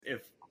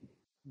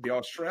the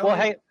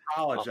Australians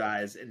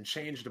apologized and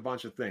changed a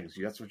bunch of things.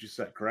 That's what you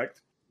said,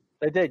 correct?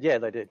 They did, yeah,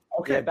 they did.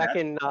 Okay, yeah, back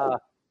in I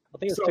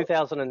think it was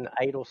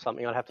 2008 or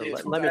something. I'd have to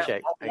let me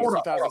check.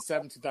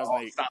 2007,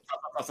 2008. Stop.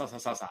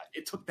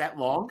 It took that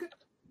long?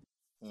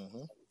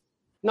 Mm-hmm.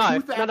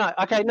 No.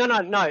 Okay,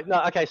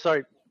 no. Okay,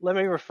 sorry. Let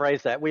me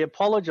rephrase that. We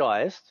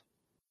apologized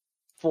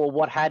for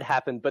what had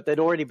happened, but there'd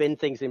already been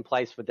things in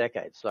place for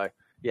decades. So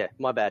yeah,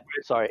 my bad.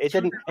 Sorry, it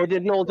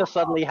didn't all just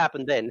suddenly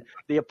happen then.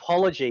 The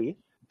apology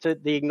to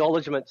the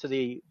acknowledgement to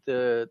the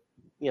to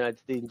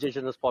the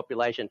indigenous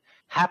population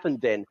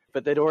happened then,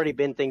 but there'd already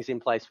been things in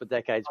place for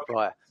decades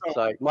prior.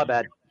 So my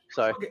bad.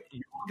 So okay,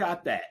 you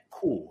got that.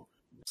 Cool.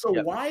 So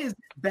why is it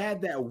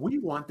bad that we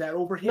want that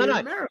over here in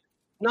America?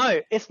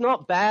 No, it's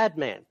not bad,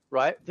 man.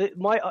 Right?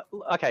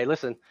 Okay,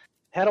 listen.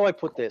 How do I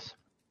put this?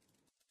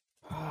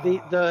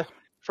 The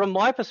from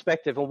my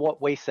perspective and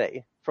what we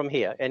see from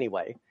here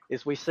anyway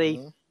is we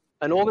see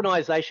an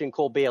organization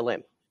called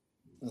BLM,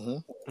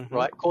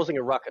 right, causing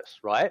a ruckus,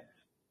 right?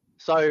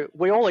 So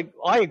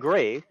I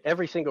agree,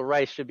 every single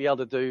race should be able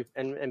to do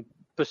and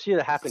pursue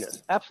the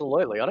happiness.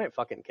 Absolutely, I don't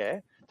fucking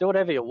care. Do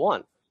whatever you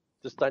want.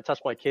 Just don't touch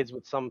my kids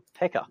with some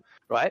pecker,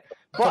 right?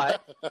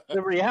 But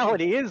the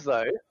reality is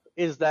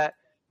that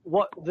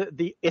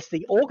it's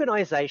the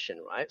organization,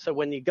 right? So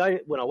when I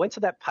went to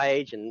that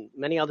page and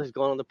many others have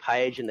gone on the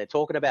page and they're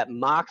talking about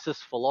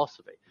Marxist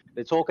philosophy,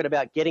 they're talking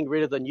about getting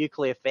rid of the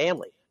nuclear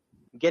family,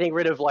 getting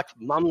rid of like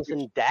mums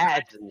and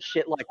dads and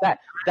shit like that.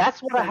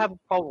 That's what I have a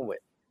problem with.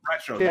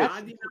 That's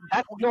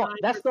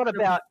not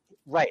about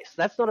race.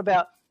 That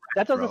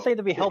doesn't seem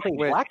to be helping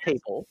black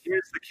people.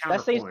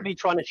 That seems to be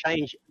trying to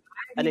change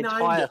an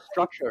entire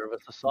structure of a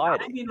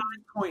society.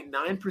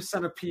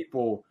 99.9% of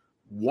people,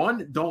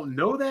 one, don't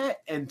know that,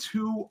 and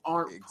two,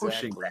 aren't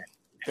pushing that.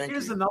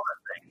 Here's another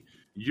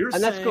thing.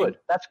 That's good.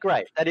 That's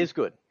great. That is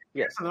good.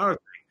 Yes. Here's another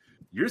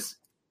thing.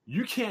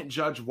 You can't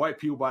judge white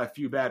people by a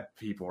few bad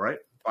people, right?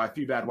 By a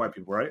few bad white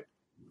people, right?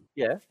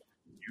 Yeah.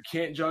 You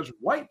can't judge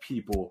white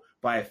people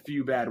by a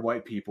few bad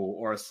white people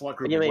or a select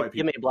group of white people.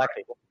 You mean black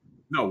people?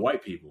 No,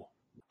 white people.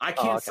 I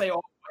can't say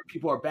all white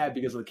people are bad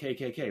because of the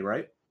KKK,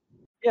 right?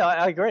 Yeah,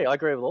 I agree. I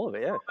agree with all of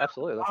it. Yeah,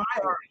 absolutely. Why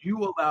are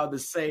you allowed to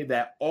say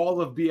that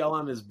all of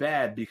BLM is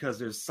bad because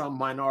there's some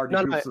minority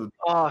groups of...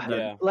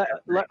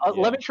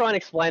 Let me try and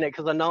explain it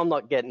because I know I'm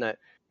not getting it.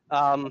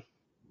 I'm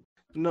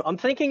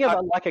thinking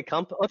about like a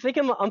company.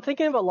 I'm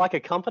thinking about like a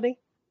company.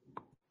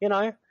 You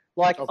know,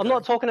 like I'm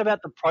not talking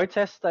about the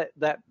protests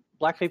that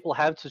black people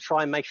have to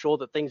try and make sure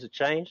that things are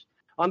changed.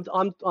 I'm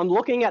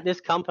looking at this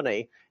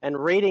company and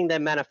reading their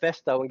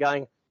manifesto and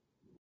going,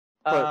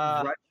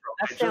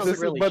 this is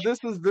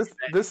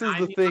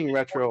the thing,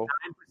 Retro.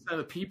 9%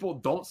 of people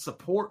don't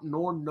support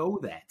nor know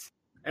that,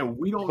 and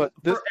we don't.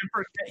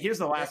 Here's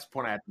the last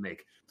point I have to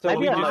make. So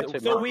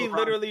we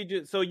literally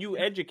just you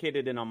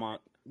educated him on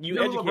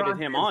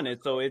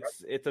it. So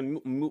it's a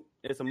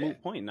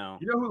moot point now.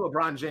 You know who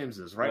LeBron James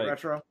is, right,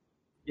 Retro?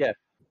 Yeah.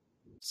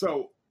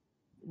 So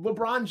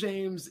LeBron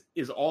James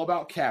is all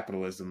about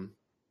capitalism.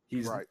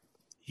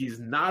 He's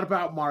not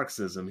about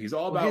Marxism. He's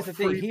all about. Here's the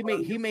thing.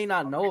 He may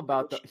not know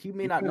about the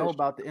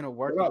inner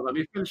workings. Let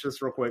me finish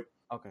this real quick.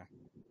 Okay.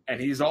 And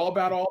he's all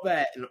about all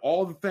that and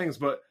all the things,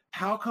 but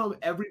how come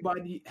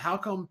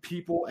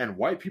people and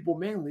white people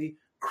mainly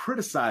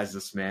criticize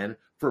this man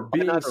for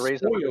being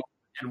spoiled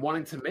and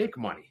wanting to make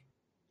money?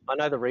 I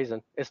know the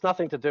reason. It's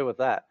nothing to do with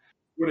that.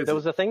 There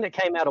was a thing that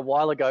came out a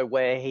while ago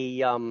where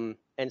he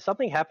and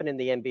something happened in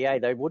the NBA.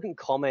 They wouldn't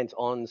comment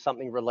on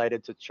something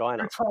related to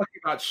China. We're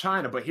talking about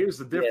China, but here's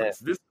the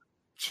difference.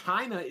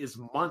 China is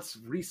months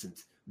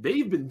recent.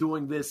 They've been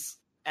doing this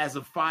as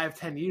of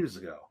 5-10 years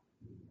ago.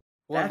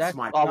 Well,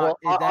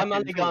 I'm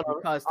only going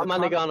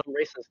on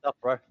recent stuff,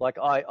 bro. Like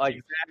I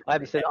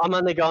haven't said I'm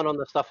only going on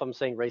the stuff I'm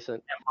seeing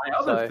recent. And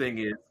my other thing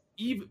is,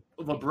 even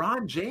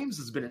LeBron James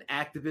has been an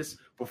activist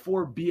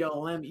before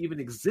BLM even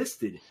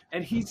existed,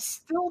 and he's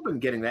still been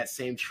getting that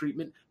same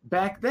treatment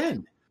back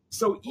then.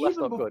 So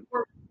even before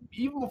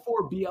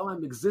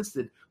BLM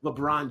existed,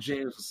 LeBron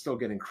James was still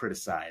getting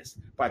criticized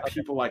by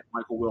people like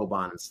Michael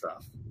Wilbon and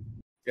stuff.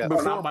 Yeah,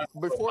 before that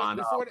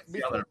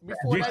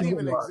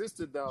even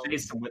existed, though.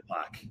 Jason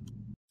Whitlock.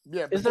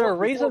 Yeah. Is there a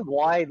reason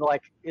why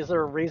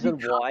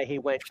he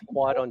went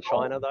quiet on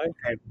China though?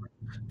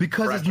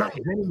 Because it's not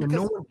genuine.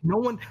 No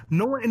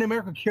one in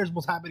America cares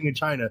what's happening in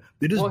China.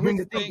 They just bring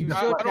it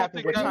up.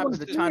 What happens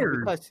to China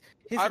because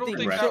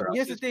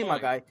here's the thing, my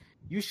guy.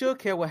 You should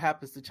care what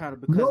happens to China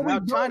because now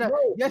China.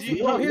 Yes, here's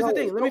the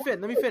thing. Let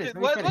me finish.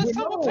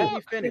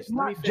 It's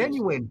not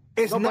genuine.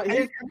 It's not.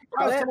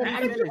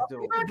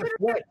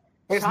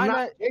 It's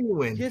not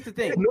genuine. Here's the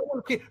thing. No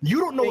one you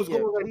don't know what's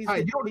going on in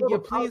China.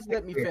 Please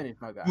let me finish,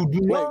 my guy.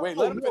 Wait,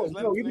 let me finish.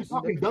 You've been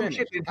talking dumb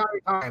shit the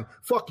entire time.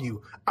 Fuck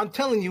you. I'm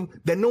telling you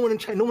that no one in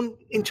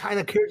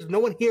China cares. No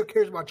one here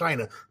cares about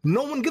China.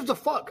 No one gives a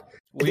fuck.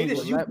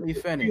 Let me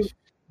finish.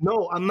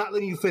 No, I'm not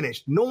letting you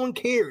finish. No one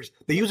cares.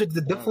 They use it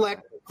to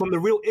deflect from the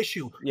real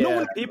issue. Yeah, no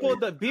one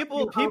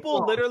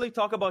people literally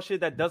talk about shit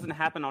that doesn't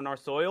happen on our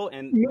soil,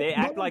 and they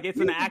act like it's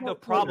an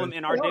active problem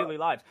in our daily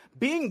lives.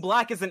 Being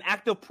black is an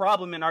active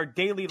problem in our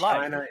daily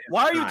lives.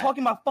 Why are you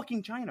talking about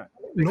fucking China?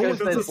 Because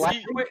there's black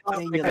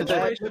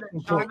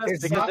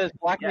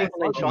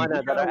people in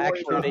China that are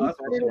actually being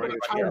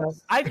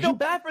I feel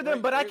bad for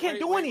them, but I can't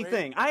do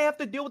anything. I have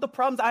to deal with the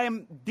problems I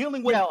am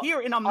dealing with here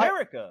in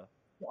America.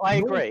 I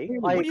agree.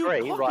 Right?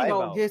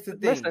 Here's the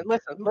thing.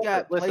 Listen. You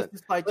got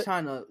places like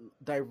China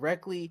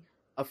directly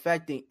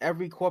affecting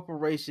every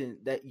corporation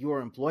that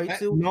you're employed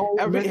to.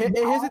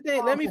 Here's the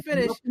thing. Let me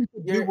finish.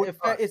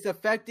 It's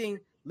affecting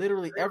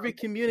literally every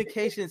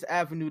communications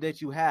avenue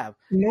that you have.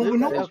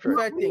 It's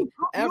affecting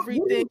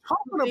everything.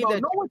 No,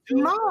 it's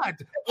not.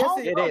 Yes,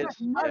 it is.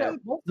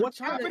 What's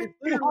happening?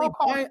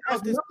 Nothing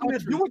to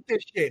do with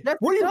this shit.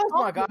 What does,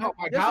 my guy?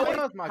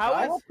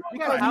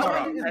 Because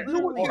China is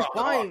literally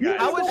buying.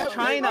 How is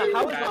China?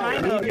 Hold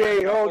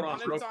on,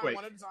 real quick,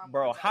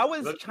 bro. How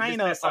is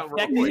China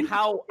affecting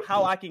how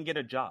I can get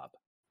a job?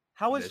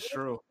 How is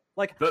true?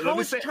 Like, how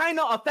is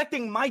China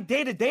affecting my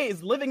day-to-day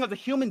as living as a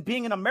human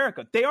being in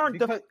America? They aren't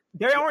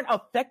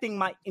affecting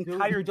my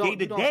entire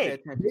day-to-day.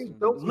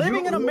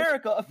 Living in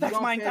America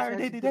affects my entire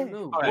day-to-day.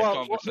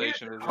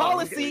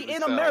 Policy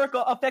in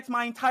America affects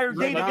my entire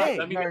day-to-day.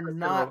 Let me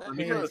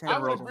get this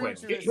real quick.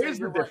 Here's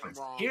the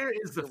difference. Here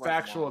is the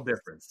factual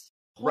difference.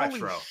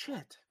 Retro. Holy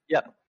shit.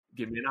 Yep.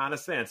 Give me an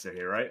honest answer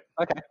here, right?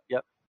 Okay.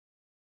 Yep.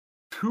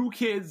 2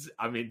 kids.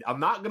 I mean, I'm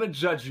not going to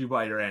judge you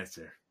by your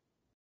answer.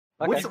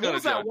 Okay. What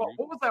was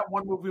that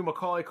one movie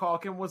Macaulay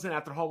Culkin was in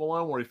after Home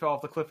Alone where he fell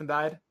off the cliff and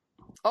died?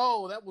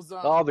 Oh, that was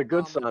The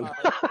Good Son.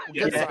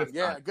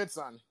 Good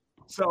Son.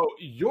 So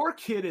your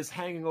kid is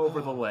hanging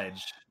over the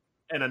ledge,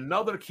 and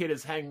another kid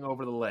is hanging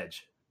over the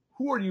ledge.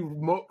 Who are you?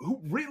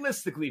 Who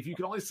realistically, if you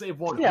can only save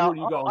one, who are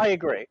you going? I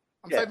agree.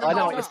 I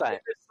know what you're saying.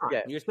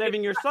 Yeah, you're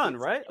saving your son,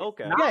 right?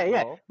 Okay.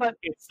 Yeah. But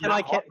can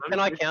I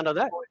counter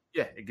that?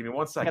 Yeah, give me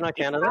 1 second. Can I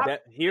counter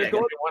that? Here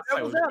goes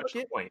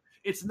the point.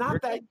 It's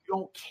not that you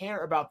don't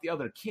care about the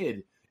other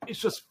kid. It's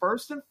just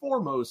first and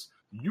foremost,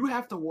 you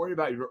have to worry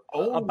about your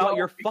own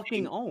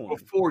fucking own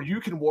before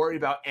you can worry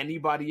about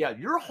anybody else.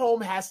 Your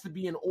home has to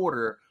be in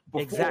order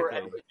before.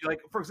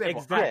 Like for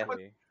example,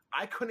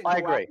 I couldn't go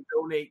out and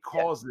donate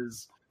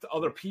causes to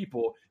other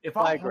people if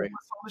I'm homeless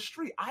on the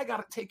street. I got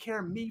to take care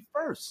of me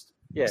first.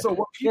 Yeah. So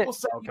when people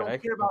say we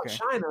don't care about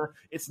China,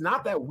 it's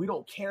not that we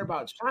don't care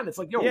about China. It's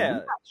like, we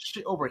got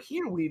shit over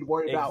here we need to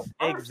worry about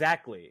first.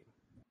 Exactly.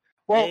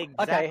 Well,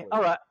 okay,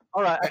 all right.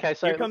 Okay,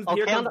 so I'll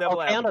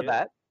counter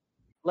that.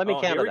 Let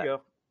me counter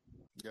that.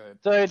 Good.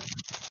 So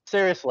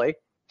seriously,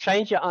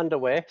 change your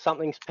underwear.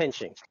 Something's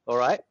pinching. All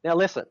right. Now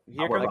listen.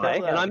 Okay,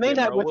 and I mean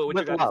that with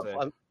love.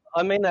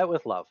 I mean that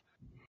with love.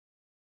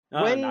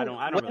 When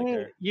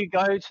you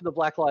go to the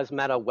Black Lives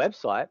Matter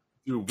website,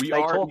 dude, they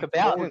talk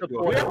about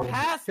we're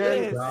past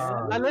this.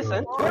 Now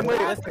listen.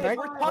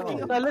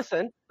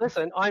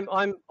 Listen.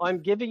 I'm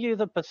giving you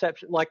the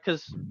perception,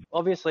 because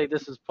obviously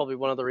this is probably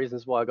one of the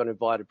reasons why I got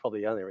invited.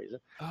 Probably the only reason,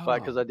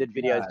 because I did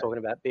videos talking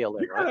about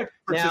BLM. Right?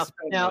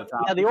 Now,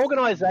 the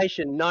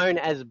organisation known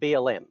as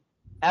BLM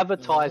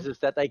advertises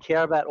that they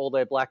care about all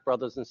their black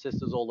brothers and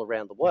sisters all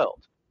around the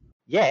world.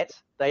 Yet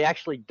they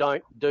actually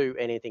don't do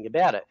anything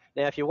about it.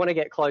 Now, if you want to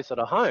get closer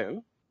to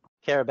home,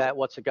 care about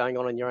what's going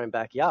on in your own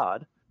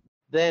backyard,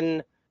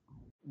 then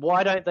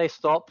why don't they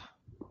stop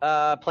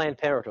Planned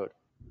Parenthood?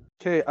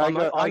 Okay,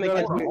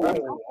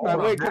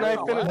 wait, can I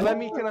finish? Let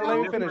me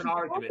finish.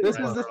 This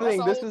is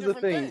the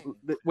thing.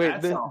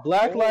 Wait,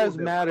 Black Lives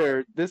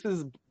Matter. This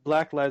is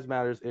Black Lives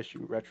Matter's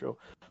issue, Retro.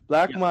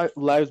 Black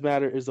Lives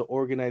Matter is an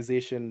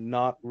organization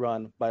not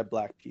run by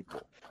black people.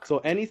 So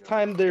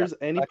anytime there's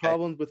any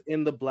problems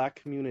within the black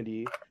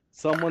community,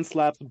 someone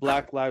slaps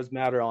Black Lives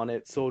Matter on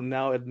it. So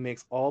now it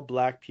makes all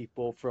black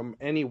people from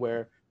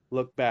anywhere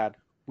look bad.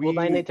 They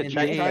need to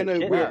change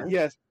it.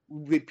 Yes.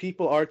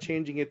 People are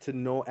changing it to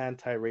no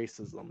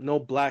anti-racism, no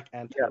black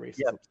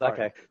anti-racism.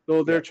 Okay.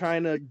 So they're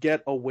trying to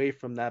get away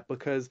from that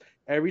because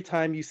every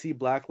time you see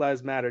Black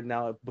Lives Matter,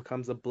 now it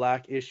becomes a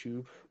black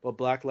issue, but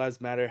Black Lives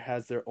Matter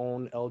has their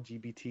own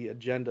LGBT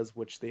agendas,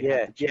 which they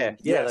have to change.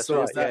 That's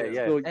right.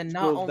 And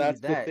not only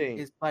that's that, the thing.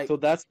 it's like... So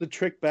that's the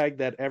trick bag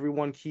that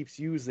everyone keeps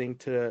using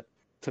to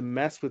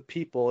mess with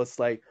people. It's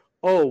like,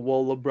 oh,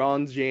 well,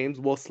 LeBron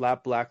James will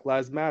slap Black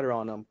Lives Matter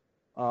on him.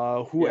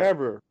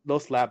 Whoever, they'll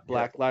slap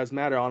Black Lives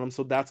Matter on them.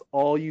 So that's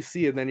all you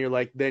see. And then you're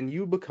like, then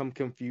you become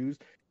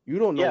confused. You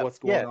don't know what's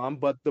going on.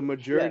 But the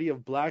majority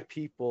of black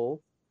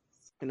people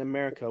in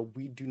America,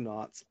 we do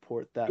not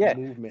support that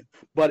movement.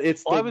 But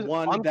it's the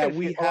one that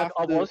we have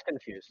I was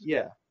confused.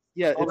 Yeah,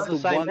 it's the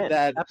one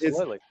that is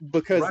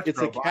because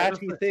it's a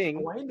catchy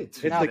thing.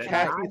 It's a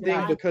catchy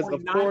thing because,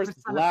 of course,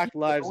 Black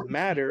Lives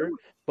Matter,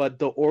 but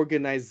the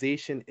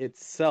organization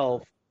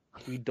itself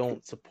we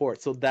don't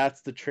support. So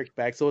that's the trick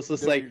bag. So it's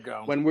just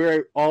when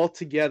we're all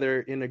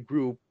together in a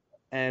group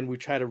and we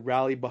try to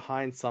rally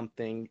behind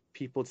something,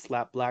 people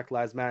slap Black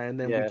Lives Matter, and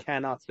then we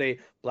cannot say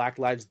Black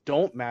Lives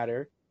don't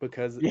matter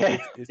because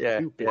it's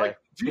stupid. Like,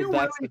 do you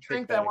really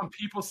think that when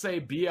people say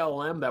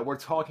BLM that we're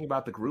talking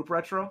about the group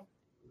Retro?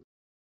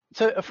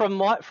 So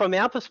from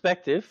our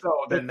perspective,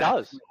 it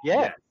does.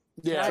 Yeah.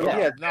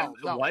 No.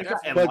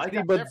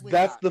 But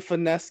that's the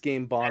finesse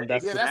game, Bond.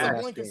 That's a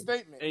blanket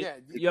statement.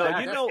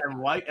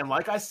 And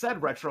like I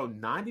said, Retro,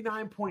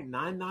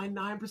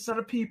 99.999%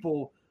 of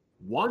people,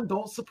 one,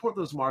 don't support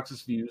those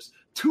Marxist views.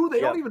 Two, they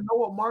don't even know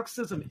what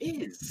Marxism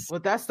is. Well,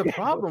 that's the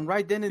problem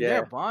right then and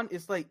there, Bond.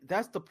 It's like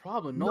that's the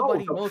problem.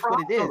 Nobody knows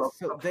what it is.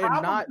 So they're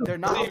not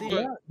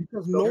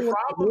because the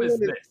problem is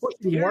this.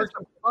 Here's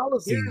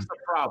the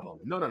problem.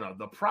 No.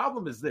 The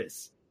problem is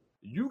this.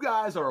 You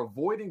guys are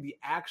avoiding the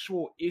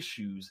actual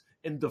issues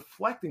and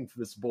deflecting to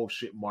this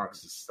bullshit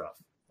Marxist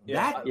stuff.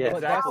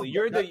 Exactly.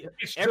 You're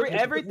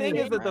everything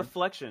is a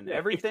deflection.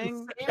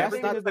 Everything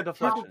is a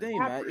deflection. Thing,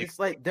 man. It's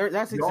like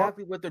that's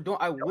exactly what they're doing.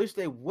 I wish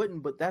they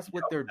wouldn't, but that's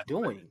what they're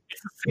doing.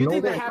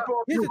 Here's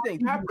the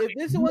thing. If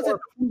this wasn't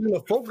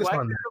focus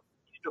on that.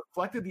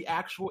 Deflected the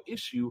actual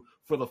issue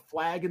for the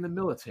flag in the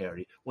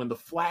military when the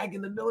flag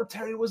in the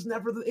military was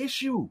never the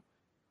issue.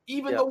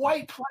 Even the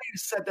white players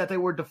said that they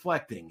were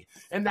deflecting.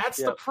 And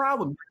that's the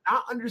problem. You're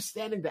not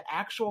understanding the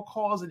actual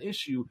cause and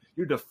issue.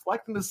 You're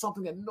deflecting to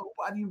something that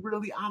nobody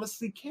really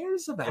honestly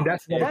cares about. And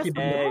that's the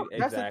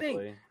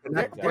thing.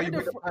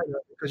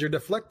 Because you're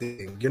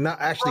deflecting. You're not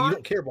actually, you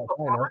don't care about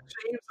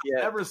James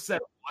never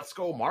said, let's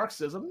go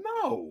Marxism.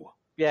 No.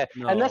 Yeah,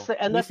 no, and that's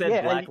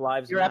Black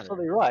Lives You're Matter.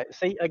 absolutely right.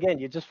 See, again,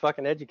 you just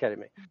fucking educated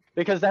me,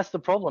 because that's the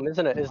problem,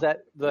 isn't it? Is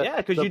that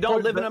because you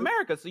don't live in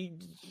America, so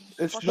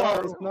it's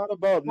not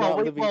about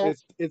not living.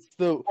 It's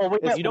the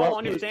you don't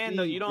understand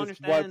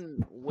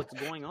what's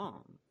going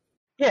on.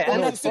 Yeah,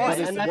 and that's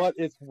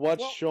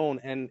what's shown.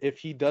 And if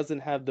he doesn't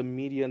have the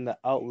media and the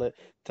outlet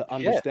to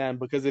understand,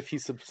 because if he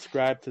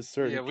subscribed to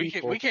certain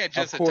people, we can't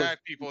just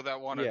attack people that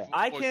want to. Yeah.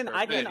 I can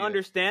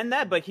understand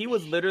that, but he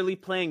was literally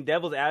playing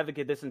devil's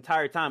advocate this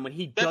entire time when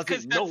he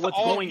doesn't know what's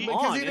going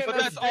on. But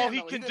that's all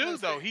he can do,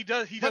 though. He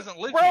doesn't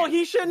live. Bro,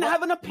 he shouldn't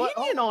have an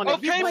opinion on it.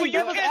 Okay, but you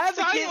can't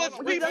silence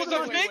people's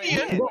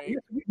opinion.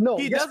 No,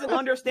 he doesn't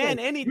understand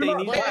anything.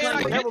 He's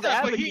playing devil's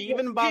advocate,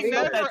 even about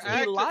stuff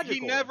that's illogical.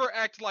 He never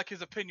acted like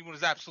his opinion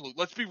was absolute.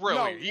 Let's be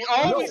real here. He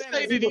always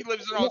stated he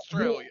lives in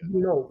Australia.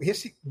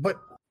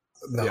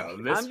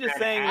 I'm just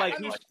saying, like, I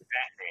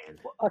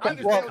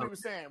understand what he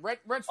was saying.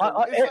 Retro,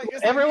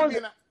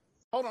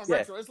 hold on,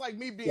 Retro. It's like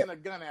me being a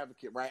gun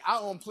advocate, right? I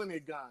own plenty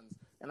of guns,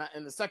 and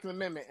in the Second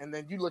Amendment, and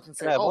then you look and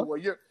say,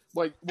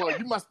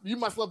 you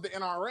must love the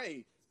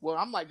NRA. Well,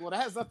 I'm like, well,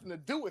 that has nothing to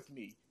do with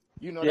me.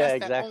 You know,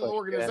 that's that own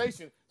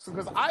organization. So,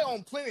 because I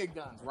own plenty of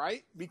guns,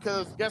 right?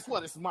 Because guess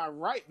what? It's my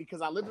right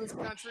because I live in this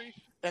country,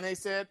 and they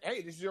said,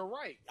 hey, this is your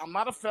right. I'm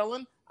not a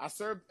felon. I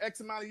served X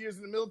amount of years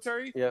in the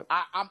military. Yep.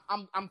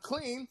 I'm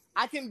clean.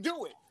 I can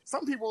do it.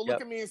 Some people will look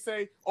at me and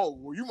say, oh,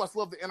 well, you must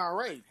love the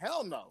NRA.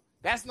 Hell no.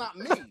 That's not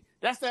me.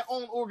 That's their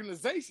own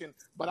organization.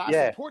 But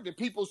I support that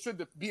people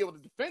should be able to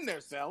defend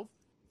themselves.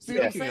 See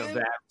what I'm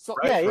saying? So,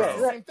 that's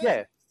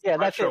it.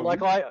 Like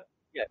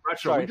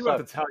Retro, we do have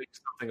to tell you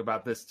something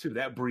about this too.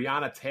 That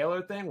Breonna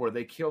Taylor thing where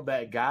they killed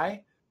that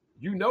guy,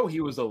 you know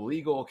he was a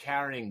legal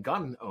carrying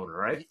gun owner,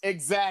 right?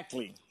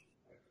 Exactly.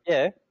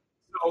 Yeah.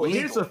 So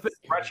here's the thing,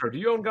 Retro. Do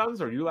you own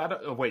guns? Or are you allowed to?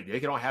 Oh, wait, they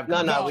don't have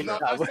guns. No,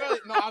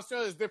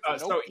 Australia's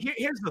different. So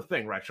here's the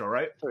thing, Retro,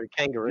 right? Sorry,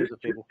 kangaroos are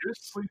people. You're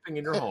sleeping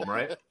in your home,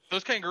 right?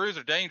 Those kangaroos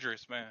are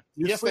dangerous, man.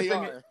 Yes, they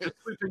are. You're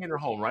sleeping in your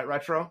home, right,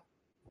 Retro?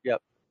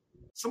 Yep.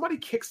 Somebody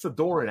kicks the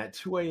door in at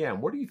 2 a.m.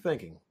 What are you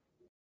thinking?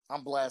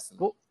 I'm blasting.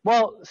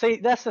 Well, see,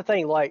 that's the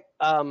thing. Like,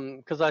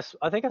 because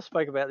I think I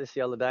spoke about this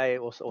the other day,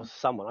 or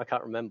someone, I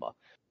can't remember.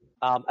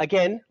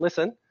 Again,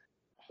 listen,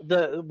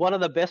 one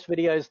of the best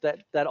videos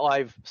that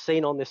I've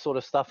seen on this sort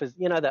of stuff is,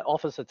 you know, that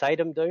Officer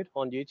Tatum dude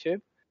on YouTube.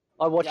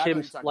 I watch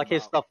him, like,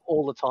 his stuff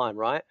all the time,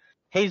 right?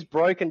 He's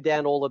broken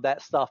down all of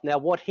that stuff. Now,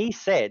 what he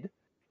said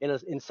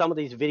in some of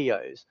these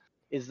videos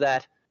is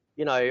that,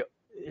 you know,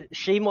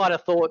 she might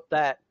have thought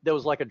that there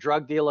was like a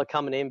drug dealer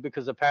coming in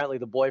because apparently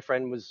the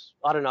boyfriend was,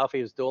 I don't know if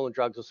he was doing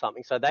drugs or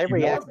something. So they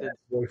reacted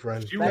to a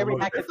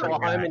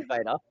home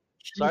invader.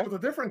 She was with a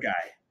different guy.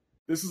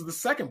 This is the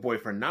second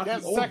boyfriend, not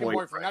the old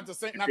boyfriend. Not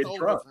the old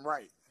boyfriend,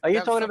 right? Are you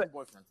talking about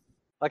boyfriend?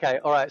 Okay,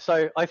 all right.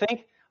 So I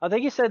think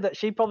you said that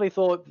she probably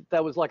thought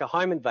that was like a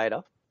home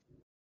invader,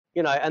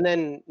 you know, and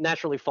then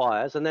naturally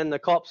fires, and then the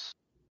cops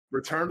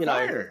return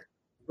fire,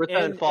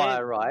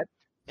 right?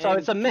 So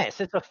it's a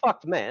mess. It's a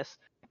fucked mess.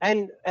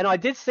 And I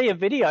did see a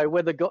video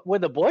where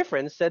the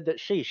boyfriend said that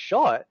she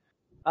shot.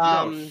 She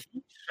shot.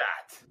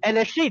 And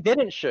if she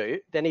didn't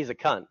shoot, then he's a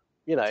cunt.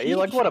 You know, you're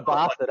like, what a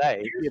bastard,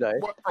 eh? You know.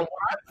 From what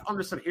I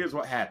understood, here's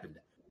what happened.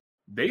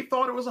 They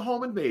thought it was a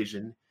home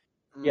invasion.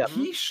 Yeah.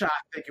 He shot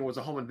thinking it was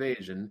a home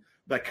invasion.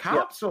 The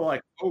cops are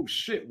like, oh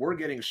shit, we're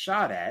getting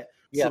shot at.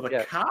 So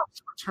the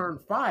cops return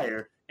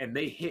fire and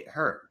they hit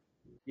her.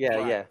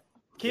 Yeah,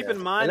 Keep in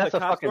mind the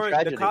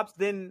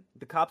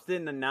cops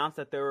didn't announce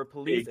that there were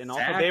police, and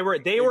also they were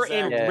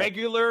in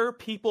regular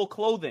people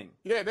clothing.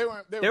 Yeah, they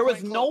were. There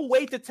was no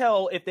way to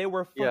tell if they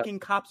were fucking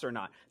cops or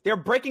not. They're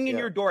breaking in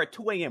your door at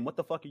 2 a.m. What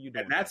the fuck are you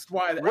doing? And that's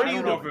why. What I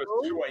don't know if it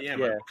was 2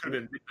 a.m. It could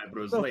have been midnight, but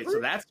it was late. So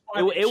that's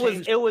why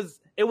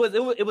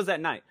it was at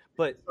night.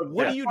 But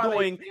what are you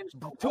doing?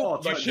 People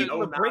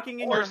breaking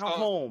in your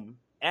home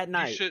at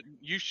night.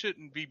 You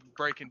shouldn't be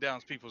breaking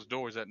down people's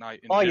doors at night.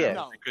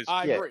 Because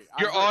I agree.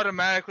 You're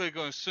automatically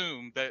going to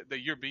assume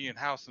that you're being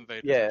house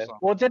invaded. Yeah.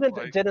 Well,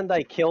 didn't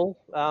they kill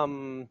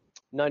no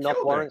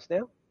knock warrants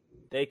now?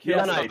 They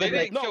killed. They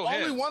didn't kill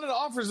him. Only one of the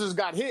officers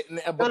got hit. No.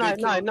 More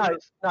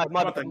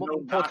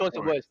choice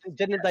of words.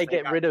 Didn't they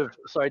get rid of?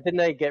 Sorry, didn't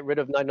they get rid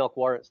of no knock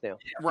warrants now?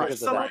 Right.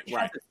 Somebody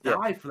had to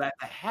die for that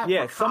to happen.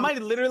 Yeah,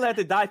 somebody literally had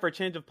to die for a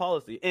change of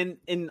policy, and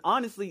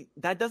honestly,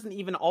 that doesn't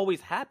even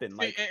always happen.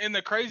 Like, and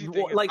the crazy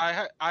thing is,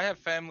 I have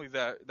family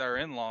that are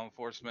in law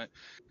enforcement,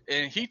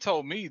 and he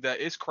told me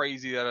that it's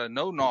crazy that a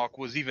no knock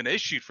was even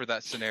issued for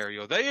that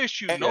scenario. They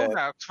issued no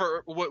knocks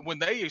for when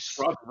they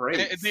issued.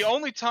 The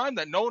only time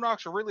that no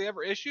knocks are really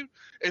ever issued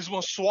is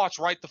when SWAT's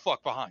right the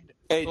fuck behind it.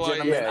 Hey,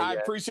 gentlemen, I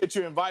appreciate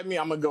you inviting me.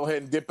 I'm gonna go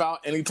ahead and dip out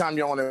anytime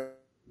you want to.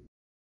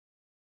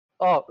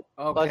 Oh,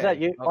 okay. Is that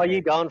you? Okay. Are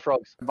you going,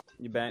 Frogs?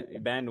 You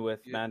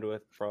bandwidth,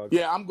 Frogs.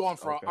 Yeah, I'm going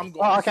for. Okay. I'm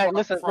going. Oh, okay,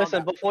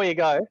 listen. Before you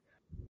go,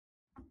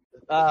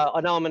 I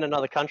know I'm in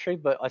another country,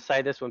 but I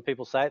say this when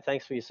people say it.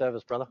 Thanks for your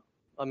service, brother.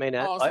 I mean,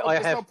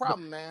 I have no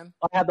problem, man.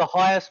 I have the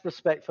highest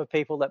respect for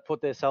people that put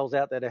themselves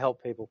out there to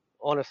help people.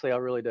 Honestly, I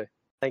really do.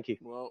 Thank you.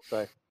 Well,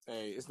 hey,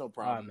 it's no All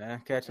problem, right,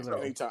 man. Catch you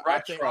later.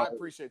 I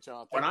appreciate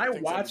y'all. When I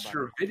watched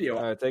your video,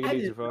 I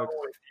didn't know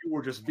if you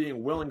were just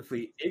being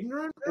willingly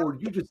ignorant or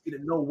you just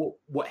didn't know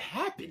what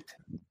happened.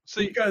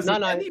 So because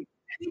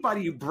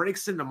anybody who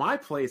breaks into my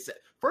place,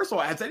 first of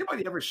all, has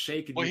anybody ever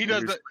shaken? Well, he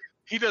doesn't.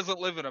 He doesn't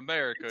live in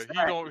America.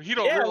 Exactly. He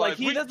don't realize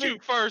we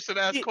shoot first and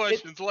ask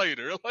questions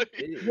later.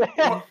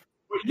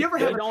 You ever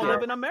don't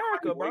live in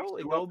America, bro?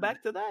 It goes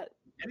back to that.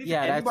 That's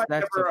has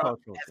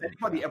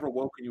anybody ever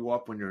woken you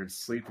up when you're in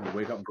sleep and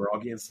wake up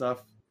groggy and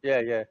stuff?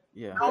 Yeah.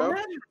 Now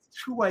imagine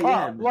it's 2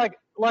 a.m. Like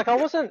I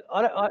wasn't.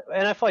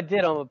 And if I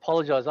did, I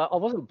apologize. I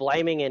wasn't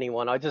blaming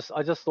anyone. I just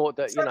thought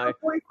that your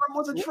boyfriend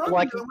wasn't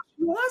trying to.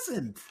 He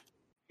wasn't.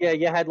 Yeah,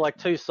 you had like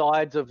two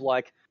sides of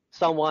like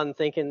someone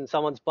thinking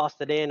someone's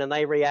busted in and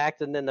they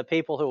react, and then the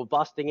people who are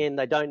busting in,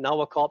 they don't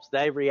know are cops,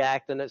 they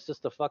react, and it's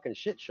just a fucking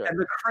shit show. And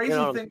the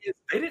crazy thing is,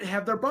 they didn't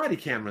have their body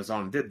cameras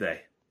on, did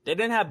they? They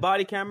didn't have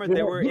body cameras.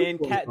 They were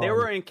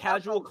in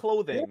casual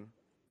clothing.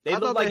 They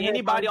looked like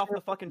anybody off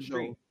the fucking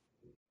street.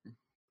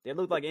 They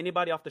looked like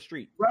anybody off the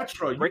street.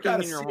 Retro, you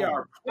gotta see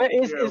our.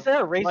 Is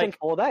there a reason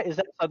for that? Is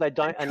that so they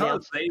don't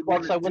announce? So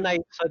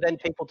then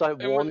people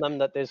don't warn them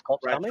that there's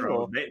cops coming?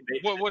 Or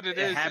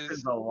it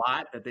happens a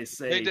lot that they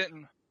say they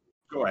didn't.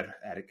 Go ahead,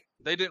 Attic.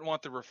 They didn't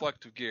want the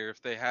reflective gear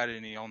if they had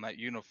any on that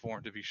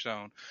uniform to be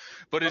shown.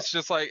 But it's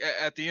just like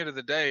at the end of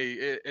the day,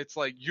 it's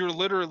like you're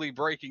literally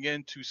breaking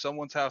into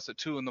someone's house at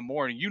 2 a.m.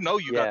 You know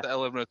you got the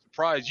element of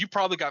surprise. You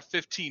probably got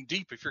 15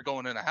 deep if you're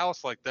going in a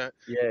house like that.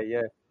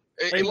 Yeah.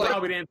 They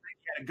probably didn't think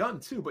he had a gun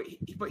too.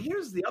 But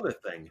here's the other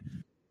thing,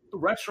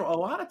 Retro. A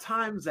lot of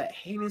times that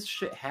heinous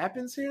shit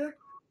happens here.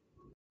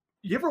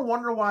 You ever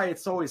wonder why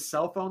it's always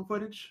cell phone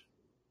footage?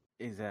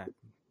 Exactly.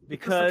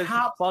 Because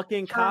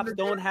fucking cops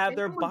don't have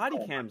their body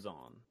cams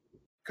on.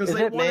 Is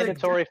it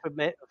mandatory for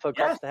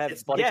cops to have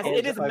body cams? Yes,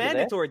 it is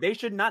mandatory. They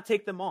should not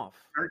take them off.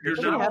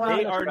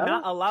 They are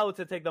not allowed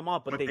to take them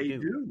off, but they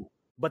do.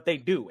 But they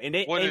do, and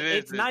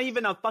it's not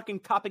even a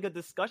fucking topic of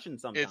discussion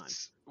sometimes.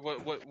 It's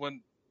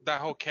when that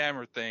whole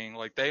camera thing,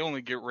 like they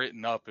only get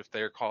written up if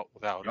they're caught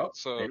without it.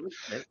 So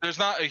there's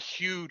not a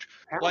huge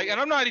and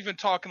I'm not even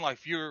talking like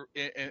if you're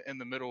in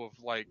the middle of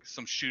like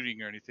some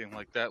shooting or anything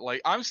like that.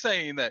 Like I'm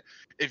saying that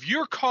if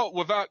you're caught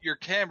without your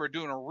camera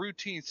doing a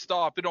routine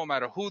stop, it don't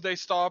matter who they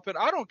stop it.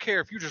 I don't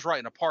care if you're just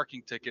writing a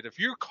parking ticket. If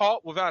you're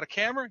caught without a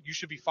camera, you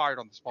should be fired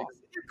on the spot.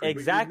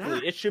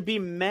 Exactly. It should be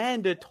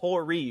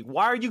mandatory.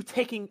 Why are you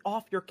taking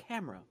off your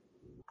camera?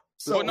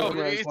 So no,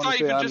 it's not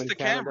even just the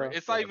camera.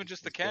 It's not even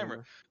just the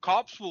camera.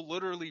 Cops will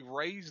literally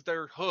raise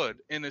their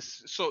hood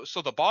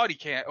so the body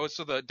can't, or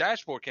so the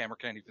dashboard camera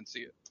can't even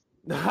see it.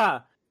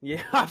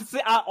 Yeah,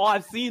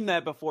 I've seen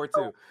that before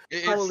too.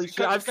 Holy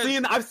shit, I've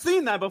seen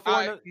that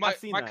before. My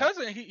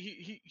cousin,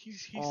 he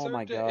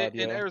served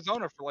in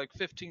Arizona for like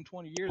 15,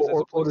 20 years.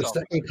 Or the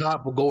second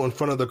cop will go in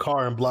front of the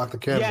car and block the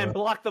camera. Yeah, and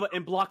block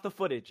the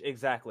footage.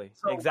 Exactly.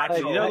 Exactly.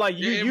 You know, like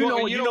you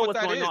know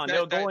what's going on.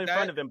 They'll go in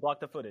front of it and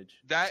block the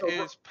footage. That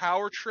is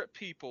power trip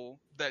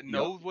people that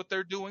know what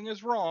they're doing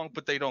is wrong,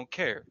 but they don't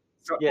care.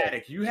 So,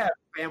 Attic, you have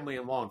family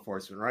in law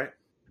enforcement, right?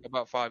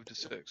 About 5 to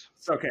 6.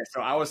 So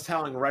I was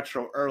telling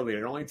Retro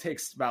earlier, it only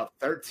takes about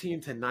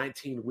 13 to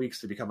 19 weeks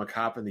to become a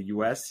cop in the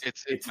U.S.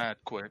 It's mad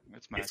quick.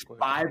 It's quick.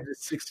 5 to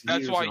 6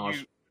 years.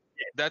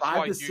 That's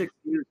 5 to 6 years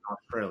in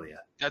Australia.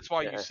 That's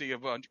why you see a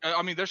bunch.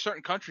 I mean, there's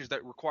certain countries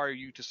that require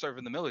you to serve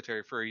in the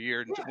military for a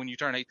year when you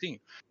turn 18.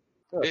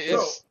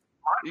 My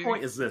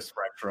point is this,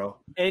 Retro.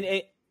 And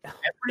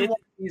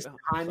these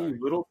tiny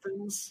little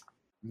things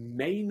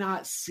may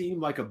not seem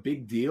like a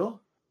big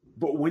deal,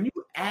 but when you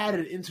add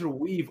and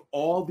interweave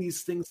all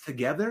these things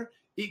together,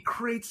 it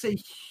creates a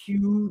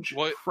huge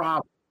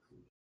problem.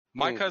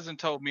 My cousin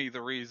told me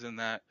the reason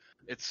that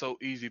it's so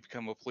easy to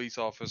become a police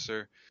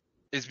officer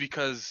is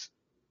because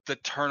the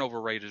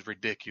turnover rate is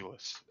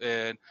ridiculous.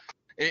 And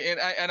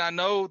I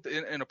know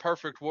in a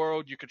perfect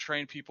world you could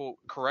train people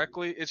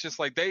correctly. It's just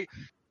like they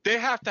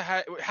have to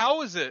have.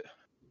 How is it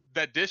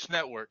that Dish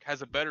Network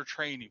has a better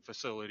training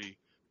facility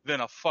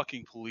than a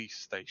fucking police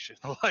station?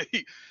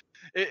 Like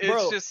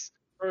it's just.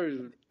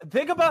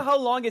 Think about how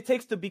long it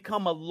takes to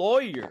become a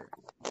lawyer,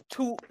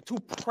 to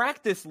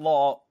practice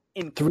law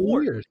in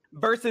court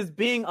versus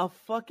being a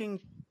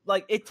fucking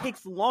it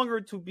takes longer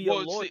to be a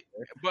lawyer.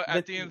 But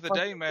at the end of the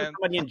day, man,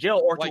 somebody in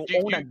jail or to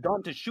own a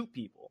gun to shoot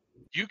people.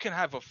 You can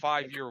have a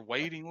 5-year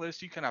waiting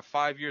list. You can have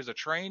 5 years of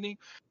training.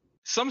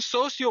 Some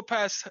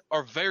sociopaths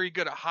are very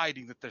good at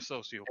hiding that they're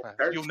sociopaths.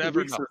 You'll never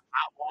know. It's not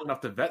long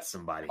enough to vet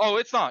somebody. Oh,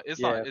 it's not. It's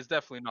not. It's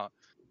definitely not.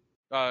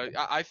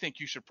 I think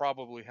you should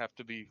probably have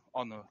to be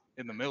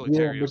in the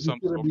military or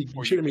something.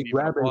 You shouldn't be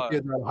grabbing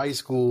kids out of high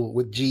school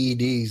with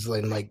GEDs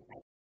and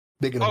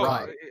digging a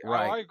ride.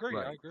 I agree.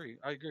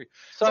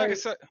 So like I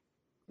said,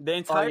 the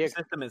entire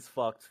system is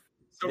fucked.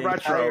 So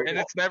retro, and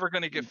it's never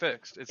going to get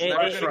fixed. It's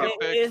never going to get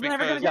fixed. It's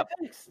never going to get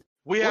fixed.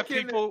 We have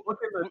people. Look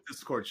in the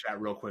Discord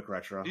chat real quick,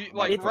 retro.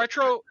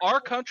 Retro.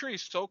 Our country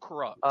is so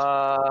corrupt.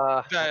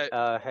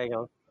 Hang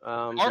on.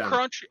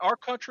 Our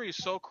country is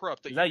so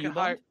corrupt that you can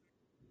hire.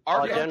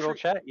 Our general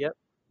chat. Yep.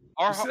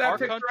 Our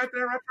country right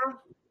there, retro.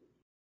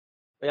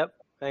 Yep.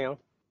 Hang on.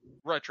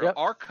 Retro. Yep.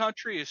 Our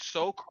country is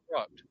so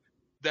corrupt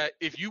that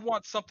if you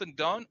want something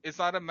done, it's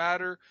not a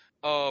matter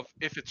of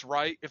if it's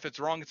right, if it's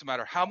wrong. It's a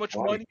matter of how much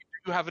money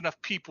you have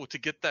enough people to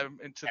get them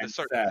into the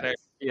certain area.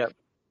 Yep.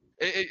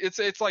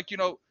 It's like,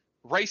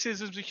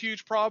 racism is a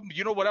huge problem.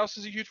 You know what else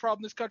is a huge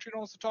problem this country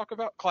wants to talk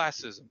about?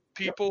 Classism.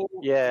 People.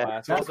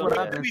 Yeah. That's what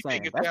I've been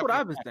saying. That's what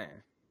I've been saying.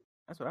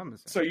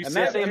 So you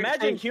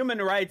imagine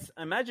human rights.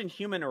 Imagine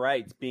human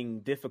rights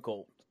being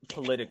difficult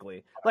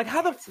politically.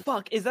 How the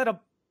fuck is that a?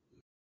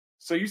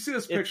 So you see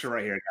this picture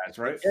right here, guys,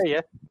 right?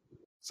 Yeah.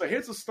 So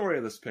here's the story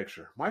of this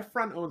picture. My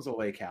friend owns a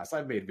lake house.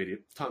 I've made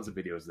tons of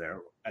videos there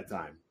at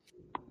time.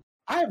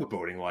 I have a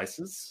boating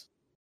license.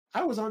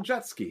 I was on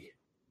jet ski.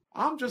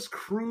 I'm just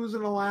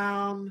cruising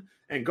around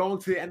and going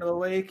to the end of the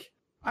lake.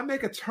 I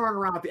make a turn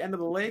around at the end of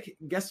the lake.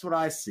 And guess what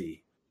I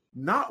see?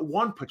 Not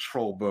one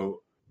patrol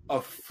boat,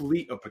 a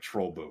fleet of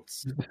patrol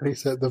boats. They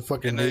said the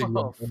fucking they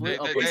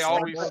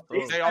always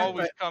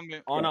come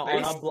in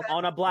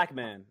on a black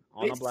man.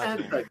 They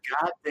sent the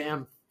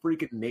goddamn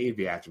freaking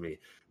Navy after me.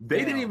 They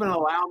didn't even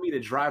allow me to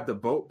drive the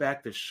boat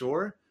back to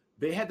shore.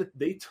 They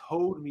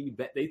towed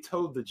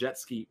the jet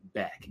ski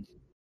back.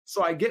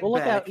 So I get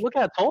back. Look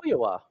how tall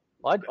you are.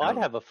 I'd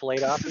have a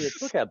fleet after you.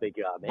 Look how big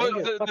you are,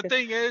 man. But the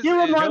thing is, you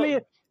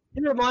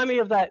remind me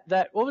of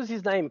that what was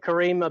his name?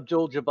 Kareem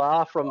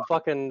Abdul-Jabbar from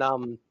fucking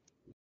what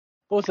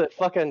was it?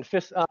 Fucking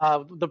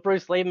the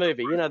Bruce Lee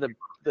movie.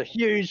 The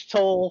huge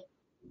tall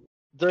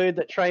dude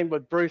that trained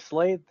with Bruce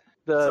Lee,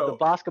 the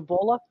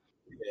basketballer.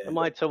 Yeah. Am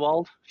I too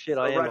old? Shit,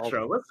 I am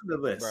retro. old. Listen to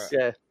this. Right.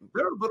 Yeah.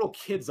 There are little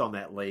kids on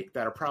that lake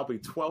that are probably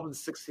 12 and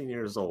 16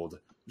 years old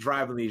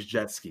driving these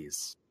jet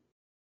skis.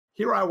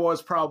 Here I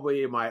was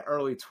probably in my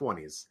early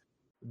 20s.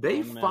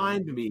 They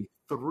fined me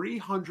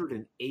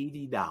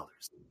 $380.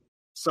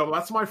 So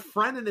that's my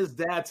friend and his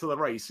dad to the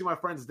right. You see my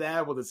friend's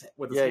dad with his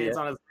hands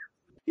on his.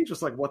 He's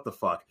just like, what the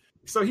fuck?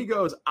 So he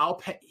goes, I'll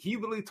pay. He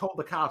literally told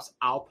the cops,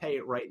 I'll pay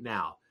it right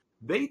now.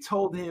 They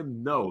told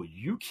him, no,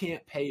 you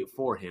can't pay it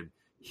for him.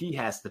 He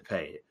has to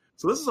pay it.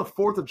 So this is a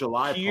 4th of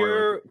July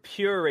pure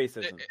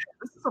racism.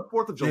 This is a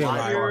 4th of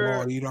July.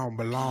 Oh, you don't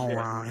belong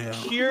around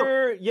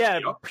here.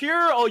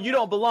 Pure. Oh, you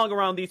don't belong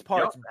around these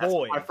parts,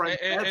 boy. My friend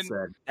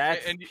said.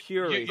 That's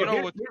pure. You know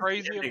what's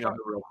crazy?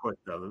 Real quick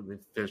though, let me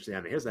finish the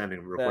ending. Here's the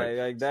ending real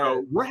quick.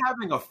 So we're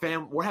having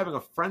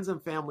a friends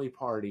and family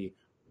party.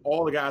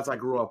 All the guys I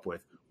grew up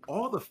with.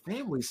 All the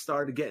families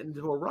started getting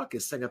into a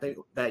ruckus saying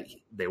that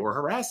they were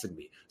harassing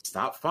me.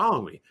 Stop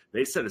following me.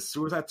 They said as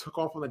soon as I took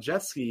off on the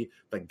jet ski,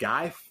 the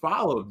guy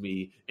followed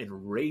me and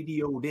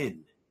radioed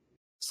in.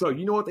 So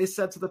you know what they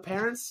said to the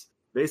parents?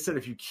 They said,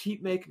 if you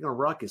keep making a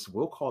ruckus,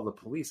 we'll call the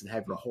police and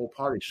have the whole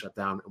party shut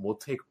down, and we'll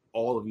take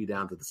all of you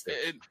down to the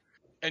station.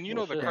 And you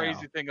know the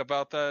crazy thing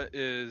about that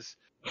is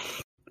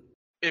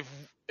if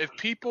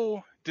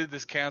people did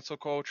this cancel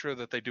culture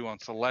that they do on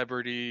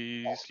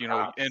celebrities,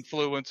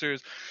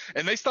 influencers,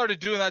 and they started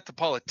doing that to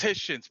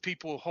politicians,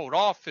 people who hold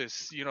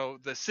office,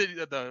 the city,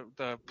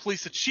 the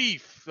police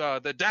chief,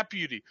 the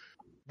deputy,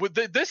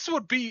 this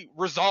would be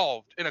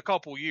resolved in a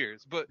couple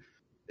years. But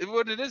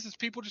what it is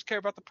people just care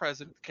about the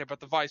president, care about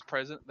the vice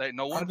president.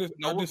 No one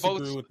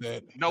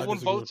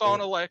votes on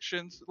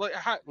elections.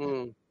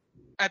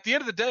 At the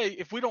end of the day,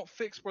 if we don't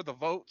fix where the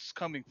vote's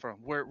coming from,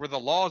 where the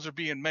laws are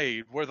being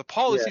made, where the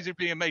policies are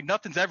being made,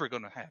 nothing's ever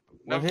going to happen.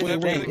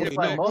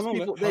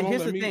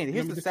 Here's the thing.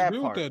 Here's the sad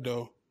part.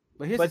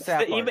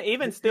 But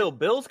even still,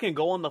 bills can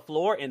go on the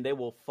floor and they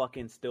will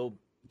fucking still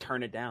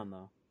turn it down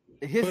though.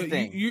 Here's the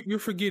thing. You're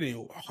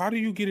forgetting. How do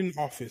you get in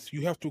office?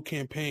 You have to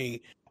campaign.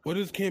 What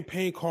does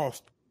campaign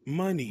cost?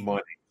 Money.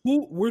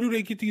 Where do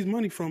they get these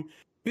money from?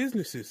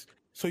 Businesses.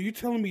 So you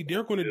telling me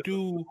they're going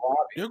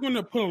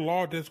to put a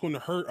law that's going to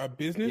hurt a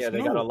business? Yeah,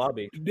 they got a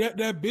lobby.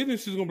 That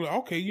business is going to be like,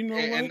 okay, you know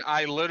what? And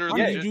I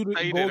literally just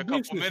stated a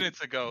couple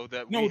minutes ago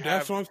that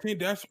that's what I'm saying.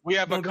 We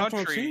have a country. That's what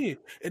I'm saying.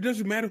 It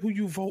doesn't matter who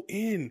you vote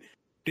in.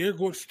 They're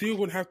still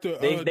going to have to.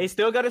 They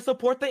still got to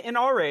support the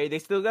NRA. They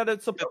still got to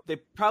support. They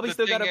probably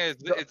still got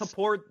to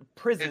support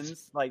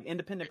prisons, like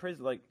independent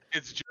prisons, like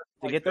it's just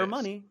to get their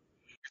money.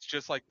 It's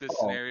just like this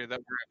scenario that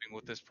we're having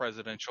with this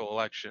presidential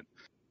election.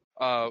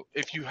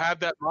 If you have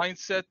that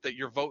mindset that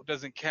your vote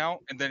doesn't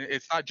count, and then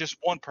it's not just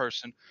one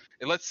person,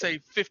 and let's say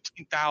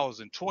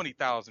 15,000,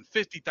 20,000,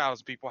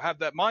 50,000 people have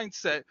that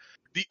mindset,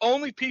 the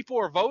only people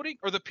who are voting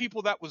are the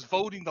people that was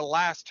voting the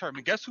last term.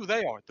 And guess who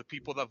they are? The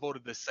people that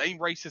voted the same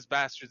racist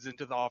bastards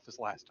into the office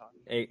last time.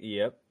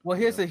 Yep. Well,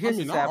 here's the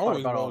sad part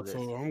about all this.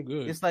 So I'm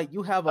good. It's like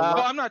you have a lot.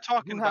 Well, I'm not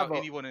talking about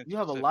anyone. You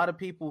have a lot of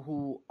people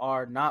who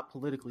are not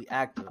politically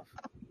active.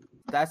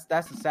 That's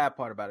the sad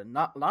part about it.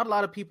 Not a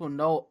lot of people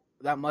know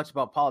that much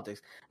about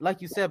politics.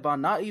 Like you said, Bon,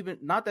 not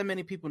that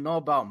many people know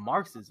about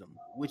Marxism,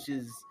 which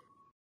is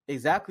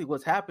exactly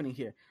what's happening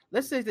here.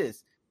 Let's say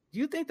this. Do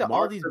you think that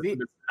Marxism all these is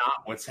not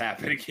what's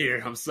happening here?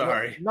 I'm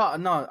sorry.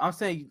 No, I'm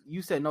saying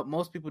you said no.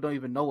 Most people don't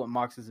even know what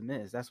Marxism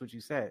is. That's what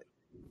you said.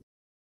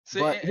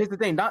 But here's the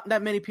thing: not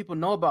that many people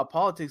know about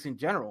politics in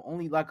general.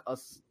 Only like a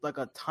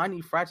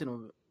tiny fraction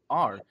of it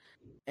are,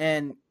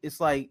 and it's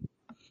like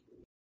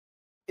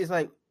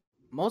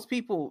most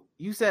people.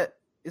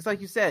 It's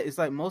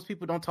like most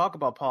people don't talk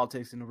about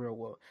politics in the real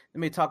world. They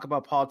may talk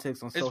about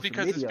politics on social media. It's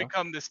because it's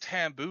become this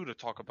taboo to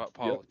talk about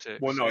politics. Yep.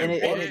 Well, no,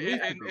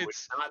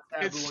 it's not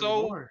taboo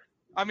anymore.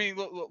 I mean,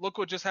 look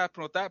what just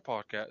happened with that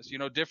podcast. You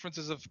know,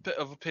 differences of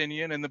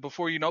opinion, and then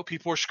before you know,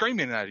 people are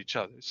screaming at each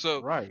other.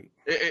 So right,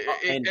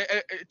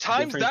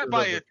 times that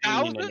by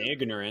 1,000. And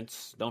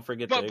ignorance. Don't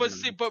forget. But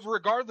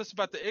regardless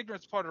about the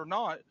ignorance part or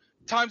not.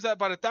 Times that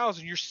by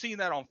 1,000, you're seeing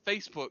that on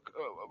Facebook.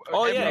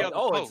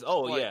 Ignorance.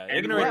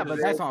 Yeah, but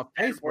that's on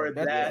Facebook.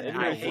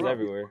 Ignorance is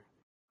everywhere.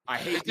 I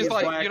hate it's just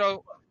like, you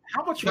know.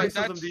 How much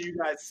racism do you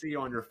guys see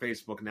on your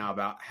Facebook now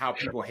about how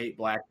people hate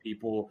black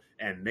people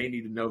and they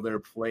need to know their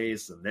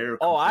place and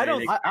their?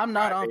 I'm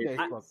not on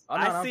Facebook.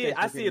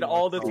 I see it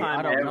all the time.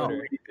 I don't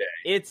know.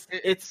 It's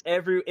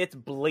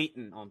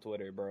blatant on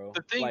Twitter, bro.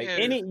 The thing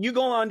is, you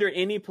go under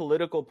any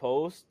political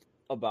post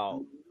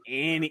about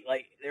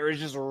there is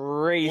just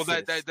racist.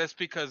 Well, that's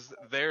because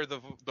they're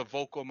the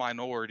vocal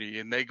minority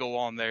and they go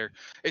on there.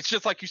 It's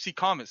just like you see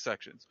comment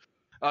sections.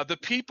 The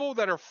people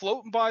that are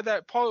floating by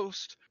that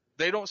post,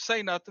 they don't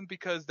say nothing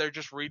because they're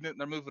just reading it and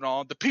they're moving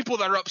on. The people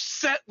that are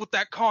upset with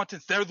that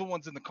content, they're the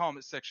ones in the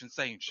comment section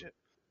saying shit.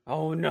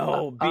 Oh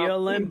no,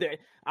 BLM!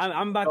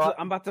 I'm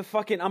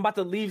about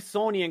to leave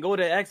Sony and go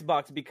to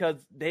Xbox because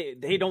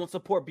they don't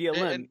support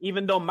BLM,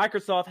 even though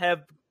Microsoft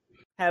have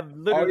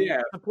literally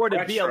supported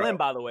BLM.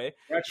 By the way,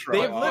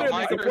 they've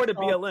literally supported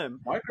BLM.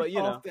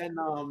 Microsoft and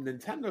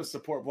Nintendo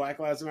support Black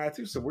Lives Matter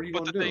too. So what are you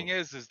going to do? But the thing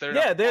is they're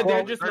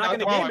just not going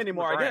to game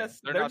anymore. I guess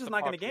they're just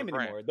not going to game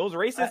anymore. Those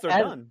racists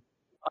are done.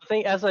 I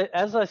think, as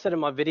I said in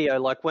my video,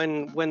 like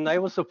when they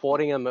were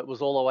supporting him, it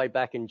was all the way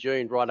back in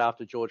June, right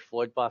after George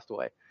Floyd passed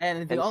away,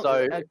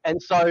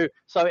 so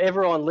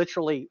everyone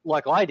literally,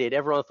 like I did,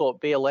 everyone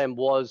thought BLM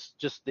was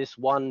just this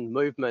one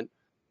movement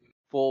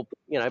for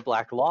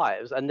Black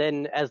lives, and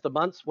then as the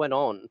months went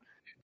on,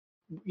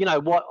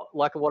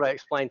 what I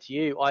explained to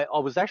you, I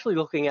was actually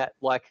looking at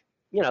like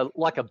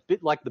a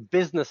bit like the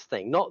business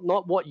thing,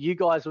 not what you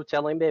guys were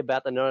telling me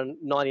about the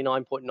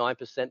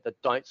 99.9% that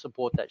don't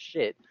support that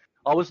shit.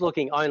 I was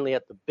looking only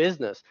at the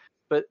business,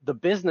 but the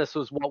business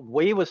was what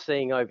we were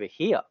seeing over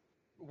here,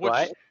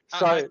 right?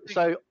 So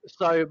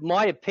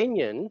my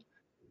opinion,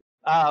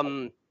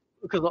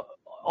 because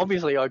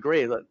obviously I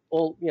agree that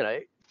all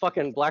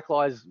fucking Black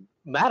Lives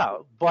Matter,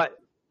 but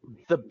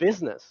the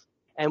business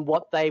and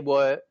what they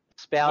were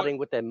spouting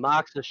with their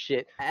Marxist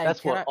shit,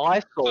 that's what I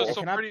saw.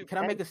 Can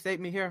I make a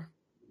statement here?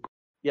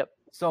 Yep.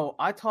 So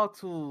I talked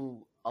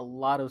to a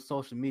lot of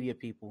social media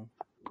people,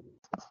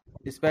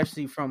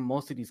 especially from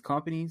most of these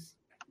companies.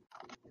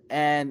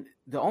 And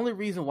the only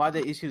reason why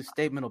they issued a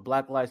statement of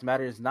Black Lives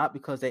Matter is not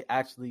because they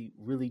actually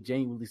really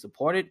genuinely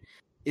support it.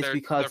 It's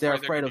because they're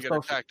afraid of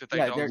social.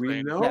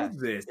 We know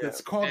this. It's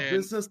called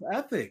business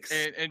ethics.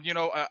 And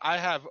I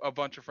have a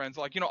bunch of friends.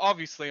 Like,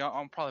 obviously,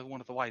 I'm probably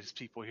one of the whitest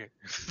people here.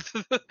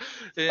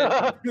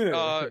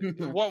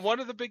 And,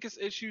 one of the biggest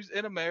issues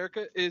in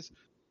America is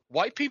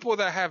white people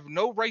that have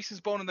no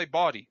racist bone in their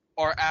body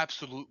are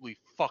absolutely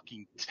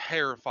fucking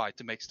terrified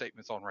to make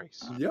statements on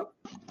race. Yep.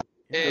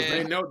 Because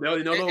they know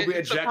they'll be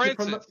ejected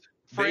from the.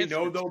 They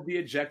know they'll be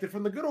ejected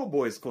from the good old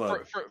boys club.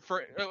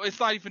 It's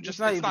not even just.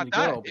 It's not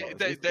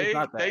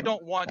that. They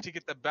don't want to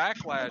get the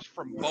backlash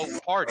from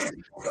both parties.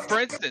 For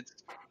instance,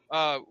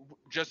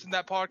 just in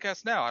that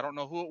podcast now, I don't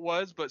know who it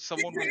was, but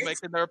someone was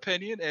making their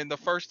opinion, and the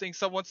first thing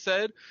someone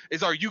said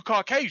is, "Are you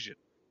Caucasian?"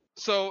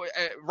 So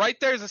right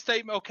there's a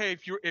statement. Okay,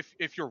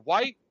 if you're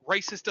white,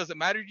 racist doesn't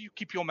matter to you.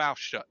 Keep your mouth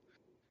shut.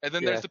 And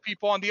then there's the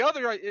people on the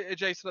other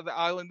adjacent of the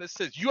island that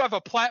says you have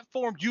a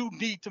platform, you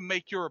need to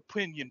make your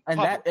opinion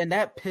public. And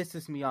that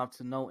pisses me off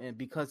to no end,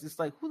 because it's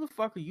like, who the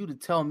fuck are you to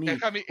tell me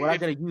what I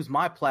gotta use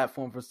my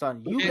platform for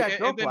something? You got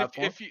your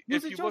platform. If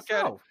you look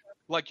at it,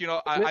 like, you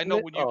know, I know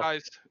when you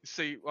guys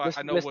see,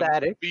 I know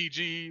when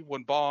BG,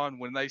 when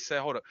Bond, when they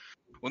say,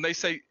 when they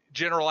say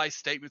generalized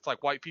statements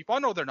like white people, I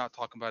know they're not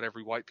talking about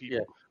every white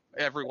people.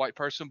 Every white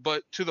person,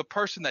 but to the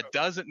person that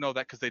doesn't know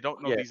that because they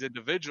don't know these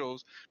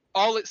individuals,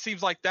 all it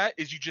seems like that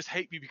is you just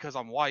hate me because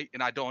I'm white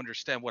and I don't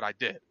understand what I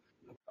did.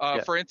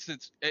 For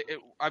instance,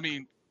 I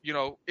mean, you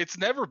know, it's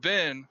never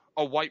been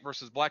a white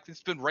versus black thing.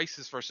 It's been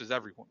racist versus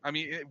everyone. I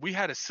mean, we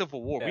had a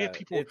civil war. We had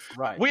people.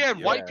 We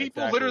had white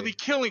people literally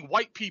killing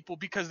white people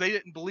because they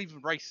didn't believe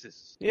in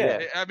racists.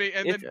 I mean,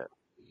 and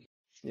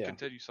then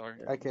continue. Sorry,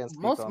 I can't.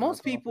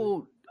 Most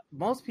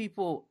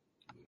people.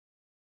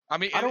 I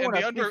mean, in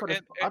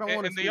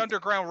the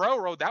Underground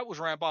Railroad, that was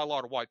ran by a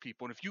lot of white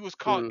people, and if you was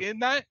caught in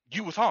that,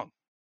 you was hung.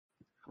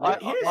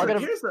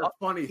 Here's a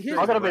funny thing.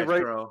 I'm gonna be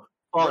Retro.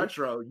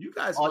 You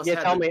guys must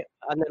have tell me,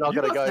 and then I'm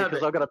gonna go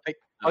because I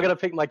gotta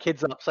pick my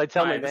kids up. So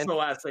tell me, man.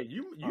 So I say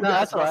you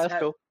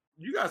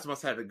guys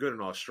must have it good in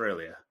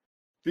Australia.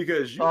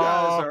 Because you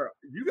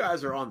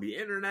guys are on the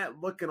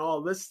internet looking all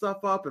this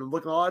stuff up and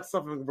looking all that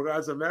stuff in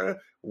regards to America.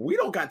 We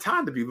don't got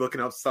time to be looking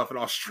up stuff in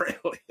Australia.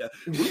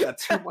 We got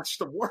too much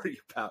to worry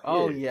about.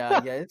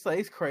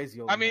 It's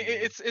crazy. I mean,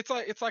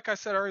 it's like I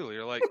said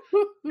earlier. Like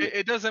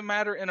it doesn't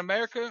matter in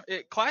America.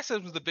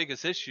 Classism is the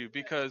biggest issue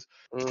because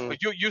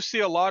you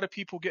see a lot of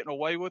people getting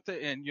away with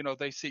it, and you know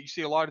you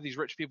see a lot of these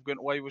rich people getting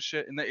away with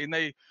shit, and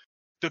they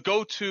the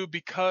go-to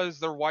because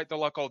they're white, they're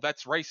like, oh,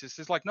 that's racist.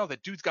 It's like, no,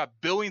 that dude's got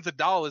billions of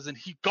dollars and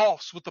he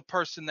golfs with the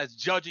person that's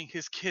judging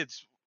his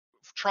kid's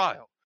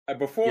trial.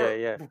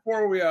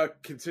 Before we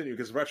continue,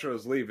 because Retro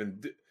is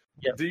leaving,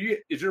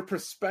 is your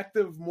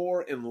perspective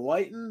more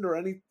enlightened or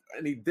any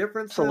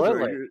difference?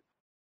 Absolutely.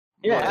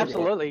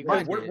 Absolutely.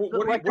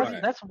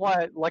 That's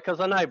why, like, because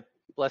I know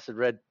Blessed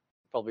Red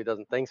probably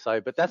doesn't think so,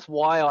 but that's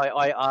why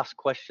I ask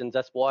questions.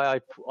 That's why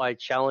I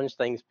challenge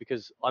things,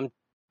 because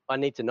I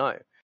need to know.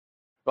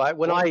 Right,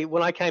 when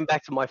I came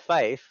back to my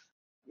faith,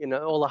 you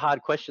know, all the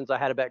hard questions I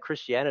had about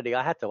Christianity,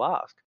 I had to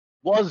ask: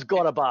 was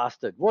God a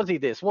bastard? Was he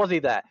this? Was he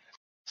that?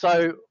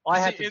 So I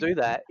had to do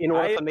that in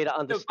order for me to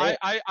understand.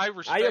 I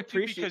respect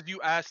you because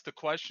you ask the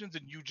questions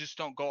and you just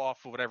don't go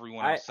off of what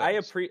everyone else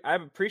says. I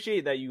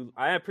appreciate that you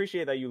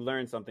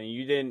learned something.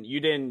 You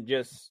didn't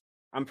just.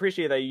 I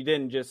appreciate that you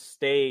didn't just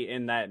stay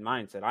in that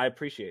mindset. I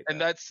appreciate that.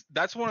 And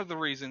that's one of the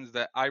reasons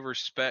that I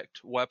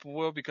respect Weapon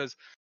Wheel, because,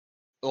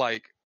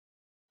 like.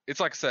 It's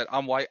like I said,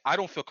 I'm white. I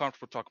don't feel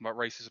comfortable talking about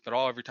racism at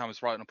all. Every time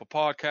it's writing up a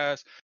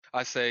podcast,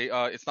 I say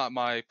it's not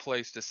my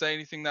place to say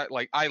anything that,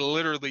 like, I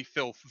literally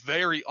feel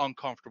very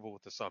uncomfortable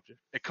with the subject.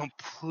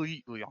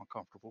 Completely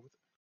uncomfortable with it.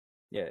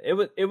 Yeah,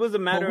 it was a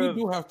matter of.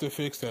 We do have to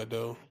fix that,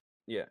 though.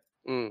 Yeah.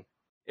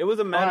 It was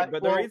a matter,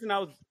 but the reason I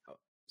was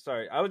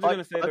sorry, I was just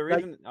gonna say the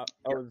reason I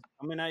was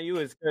coming at you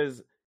is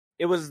because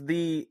it was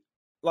the.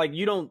 Like,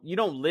 you don't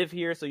live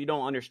here, so you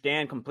don't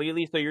understand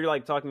completely. So you're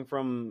like talking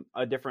from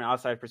a different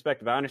outside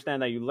perspective. I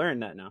understand that you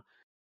learned that now.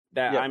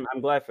 I'm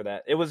glad for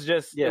that. It was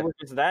just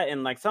that,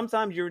 and like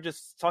sometimes you were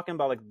just talking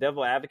about like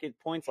devil advocate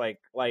points, like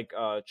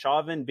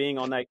Chauvin being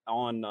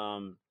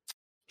on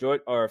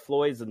George or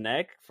Floyd's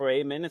neck for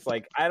 8 minutes.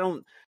 Like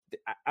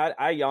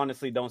I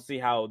honestly don't see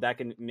how that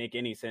can make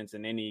any sense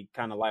in any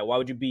kind of light. Why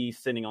would you be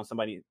sitting on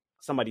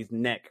somebody's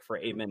neck for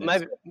 8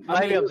 minutes?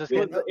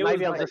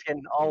 Maybe I'm just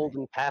getting old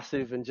and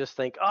passive and just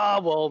think,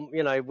 oh well,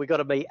 you know, we got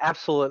to be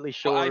absolutely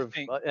sure of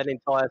an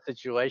entire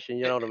situation.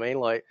 You know what I mean?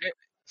 Like,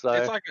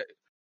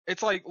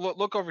 it's like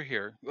look over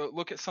here.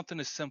 Look at something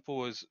as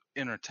simple as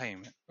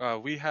entertainment.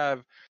 We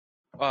have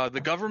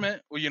the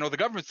government. Well, you know, the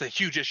government's a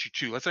huge issue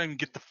too. Let's not even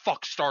get the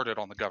fuck started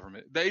on the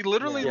government. They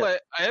literally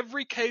let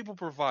every cable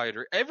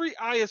provider, every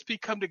ISP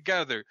come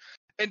together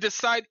and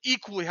decide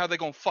equally how they're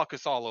gonna fuck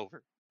us all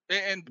over.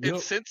 And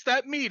since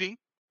that meeting,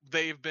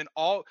 they've been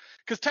all,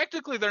 because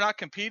technically they're not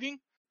competing,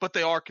 but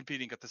they are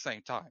competing at the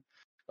same time.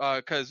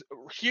 Because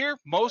here,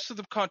 most of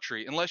the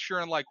country, unless you're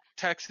in like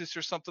Texas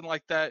or something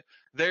like that,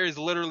 there is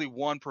literally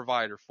one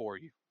provider for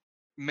you,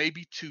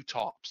 maybe two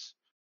tops.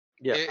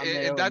 Yeah,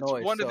 and that's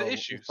one of the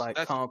issues. It's like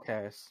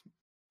Comcast.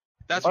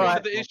 That's one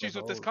of the issues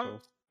with this country.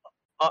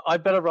 I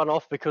better run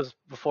off because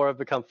before I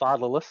become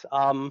fatherless.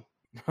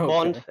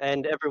 Bond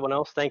and everyone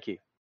else, thank you.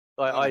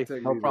 I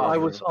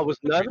was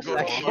nervous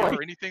actually,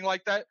 or anything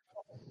like that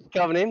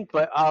coming in,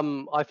 but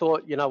I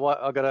thought, you know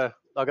what, I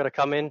gotta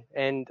come in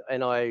and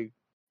I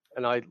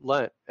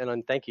learnt,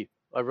 and thank you.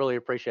 I really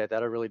appreciate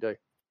that. I really do.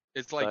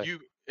 It's like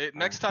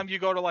next time you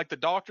go to like the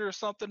doctor or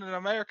something in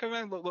America,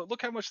 man,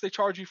 look how much they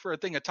charge you for a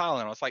thing of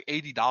Tylenol. It's like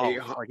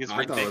 $80. Like, it's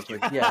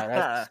ridiculous.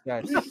 Yeah,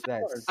 that's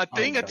a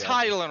thing of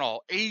Tylenol,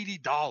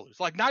 $80.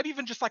 Like not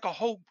even just like a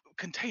whole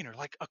container,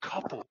 like a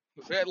couple.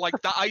 Like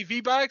the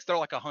IV bags, they're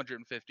like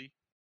 $150.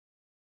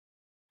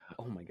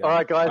 Oh my god! All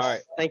right, guys. All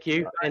right. Thank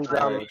you, and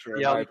I'll catch you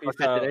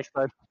next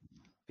time.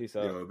 Peace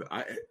out.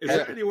 Is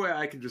there any way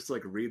I can just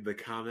like read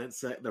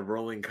the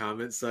rolling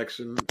comment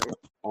section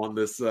on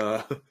this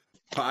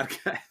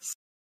podcast?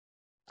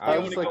 I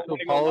would like to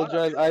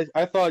apologize.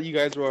 I thought you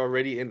guys were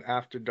already in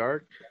After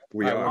Dark.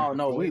 We are. Oh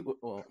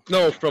no,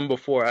 no, from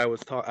before I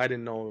was I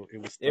didn't know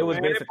it was. It was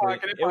basically.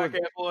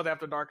 It was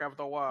After Dark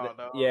after a while,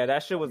 though. Yeah,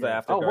 that shit was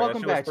After Dark.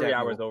 Welcome back, 3 Jack.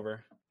 hours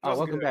over. Oh,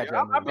 welcome back,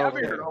 Jack. I've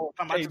been here the whole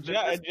time. Hey,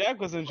 Jack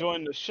was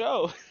enjoying the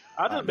show.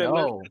 I just been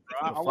listening.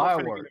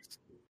 Fireworks.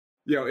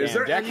 Yo, is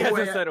there Jack any hasn't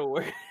way? said a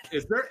word.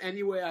 Is there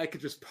any way I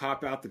could just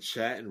pop out the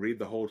chat and read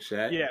the whole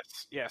chat?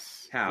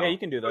 Yes. How? Yeah, you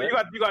can do that.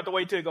 You got to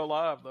wait till it go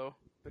live though.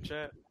 The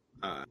chat.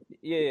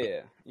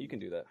 Yeah, you can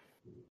do that.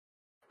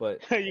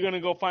 But you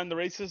gonna go find the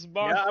racist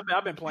bar? Yeah,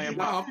 I've been playing.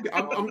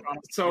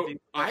 So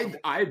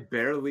I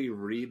barely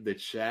read the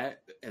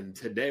chat, and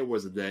today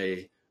was a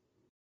day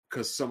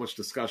because so much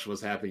discussion was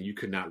happening. You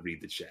could not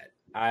read the chat.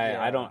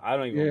 I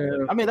don't even.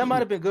 Yeah. I mean, that might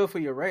have been good for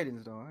your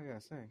ratings, though. I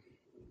gotta say.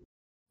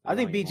 I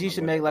think BG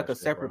should make like a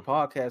separate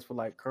podcast for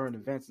like current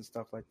events and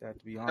stuff like that.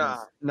 To be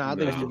honest, I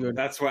think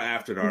that's what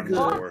After Dark is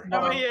for.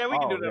 I mean, yeah, we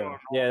can do that.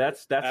 Yeah,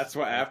 that's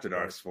what After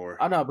Dark's for.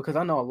 I know because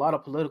I know a lot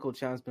of political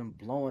channels been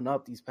blowing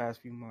up these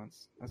past few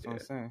months. That's what I'm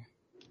saying.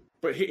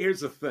 But here's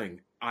the thing: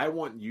 I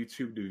want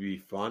YouTube to be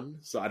fun,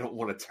 so I don't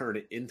want to turn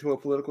it into a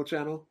political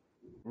channel.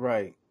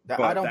 Right.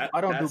 I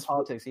don't do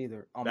politics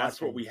either.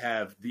 That's what we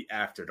have the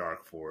After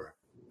Dark for.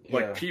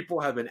 But people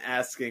have been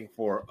asking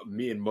for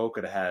me and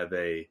Mocha to have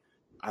a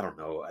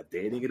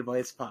dating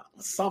advice pot,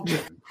 something.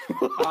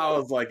 I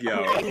was like,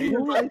 yo,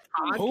 who asked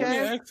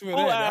for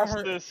that?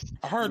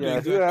 I heard the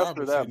exact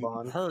opposite.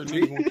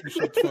 Honestly,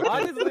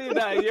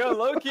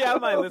 low-key, I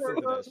might listen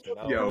to that shit.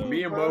 Yo,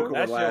 me and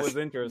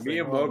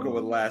Mocha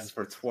would last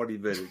for 20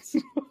 minutes.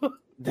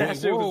 That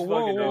shit was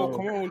fucking whoa,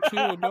 come on,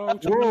 chill,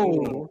 dog.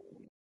 Whoa.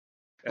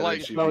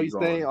 Like, no, he's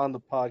staying on the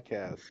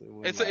podcast.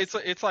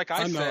 It's like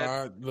I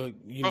said.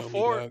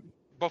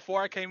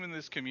 Before I came in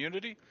this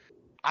community,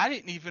 I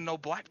didn't even know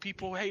black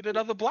people hated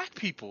other black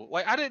people.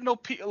 Like I didn't know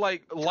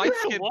light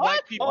skinned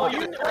black people. Oh,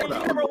 you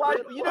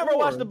never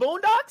watched the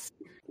Boondocks?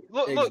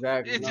 Look,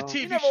 it's a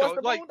TV show.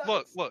 Like,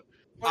 look.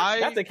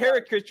 That's a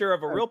caricature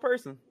of a real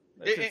person.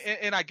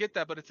 And I get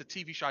that, but it's a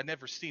TV show. I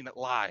never seen it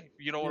live.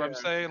 You know what I'm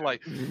saying?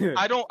 Like,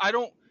 I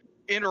don't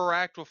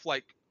interact with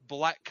like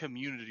black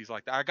communities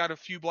like that. I got a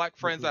few black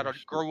friends that I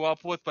grew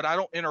up with, but I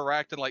don't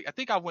interact. And like, I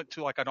think I went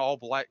to like an all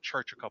black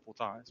church a couple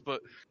times, but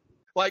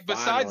like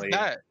besides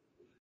that.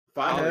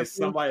 Finally,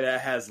 somebody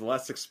that has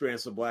less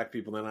experience with black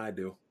people than I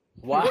do.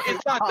 Wow. Well,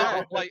 it's not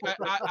that. Like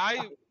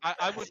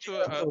I went to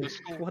a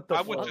school.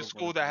 I went to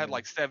school that had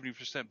like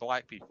 70%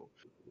 black people.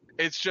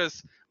 It's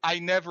just I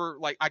never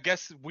I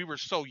guess we were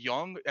so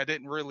young. I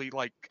didn't really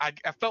I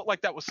felt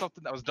like that was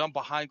something that was done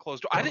behind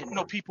closed doors. I didn't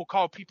know people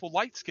call people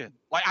light skinned.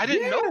 Like I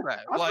didn't know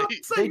that. Like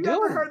they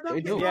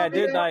do. Yeah,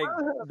 dude. Like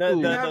the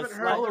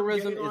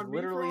colorism is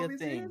literally a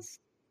thing.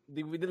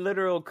 The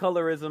literal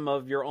colorism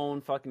of your own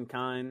fucking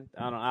kind.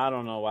 I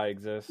don't know why it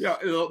exists. Yeah,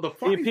 the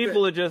funny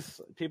people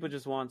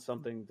just want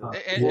something.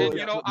 And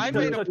I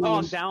made a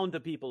post down to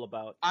people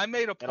about. I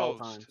made a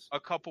post a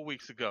couple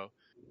weeks ago,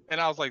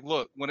 and I was like,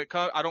 "Look, when it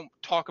comes, I don't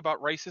talk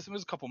about racism." It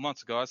was a couple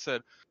months ago. I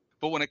said,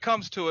 "But when it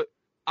comes to it,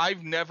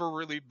 I've never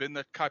really been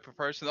the type of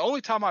person. The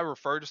only time I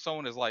refer to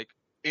someone is like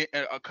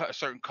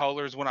certain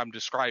colors when I'm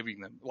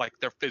describing them, like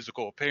their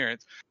physical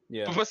appearance.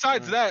 Yeah. But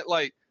besides that,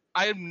 like."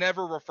 I have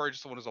never referred to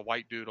someone as a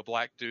white dude, a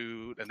black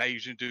dude, an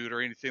Asian dude,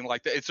 or anything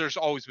like that. There's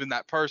always been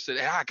that person,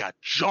 and I got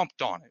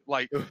jumped on it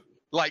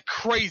like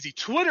crazy.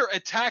 Twitter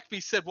attacked me,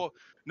 said, "Well,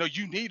 no,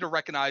 you need to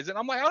recognize it."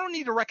 I'm like, I don't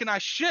need to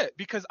recognize shit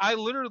because I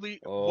literally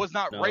was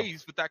not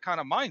raised with that kind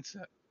of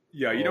mindset.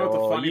 Yeah, you know what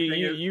the funny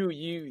thing is?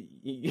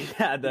 You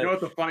know what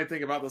the funny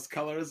thing about this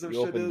colorism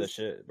shit is? The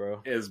shit,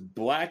 bro. Is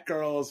black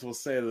girls will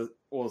say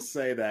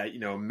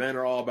that men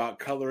are all about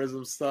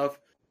colorism stuff.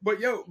 But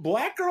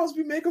black girls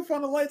be making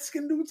fun of light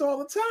skinned dudes all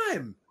the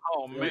time.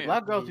 Oh man,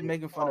 black girls be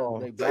making fun of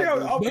black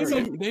dudes.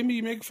 They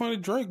be making fun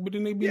of Drake, but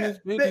then they be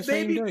the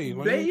same day.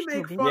 They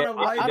make fun of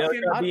light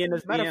skinned.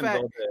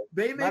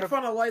 They make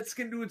fun of light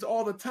skinned dudes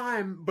all the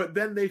time, but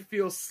then they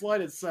feel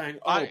slighted, saying,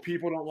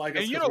 people don't like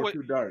us because we're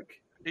too dark.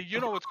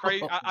 You know what's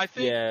crazy? I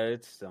think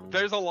it's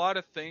there's a lot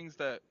of things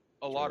that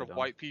a lot of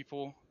white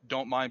people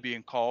don't mind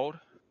being called.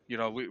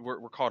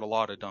 We're called a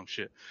lot of dumb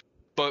shit,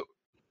 but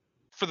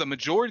for the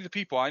majority of the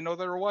people I know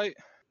that are white,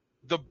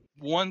 the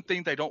one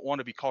thing they don't want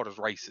to be called is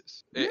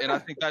racist, and I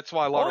think that's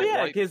why a lot of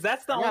white. Because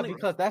that's the only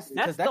that's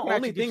the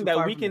only thing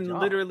that we can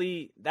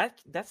literally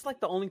that's like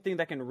the only thing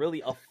that can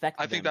really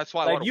affect. I think that's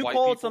why like you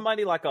called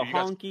somebody like a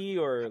honky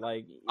or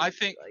like. I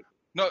think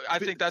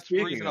that's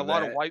the reason a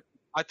lot of white.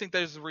 I think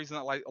there's the reason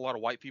that a lot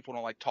of white people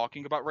don't like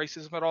talking about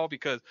racism at all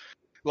because,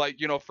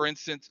 for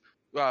instance.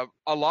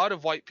 A lot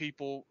of white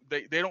people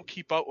they don't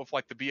keep up with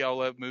like the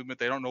BLM movement.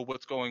 They don't know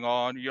what's going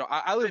on.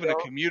 I live in a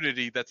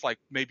community that's like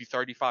maybe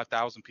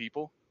 35,000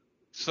 people.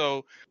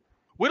 So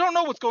we don't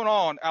know what's going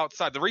on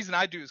outside. The reason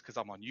I do is because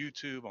I'm on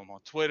YouTube, I'm on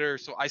Twitter,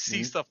 so I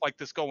see stuff like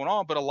this going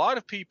on. But a lot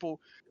of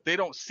people, they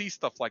don't see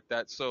stuff like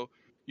that. So,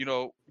 you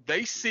know,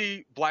 they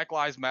see Black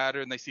Lives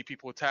Matter and they see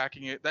people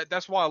attacking it.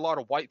 That's why a lot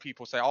of white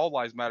people say all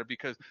lives matter,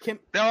 because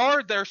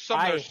there's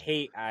some.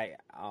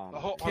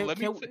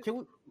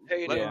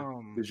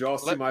 Did y'all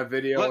see my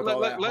video with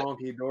all that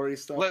honky dory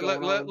stuff?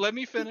 Let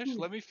me finish.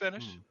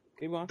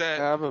 Keep on. I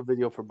have a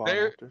video for Bob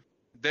after.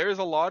 There's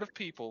a lot of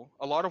people,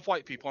 a lot of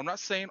white people. I'm not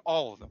saying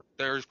all of them.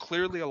 There's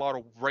clearly a lot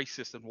of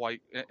racists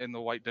in the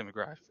white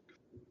demographic.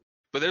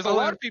 But there's a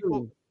lot of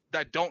people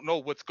that don't know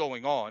what's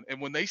going on.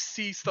 And when they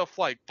see stuff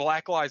like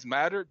Black Lives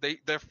Matter, they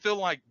feel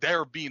like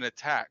they're being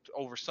attacked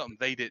over something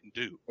they didn't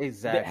do.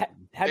 Exactly.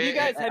 Have you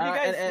guys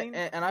seen?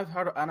 And I've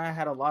heard, and I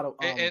had a lot of.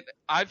 And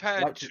I've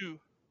had to.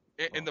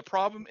 And the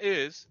problem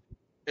is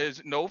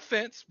no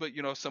offense, but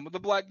you know, some of the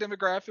black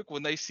demographic,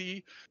 when they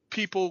see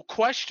people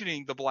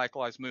questioning the Black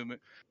Lives Movement,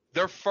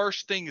 their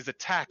first thing is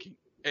attacking.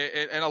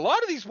 And a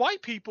lot of these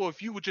white people, if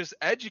you would just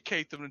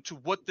educate them into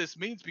what this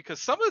means,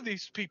 because some of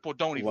these people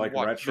don't even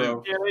watch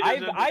retro.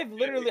 I've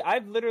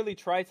literally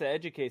tried to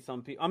educate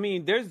some people. But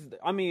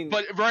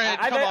Rand,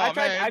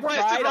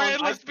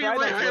 let's be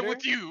real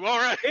with you. All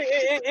right.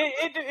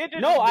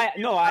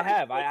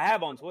 I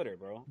have on Twitter,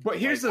 bro. But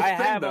here's the thing,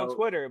 I have though, on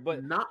Twitter,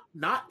 but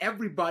not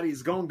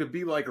everybody's going to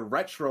be like a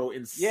retro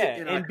and sit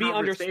in and a be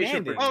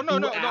understanding. Oh no,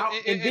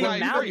 and be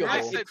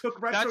malleable. It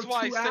took retro That's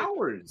why 2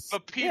 hours.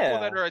 The people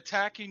that are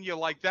attacking you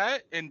like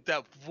that and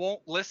that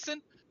won't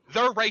listen,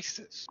 they're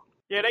racist.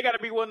 Yeah, they got to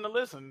be willing to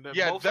listen. They're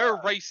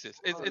racist.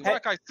 It's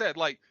like I said,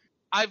 like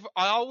I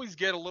always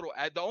get a little.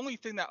 The only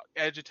thing that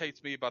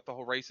agitates me about the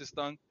whole racist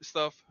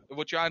stuff,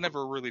 which I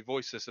never really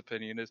voice this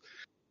opinion, is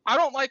I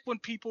don't like when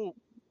people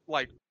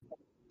like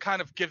kind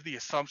of give the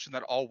assumption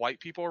that all white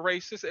people are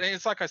racist. And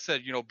it's like I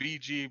said, you know,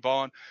 BG,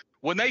 Vaughn,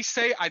 when they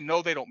say, I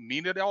know they don't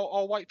mean it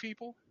all white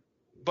people,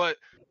 but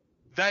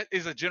that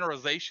is a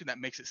generalization that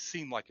makes it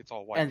seem like it's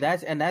all white. And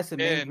that's the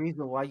main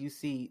reason why you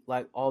see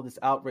like all this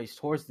outrage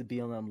towards the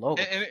BLM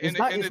logo.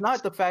 It's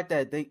not the fact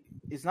that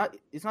it's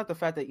not the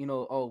fact that, you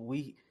know,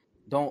 we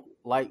don't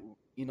like,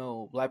 you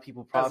know, black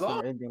people prosper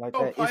or anything like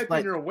that. It's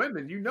like you're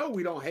women, you know,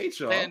 we don't hate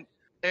y'all. And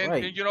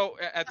you know,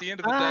 at the end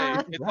of the day,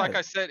 it's like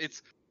I said,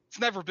 it's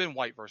never been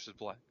white versus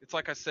black. It's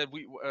like I said,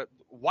 we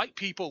white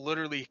people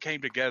literally came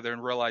together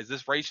and realized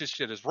this racist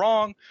shit is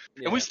wrong,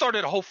 and we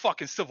started a whole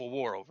fucking civil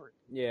war over it.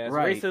 Yeah,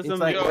 racism.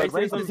 Like,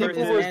 racism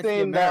people were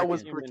saying that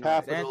was for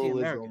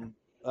capitalism.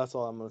 That's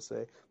all I'm gonna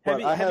say.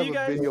 But I have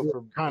a video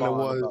for kind of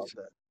about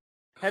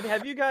that.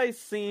 Have you guys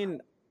seen?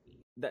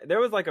 There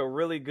was like a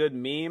really good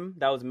meme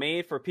that was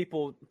made for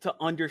people to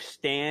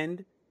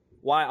understand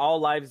why all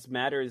lives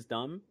matter is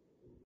dumb.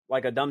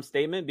 Like a dumb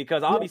statement,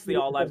 because obviously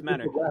all lives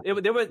matter.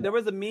 There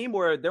was a meme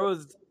where there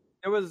was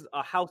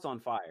a house on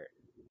fire,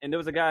 and there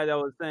was a guy that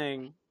was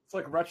saying, "It's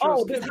like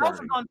retro. Oh, this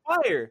house is on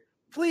fire!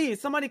 Please,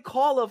 somebody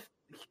call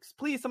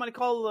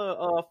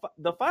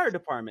the fire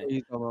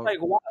department." Like,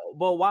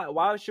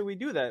 why should we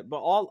do that? But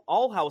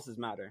all houses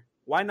matter.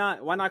 Why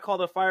not call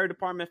the fire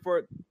department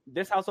for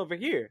this house over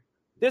here?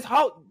 This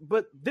house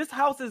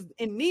is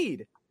in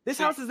need. This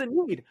house is in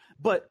need,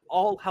 but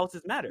all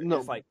houses matter. No,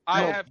 it's like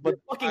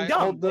fucking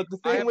dumb. The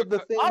thing with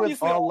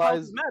all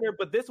lives matter,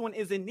 but this one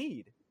is in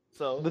need.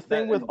 So the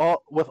thing with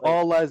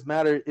all lives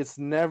matter, it's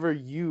never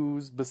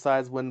used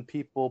besides when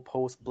people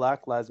post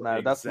Black Lives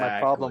Matter. That's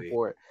my problem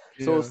for it.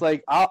 So it's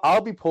like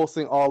I'll be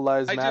posting all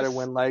lives matter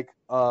when like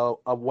a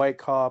white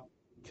cop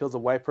kills a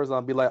white person.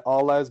 I'll be like,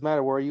 all lives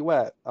matter. Where are you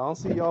at? I don't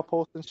see y'all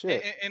posting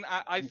shit. And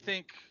I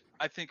think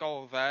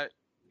all of that,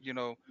 you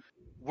know,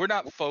 we're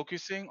not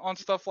focusing on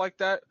stuff like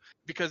that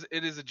because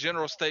it is a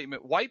general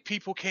statement. White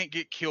people can't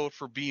get killed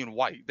for being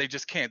white. They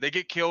just can't. They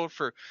get killed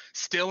for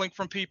stealing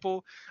from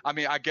people. I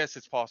mean, I guess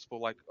it's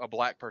possible, like a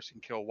black person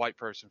kill a white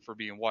person for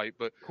being white,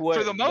 but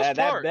for the most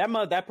part,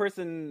 that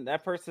person,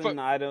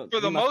 I don't.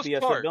 For the most be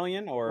a part,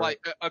 civilian or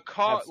like a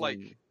cop, like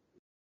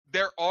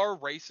there are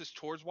racists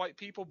towards white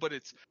people, but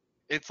it's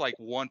like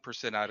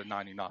 1% out of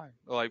 99.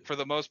 Like for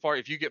the most part,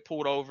 if you get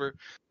pulled over,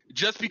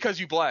 just because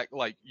you black,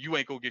 like you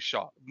ain't gonna get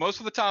shot. Most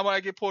of the time when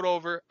I get pulled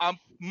over, I'm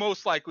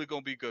most likely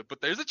gonna be good.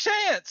 But there's a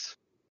chance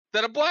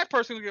that a black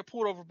person will get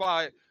pulled over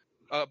by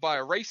a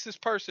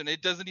racist person.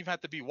 It doesn't even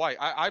have to be white.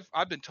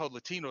 I've been told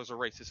Latinos are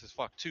racist as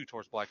fuck too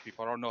towards black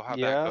people. I don't know how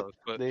that goes,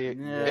 but they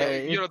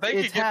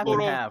can get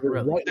pulled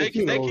over. They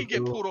can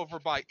get pulled over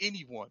by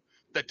anyone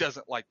that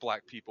doesn't like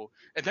black people,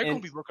 and they're gonna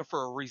be looking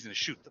for a reason to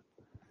shoot them.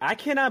 I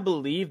cannot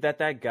believe that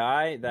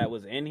guy that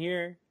was in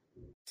here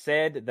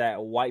said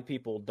that white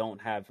people don't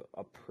have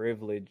a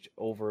privilege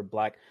over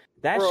black.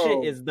 That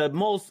shit is the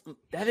most.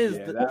 That is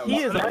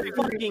he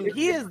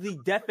is the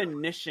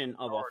definition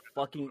of a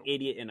fucking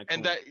idiot in a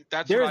coon. And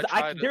that's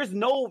there's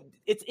no.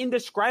 It's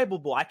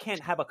indescribable. I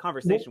can't have a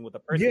conversation with a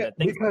person that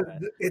thinks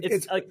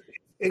that.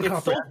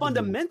 It's so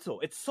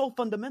fundamental. It's so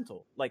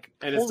fundamental. Like,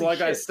 and it's like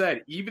shit. I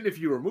said, even if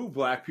you remove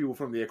black people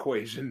from the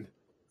equation,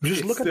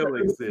 Just look at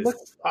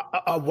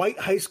a white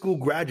high school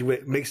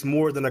graduate makes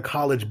more than a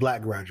college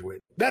black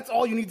graduate. That's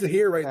all you need to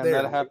hear right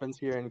there. That happens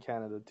here in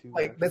Canada too.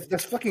 Like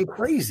that's fucking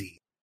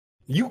crazy.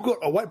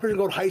 A white person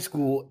go to high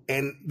school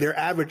and their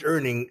average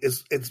earning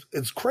is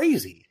it's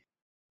crazy.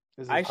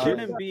 I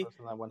shouldn't be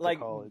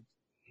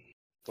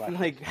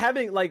like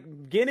having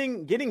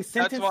getting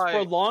sentenced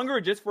for longer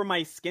just for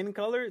my skin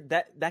color.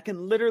 That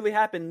can literally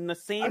happen in the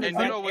same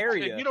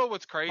area. You know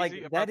what's crazy? Like,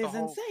 about that is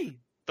insane.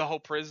 The whole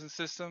prison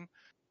system.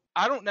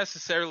 I don't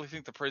necessarily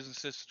think the prison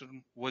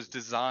system was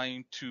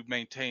designed to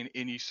maintain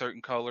any certain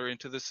color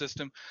into the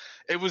system.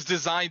 It was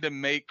designed to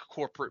make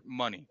corporate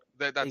money.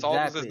 That's all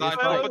it was designed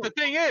for. But the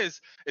thing is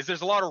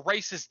there's a lot of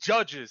racist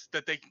judges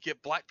that they can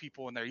get black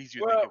people in there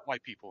easier than they get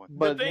white people in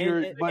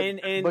there.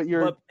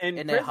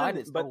 And they hide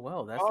it so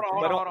well. That's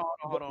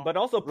hold on. But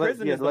also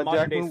prison is the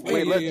modern day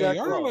slavery.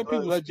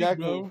 Let Jack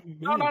go.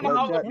 No. I don't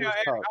know if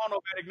Eric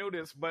knew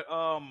this, but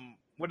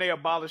when they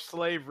abolished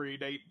slavery,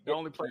 the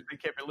only place they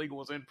kept it legal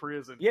was in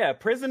prison. Yeah,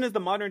 prison is the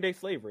modern day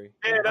slavery.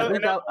 Yeah, I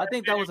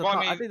think that was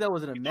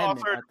an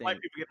amendment.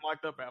 White people get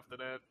locked up after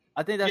that.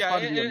 I think that's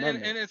part of the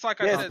amendment. And it's like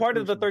I said, it's part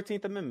of the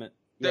 13th Amendment.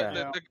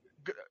 The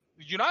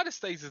United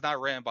States is not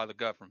ran by the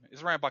government;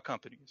 it's ran by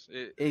companies.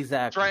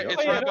 Exactly.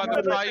 It's ran by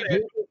the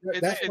private.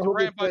 It's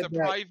ran by the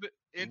private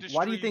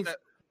industry.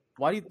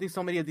 Why do you think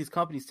so many of these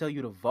companies tell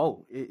you to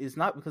vote? It's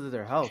not because of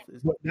their health.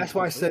 That's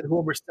why I said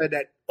whoever said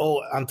that,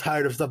 I'm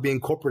tired of stuff being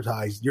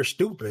corporatized. You're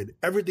stupid.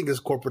 Everything is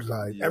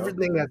corporatized. Yep.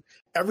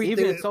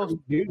 Everything is so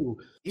new.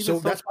 So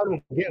that's why I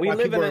don't get why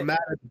people are mad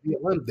at the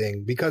BLM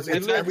thing, because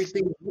it's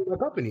everything by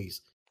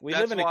companies. We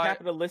live in a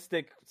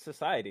capitalistic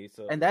society,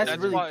 so that's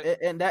really why,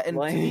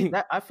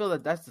 I feel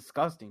that that's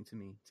disgusting to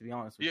me, to be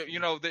honest with you. You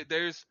know,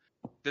 there's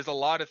a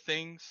lot of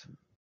things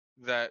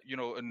that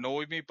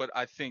annoy me, but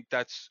I think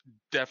that's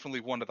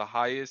definitely one of the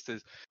highest.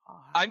 Is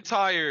I'm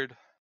tired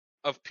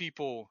of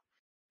people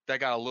that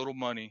got a little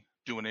money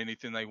doing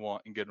anything they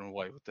want and getting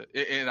away with it,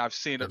 and I've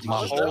seen it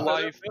my whole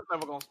life. It's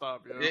never gonna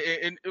stop.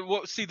 And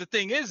see, the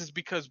thing is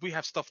because we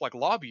have stuff like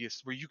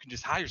lobbyists where you can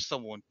just hire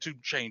someone to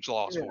change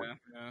laws for you.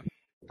 Yeah.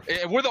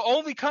 And we're the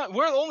only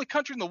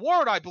country in the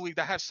world, I believe,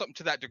 that has something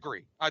to that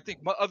degree. I think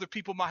other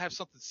people might have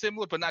something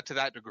similar, but not to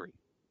that degree.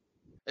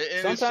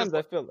 Sometimes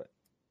I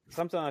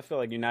feel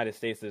like United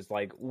States is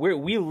like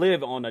we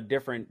live on a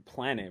different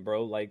planet,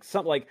 bro. Like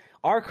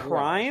our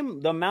crime,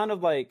 the amount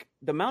of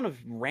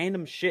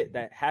random shit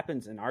that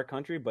happens in our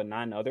country but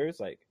not in others,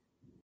 like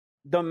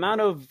the amount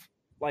of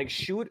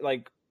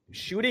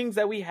shootings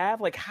that we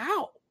have, like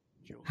how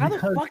the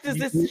fuck does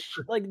this this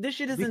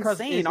shit is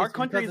insane. Our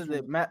country is because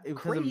of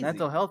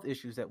mental health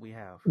issues that we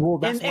have. Well,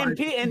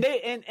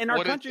 and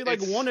our country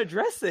won't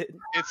address it.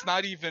 It's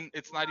not even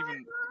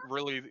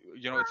really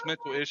it's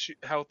mental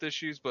health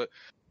issues, but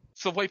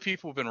it's the way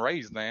people have been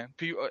raised, man.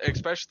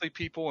 Especially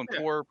people in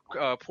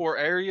poor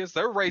areas,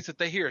 they're raised that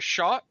they hear a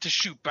shot to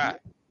shoot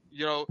back,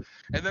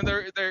 and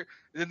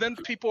then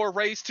people are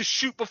raised to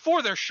shoot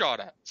before they're shot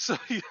at. So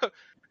you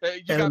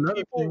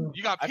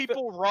got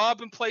people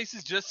robbing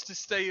places just to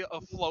stay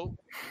afloat.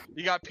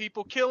 You got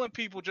people killing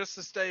people just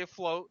to stay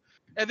afloat.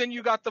 And then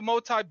you got the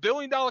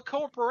multi-billion-dollar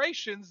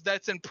corporations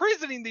that's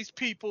imprisoning these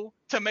people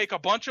to make a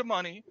bunch of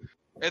money.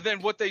 And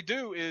then what they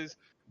do is,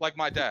 like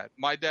my dad.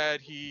 My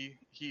dad, he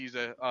was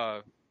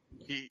a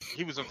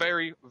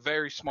very,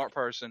 very smart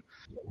person.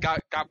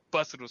 Got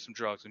busted with some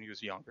drugs when he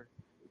was younger.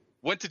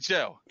 Went to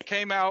jail.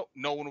 Came out.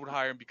 No one would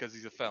hire him because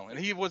he's a felon. And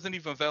he wasn't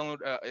even a felon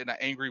in an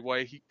angry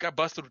way. He got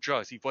busted with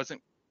drugs. He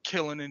wasn't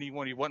killing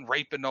anyone. He wasn't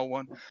raping no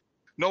one.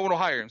 No one will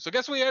hire him. So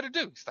guess what he had to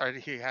do?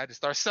 He had to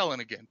start selling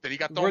again. Then he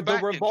got thrown back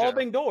in jail. The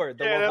revolving door.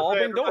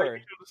 The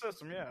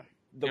system, yeah.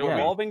 The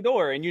revolving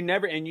door, and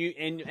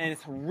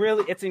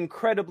it's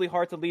incredibly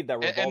hard to leave that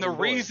revolving door. And the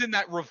reason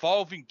that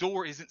revolving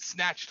door isn't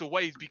snatched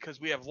away is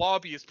because we have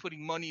lobbyists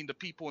putting money into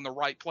people in the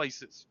right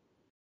places.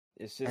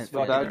 It's just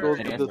that goes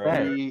to the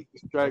three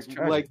strikes.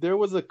 Like there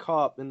was a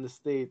cop in the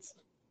States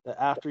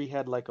that after he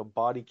had a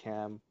body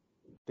cam,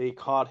 they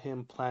caught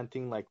him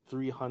planting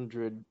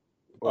 300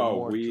 or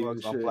more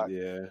drugs on black.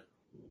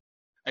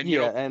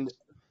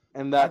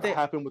 And that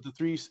happened with the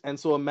three. And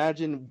so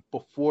imagine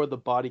before the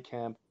body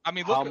cam,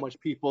 how much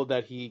people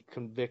that he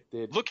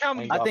convicted. Look how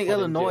many. I think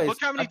Illinois.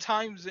 Look how many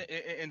times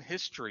in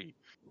history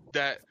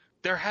that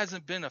there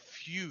hasn't been a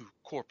few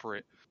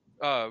corporate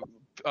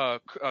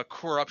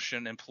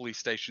corruption in police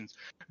stations.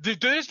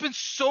 There's been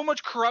so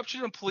much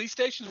corruption in police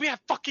stations. We have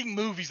fucking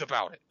movies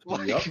about it.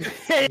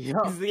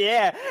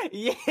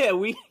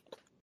 We.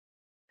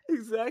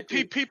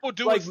 Exactly. People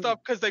doing stuff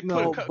because they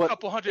put a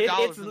couple $100.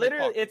 It's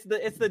literally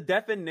it's the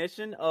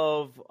definition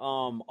of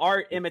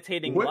art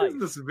imitating life. What is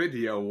this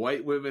video?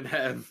 White women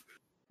have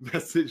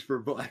message for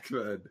black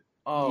men.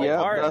 Oh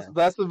yeah,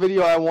 that's the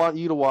video I want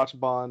you to watch,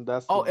 Bond.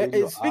 That's the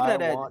video speaking of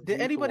that, did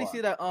anybody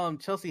see that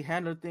Chelsea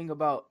Handler thing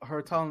about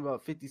her talking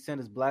about 50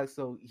 Cent is black,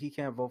 so he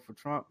can't vote for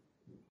Trump?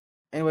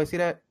 Anybody see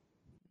that?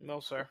 No,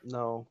 sir.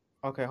 No.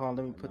 Okay, hold on.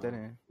 Let me put that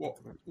in. Well,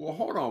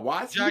 hold on.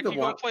 Why is Jack, he the you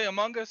one? gonna play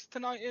Among Us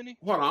tonight, any?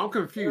 Hold on, I'm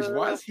confused.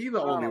 Why is he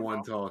the only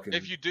one talking?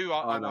 If you do,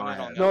 I want it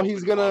on that. No,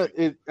 he's gonna.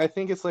 I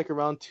think it's like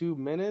around 2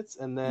 minutes,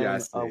 and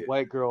then a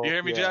white girl. You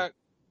hear me, Jack?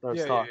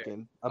 Starts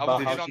talking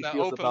about how she on that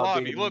open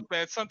lobby. Look,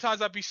 man,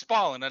 sometimes I be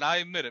spalling, and I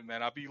admit it,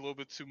 man. I be a little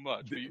bit too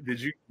much. Did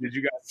you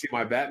guys see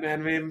my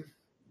Batman meme?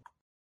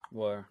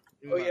 Where?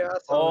 Oh yeah.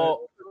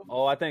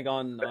 I think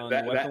on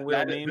Weapon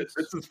Wheel memes.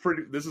 This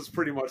is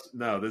pretty much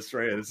this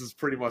right here. This is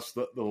pretty much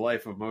the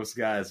life of most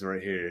guys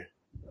right here.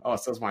 Oh,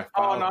 it says my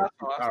file is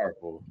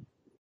powerful.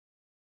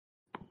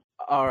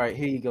 All right,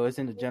 here you go. It's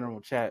in the general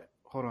chat.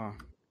 Hold on.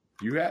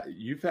 You've had.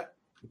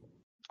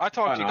 I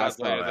talked to you guys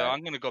later, though.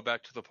 I'm gonna go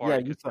back to the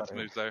party. Yeah, you saw that.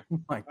 Moves there. Oh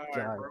my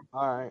god!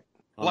 All right.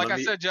 Like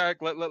I said, Jack,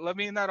 let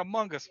me in that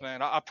Among Us,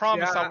 man. I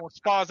promise I won't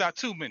spaz out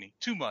too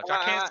much.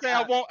 I can't say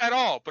I won't at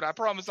all, but I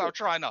promise I'll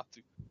try not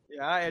to.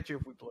 Yeah, I at you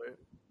if we play it.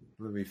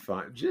 Let me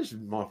find. Just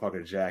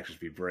motherfucker Jack just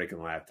be breaking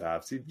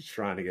laptops. He's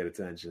trying to get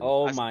attention.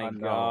 Oh my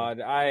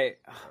god! I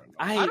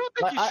don't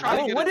think he's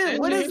trying to get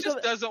attention. He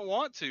just doesn't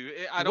want to.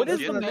 I don't get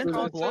the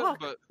mental block.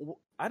 But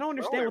I don't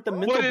understand what the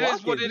mental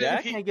block is.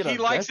 Jack. He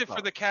likes it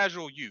for the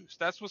casual use.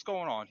 That's what's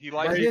going on. He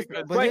likes it.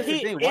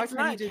 It's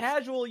not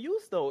casual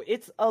use though.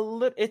 It's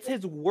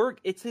his work.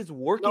 It's his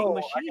working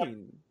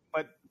machine.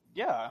 But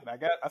yeah,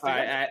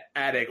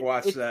 Attic,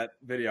 watch that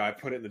video. I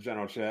put it in the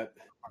general chat.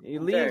 He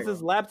leaves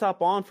his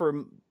laptop on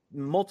for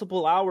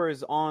multiple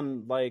hours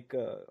on his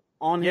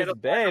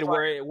bed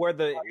where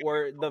the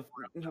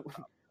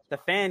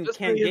fan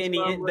can't get any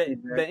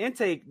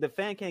the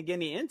fan can't get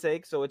any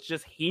intake, so it's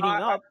just heating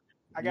up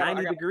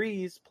 90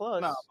 degrees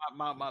plus. No,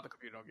 my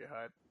computer don't get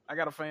hot. I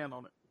got a fan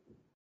on it.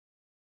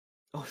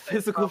 Oh,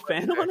 physical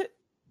fan on it?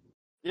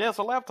 Yeah, it's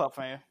a laptop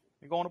fan.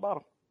 You go on the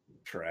bottom.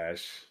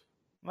 Trash.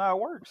 No,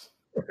 it works.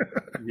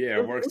 Yeah,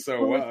 it worked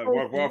so well. It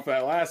worked well for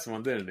that last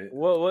one, didn't it?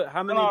 What?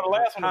 How many? No, the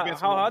last one how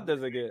hot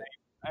does it get?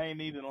 I ain't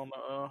needed on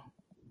the.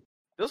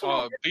 This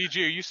one.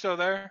 BG, are you still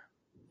there?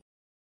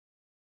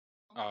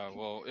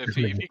 Well, if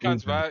he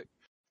comes back,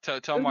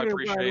 tell him I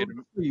appreciate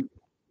him.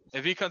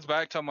 If he comes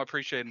back, tell him I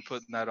appreciate him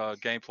putting that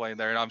gameplay in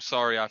there. And I'm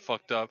sorry I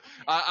fucked up.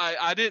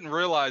 I didn't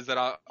realize that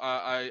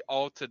I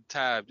alt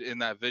tabbed in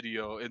that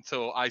video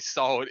until I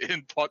saw it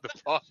in the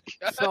podcast.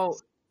 So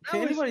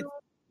can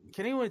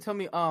anyone tell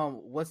me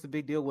what's the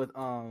big deal with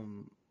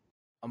Among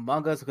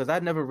Us? Because I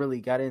never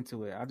really got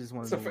into it. I just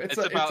want to know.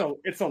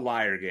 It's a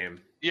liar game.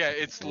 Yeah,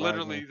 it's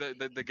literally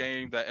the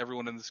game that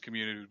everyone in this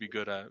community would be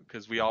good at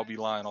because we all be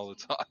lying all the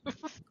time.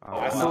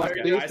 I'm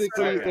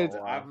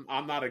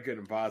not a good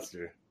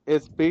imposter.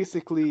 It's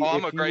basically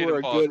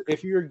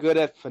if you're good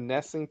at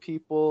finessing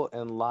people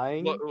and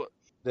lying,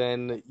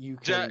 then you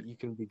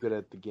can be good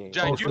at the game.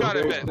 Jack, you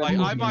gotta admit, like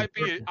I might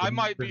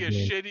be a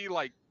shitty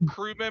like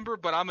crew member,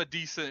 but I'm a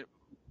decent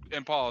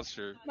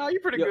imposter. No,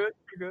 you're pretty good.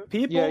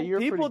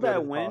 People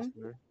that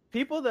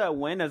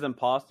win as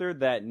imposter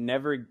that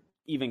never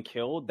even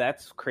killed,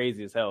 that's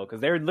crazy as hell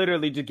because they're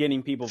literally just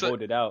getting people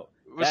voted out.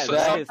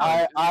 That is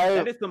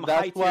some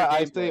high tier.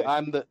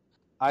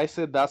 I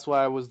said that's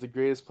why I was the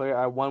greatest player.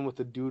 I won with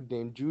a dude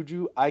named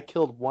Juju. I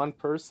killed one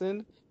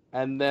person,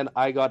 and then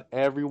I got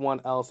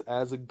everyone else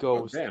as a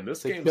ghost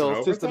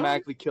to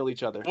systematically kill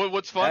each other.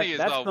 What's funny is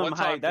that's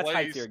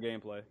high tier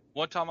gameplay.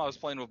 One time I was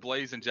playing with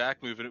Blaze and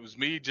Jack Move, and it was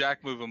me,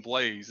 Jack Move, and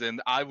Blaze,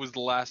 and I was the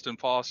last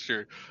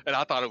imposter, and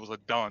I thought it was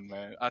done,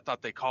 man. I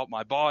thought they caught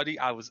my body.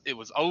 It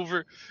was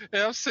over,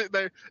 and I was sitting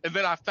there, and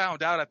then I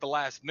found out at the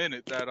last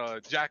minute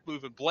that Jack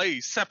Move and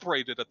Blaze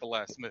separated at the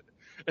last minute.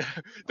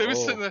 They were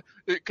sitting there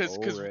because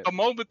the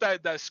moment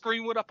that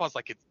screen went up, I was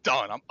like, "It's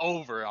done. I'm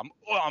over. I'm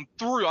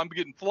through. I'm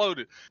getting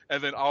floated."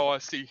 And then all I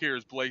see here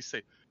is Blaze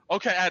say,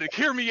 "Okay, Attic,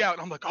 hear me out."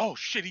 And I'm like, "Oh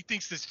shit, he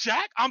thinks it's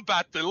Jack. I'm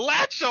about to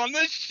latch on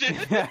this shit."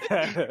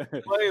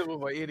 Blaze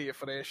was an idiot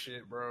for that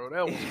shit, bro.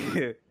 That was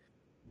good.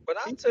 But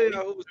I'll tell you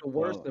who was the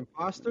worst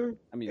imposter,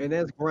 and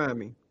that's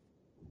Grimy.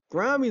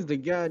 Grimy's the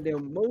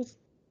goddamn most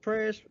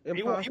trash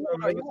imposter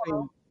I've ever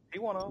seen. He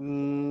won up.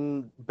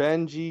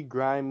 Benji,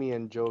 Grimy,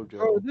 and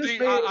JoJo. See,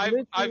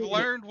 I've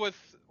learned with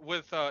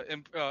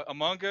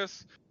Among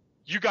Us,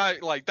 you guys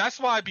that's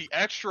why I be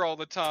extra all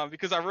the time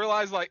because I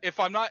realize if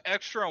I'm not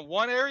extra in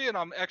one area and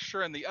I'm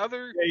extra in the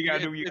other,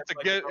 it's a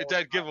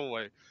dead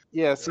giveaway.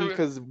 Yeah, see,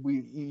 because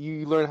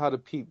you learn how to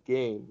peep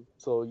game,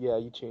 so yeah,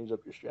 you change up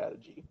your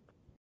strategy.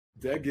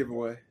 Dead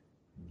giveaway.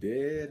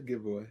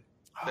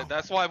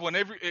 That's why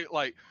whenever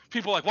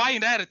people are like, why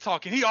ain't Attic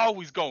talking? He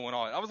always going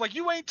on. I was like,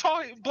 you ain't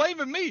talking,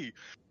 blaming me.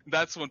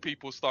 That's when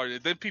people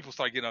started. Then people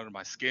started getting under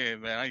my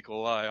skin, man. I ain't gonna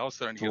lie. I was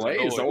starting to get annoyed.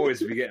 Blaze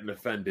always be getting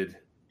offended.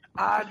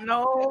 I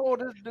know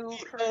this dude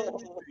crazy.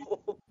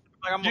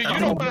 You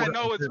know when I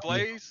know it's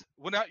Blaze?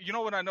 You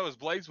know when I know it's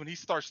Blaze? When he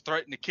starts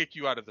threatening to kick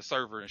you out of the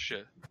server and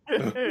shit.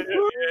 Because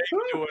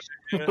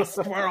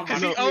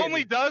he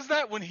only does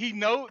that when he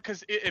knows.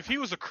 Because if he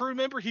was a crew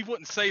member, he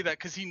wouldn't say that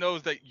because he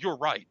knows that you're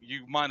right.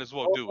 You might as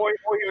well do it. Or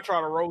he'll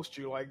try to roast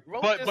you.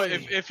 But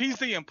if he's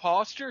the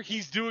imposter,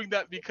 he's doing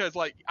that because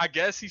I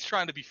guess he's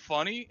trying to be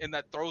funny and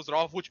that throws it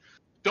off. Which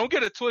don't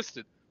get it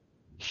twisted.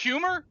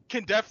 humor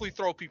can definitely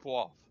throw people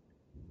off.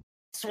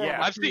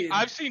 Yeah,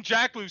 I've seen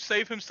Jack Blue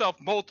save himself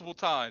multiple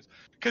times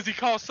because he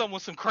calls someone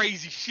some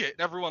crazy shit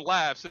and everyone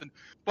laughs, and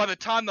by the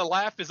time the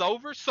laugh is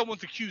over,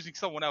 someone's accusing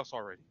someone else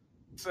already.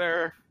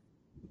 Sir,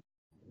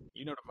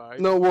 you know the vibe.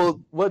 No,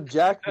 well, what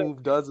Jack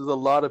Move does is a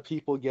lot of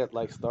people get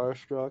like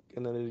starstruck,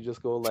 and then they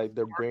just go like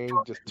their brain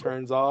just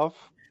turns off,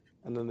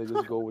 and then they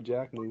just go with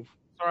Jack Move.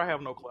 Sir, I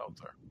have no clout,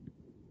 sir.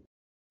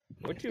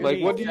 What you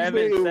mean? What did you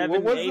say?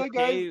 What was that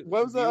guy?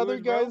 What was the other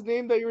guy's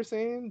name that you were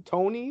saying?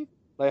 Tony?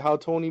 Like how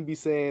Tony be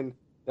saying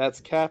that's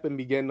cap and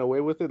be getting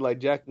away with it? Like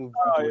Jack Move.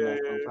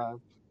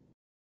 Sometimes.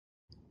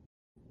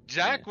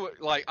 Jack,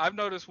 like I've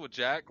noticed with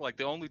Jack, like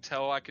the only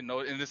tell I can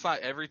know, and it's not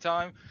every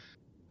time.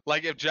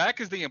 Like if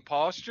Jack is the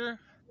imposter,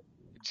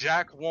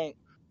 Jack won't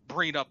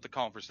bring up the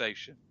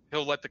conversation.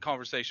 He'll let the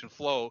conversation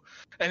flow,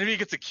 and if he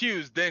gets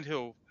accused, then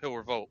he'll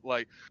revolt.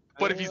 Like,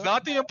 but if he's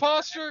not the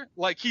imposter,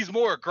 like he's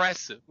more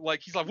aggressive.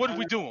 Like he's like, "What are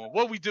we doing?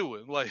 What are we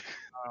doing?" Like,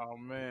 oh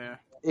man,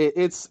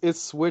 it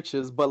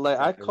switches. But like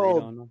I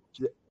call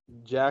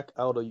Jack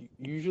out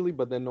usually,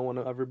 but then no one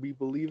will ever be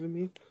believing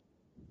me.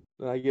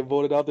 And I get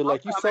voted out. They're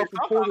like, "You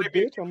self-reported,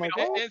 bitch." I'm like,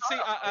 "Oh." And see,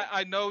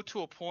 I know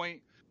to a point,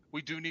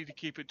 we do need to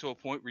keep it to a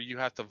point where you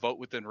have to vote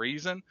within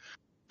reason.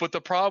 But the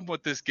problem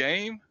with this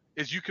game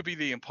is you could be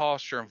the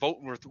imposter and vote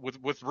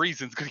with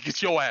reasons going to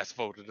get your ass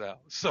voted out.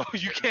 So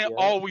you can't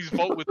always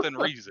vote within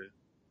reason.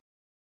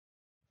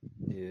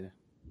 Yeah.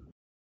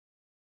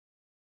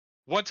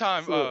 One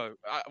time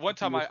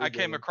I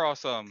came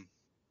across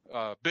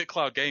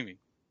BitCloud Gaming,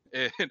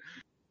 and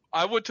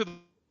I went to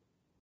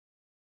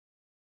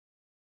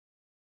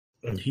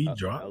and he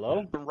dropped.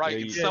 Hello?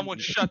 Right, and someone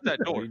shut that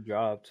door. He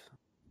dropped.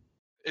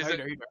 Is it?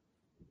 You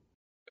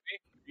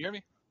hear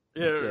me?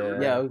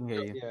 Yeah, we can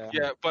hear you.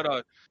 Yeah,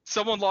 but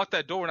someone locked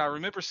that door, and I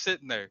remember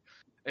sitting there,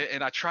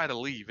 and I tried to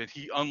leave, and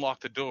he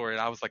unlocked the door, and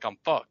I was like, I'm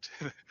fucked.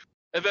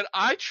 And then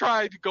I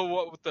tried to go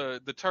up with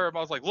the term. I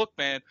was like, look,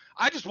 man,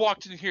 I just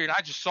walked in here, and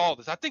I just saw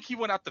this. I think he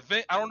went out the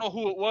vent. I don't know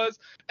who it was,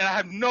 and I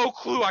have no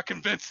clue I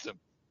convinced him.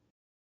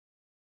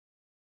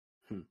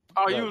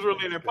 Oh, you was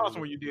really an imposter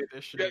when you did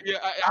this shit. Yeah,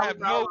 I have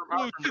no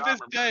clue to this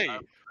day.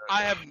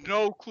 I have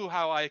no clue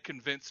how I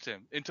convinced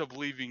him into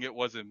believing it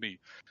wasn't me.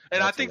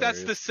 And I think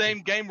that's the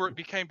same game where it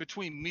became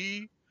between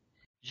me,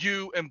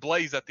 you, and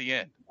Blaze at the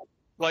end.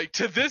 Like,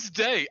 to this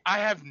day, I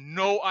have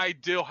no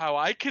idea how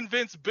I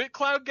convinced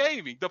BitCloud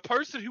Gaming, the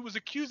person who was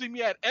accusing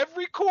me at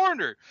every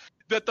corner,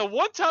 that the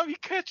one time he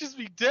catches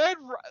me dead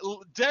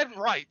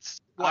rights.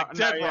 Like,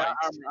 dead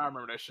rights. I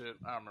remember that shit.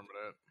 I remember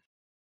that.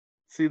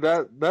 See,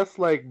 that's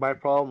like my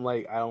problem.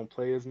 Like I don't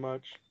play as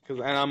much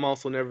and I'm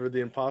also never the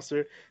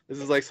imposter. This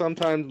is like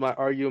sometimes my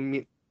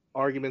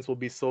arguments will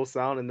be so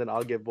sound, and then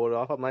I'll get voted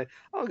off. I'm like,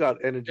 I don't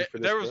got energy for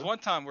this. There was one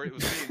time where it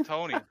was me and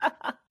Tony.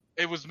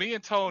 It was me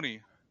and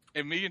Tony,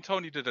 and me and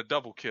Tony did a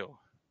double kill,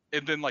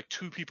 and then like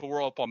 2 people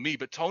were up on me,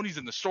 but Tony's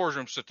in the storage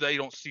room, so they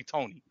don't see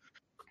Tony.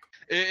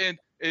 And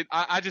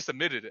I just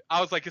admitted it. I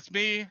was like, it's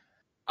me.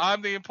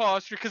 I'm the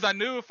imposter, because I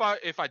knew if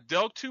I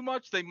dug too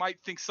much, they might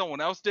think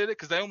someone else did it,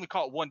 because they only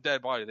caught 1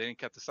 dead body. They didn't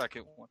catch the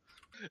second one.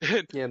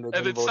 And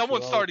then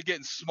someone started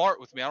getting smart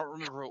with me. I don't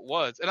remember who it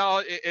was. And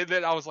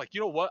then I was like, you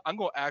know what? I'm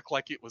going to act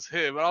like it was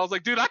him. And I was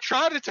like, dude, I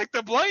tried to take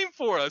the blame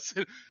for us.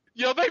 And,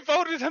 they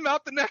voted him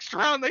out the next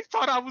round. They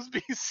thought I was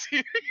being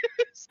serious.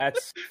 That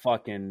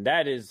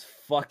is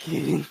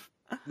fucking.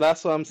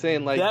 That's what I'm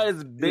saying. Like that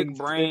is big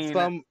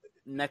brain.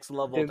 Next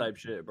level type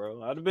shit,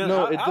 bro. I'd have been.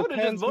 I would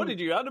have just voted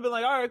you. I'd have been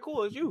like, all right,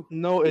 cool, it's you.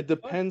 No, it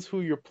depends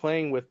who you're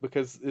playing with,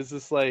 because it's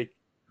just like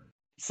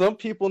some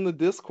people in the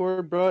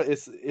Discord, bro.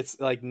 It's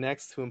like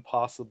next to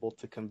impossible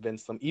to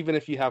convince them, even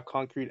if you have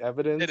concrete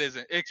evidence. It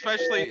isn't,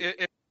 especially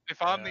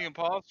if I'm the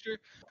imposter.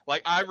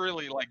 Like I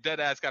really dead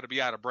ass got to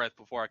be out of breath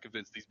before I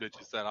convince these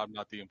bitches that I'm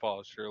not the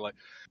imposter. Like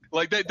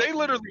they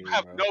literally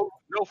have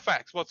no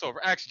facts whatsoever.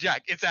 Ask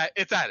Jack. It's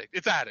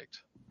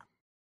addict.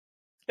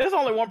 There's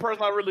only one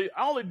person I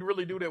only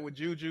really do that with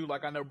Juju.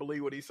 Like I never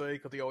believe what he say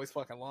because he always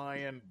fucking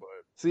lying. But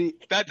see,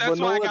 that's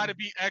why I got to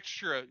be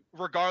extra,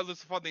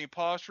 regardless if I'm the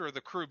imposter or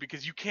the crew,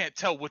 because you can't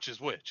tell which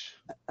is which.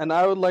 And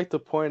I would like to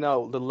point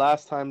out the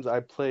last times I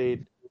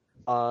played,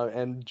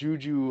 and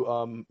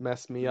Juju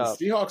messed me up.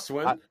 Seahawks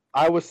win.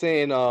 I was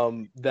saying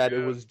that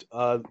it was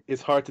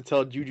it's hard to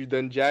tell Juju.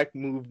 Then Jack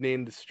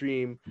named the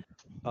stream,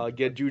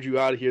 get Juju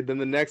out of here. Then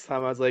the next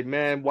time I was like,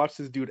 man, watch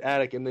this dude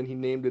Attic, and then he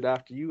named it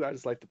after you. I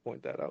just like to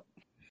point that out.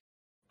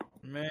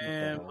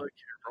 Man, look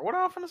here, bro. What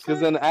am I finna say?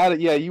 Because then Attic,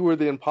 you were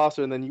the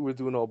imposter, and then you were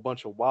doing a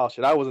bunch of wild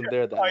shit. I wasn't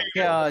there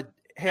that.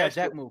 Hey,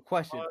 Jack Move.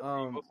 Question.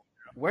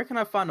 Where can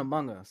I find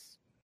Among Us?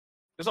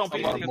 It's on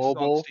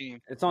mobile.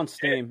 It's on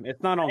Steam.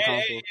 It's not on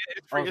console.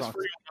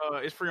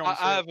 It's free on.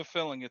 I have a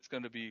feeling it's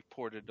going to be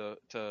ported to.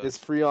 It's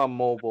free on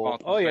mobile.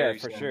 Oh yeah,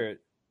 for sure.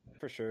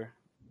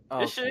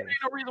 This shit ain't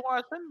no reason why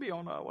it shouldn't be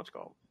on what's it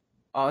called.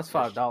 Oh, it's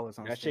 $5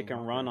 on that shit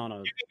can run on a.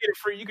 You can get it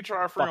free. You can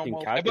try it free on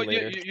mobile.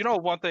 Calculator. But you know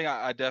one thing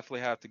I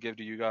definitely have to give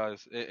to you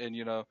guys, and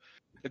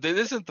this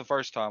isn't the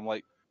first time.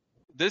 Like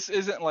this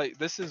isn't like,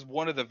 this is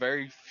one of the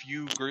very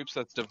few groups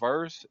that's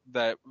diverse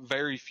that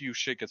very few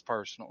shit gets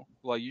personal.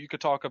 Like, you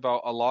could talk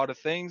about a lot of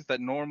things that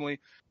normally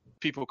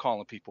people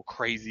calling people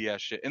crazy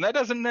ass shit, and that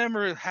doesn't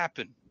never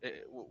happen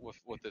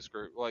with this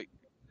group. Like,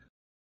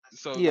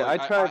 so yeah,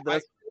 like, I tried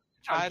that.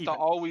 I have to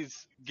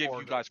always give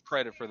you guys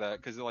credit for that,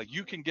 because like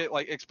you can get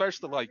like,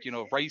 especially like, you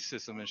know,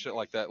 racism and shit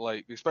like that,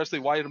 like especially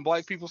white and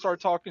black people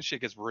start talking,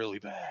 shit gets really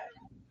bad.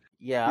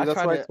 Yeah,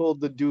 that's why I told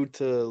the dude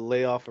to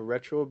lay off a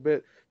retro a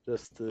bit,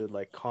 just to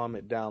like calm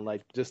it down,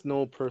 like just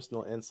no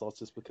personal insults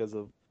just because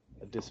of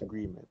a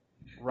disagreement.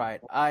 Right.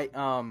 I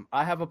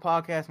have a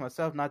podcast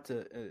myself, not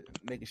to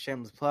make a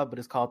shameless plug, but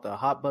it's called the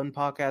Hot Button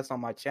Podcast on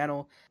my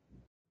channel,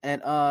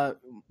 and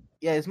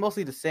yeah, it's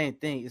mostly the same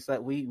thing. It's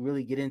like we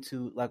really get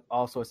into like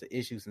all sorts of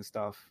issues and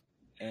stuff,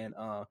 and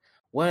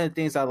one of the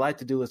things I like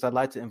to do is I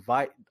like to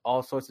invite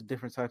all sorts of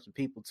different types of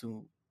people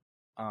to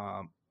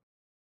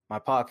my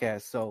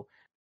podcast. So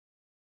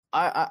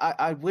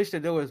I wish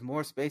that there was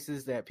more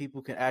spaces that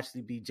people can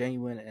actually be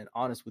genuine and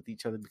honest with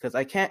each other, because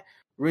I can't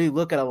really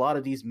look at a lot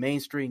of these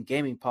mainstream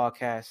gaming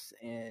podcasts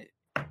and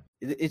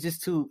it's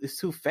just too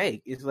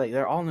fake. It's like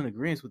they're all in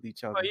agreement with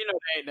each other. Well, you know,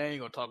 they ain't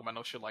gonna talk about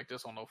no shit like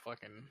this on no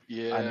fucking.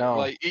 Yeah, I know.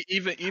 Like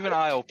even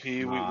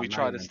ILP, we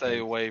try to stay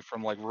away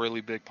from like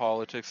really big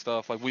politics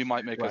stuff. Like we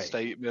might make a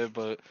statement,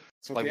 but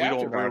like we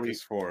don't really.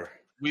 For.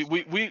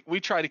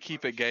 We try to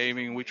keep it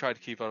gaming. We try to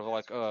keep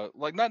it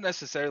like not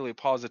necessarily a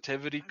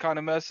positivity kind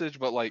of message,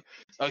 but like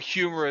a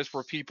humorous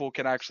where people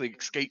can actually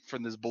escape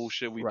from this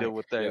bullshit we deal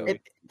with daily.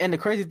 And the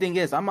crazy thing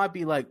is, I might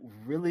be like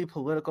really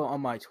political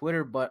on my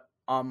Twitter, but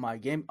on my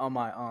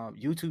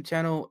YouTube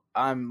channel,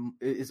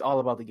 it's all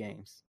about the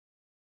games,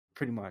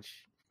 pretty much.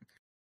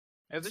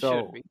 As it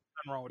should be.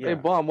 Nothing wrong with Hey,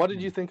 Bomb, what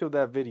did you think of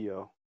that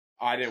video?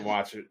 I didn't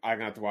watch it. I'm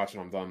gonna have to watch it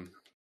when I'm done.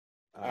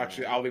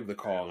 Actually, I'll leave the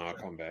call and I'll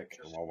come back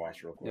and I'll watch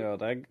it real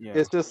quick.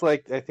 It's just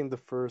like I think the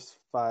first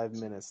 5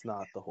 minutes,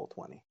 not the whole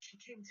 20.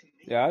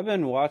 Yeah, I've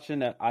been watching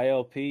that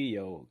ILP.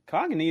 Yo,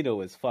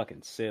 Cognito is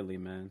fucking silly,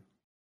 man.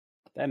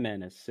 That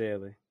man is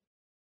silly.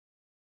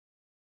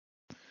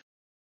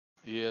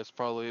 Yeah, it's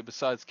probably,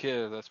 besides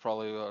Kid, that's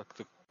probably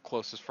the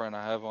closest friend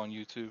I have on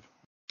YouTube.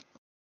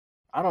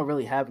 I don't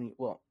really have any.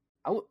 Well,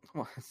 I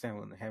wouldn't say I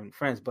wouldn't have any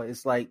friends, but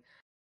it's like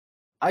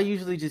I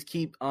usually just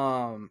keep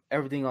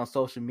everything on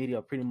social media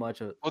pretty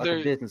much a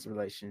business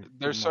relation.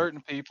 There's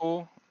certain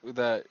people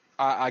that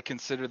I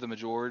consider the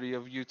majority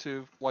of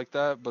YouTube like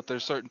that, but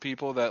there's certain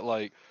people that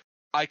like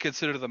I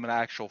consider them an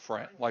actual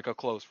friend, like a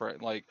close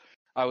friend. Like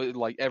I would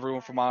like everyone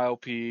from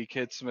ILP,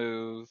 Kid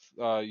Smooth,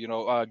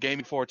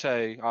 Gaming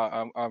Forte.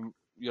 I'm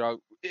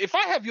if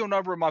I have your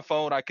number in my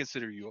phone, I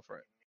consider you a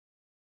friend.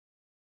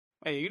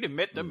 Hey, you done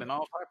met them and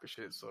all type of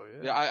shit, so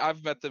yeah. Yeah,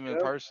 I've met them in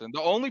person.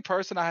 The only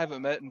person I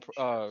haven't met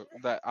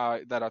that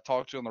I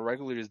talk to on the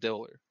regular is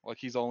Diller. Like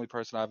he's the only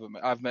person I haven't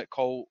met. I've met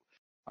Colt.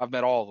 I've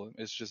met all of them.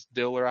 It's just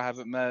Diller I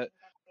haven't met.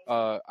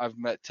 I've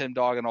met Tim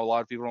Dog. I know a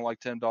lot of people don't like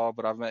Tim Dog,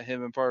 but I've met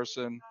him in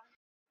person.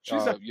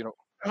 She's 100%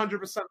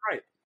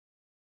 right.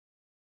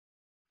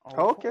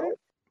 Okay.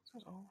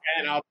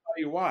 And I'll tell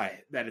you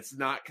why. That it's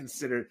not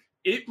considered.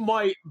 It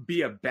might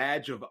be a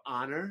badge of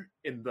honor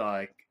in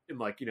the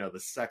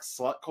sex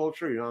slut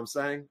culture. You know what I'm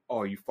saying?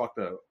 Oh, you fucked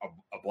a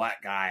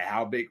black guy.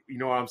 How big? You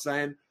know what I'm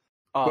saying?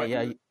 Oh, but,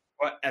 yeah.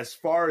 But as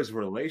far as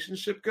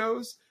relationship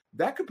goes,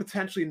 that could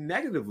potentially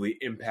negatively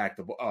impact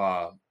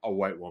a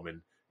white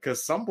woman,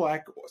 because some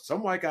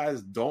white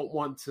guys don't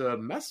want to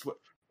mess with.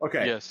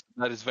 Okay. Yes,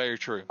 that is very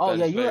true. Oh,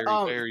 that yeah,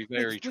 very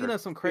true. Speaking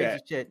of some crazy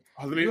shit.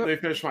 Let me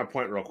finish my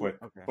point real quick.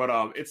 Okay. But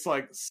it's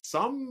like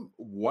some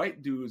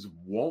white dudes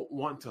won't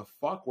want to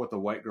fuck with a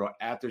white girl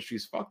after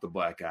she's fucked the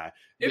black guy.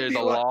 There's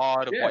a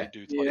lot of white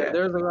dudes. Yeah,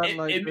 there's a lot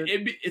like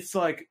it's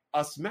like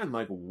us men,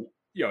 like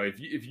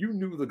if you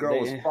knew the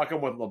girl was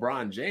fucking with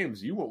LeBron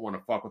James, you wouldn't want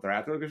to fuck with her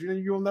after, because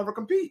you'll never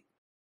compete.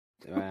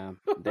 Damn,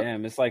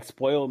 it's like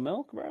spoiled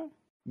milk, bro.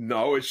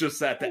 No, it's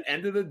just at the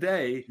end of the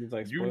day,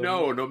 like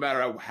no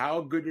matter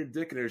how good your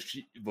dick is,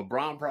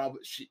 LeBron probably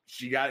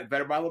she got it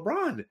better by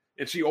LeBron,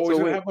 and she always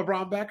gonna have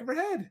LeBron back of her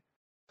head.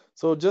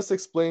 So just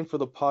explain for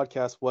the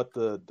podcast what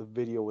the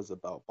video was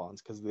about,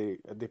 Bonds, because they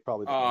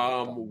probably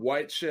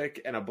white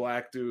chick and a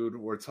black dude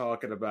were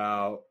talking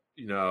about,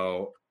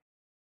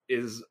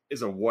 is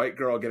a white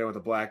girl getting with a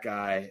black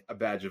guy a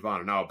badge of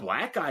honor? Now a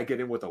black guy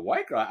getting with a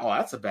white girl,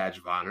 that's a badge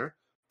of honor,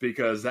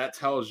 because that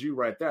tells you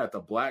right there that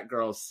the black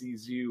girl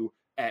sees you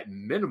at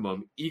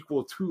minimum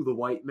equal to the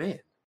white man.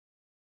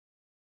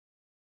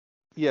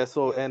 Yeah,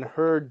 so in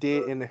her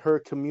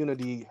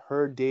community,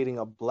 her dating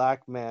a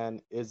black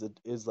man is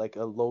like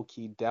a low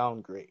key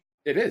downgrade.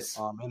 It is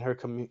in her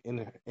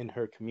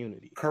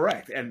community.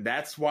 Correct, and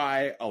that's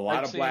why a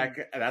lot of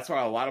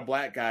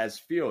black guys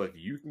feel if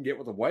you can get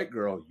with a white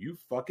girl, you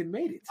fucking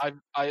made it.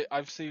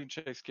 I've seen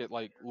chicks get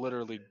like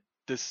literally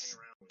this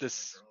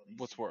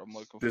what's the word I'm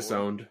looking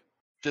for?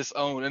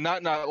 Disowned, and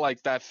not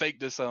like that fake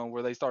disown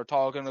where they start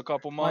talking in a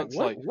couple months.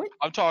 Like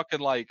I'm talking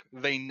like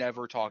they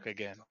never talk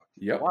again.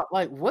 Yep.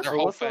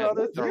 What's the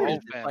other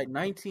thing? Like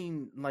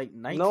 19.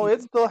 No,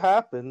 it still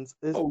happens.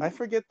 I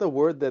forget the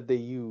word that they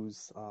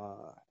use. I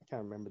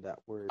can't remember that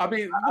word. I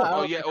mean,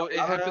 it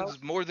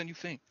happens more than you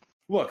think.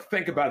 Look,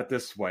 think about it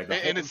this way,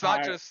 and it's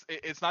not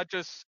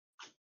just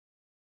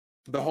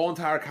the whole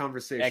entire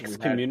conversation.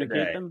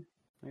 Excommunicate them.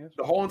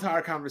 The whole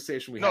entire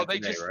conversation we had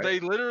today, they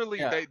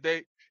literally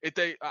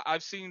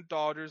I've seen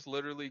daughters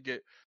literally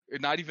get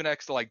not even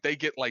they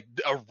get like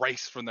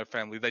erased from their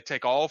family. They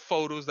take all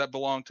photos that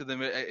belong to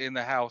them in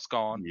the house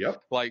gone.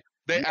 Yep. Like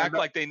they act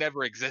like they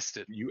never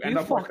existed. You end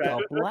up like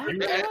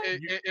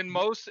that. And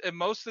most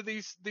of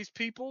these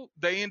people,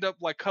 they end up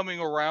like coming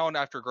around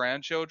after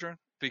grandchildren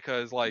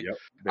because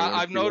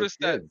I've noticed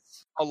that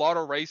a lot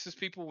of racist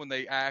people, when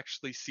they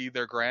actually see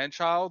their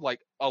grandchild,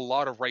 like a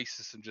lot of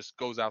racism just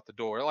goes out the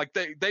door. Like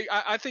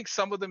I think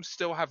some of them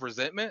still have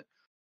resentment.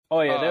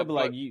 Oh yeah, they'll be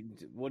like,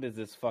 what is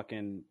this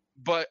fucking?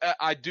 But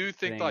I do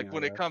think like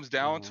when it comes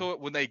down to it,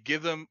 when they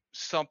give them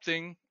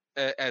something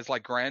as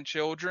like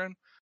grandchildren,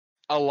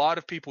 a lot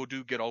of people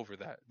do get over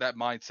that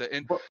mindset.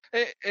 And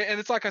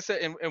it's like I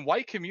said, in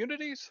white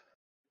communities,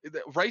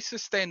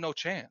 racists stand no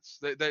chance.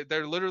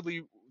 They're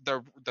literally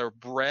they're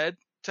bred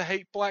to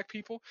hate black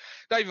people.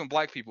 Not even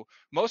black people.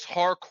 Most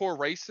hardcore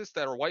racists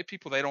that are white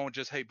people, they don't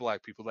just hate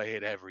black people. They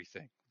hate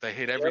everything. They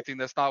hate everything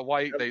that's not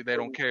white. They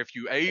don't care if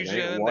you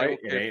Asian.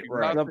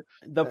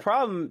 The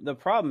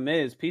problem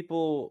is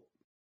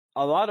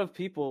a lot of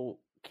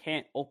people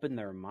can't open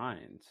their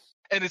minds.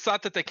 And it's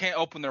not that they can't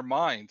open their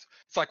minds.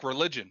 It's like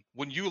religion.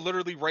 When you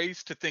literally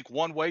raised to think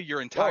one way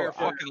your entire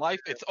fucking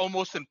life, it's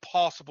almost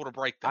impossible to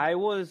break that. I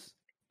was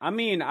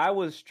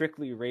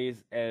strictly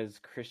raised as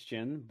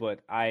Christian,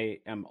 but I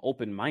am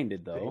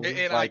open-minded though.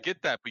 And I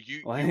get that, but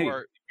you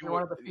are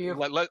one of the few.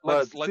 Let's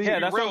that's be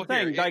real the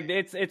thing. here. Like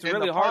it's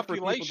really hard for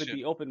people to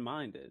be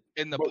open-minded.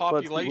 In the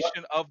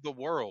population of the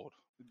world.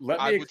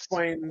 Let me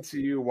explain to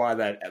you why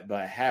that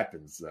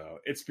happens, though.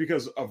 It's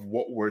because of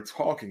what we're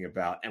talking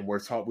about, and we were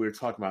talking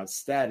about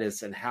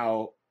status and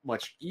how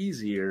much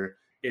easier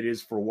it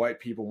is for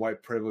white people,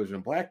 white privilege,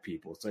 and black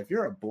people. So if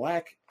you're a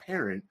black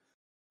parent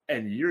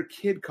and your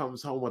kid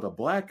comes home with a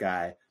black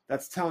guy,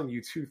 that's telling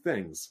you two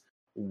things.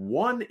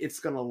 One, it's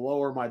going to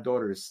lower my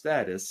daughter's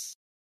status,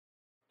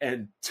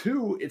 and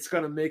two, it's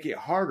going to make it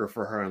harder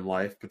for her in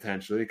life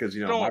potentially because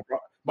my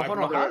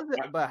brother. How does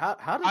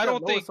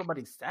that lower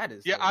somebody's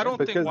status? Yeah, I don't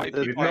think white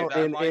people have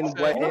that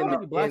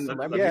mindset.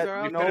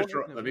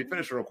 Let me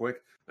finish real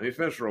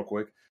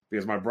quick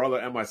because my brother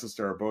and my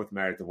sister are both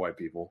married to white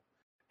people.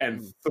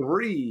 And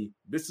three,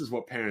 this is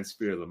what parents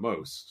fear the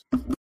most.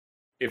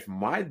 If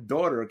my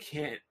daughter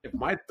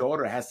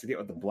has to get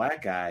with the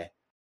black guy,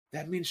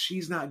 that means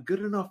she's not good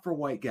enough for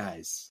white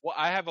guys. Well,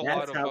 I have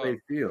That's how they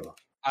feel.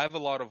 I have a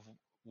lot of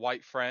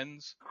white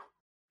friends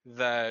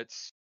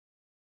that's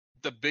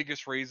the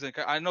biggest reason.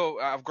 I know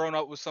I've grown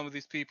up with some of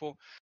these people,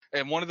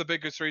 and one of the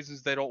biggest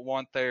reasons they don't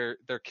want their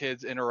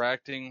kids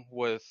interacting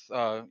with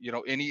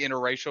any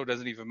interracial,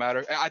 doesn't even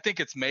matter. I think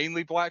it's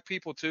mainly black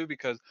people too,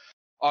 because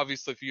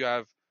obviously if you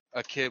have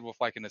a kid with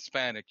like an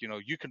Hispanic,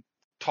 you can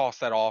toss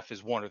that off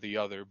as one or the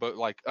other, but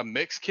like a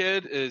mixed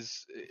kid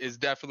is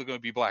definitely going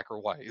to be black or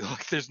white.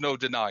 Like there's no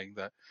denying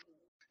that.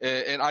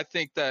 And I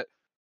think that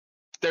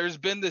there's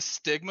been this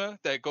stigma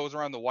that goes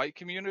around the white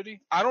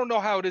community. I don't know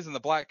how it is in the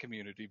black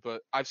community,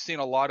 but I've seen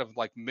a lot of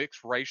like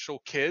mixed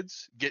racial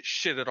kids get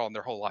shitted on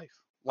their whole life,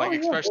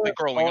 especially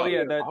growing up.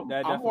 Yeah,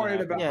 I'm worried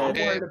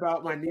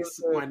about my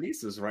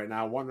nieces right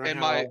now, wondering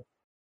how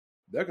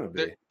they're going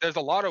to be. There's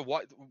a lot of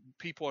white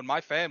people in my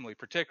family,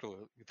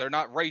 particularly. They're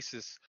not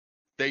racist.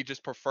 They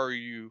just prefer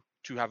you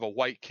to have a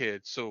white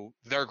kid, so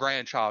their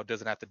grandchild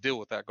doesn't have to deal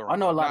with that. I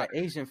know a lot of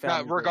Asian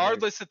families.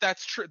 Regardless if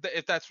that's true,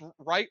 if that's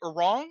right or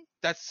wrong,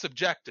 that's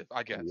subjective,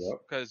 I guess.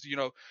 Because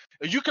you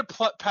could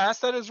pass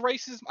that as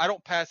racism. I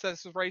don't pass that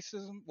as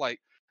racism.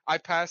 Like I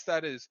pass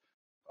that as,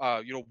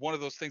 one of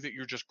those things that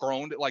you're just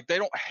grown. Like they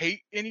don't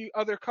hate any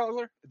other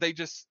color. They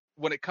just,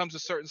 when it comes to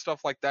certain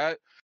stuff like that,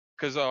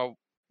 because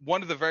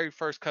one of the very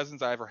first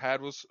cousins I ever had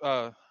was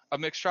a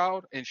mixed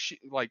child, and she,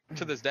 like,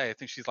 to this day, I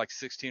think she's like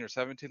 16 or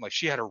 17. Like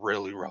she had a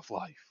really rough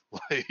life.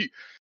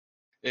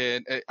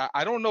 And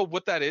I don't know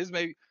what that is.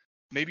 Maybe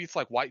it's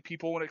like white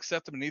people won't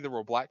accept them, and neither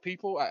will black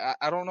people.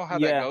 I don't know how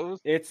that goes.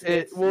 They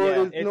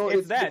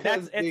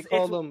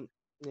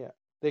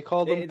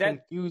call them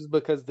confused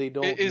because they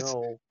don't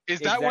know.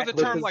 Is that where the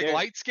term like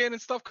light skin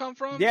and stuff come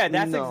from? Yeah,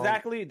 that's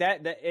exactly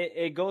that.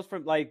 It goes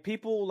from like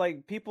people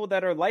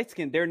that are light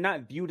skinned, they're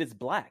not viewed as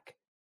black.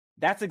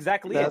 That's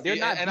exactly it. They're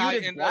not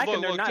viewed as black,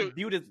 and they're not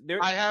viewed as.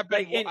 I have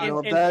been.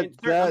 I'm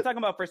talking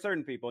about for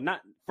certain people,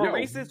 not for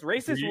racists.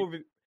 Racists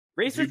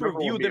will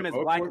view them as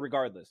black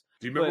regardless.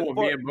 Do you remember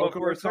when me and Mocha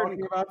were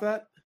talking about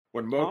that?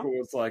 When Mocha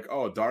was like,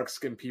 "Oh, dark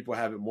skinned people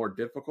have it more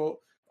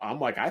difficult." I'm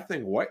like, I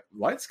think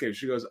light skin.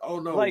 She goes, "Oh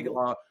no, they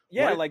aren't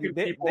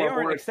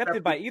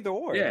accepted by either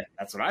or." Yeah,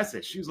 that's what I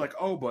said. She was like,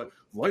 "Oh, but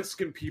light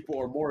skinned people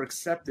are more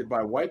accepted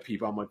by white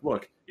people." I'm like,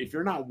 look, if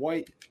you're not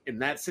white in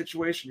that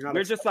situation,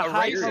 you're just a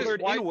high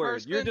colored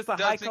inward. You're just a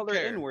high colored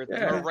inward.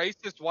 A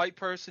racist white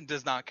person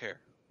does not care.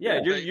 Yeah,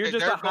 you're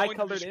just a high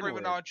colored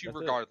discriminate on you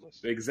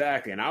regardless.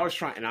 Exactly, and I was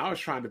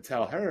trying to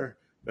tell her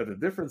that the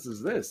difference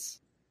is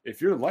this: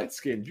 if you're light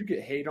skinned, you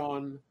get hate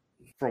on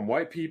from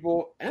white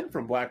people and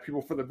from black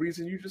people for the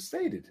reason you just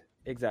stated.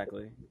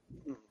 Exactly.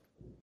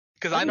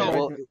 Because I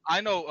know.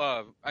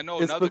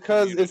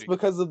 It's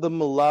because of the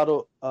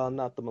mulatto,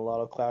 not the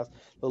mulatto class.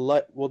 The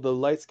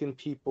light skinned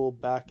people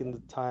back in the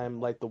time,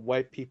 like the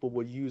white people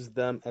would use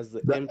them as the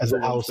influencers, as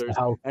a house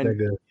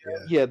nigga.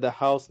 Yeah, the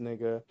house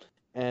nigga,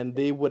 and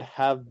they would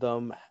have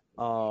them,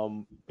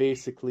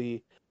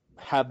 basically,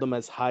 have them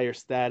as higher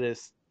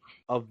status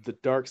of the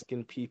dark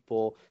skinned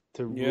people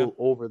to rule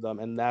over them,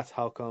 and that's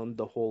how come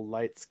the whole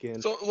light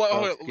skin. So,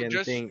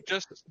 thing.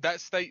 Just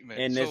that statement,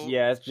 and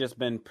it's just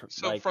been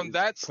from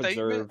that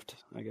statement,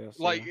 I guess.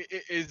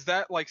 Is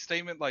that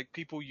statement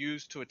people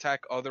use to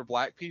attack other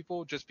black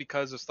people just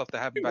because of stuff that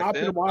happened back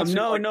then?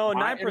 No,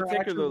 not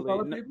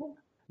particularly.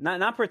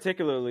 Not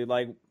particularly.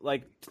 Like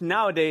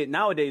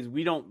nowadays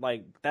we don't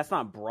that's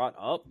not brought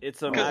up.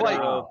 It's a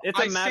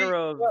matter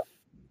of.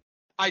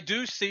 I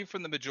do see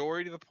from the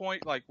majority of the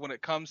point, when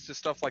it comes to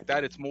stuff like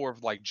that, it's more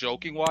of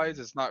joking wise.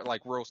 It's not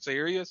real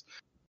serious.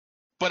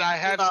 But I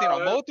have seen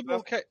on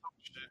multiple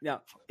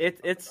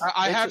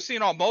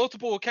seen on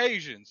multiple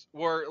occasions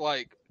where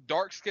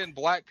dark skinned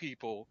black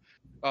people,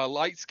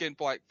 light skinned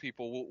black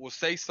people will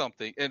say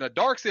something, and a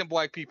dark skinned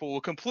black people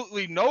will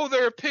completely know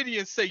their opinion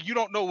and say you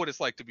don't know what it's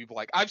like to be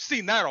black. I've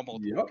seen that on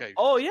multiple occasions.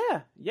 Oh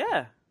yeah.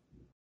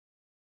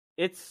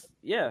 It's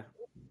it's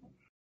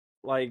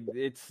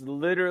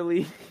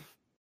literally.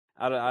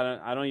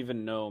 I don't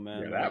even know,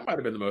 man. Yeah, that might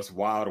have been the most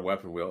wild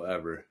weapon wheel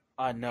ever.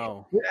 I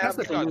know.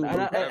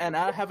 And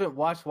I haven't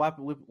watched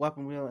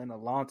Weapon Wheel in a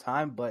long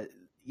time, but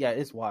yeah,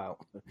 it's wild.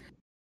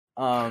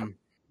 I've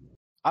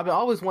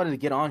always wanted to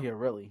get on here,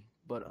 really,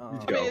 but who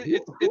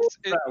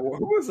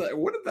was that?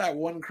 What did that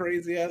one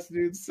crazy ass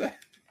dude say?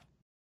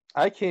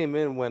 I came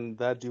in when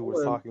that dude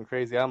was talking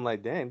crazy. I'm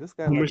like, dang, this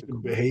guy has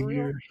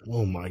behavior.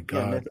 Oh my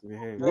god!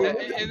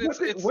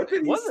 What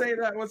did he say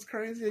that was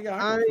crazy?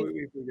 I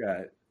completely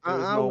forgot.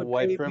 There's no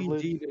white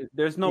privilege.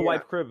 There's no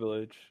white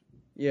privilege.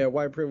 Yeah,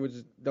 white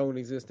privilege don't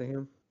exist to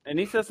him. And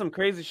he said some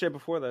crazy shit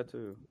before that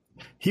too.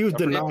 He was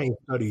denying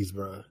studies,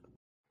 bro.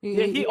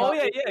 He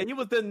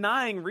was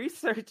denying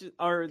research,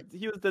 or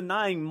he was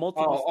denying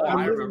multiple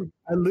studies.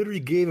 I literally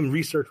gave him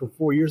research from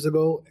 4 years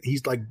ago.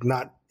 He's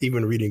not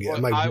even reading it. Well,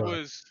 I'm like, go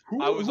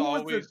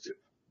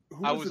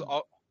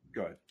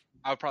ahead.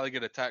 I would probably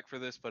get attacked for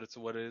this, but it's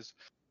what it is.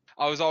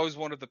 I was always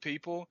one of the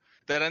people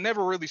that I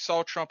never really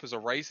saw Trump as a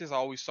racist. I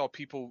always saw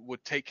people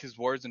would take his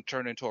words and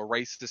turn it into a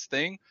racist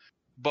thing.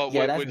 But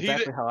that's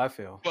exactly how I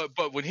feel.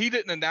 But when he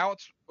didn't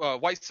announce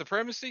white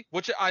supremacy,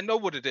 which I know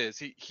what it is,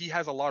 he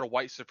has a lot of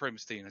white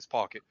supremacy in his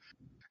pocket,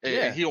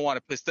 and he don't want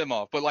to piss them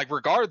off. But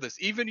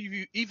regardless, even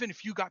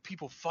if you got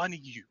people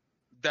funding you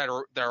that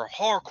are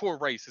hardcore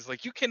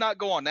racists, you cannot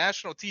go on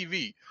national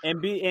TV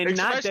and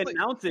not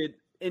denounce it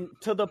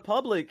to the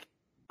public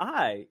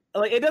eye.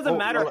 It doesn't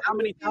matter how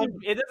many times.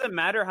 It doesn't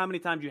matter how many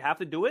times you have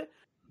to do it.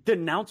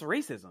 Denounce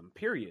racism.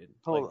 Period.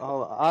 Hold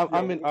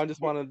on. I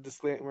just want a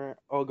disclaimer.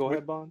 Oh, go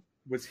ahead, Bond.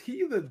 Was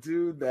he the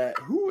dude that?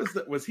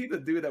 Was he the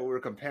dude that we were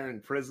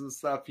comparing prison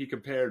stuff? He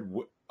compared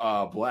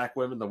black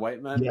women to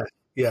white men.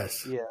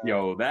 Yes. Yeah.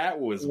 Yo, that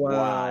was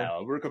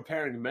wild. We're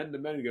comparing men to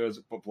men. He goes,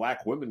 but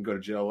black women go to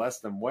jail less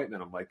than white men.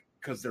 I'm like,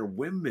 because they're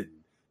women.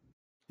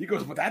 He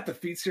goes, but that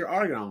defeats your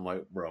argument. I'm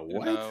like, bro,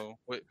 what?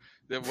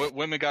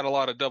 Women got a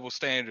lot of double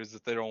standards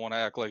that they don't want to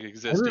act like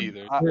exist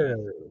either.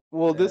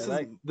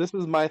 This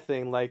is my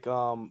thing.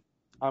 I'm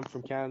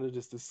from Canada.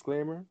 Just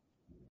disclaimer.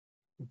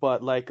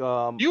 But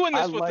you in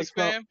this with us,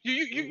 fam.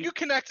 You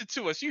connected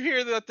to us. You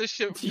hear that this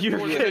shit. I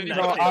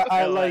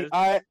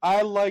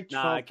like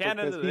Trump.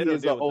 Canada, they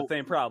don't deal with the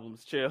same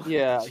problems. Chill.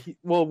 Yeah.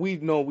 We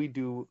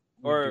do.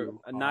 I'm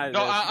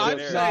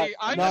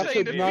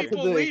saying that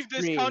people leave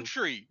this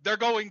country, they're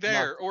going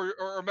there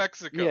or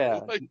Mexico.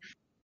 Yeah.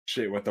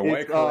 Shit, with the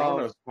white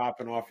corona's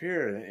popping off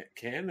here,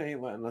 Canada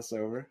ain't letting us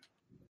over.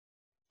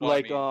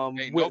 With Trump,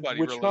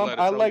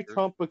 I like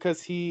Trump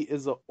because he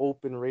is an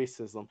open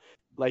racism.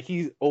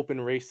 He's open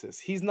racist.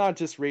 He's not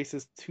just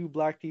racist to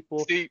black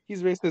people.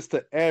 He's racist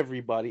to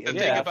everybody. The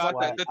thing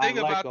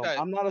about that,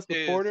 I'm not a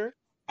supporter.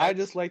 I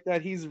just like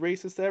that he's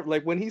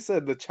racist. When he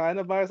said the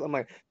China virus, I'm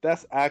like,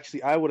 that's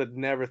actually, I would have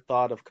never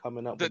thought of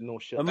coming up with no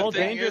shit. The most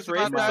dangerous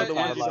racists are the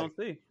ones you don't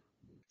see.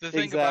 The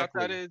thing about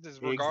that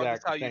is regardless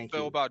how you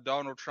feel about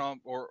Donald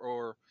Trump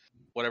or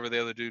whatever the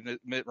other dude, no,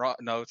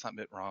 it's not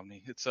Mitt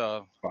Romney. It's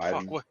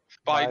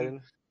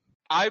Biden.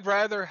 I'd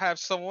rather have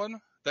someone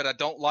that I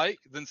don't like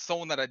than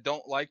someone that I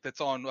don't like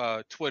that's on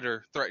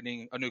Twitter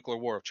threatening a nuclear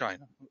war of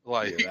China.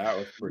 That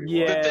was pretty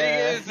wild. The thing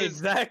is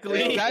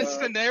exactly that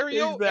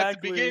scenario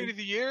at the beginning of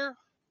the year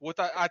with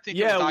I think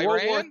it was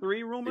World Iran. War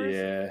III rumors.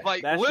 Yeah,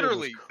 that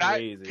literally,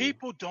 that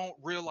people don't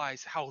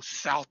realize how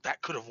south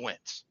that could have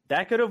went.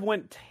 That could have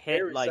went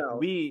and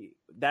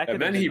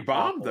then he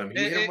bombed them.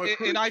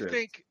 And I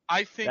think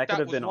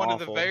that was one of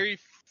the very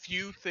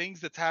few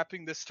things that's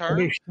happening this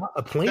term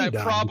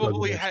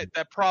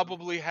that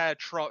probably had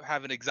Trump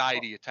having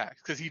anxiety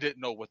attacks because he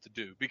didn't know what to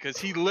do because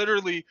he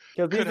literally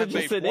could have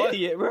just made an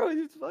idiot, bro.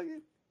 He's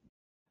fucking.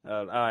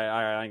 All right,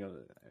 I ain't gonna.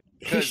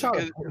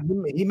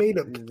 He made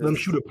them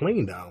shoot a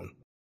plane down.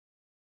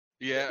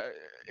 Yeah,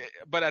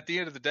 but at the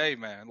end of the day,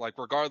 man, like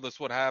regardless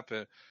what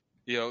happened,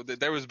 you know,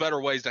 there was better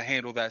ways to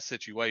handle that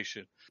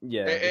situation.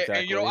 Yeah, exactly.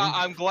 And you know,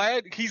 I'm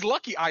glad he's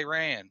lucky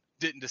Iran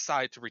didn't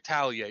decide to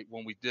retaliate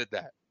when we did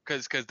that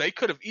because they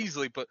could have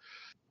easily. But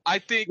I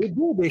think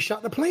they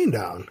shot the plane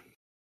down.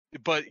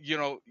 But you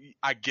know,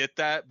 I get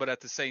that, but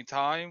at the same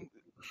time,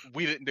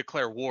 we didn't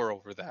declare war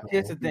over that.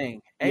 Here's the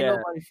thing: ain't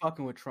nobody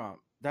fucking with Trump.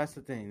 That's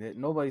the thing, that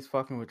nobody's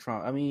fucking with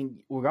Trump. I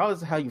mean,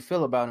 regardless of how you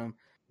feel about him,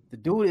 the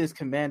dude is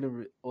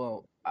commander.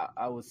 Well,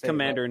 I would say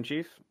commander in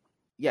chief.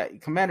 Yeah,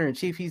 commander in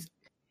chief. He's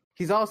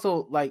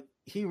also like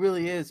he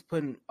really is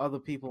putting other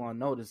people on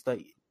notice.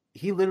 Like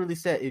he literally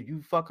said, if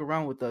you fuck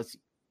around with us,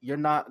 you're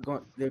not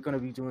going. They're going to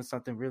be doing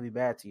something really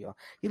bad to you.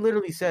 He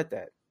literally said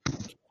that.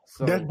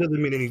 So that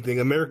doesn't mean anything.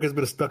 America's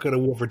been stuck in a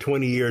war for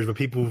 20 years with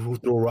people who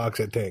throw rocks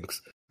at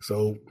tanks.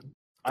 So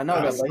I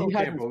know that. I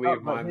can't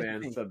believe my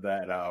man said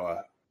that.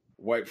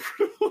 White.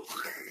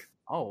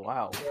 Oh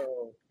wow.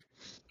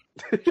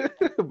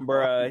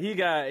 Bruh, he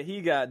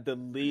got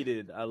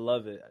deleted. I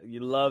love it.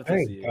 You love to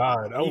see it.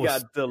 He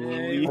got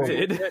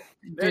deleted.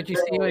 Did you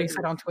see what he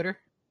said on Twitter?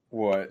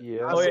 What?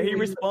 Yeah. Oh yeah, he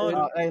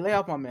responded. Hey, lay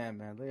off my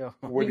man. Lay off.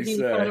 What did he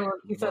say?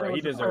 He said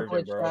he deserved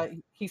it, bro.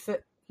 He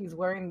said he's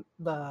wearing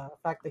the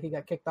fact that he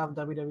got kicked off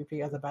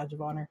WWP as a badge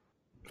of honor.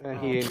 And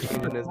he ain't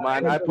changing his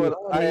mind. I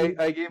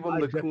gave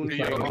him the coon.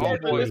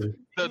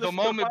 The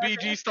moment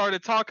BG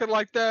started talking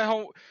like that,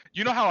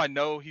 you know how I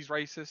know he's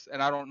racist,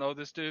 and I don't know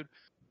this dude.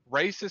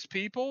 Racist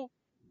people,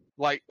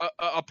 like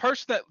a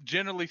person that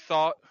generally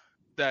thought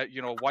that,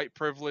 you know, white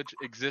privilege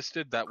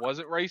existed that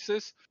wasn't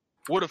racist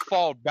would have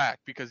fallen back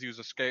because he was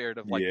scared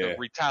of like the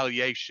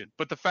retaliation.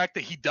 But the fact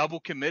that he double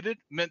committed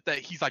meant that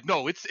he's like,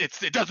 no, it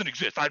doesn't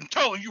exist. I'm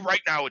telling you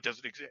right now, it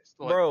doesn't exist.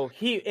 Like, bro,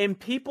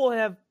 people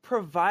have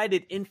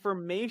provided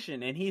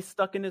information and he's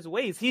stuck in his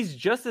ways. He's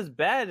just as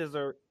bad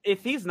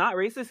if he's not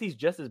racist, he's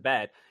just as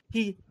bad.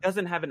 He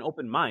doesn't have an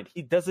open mind.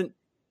 He doesn't.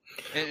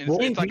 And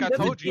it's like I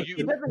told you, he's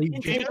in the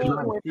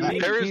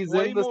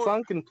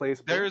sunken place.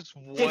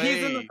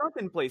 He's in the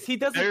sunken place. He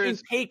doesn't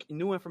intake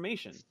new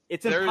information.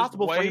 It's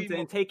impossible for him to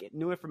intake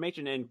new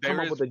information and come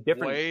up with a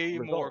different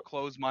result. More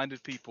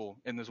closed-minded people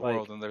in this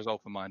world than there's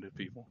open-minded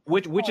people.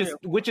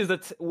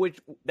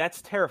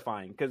 That's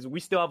terrifying because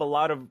we still have a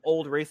lot of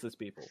old racist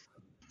people.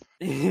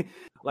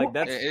 Like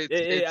that's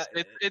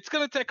it's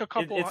gonna take a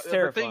couple. It's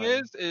terrifying.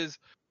 The thing is,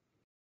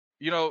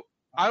 you know,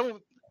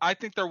 I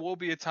think there will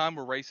be a time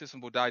where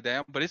racism will die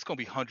down, but it's going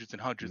to be hundreds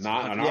and hundreds.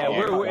 Not in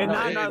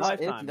our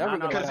lifetime.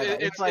 Because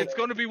it's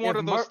going to be one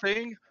of those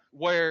things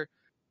where,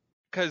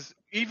 because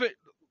even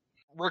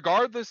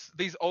regardless,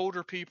 these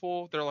older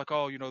people, they're like,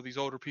 oh, you know, these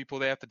older people,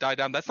 they have to die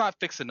down. That's not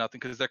fixing nothing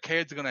because their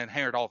kids are going to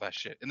inherit all that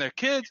shit. And their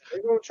kids,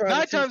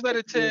 9 times out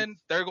of 10,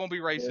 they're going to be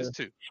racist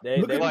too.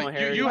 You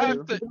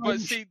have to,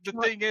 but see, the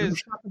thing is, who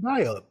shot the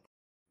guy up,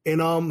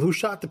 and who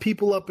shot the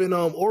people up in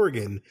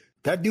Oregon.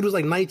 That dude was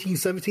like 17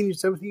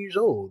 years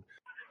old.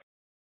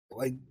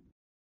 Like,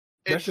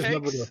 that's just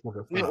never gonna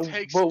It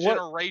takes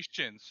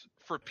generations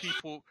for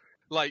people,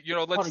 like, you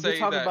know, let's say you're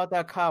talking about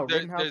that Kyle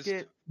Rittenhouse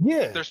kid?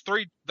 Yeah. There's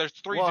three well,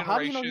 generations. How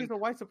do you know he's a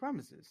white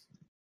supremacist?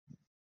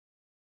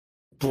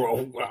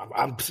 Bro,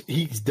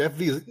 he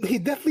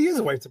definitely is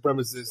a white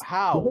supremacist.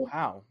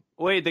 How?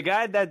 Wait, the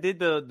guy that did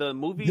the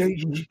movie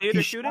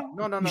theater shooting?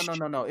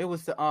 No. It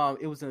was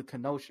in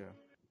Kenosha.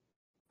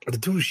 The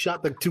dude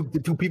shot the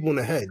two people in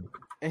the head.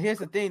 And here's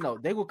the thing, though.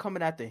 They were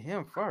coming after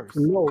him first.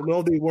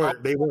 No, they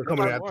weren't. They weren't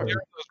coming after him.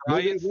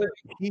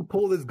 He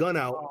pulled his gun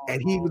out,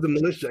 and he was the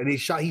militia, and he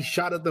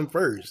shot at them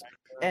first.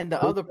 And the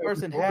other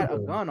person had a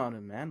gun on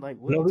him, man. Like,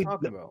 what are you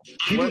talking about?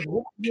 He was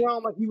walking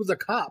around like he was a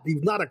cop.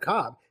 He's not a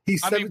cop.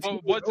 He's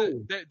 17 years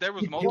old. There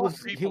was multiple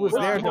people. He was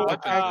there to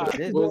attack.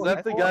 Was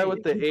that the guy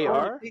with the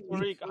AR? He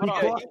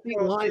crossed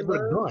state lines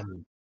with a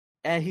gun.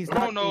 And he's I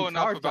don't know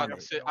enough about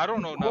this. I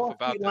don't know enough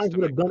about this.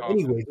 With a gun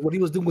anyway. What he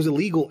was doing was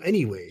illegal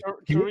anyway.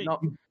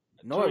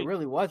 No, it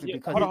really wasn't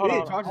because he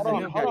did charges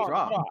and it got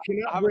dropped.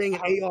 You cannot bring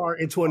an AR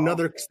into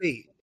another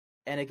state,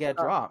 and it got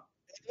dropped.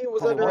 He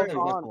was under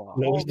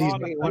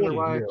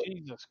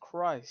Jesus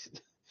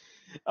Christ.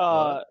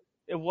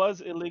 It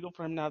was illegal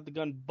for him to have the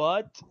gun,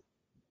 but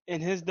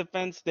in his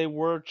defense, he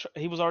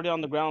was already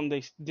on the ground.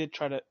 They did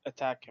try to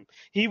attack him.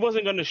 He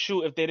wasn't going to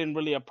shoot if they didn't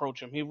really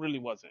approach him. He really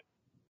wasn't.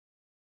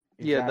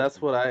 Yeah,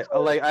 that's what I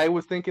like. I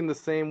was thinking the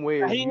same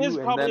way as you,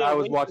 and then I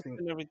was watching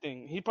and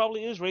everything. He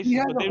probably is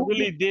racist, but they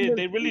really did.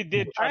 They really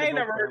did. I ain't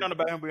never heard nothing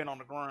about him being on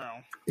the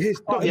ground. He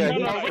was on the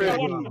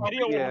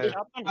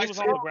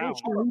ground.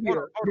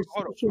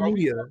 Social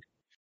media.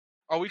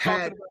 Are we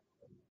talking?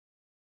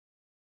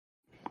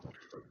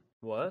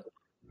 What?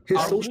 His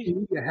social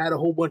media had a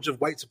whole bunch of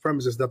white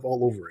supremacist stuff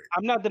all over it.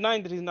 I'm not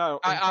denying that he's not.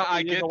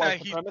 I get that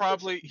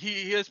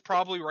he is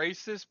probably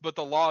racist, but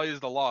the law is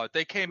the law. If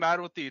they came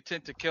out with the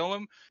intent to kill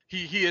him,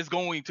 he is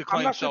going to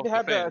claim self-defense. I'm not sure they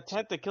had the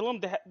intent to kill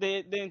him.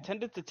 They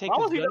intended to take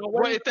his gun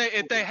away. Well,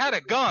 if they had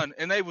a gun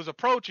and they was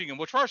approaching him,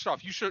 well, first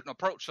off, you shouldn't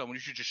approach someone.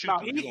 You should just shoot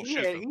them.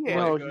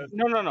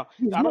 No.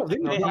 I don't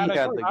think they had a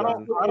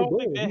gun. I don't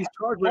think he's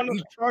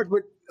charged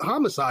with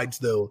homicides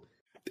though.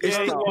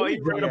 One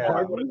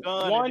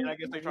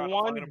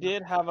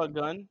did have a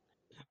gun,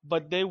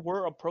 but they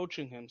were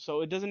approaching him,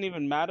 so it doesn't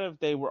even matter if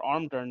they were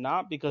armed or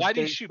not. Because why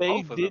did he shoot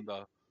both of them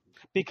though?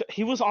 Because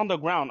he was on the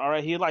ground. All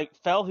right, he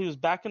fell. He was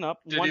backing up.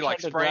 Did he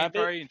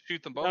spray and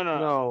shoot them both?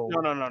 No.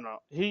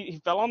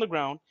 He fell on the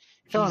ground.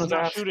 He's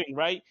not shooting,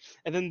 right?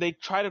 And then they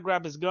try to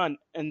grab his gun,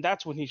 and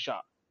that's when he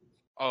shot.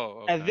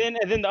 Oh, okay. And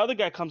then the other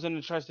guy comes in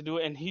and tries to do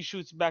it, and he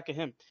shoots back at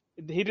him.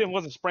 He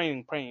wasn't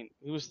spraying, praying.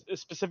 He was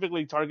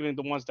specifically targeting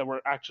the ones that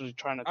were actually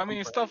trying to. I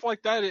mean, stuff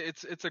like that.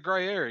 It's a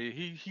gray area.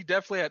 He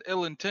definitely had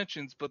ill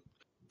intentions, but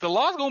the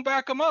law's gonna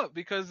back him up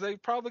because they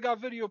probably got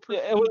video proof.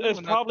 Yeah,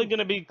 it's probably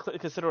gonna be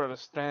considered a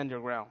stand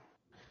your ground.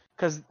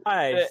 Because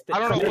I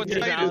don't know what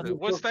state is it.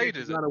 What state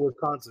is it? He's not in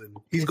Wisconsin.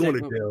 He's going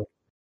to jail.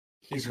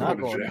 He's not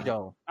going to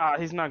jail.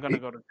 He's not going to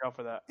go to jail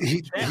for that.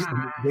 They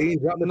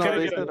didn't drop the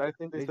charge. I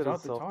think they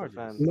dropped the charge.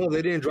 No,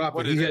 they didn't drop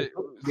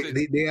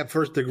it. They have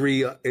first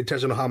degree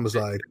intentional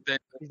homicide.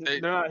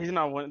 They're not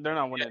winning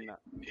that.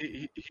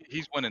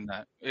 He's winning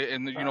that.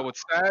 And you know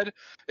what's sad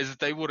is that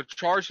they would have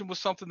charged him with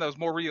something that was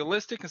more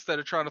realistic instead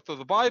of trying to throw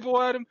the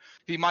Bible at him.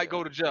 He might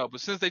go to jail.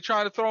 But since they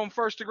try to throw him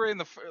first degree,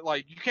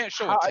 you can't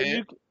show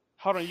intent.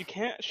 Hold on, you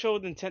can't show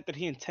the intent that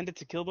he intended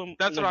to kill them.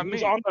 That's what I mean.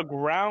 He was on the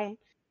ground.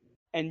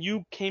 And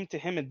you came to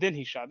him and then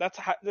he shot. That's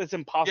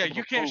impossible. Yeah,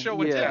 you can't show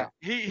intent.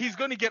 He's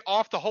going to get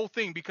off the whole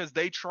thing because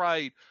they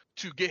tried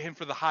to get him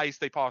for the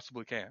highest they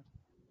possibly can.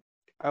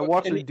 I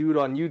watched a dude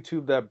on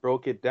YouTube that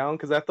broke it down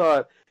because I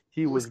thought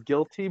he was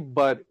guilty,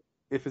 but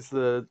if it's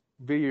the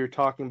video you're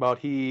talking about,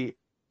 he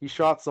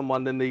shot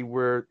someone, then they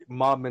were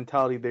mob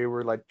mentality. They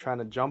were trying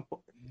to jump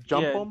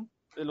him,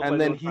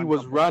 and then he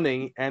was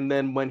running, and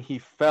then when he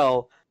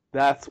fell.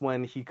 That's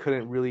when he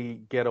couldn't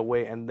really get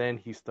away, and then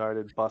he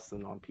started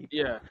busting on people.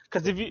 Yeah,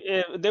 because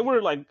if they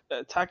were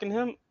attacking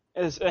him,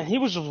 and he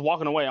was just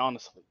walking away.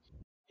 Honestly,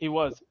 he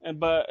was.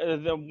 But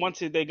once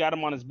they got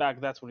him on his back,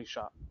 that's when he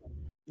shot.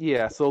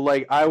 Yeah, so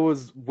I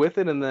was with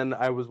it, and then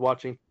I was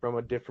watching from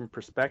a different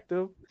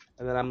perspective,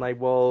 and then I'm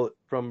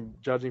from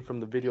judging from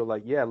the video,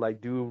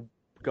 dude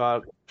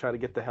got try to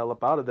get the hell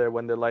up out of there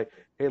when they're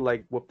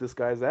hey, whoop this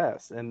guy's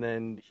ass, and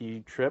then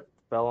he tripped,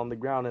 fell on the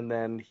ground, and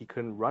then he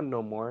couldn't run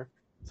no more.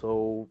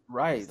 So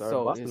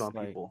busting on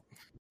people.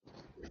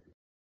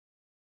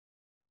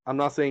 I'm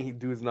not saying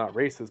dude's not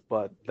racist,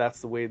 but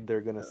that's the way they're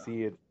gonna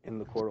see it in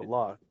the court of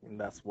law, and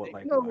that's what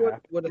what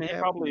he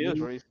probably is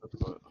racist.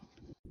 But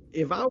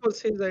if I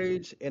was his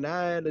age and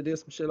I had to do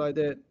some shit like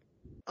that,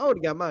 I would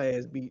have got my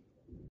ass beat.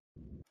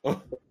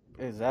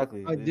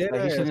 Exactly.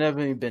 He should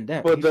never even been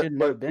dead. But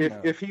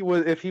if he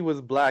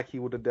was black, he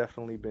would have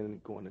definitely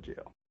been going to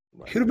jail.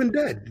 He'd have been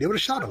dead. They would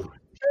have shot him.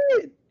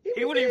 Shit.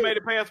 He wouldn't even made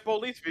it past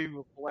police if he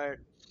was black.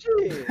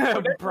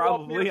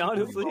 Probably,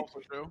 honestly.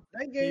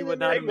 He would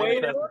not have made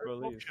it past the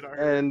police.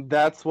 And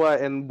that's why.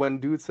 And when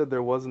dude said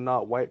there was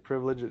not white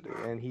privilege, and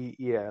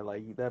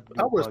that.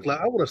 I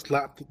would have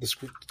slapped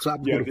the.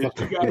 Yeah,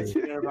 did you guys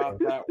hear about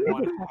that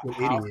one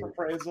house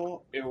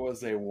appraisal? It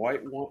was a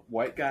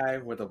white guy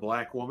with a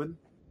black woman.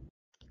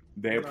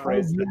 They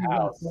appraised the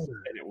house,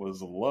 and it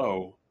was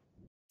low.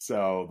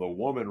 So the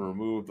woman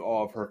removed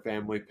all of her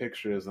family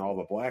pictures and all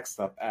the black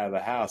stuff out of the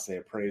house. They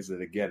appraised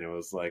it again. It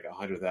was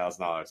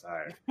 $100,000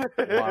 higher.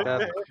 Wow,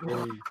 that's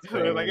crazy. It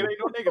ain't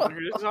no nigga.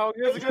 This is all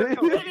good.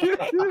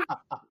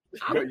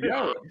 But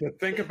to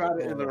think about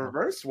it in the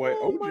reverse way,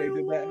 OJ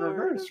did that in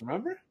reverse.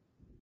 Remember?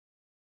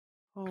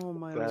 Oh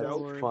my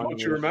lord!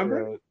 Don't you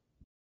remember?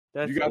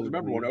 You guys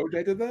remember when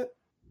OJ did that?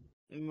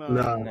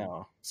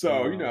 No.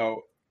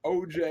 So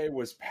OJ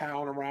was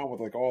pounding around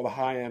with all the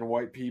high-end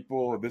white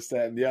people, this,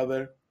 that, and the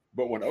other.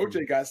 But when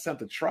OJ got sent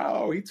to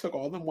trial, he took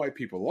all them white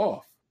people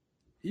off.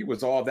 He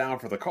was all down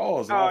for the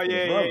cause.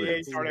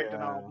 He started acting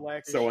all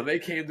black. So when they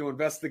came to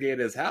investigate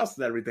his house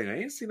and everything, I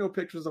ain't seen no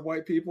pictures of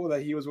white people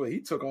that he was with. He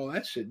took all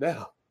that shit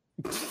down.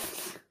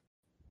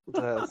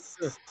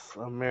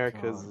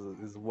 America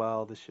is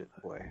wild as shit,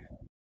 boy.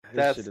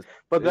 There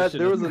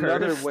was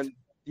another one.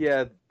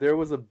 Yeah, there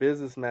was a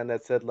businessman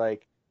that said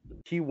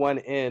he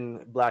went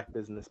in, black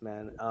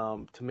businessman,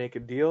 to make a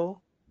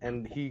deal,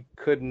 and he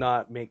could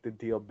not make the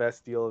deal,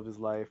 best deal of his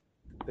life.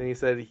 Then he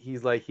said he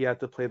had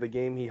to play the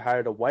game. He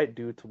hired a white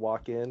dude to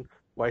walk in.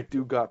 White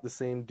dude got the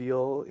same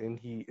deal, and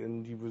he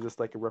was just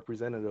a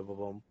representative of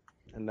him,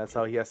 and that's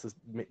how he has to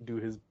do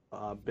his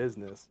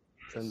business.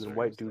 Sends a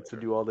white dude to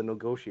do all the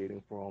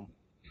negotiating for him.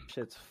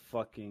 Shit's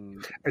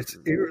fucking. It's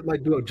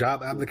do a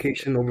job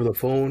application over the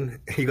phone.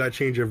 You gotta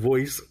change your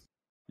voice.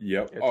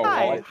 Yep.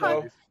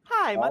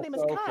 Hi, my name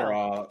is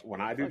Kyle.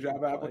 When I do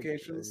job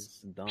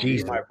applications,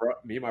 me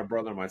and my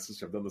brother and my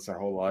sister have done this our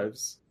whole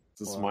lives.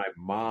 Since my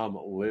mom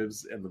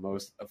lives in the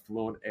most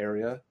affluent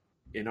area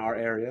in our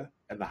area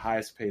and the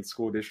highest paid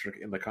school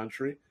district in the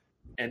country,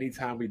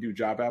 anytime we do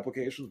job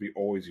applications, we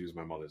always use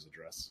my mother's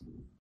address.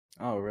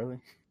 Oh, really?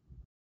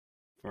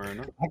 Fair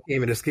enough. I can't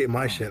even escape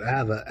my shit. I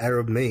have an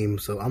Arab name,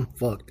 so I'm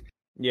fucked.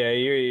 Yeah,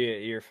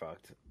 you're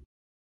fucked.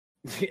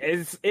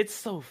 It's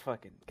so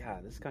fucking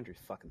God. This country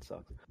fucking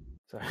sucks.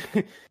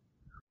 Sorry.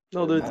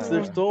 No,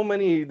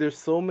 there's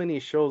so many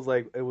shows.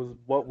 Like it was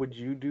What Would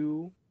You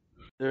Do?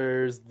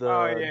 There's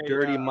the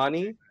Dirty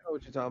Money. I know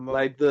what you're talking about.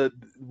 Like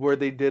where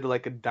they did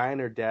like a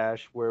diner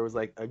dash where it was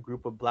like a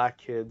group of black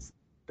kids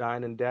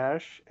dine and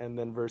dash, and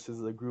then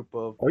versus a group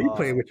of you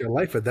playing with your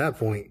life at that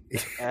point.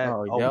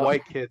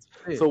 White kids.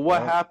 So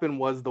what happened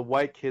was the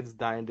white kids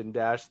dined and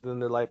dashed. Then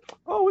they're like,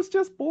 "Oh, it's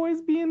just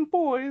boys being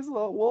boys.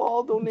 We'll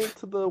all donate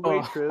to the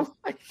waitress."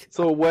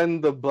 So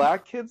when the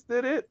black kids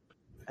did it,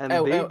 and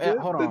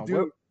hold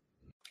on.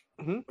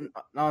 No,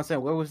 I'm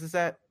saying, where was this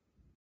at?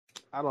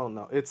 I don't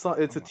know. It's a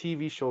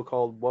TV show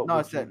called What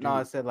Would You Do?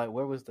 I said like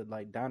where was the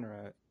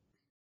diner at?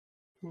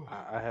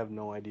 I have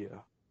no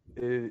idea.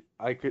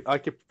 I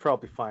could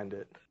probably find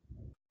it,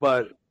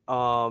 but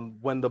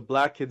when the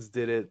black kids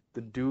did it,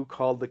 the dude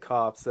called the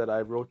cops. Said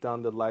I wrote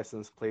down the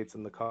license plates,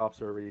 and the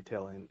cops are already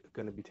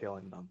going to be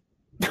tailing them.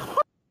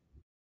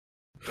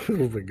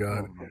 Oh my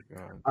god!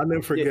 I'll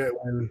never forget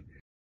when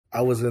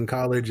I was in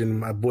college and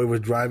my boy was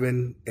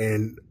driving,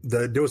 and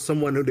there was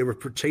someone who they were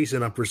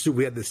chasing on pursuit.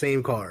 We had the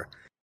same car,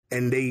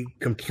 and they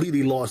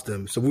completely lost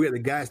him. So we were at the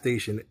gas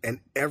station, and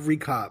every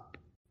cop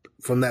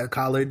from that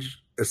college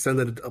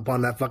ascended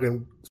upon that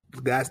fucking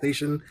gas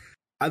station.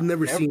 I've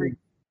never seen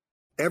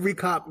every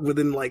cop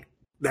within like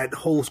that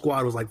whole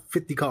squad was like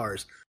 50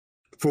 cars.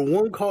 For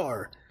one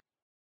car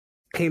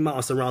came out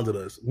and surrounded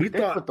us. We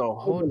thought put the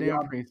whole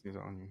damn precinct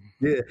on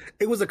you. Yeah,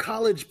 it was a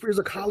college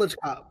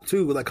cop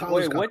too. Like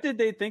college. Wait, what did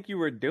they think you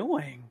were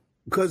doing?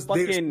 Because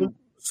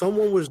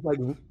someone was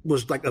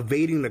like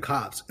evading the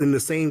cops in the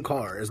same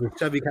car as the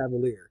Chevy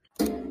Cavalier,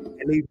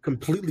 and they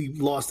completely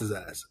lost his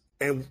ass.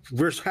 And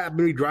we're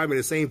happily driving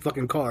the same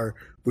fucking car.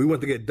 We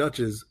went to get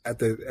Dutchess at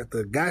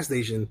the gas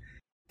station,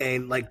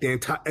 and like the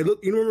entire you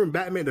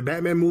remember the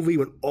Batman movie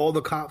when all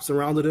the cops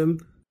surrounded him?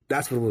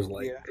 That's what it was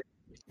like. Yeah.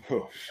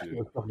 Oh shit! It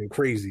was fucking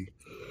crazy.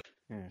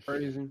 Yeah,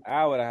 crazy.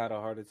 I would have had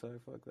a heart attack.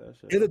 Fuck that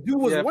shit. And the dude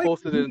was white.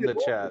 Posted it in the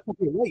chat.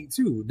 White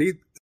too.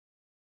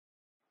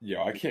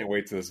 Yo, I can't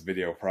wait to this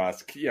video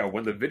process. Yeah,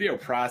 when the video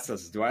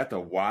processes, do I have to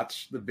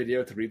watch the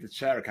video to read the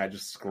chat, or can I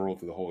just scroll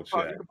through the whole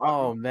chat?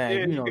 Oh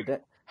man, you know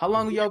that. How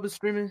long have y'all been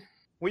streaming?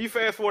 When you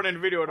fast forward in the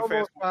video, the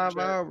fast 5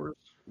 hours.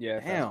 Yeah,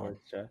 damn.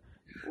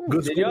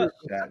 Good score.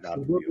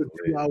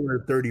 2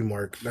 hour 30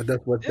 mark.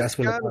 That's when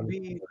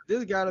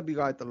this gotta be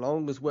like the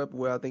longest weapon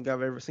where I think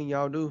I've ever seen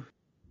y'all do.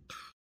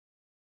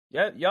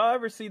 Yeah, y'all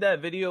ever see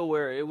that video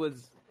where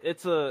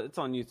it's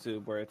on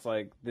YouTube where it's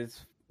like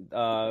this it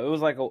was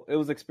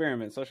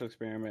social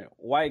experiment.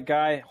 White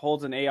guy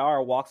holds an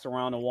AR, walks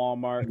around a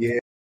Walmart.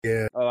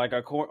 Yeah. Like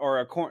a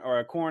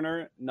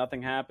corner,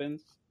 nothing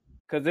happens.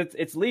 Because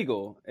it's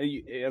legal.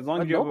 As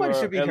long as you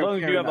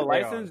have a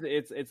license,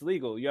 it's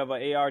legal. You have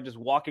an AR just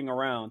walking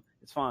around,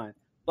 it's fine.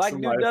 Black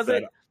dude does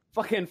it.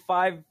 Fucking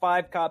five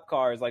cop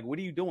cars. Like, what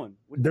are you doing?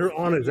 They're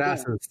on his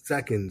ass in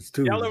seconds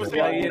too. They're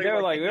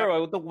like,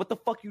 what the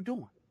fuck you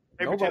doing?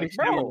 Nobody,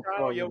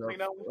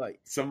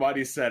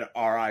 somebody said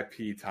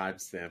R.I.P.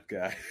 timestamp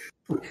guy.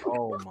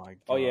 Oh my god.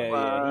 Oh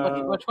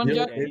yeah. Which one,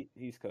 Jack?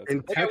 He's cooked. They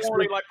didn't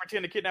want to like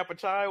pretend to kidnap a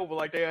child, but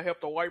like they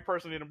helped a white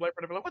person and a black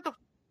person. Be like, what the?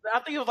 I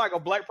think it was like a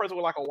black person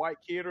with like a white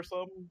kid or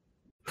something.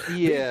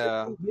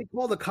 Yeah. They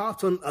call the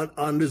cops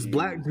on this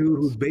black dude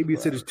who's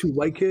babysitting his 2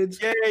 white kids.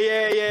 Yeah.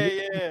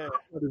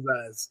 His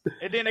ass.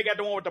 And then they got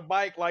the one with the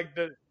bike, like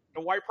the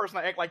white person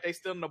act like they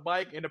stealing the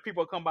bike, and the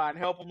people come by and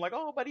help them, like,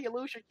 "Oh, buddy, you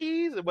lose your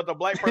keys." But the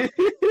black person,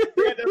 just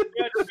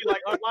be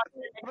like, "Unlock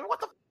it." What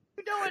the f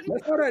you doing?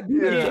 That's how that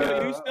dude.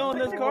 Yeah. You still in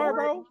this car,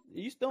 bro?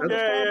 You still in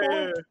this car,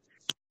 bro?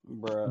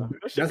 Bruh.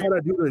 That's how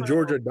that dude in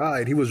Georgia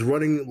died. He was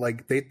running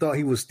like they thought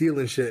he was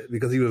stealing shit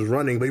because he was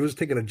running, but he was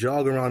taking a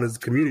jog around his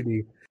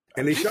community,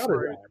 and they shot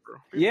him.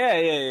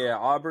 Yeah.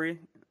 Aubrey.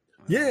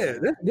 Yeah,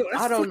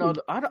 I don't know.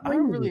 I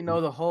don't really know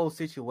the whole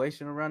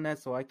situation around that,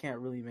 so I can't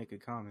really make a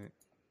comment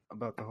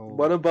about the whole.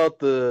 What about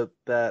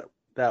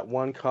that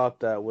one cop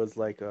that was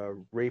like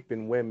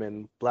raping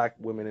women, black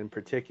women in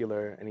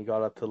particular, and he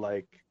got up to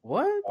like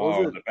what?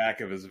 The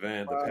back of his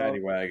van, the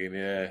paddy wagon,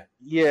 yeah.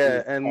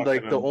 Yeah, and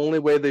like the only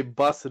way they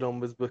busted him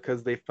was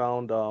because they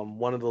found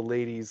one of the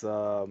ladies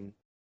her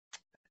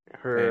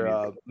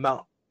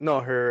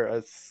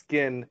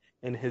skin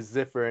in his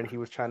zipper, and he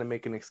was trying to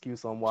make an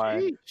excuse on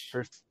why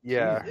her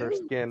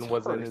skin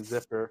was in his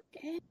zipper.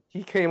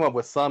 He came up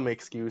with some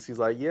excuse. He's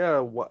like,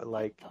 what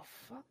the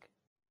fuck?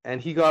 And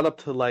he got up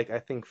to like I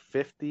think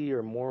 50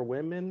 or more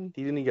women.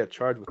 He didn't get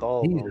charged with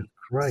all of them.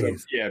 So,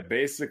 yeah,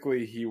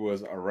 basically he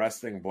was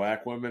arresting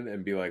black women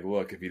and be like,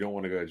 "Look, if you don't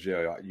want to go to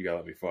jail, you gotta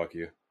let me fuck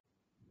you."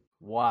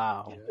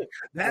 Wow.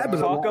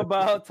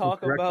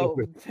 Talk about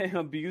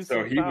abuse.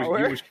 So he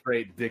was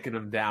straight dicking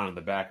him down in the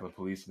back of the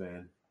police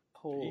van.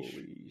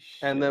 Holy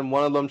shit. And then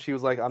one of them, she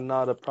was like, I'm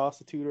not a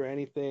prostitute or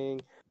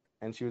anything.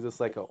 And she was just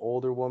like an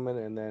older woman.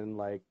 And then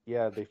like,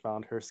 yeah, they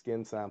found her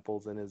skin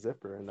samples in his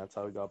zipper. And that's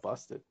how he got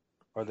busted.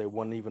 Or they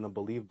wouldn't even have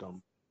believed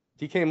him.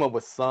 He came up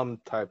with some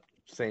type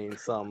saying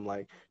something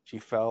like she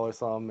fell or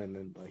something and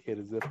then like hit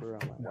a zipper.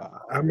 I'm like,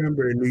 wow. I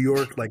remember in New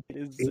York, like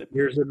 8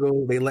 years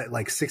ago, they let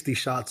like 60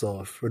 shots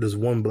off for this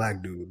one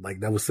black dude,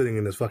 like that was sitting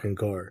in his fucking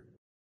car.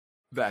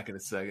 Back in a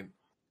second.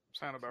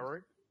 Sound about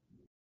right.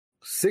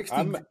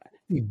 60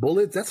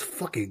 bullets? That's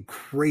fucking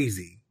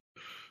crazy.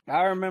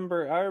 I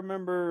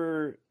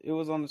remember it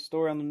was on the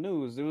story on the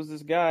news. There was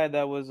this guy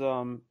that was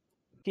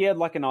he had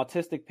like an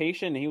autistic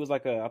patient and he was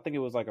like I think it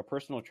was like a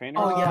personal trainer.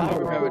 Oh yeah, I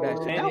remember that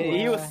shit.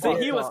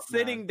 And he was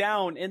sitting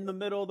down in the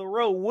middle of the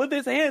road with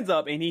his hands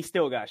up and he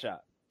still got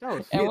shot. No.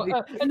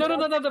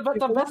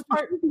 The best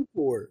part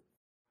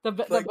the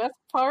best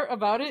part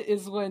about it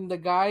is when the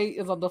guy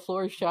is on the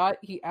floor shot,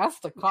 he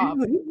asked the cop,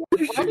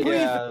 please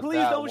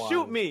don't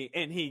shoot me,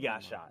 and he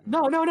got shot.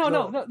 No.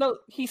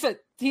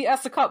 He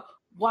asked the cop,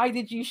 why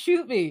did you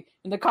shoot me?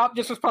 And the cop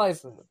just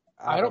replies,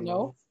 I don't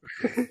know.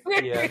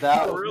 Yeah,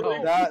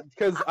 that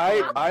because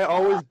I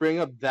always bring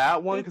up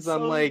that one because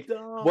I'm like,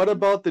 dumb. What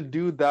about the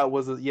dude that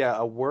was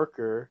a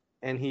worker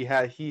and he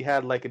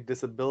had like a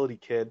disability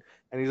kid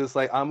and he's just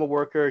like, I'm a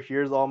worker,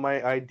 here's all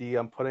my ID,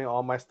 I'm putting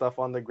all my stuff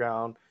on the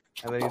ground,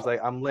 and then he's like,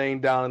 I'm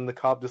laying down and the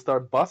cop just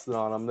started busting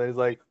on him. Then he's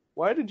like,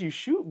 why did you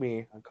shoot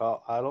me? I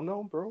call, I don't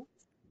know, bro.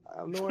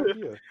 I have no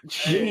idea.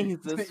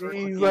 Jesus.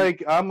 He's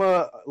like,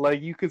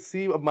 you could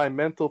see my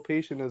mental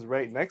patient is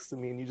right next to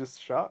me and you just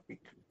shot me.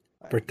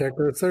 Protect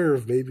and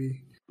serve,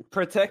 baby.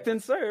 Protect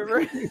and serve,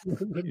 right?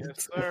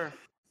 Yes, sir.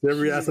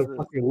 Every ass of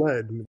fucking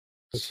lead.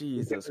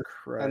 Jesus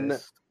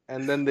Christ.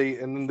 And then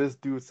this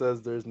dude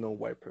says there's no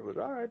white privilege.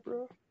 All right,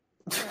 bro.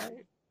 All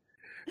right.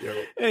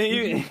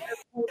 You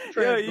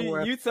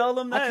tell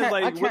them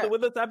that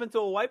would this happen to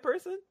a white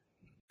person?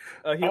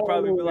 He'll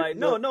probably be like,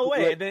 no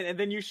way. And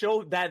then you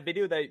show that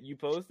video that you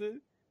posted.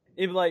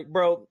 He'd be like,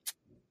 bro,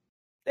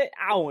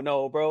 I don't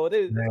know, bro.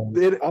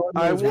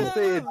 I will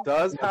say it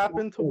does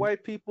happen to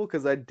white people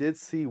because I did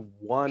see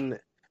one,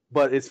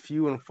 but it's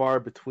few and far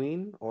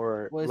between.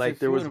 Or like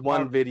there was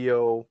one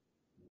video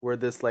where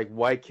this like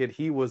white kid,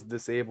 he was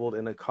disabled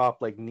and a cop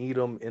like kneed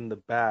him in the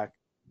back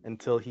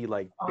until he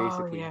like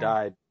basically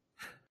died.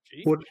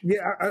 Well,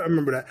 yeah, I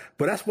remember that.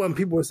 But that's when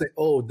people would say,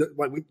 "Oh,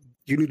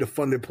 you need to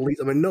fund the police."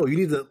 I mean, no, you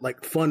need to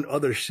like fund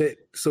other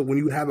shit. So when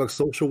you have a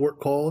social work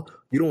call,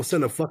 you don't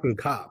send a fucking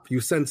cop. You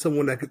send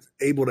someone that's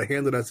able to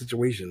handle that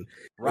situation.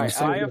 Right.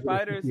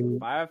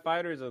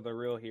 Firefighters are the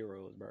real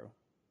heroes, bro.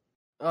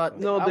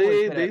 No,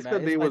 they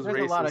said they was racist.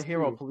 There's a lot of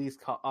hero police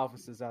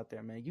officers out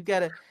there, man. You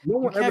can't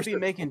be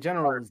making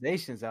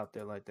generalizations out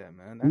there like that,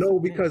 man. No,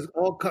 because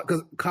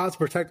because cops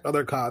protect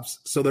other cops,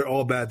 so they're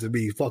all bad to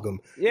be. Fuck them.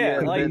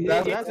 Yeah, like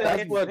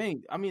that's what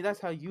I mean.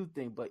 That's how you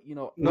think, but you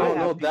know,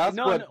 that's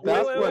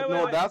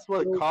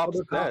what cops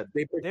said.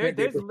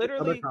 There's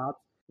literally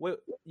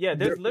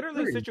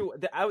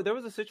there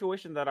was a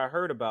situation that I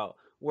heard about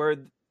where it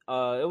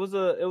was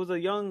a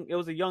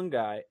young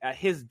guy.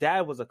 His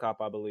dad was a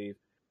cop, I believe.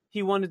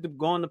 He wanted to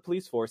go on the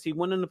police force. He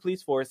went in the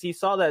police force. He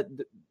saw that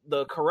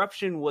the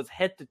corruption was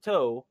head to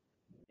toe,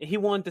 and he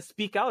wanted to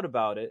speak out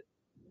about it.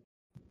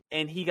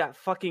 And he got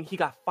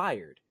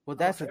fired. Well,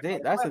 that's the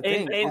thing. That's the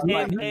thing.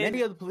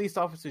 Many police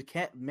officers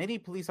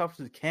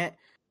can't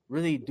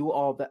really do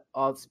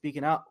all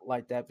speaking out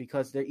like that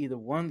because they're either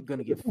one going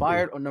to get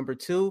fired or number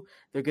two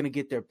they're going to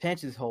get their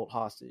pensions held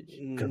hostage.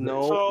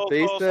 No,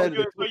 they said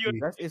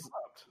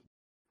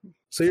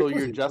So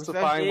you're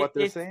justifying what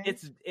they're saying?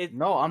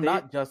 No, I'm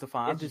not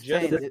justifying. I'm just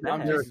saying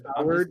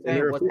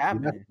what's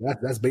happening.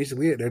 That's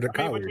basically it. They're the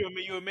cowards.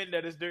 You admit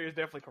that there is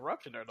definitely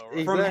corruption there, though,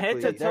 right? From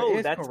head to toe,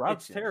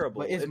 it's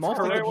terrible. But it's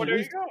mostly the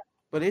police.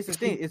 But it's the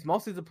thing. It's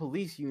mostly the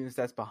police unions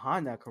that's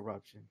behind that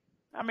corruption.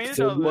 I mean, they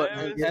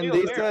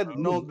said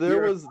no.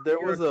 There was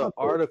an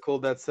article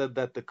that said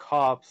that the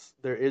cops,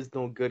 there is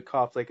no good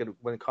cops. Like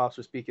when cops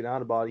were speaking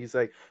out about it, he's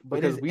like,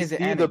 because we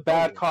see the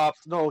bad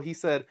cops. No, he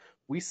said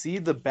we see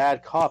the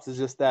bad cops. It's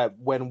just that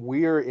when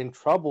we're in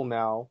trouble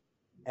now,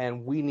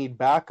 and we need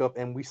backup,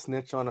 and we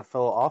snitch on a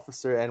fellow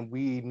officer, and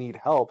we need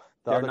help,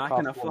 they're not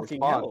gonna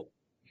fucking help.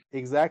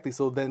 Exactly.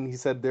 So then he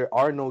said there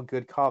are no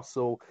good cops.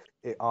 So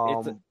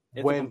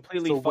when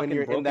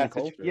you're in that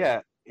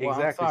situation,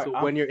 exactly.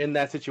 So when you're in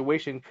that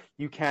situation,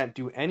 you can't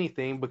do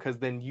anything because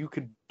then you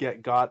could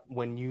get got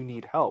when you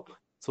need help.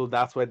 So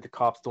that's why the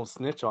cops don't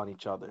snitch on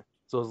each other.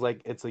 So it's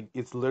like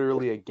it's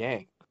literally a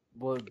gang.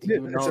 Well, do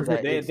you know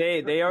that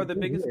they are the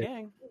biggest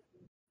gang?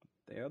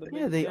 They are the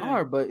biggest they gang.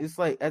 are, but it's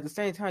like at the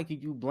same time, can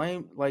you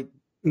blame like?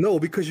 No,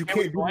 because you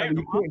can't do that.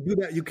 You can't do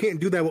that. You can't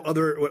do that with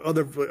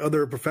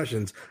other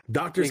professions.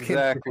 Doctors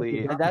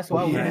exactly. And that's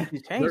why we need to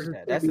change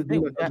that. That's the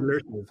thing with that.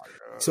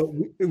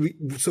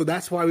 So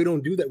that's why we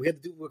don't do that. We have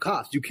to do it with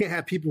cops. You can't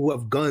have people who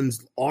have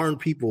guns, armed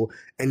people,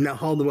 and not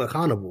hold them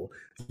accountable.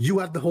 You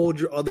have to hold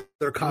your other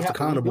cops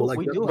accountable.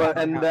 We do.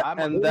 I'm just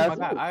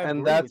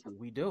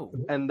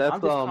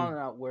calling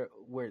out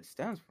where it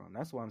stems from.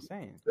 That's what I'm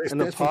saying. In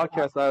the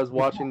podcast I was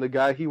watching, the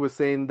guy, he was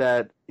saying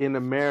that in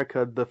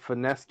America the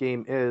finesse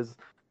game is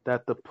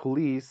that the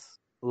police,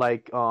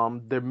 like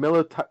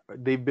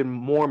they've been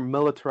more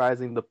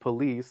militarizing the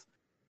police.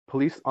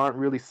 Police aren't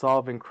really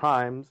solving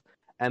crimes,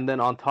 and then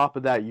on top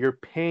of that, you're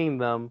paying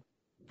them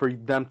for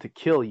them to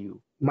kill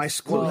you. My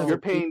school, you're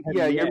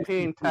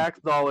paying tax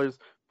dollars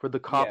for the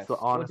cops to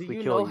honestly kill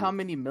you. Do you know how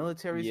many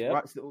military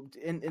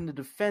in the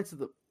defense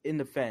do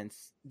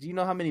you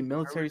know how many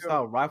military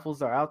style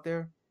rifles are out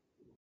there?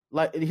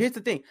 Like, here's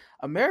the thing: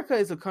 America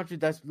is a country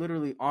that's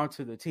literally armed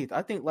to the teeth.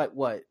 I think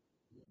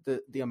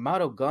the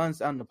amount of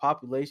guns out in the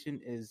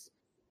population is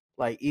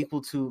like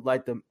equal to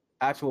like the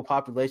actual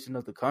population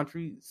of the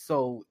country.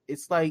 So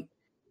it's like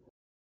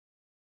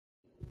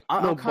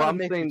I'm kind of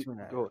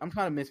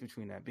mixed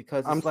between that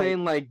because I'm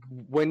saying like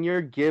when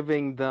you're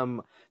giving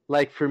them,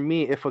 like for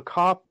me, if a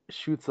cop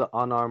shoots an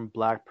unarmed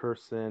black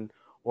person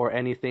or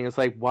anything, it's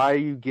like, why are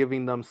you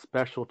giving them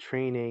special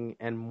training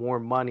and more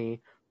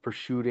money for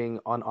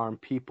shooting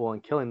unarmed people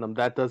and killing them?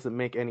 That doesn't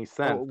make any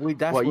sense.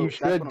 What you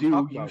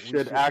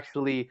should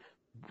actually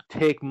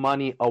take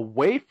money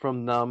away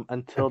from them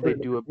until they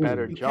do a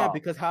better job.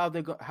 Because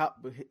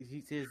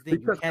he says you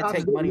can't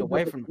take money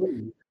away from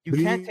them. You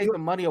can't take the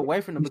money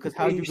away from them because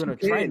how are you going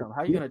to train them?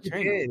 How are you going to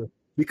train them?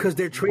 Because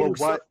they're training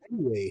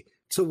anyway.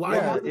 So why?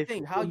 How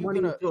you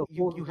gonna?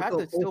 You have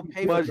to still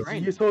pay for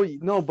training.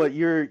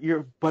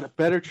 But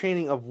better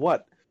training of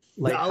what?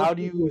 Like, how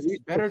do you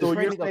better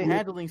training of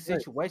handling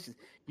situations?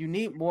 You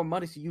need more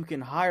money so you can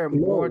hire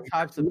more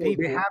types of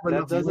people.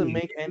 That doesn't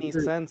make any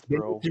sense,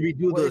 bro.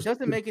 It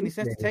doesn't make any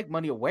sense to take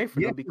money away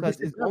from them because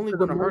it's only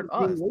going to hurt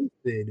us.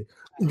 The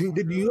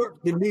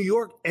New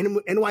York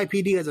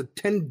NYPD has a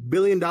 $10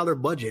 billion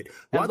budget.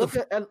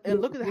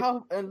 Look at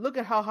how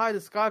high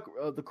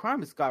the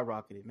crime is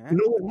skyrocketed, man.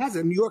 No, it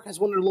hasn't. New York has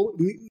one of the lowest.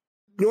 New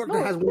York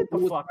has one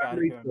of the fuck out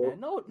of here, man.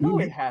 No,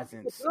 it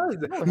hasn't.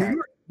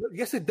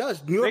 Yes, it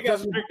does. New York got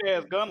strict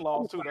ass gun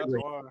laws too. That's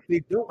why they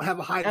don't have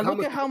a high. And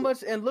look at how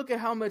much. And look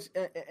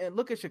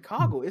at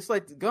Chicago. It's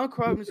like the gun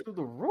crime is through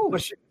the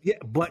roof.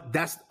 But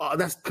that's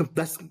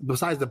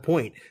besides the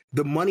point.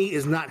 The money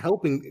is not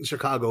helping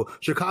Chicago.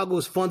 Chicago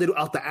is funded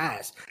out the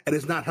ass, and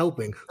it's not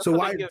helping. So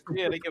why? They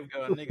give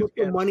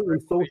money in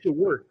social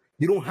work.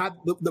 You don't have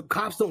the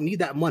cops don't need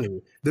that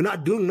money. They're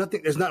not doing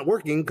nothing. It's not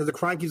working because the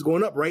crime keeps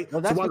going up, right? No,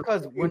 that's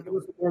because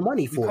more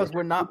money for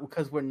we're not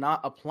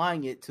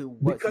applying it to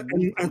what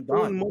and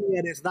throwing money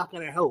at it's not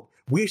going to help.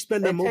 We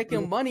spend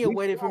taking money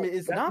away from it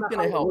is not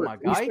going to help, my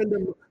guy. It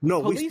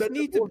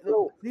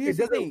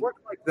doesn't work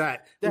like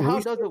that. How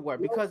does it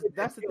work? Because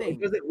that's the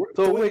thing.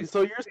 So wait,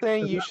 so you're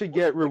saying you should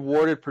get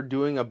rewarded for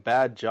doing a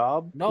bad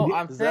job? No,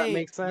 I'm saying that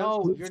make sense?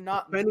 No, you're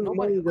not.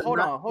 Hold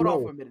on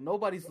for a minute.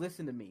 Nobody's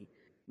listening to me.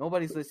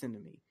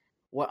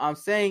 What I'm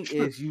saying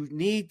is you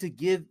need to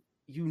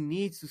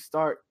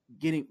start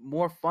getting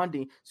more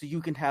funding so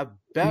you can have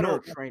better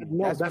training.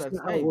 That's what I'm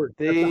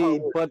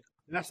saying. But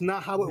that's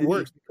not how it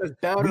works because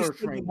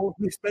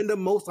we spend the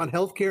most on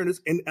healthcare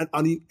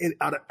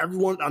out of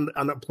everyone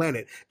on the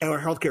planet, and our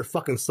healthcare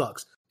fucking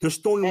sucks.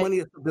 Just throwing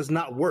money does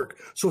not work.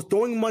 So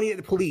throwing money at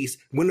the police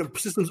when the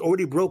system's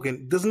already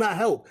broken does not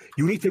help.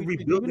 You need to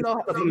rebuild. Do you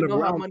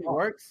know how money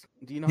works?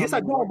 Yes,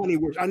 I know how money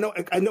works. I know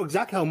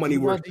exactly how money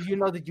works. Do you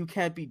know that you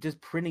can't be just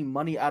printing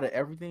money out of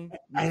everything?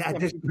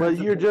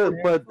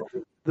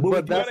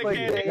 But that's like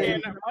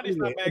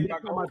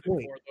my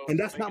point, and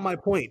that's not my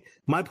point.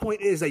 My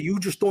point is that you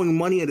just throwing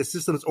money at a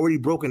system that's already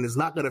broken is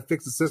not going to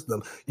fix the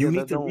system. You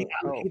need to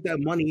reallocate that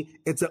money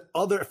into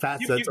other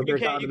facets of their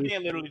economy. You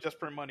can't literally just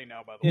print money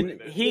now. By the way,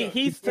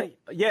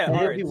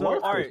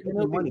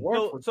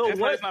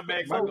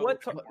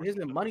 his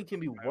money can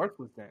be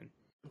worthless then.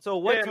 So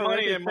what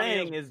Tarek is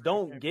saying is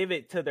don't give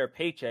it to their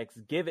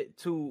paychecks, give it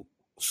to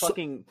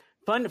fucking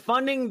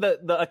funding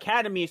the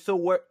academy so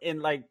where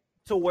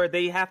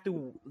they have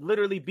to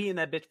literally be in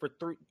that bitch for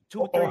 2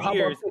 or 3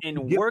 years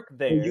and work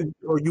there.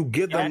 Or you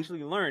give them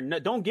actually learn. No,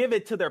 don't give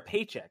it to their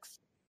paychecks,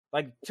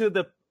 like to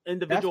the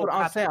individual. That's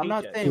what I'm saying. I'm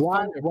not saying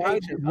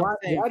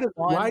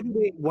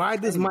why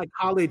does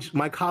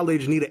my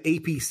college need an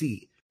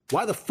APC?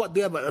 Why the fuck do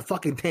they have a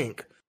fucking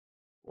tank?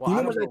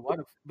 Well,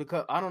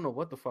 because I don't know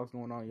what the fuck's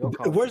going on in your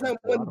college. Where's that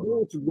money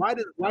going to? Why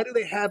do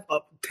they have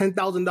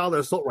 $10,000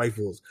 assault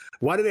rifles?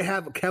 Why do they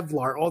have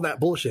Kevlar? All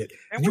that bullshit.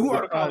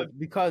 Because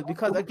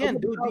again,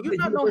 dude, do you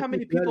not know how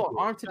many people are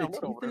armed to the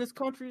teeth in this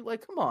country?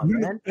 Like, come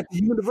on, man. At the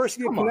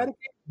University of Connecticut,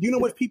 you know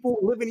what people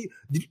live in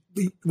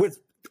with?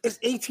 It's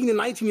 18 and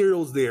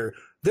 19-year-olds there.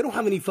 They don't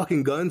have any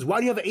fucking guns. Why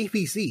do you have an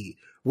APC?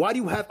 Why do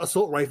you have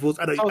assault rifles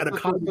at a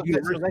college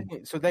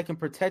university? So they can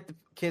protect the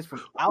kids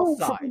from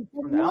outside.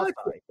 From the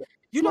outside.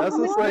 That's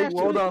just like,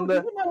 hold on,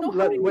 that's just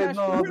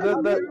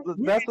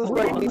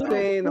like me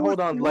saying, hold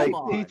on, like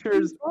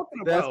teachers.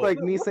 That's like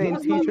me saying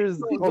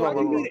teachers. Hold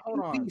on.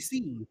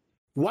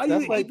 Why do you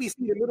need APC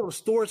in the middle of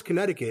Storrs,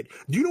 Connecticut?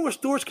 Do you know where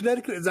Storrs,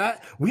 Connecticut is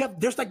at?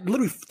 There's like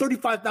literally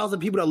 35,000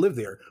 people that live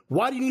there.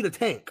 Why do you need a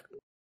tank?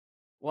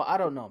 Well, I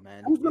don't know,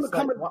 man. Who's gonna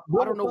come?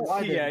 I don't know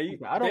why.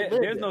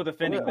 There's no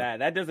defending that.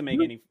 That doesn't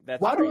make any.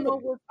 That's I don't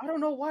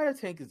know why the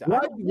tank is there.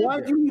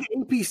 Why do you need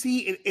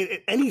APC in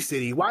any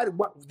city? Why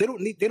they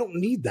don't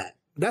need that?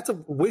 That's a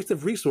waste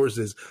of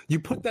resources. You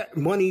put that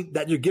money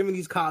that you're giving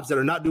these cops that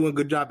are not doing a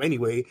good job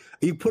anyway,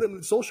 you put them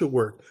in social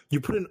work.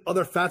 You put in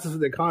other facets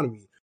of the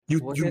economy.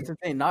 Here's the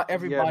thing. Not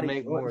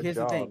everybody. Here's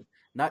the thing.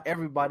 Not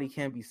everybody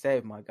can be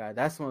saved, my guy.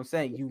 That's what I'm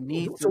saying. You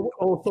need to.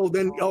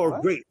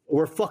 Great.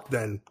 We're fucked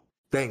then.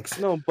 Thanks.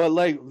 No, but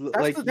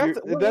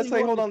that's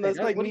like, hold on. That's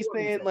like me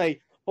saying,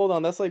 like, hold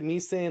on. That's like me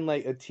saying,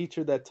 like, a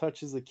teacher that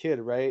touches a kid,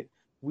 right?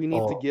 We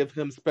need to give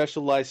him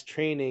specialized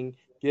training,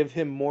 give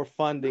him more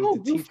funding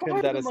to teach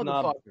him that it's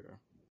not.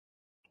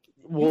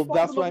 Well,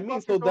 that's what I mean.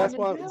 So that's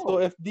why. So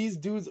if these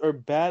dudes are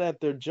bad at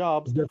their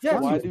jobs,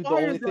 why do the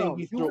only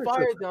thing you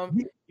fire them?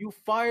 You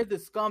fire the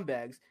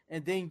scumbags,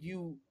 and then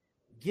you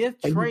give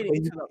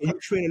training to them. You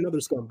train another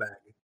scumbag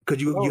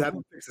because you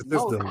haven't fixed the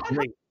system.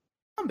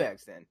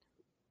 Scumbags then.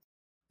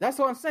 That's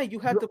what I'm saying. You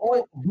have to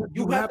put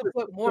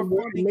more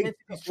funding into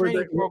these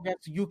training programs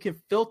so you can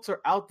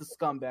filter out the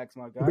scumbags,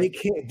 my guy. They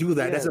can't do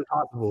that. Yeah. That's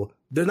impossible.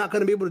 They're not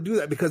going to be able to do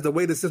that because the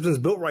way the system is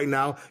built right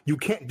now, you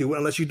can't do it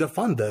unless you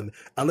defund them,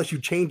 unless you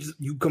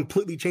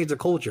completely change the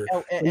culture.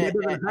 And if you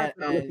defund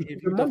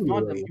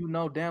them, you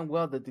know damn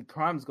well that the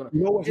crime is going to.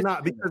 No, it's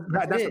not because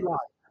that's a lie.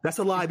 That's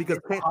a lie because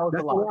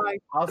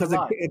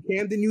in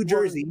Camden, New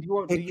Jersey,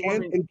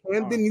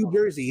 New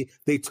Jersey,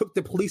 they took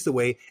the police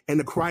away and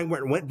the crime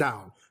went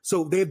down.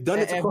 So they've done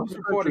it across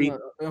the country.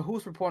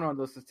 Who's reporting on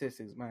those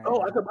statistics, man?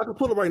 Oh, I can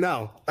pull it right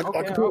now. I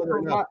can pull it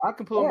right now. I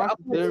can pull it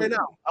right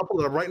now. I'll pull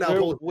it right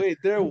now. Wait,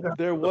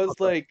 there was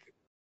like,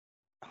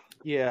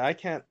 yeah, I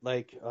can't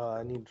like.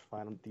 I need to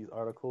find these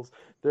articles.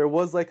 There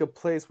was like a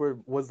place where it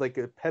was like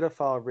a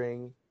pedophile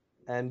ring.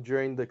 And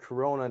during the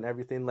corona and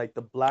everything, like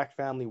the black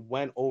family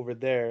went over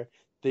there,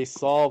 they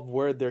solved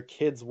where their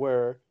kids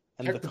were,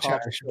 and the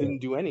cops didn't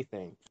do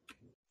anything.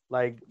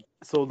 Like,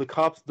 so the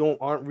cops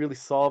aren't really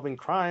solving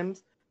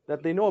crimes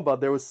that they know about.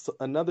 There was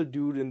another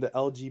dude in the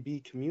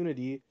LGBT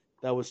community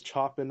that was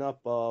chopping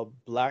up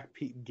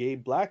gay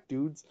black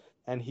dudes,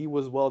 and he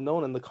was well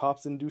known, and the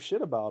cops didn't do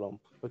shit about him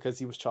because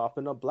he was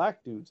chopping up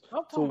black dudes.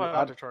 I'm talking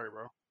about Detroit,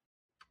 bro.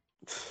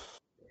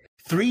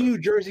 3 New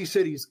Jersey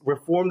cities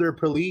reformed their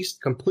police,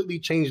 completely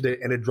changed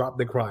it, and it dropped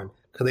the crime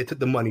because they took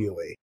the money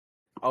away.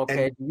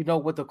 Okay, do you know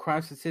what the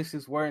crime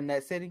statistics were in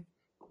that city?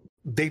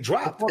 They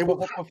dropped. It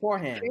was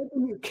beforehand.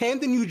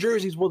 Camden, New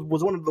Jersey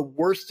was one of the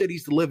worst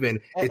cities to live in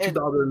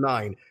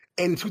 2009.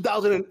 In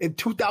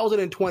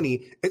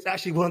 2020, it's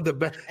actually one of the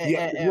best. One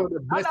of the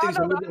best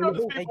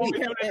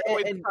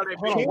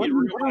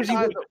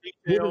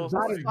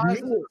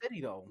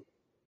things.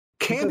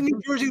 Camden,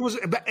 New Jersey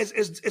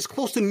is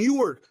close to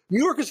Newark.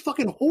 Newark is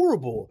fucking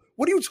horrible.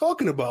 What are you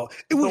talking about?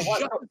 It was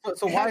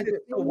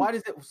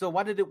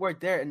why did it work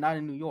there and not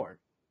in New York?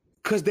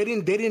 Because they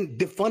didn't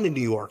defund in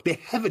New York. They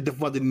haven't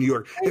defunded in New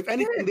York. If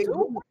anything, they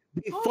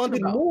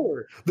funded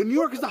more. The New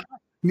York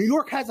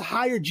has a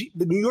higher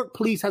the New York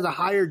police has a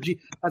higher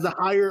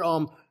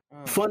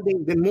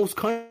funding than most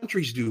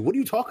countries do. What are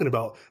you talking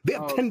about? They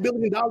have $10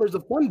 billion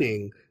of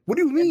funding. What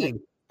do you mean?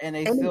 And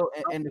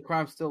the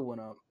crime still went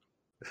up.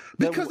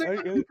 Because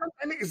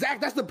Zach,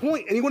 that's the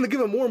point. And you want to give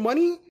them more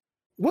money?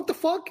 What the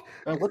fuck?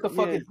 What the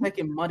fuck is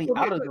taking money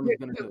out of them is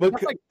going to do?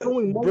 Because, like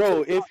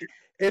bro,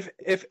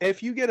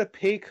 if you get a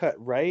pay cut,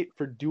 right,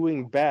 for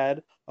doing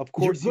bad, of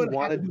course you're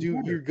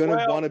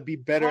gonna want to be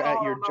better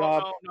at your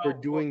job for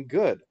doing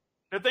good.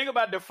 The thing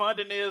about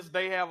defunding is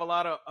they have a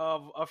lot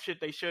of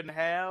shit they shouldn't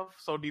have,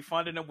 so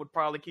defunding them would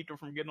probably keep them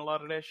from getting a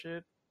lot of that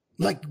shit.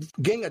 Like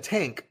getting a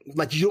tank,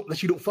 like you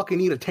don't fucking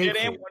need a tank.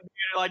 Yeah,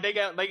 like they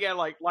got like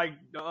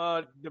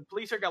the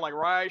police here got like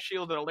riot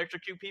shields that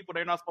electrocute people.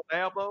 They're not supposed to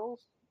have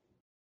those.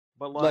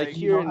 But like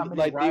here,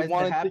 like they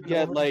wanted to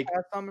get like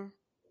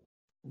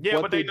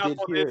yeah, but they're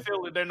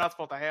not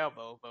supposed to have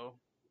those though.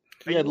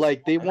 Yeah,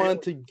 like they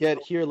wanted to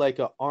get here like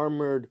a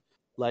armored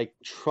like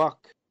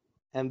truck.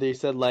 And they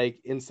said, like,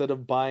 instead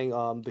of buying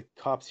the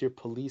cops here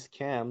police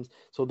cams,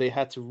 so they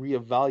had to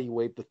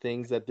reevaluate the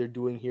things that they're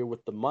doing here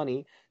with the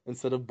money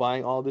instead of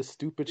buying all this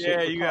stupid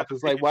shit for cops.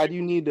 It's like, why do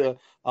you need a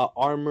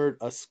armored,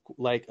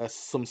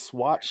 some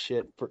SWAT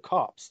shit for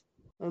cops?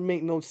 That would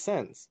make no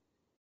sense.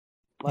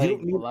 Like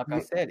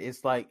I said,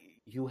 it's like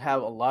you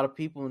have a lot of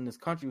people in this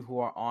country who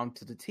are armed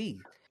to the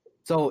teeth.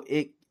 So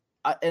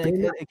I'm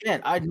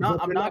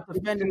not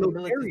defending the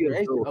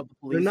militarization of the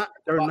police.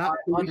 They're not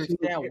policing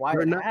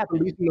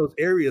those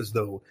areas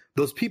though.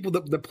 Those people,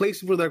 the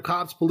places where their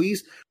cops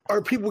police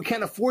are people who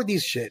can't afford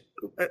these shit.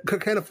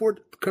 Can't afford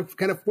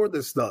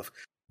this stuff.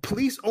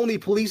 Police only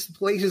police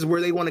places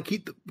where they want to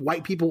keep the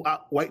white people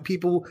out. White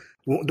people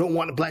don't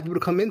want black people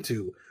to come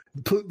into.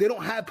 They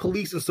don't have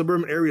police in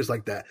suburban areas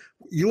like that.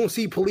 You don't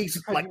see police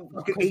because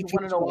fucking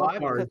 18 squad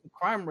cars. Because the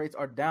crime rates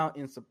are down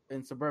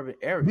in suburban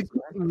areas.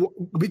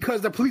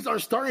 Because the police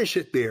aren't starting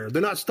shit there.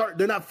 They're not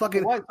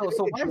fucking. So why is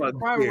the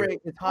crime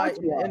rate is high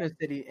in the inner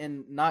city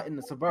and not in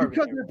the suburban?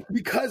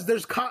 Because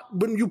there's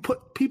when you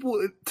put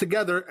people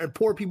together and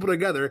poor people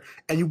together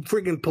and you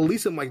freaking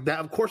police them like that.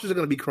 Of course, there's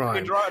going to be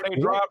crime.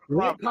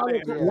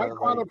 White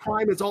collar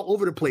crime is all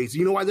over the place.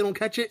 You know why they don't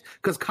catch it?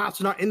 Because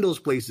cops are not in those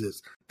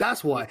places.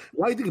 That's why.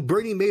 Why do you think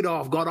Bernie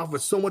Madoff got off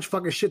with so much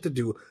fucking shit to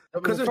do?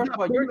 Because you're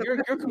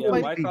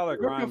conflating white collar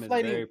crime is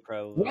very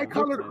prevalent. You're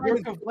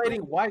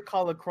conflating white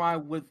collar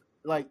crime with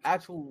like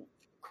actual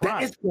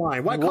crime. That is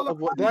crime. White collar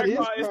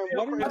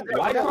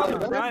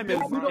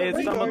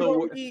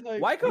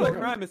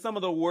crime is some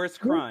of the worst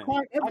crime.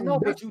 I know,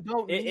 but you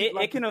don't.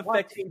 It can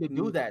affect to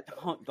do that.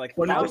 Like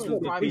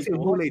thousands of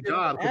people doing their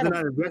job because they're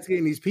not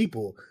investigating these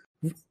people.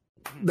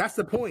 That's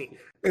the point.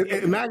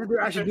 Imagine they're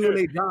actually doing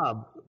their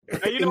job.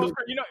 Hey, hold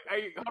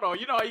on.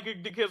 You know how you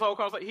could get his whole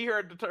concept. He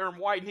heard the term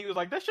white, and he was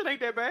like, "That shit ain't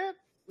that bad."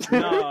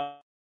 No.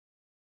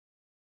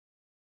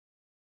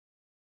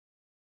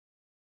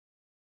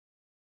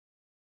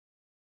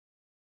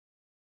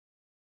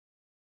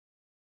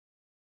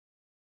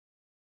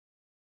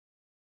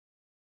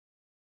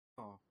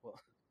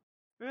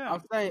 Yeah.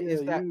 I'm saying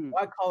is that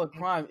white collar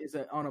crime is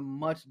on a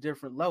much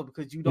different level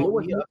because you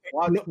don't need a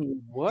SWAT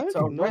team. What?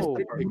 No,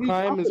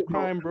 crime is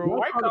crime, bro.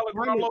 White collar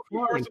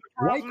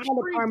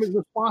crime is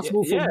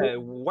responsible for. Yeah,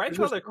 white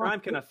collar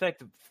crime can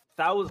affect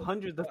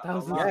hundreds of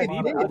thousands of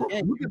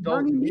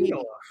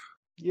people.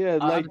 Yeah,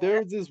 like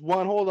there was this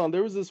one. Hold on,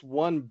 there was this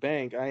one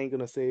bank. I ain't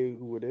gonna say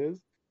who it is.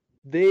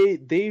 They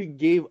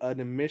gave an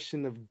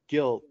admission of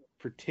guilt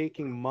for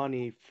taking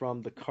money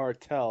from the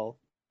cartel.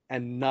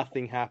 And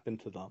nothing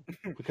happened to them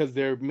because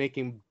they're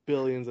making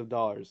billions of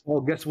dollars. Well,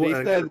 guess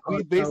what?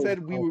 They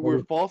said we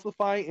were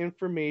falsifying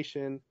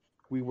information.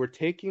 We were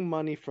taking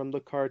money from the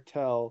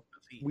cartel.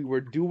 We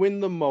were doing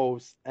the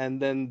most, and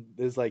then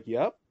it's like,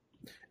 yep,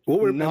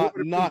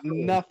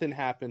 nothing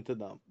happened to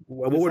them.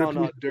 What would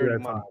have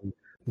dirty money?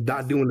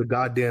 Not doing the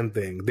goddamn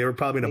thing. They were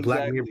probably in a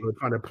black neighborhood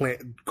trying to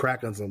plant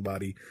crack on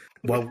somebody.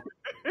 Well.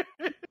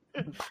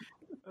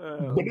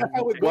 While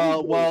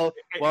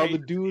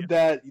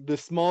the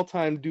small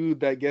time dude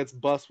that gets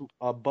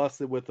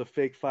busted with a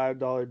fake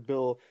 $5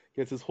 bill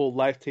gets his whole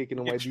life taken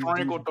away.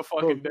 Strangled to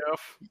fucking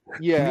death.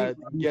 Yeah,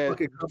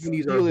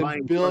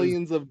 stealing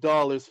billions of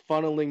dollars,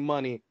 funneling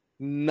money.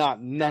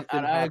 Nothing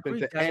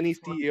happened to any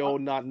CEO.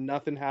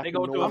 Nothing happened.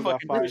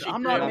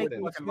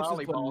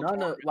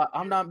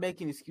 I'm not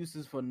making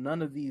excuses for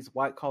none of these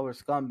white collar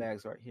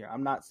scumbags right here.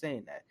 I'm not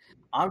saying that.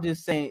 I'm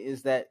just saying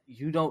is that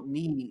you don't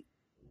need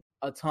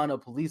a ton of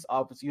police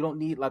officers. You don't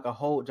need like a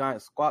whole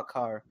giant SWAT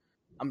car.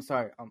 I'm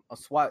sorry, a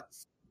SWAT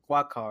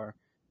squad car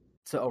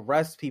to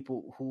arrest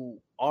people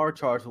who are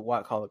charged with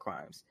white collar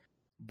crimes.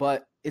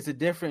 But it's a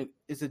different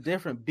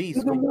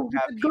beast when you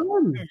have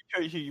people.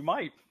 You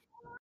might.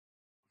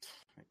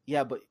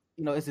 Yeah, but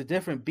it's a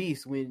different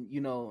beast when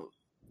you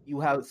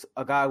have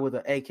a guy with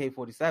an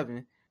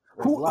AK-47.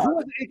 Who has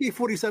an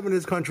AK-47 in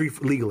this country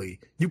legally?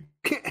 You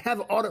can't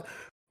have auto.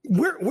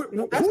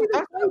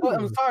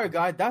 I'm sorry,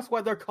 guys. That's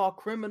why they're called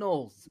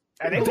criminals.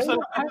 No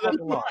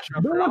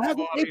one has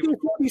an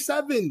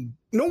AK-47.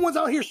 No one's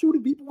out here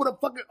shooting people with a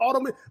fucking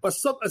a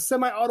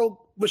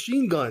semi-auto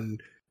machine gun.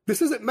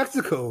 This isn't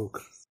Mexico.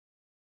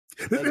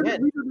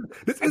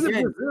 This isn't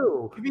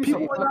Brazil.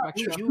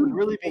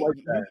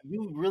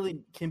 You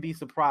really can be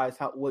surprised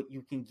what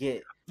you can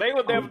get. They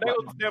would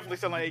definitely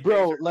sell like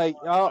bro. Like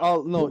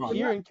I'll no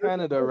here in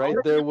Canada, right?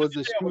 There was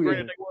a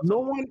shooting. No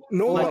one in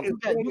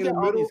the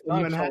middle of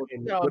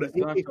Manhattan with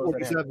an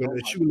AK-47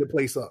 is shooting the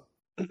place up.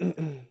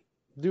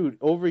 Dude,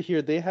 over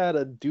here they had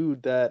a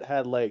dude that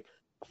had like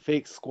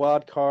fake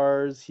squad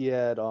cars. He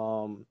had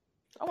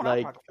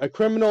like a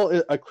criminal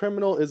is a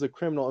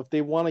criminal. If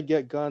they want to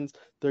get guns,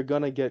 they're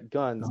gonna get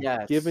guns.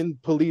 Yes. Giving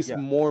police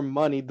more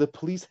money. The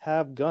police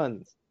have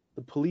guns.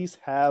 The police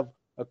have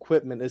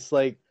equipment. It's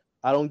like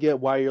I don't get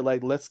why you're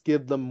like, let's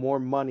give them more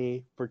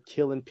money for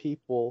killing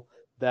people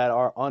that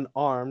are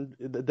unarmed.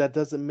 That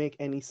doesn't make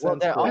any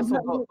sense. That also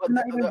goes.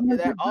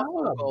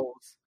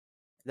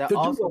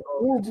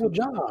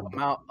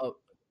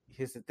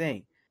 Here's the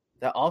thing.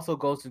 That also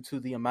goes into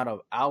the amount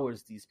of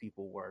hours these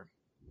people work.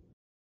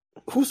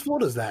 Whose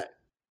fault is that?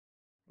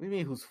 What do you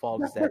mean? Whose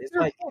fault is that? It's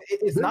like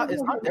it's not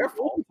their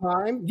fault.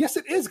 Time. Yes,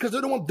 it is because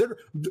they're the one.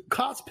 The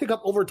cops pick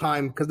up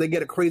overtime because they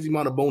get a crazy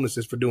amount of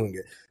bonuses for doing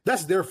it.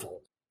 That's their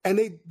fault, and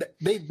they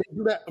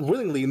do that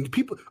willingly. And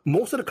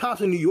most of the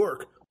cops in New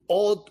York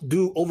all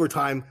do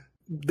overtime.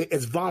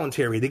 It's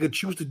voluntary. They could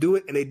choose to do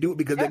it, and they do it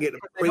because they get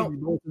crazy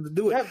bonuses to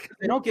do it.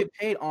 They don't get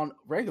paid on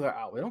regular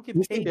hours. They don't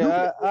get paid.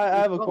 Yeah, I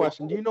have a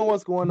question. Do you know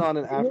what's going on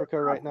in Africa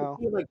right now?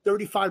 Like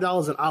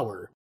 $35 an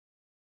hour.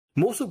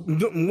 Most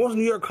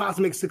New York cops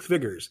make six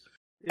figures.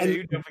 Yeah,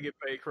 you definitely get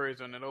paid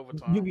crazy on that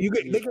overtime. They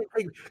get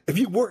paid. If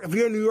you're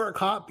a New York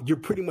cop, you're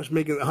pretty much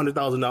making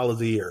 $100,000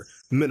 a year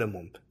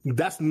minimum.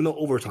 That's no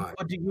overtime.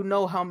 But do you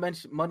know how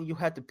much money you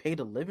had to pay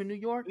to live in New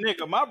York?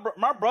 Nigga,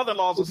 my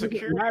brother-in-law's a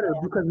security guard.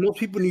 Because most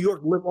people in New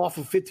York live off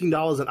of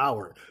 $15 an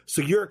hour.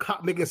 So you're a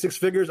cop making six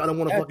figures. I don't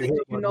want to fucking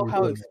hear. You know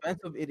how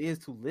expensive it is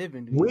to live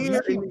in New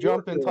York. We keep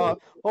jumping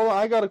talk. Hold on,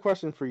 I got a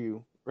question for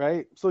you.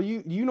 Right? So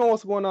you know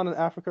what's going on in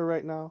Africa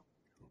right now?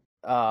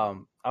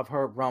 I've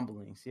heard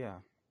rumblings. Yeah.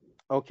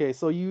 Okay,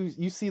 so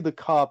you see the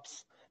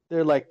cops,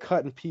 they're like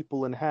cutting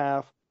people in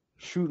half,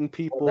 shooting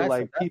people,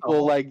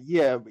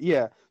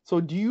 yeah. So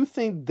do you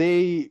think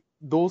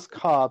those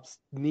cops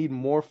need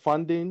more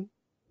funding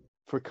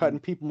for cutting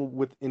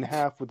people in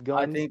half with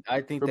guns?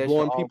 I think for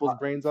blowing people's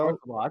brains out.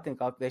 First of all, I think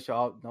they should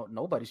all.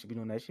 Nobody should be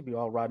doing that. They should be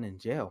all rotting in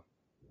jail.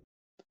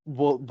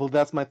 Well,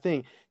 that's my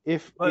thing. Do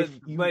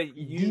you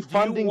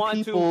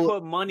want to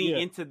put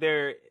money into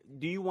their?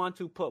 Do you want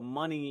to put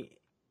money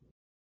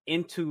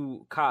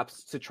into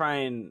cops to try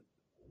and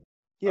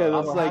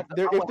if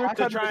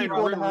they're trying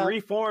to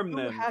reform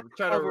them,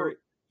 so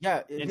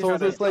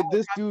it's like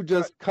this dude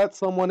just cut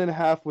someone in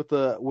half with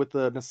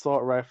an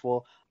assault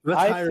rifle.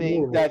 I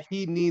think that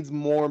he needs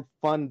more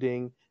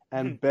funding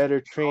and better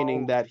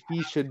training that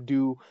he should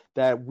do,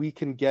 that we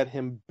can get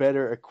him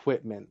better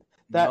equipment.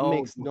 That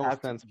makes no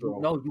sense, bro.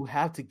 No, you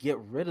have to get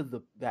rid of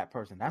that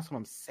person. That's what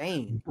I'm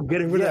saying.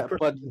 Getting rid of that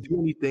person doesn't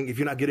do anything if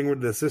you're not getting rid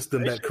of the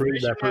system that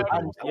created that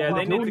person. Yeah,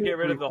 they need to get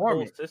rid of the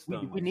whole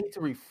system. We need to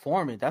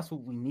reform it. That's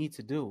what we need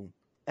to do.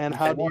 And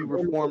how do you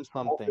reform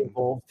something?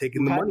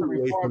 Taking the money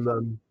away from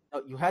them.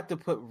 No, you have to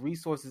put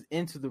resources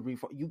into the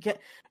reform. You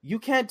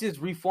can't just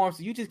reform.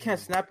 So you just can't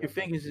snap your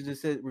fingers and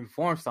just say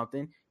reform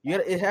something.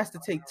 It has to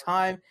take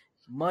time,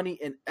 money,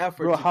 and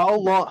effort. Bro, how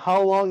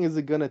long is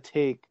it gonna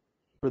take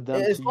for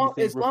them as long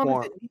as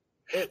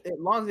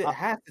it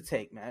has to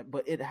take, man.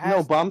 But it has.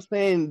 No, but I'm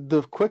saying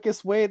the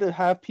quickest way to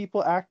have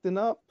people acting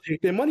up,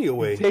 take their money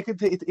away. Take it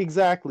to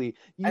exactly.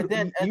 You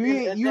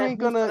ain't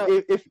gonna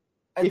if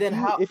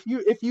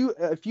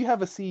you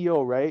have a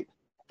CEO, right,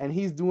 and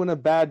he's doing a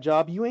bad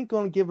job, you ain't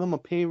gonna give him a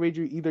pay raise.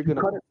 You're either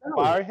gonna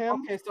fire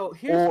him,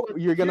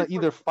 you're gonna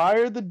either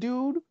fire the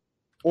dude,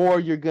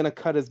 or you're gonna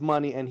cut his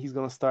money and he's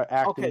gonna start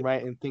acting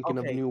right and thinking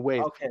of new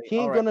ways. He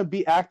ain't gonna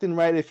be acting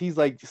right if he's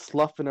like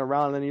sloughing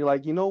around and you're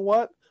like, you know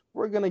what?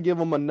 We're gonna give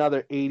him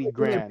another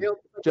 $80,000.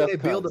 They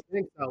bailed the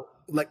banks out.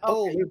 Like,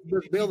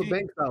 let's bail the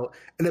banks out,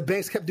 and the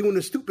banks kept doing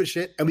the stupid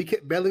shit, and we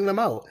kept bailing them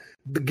out.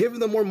 Giving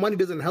them more money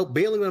doesn't help.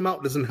 Bailing them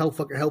out doesn't help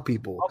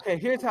people. Okay,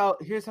 here's how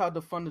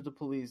defund of the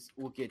police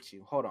will get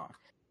you. Hold on.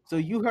 So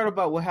you heard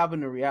about what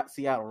happened in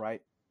Seattle,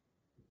 right?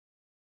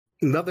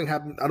 Nothing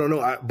happened. I don't know.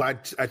 I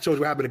showed you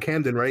what happened to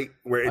Camden, right?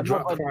 Where it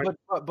dropped.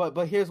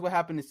 But here's what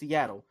happened in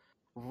Seattle.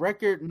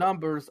 Record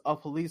numbers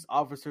of police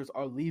officers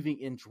are leaving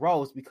in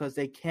droves because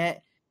they can't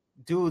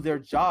do their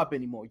job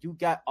anymore. You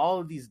got all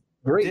of these.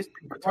 Great.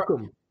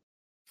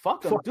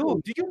 Fuck them,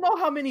 dude. Do you know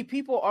how many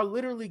people are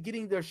literally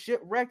getting their shit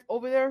wrecked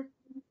over there?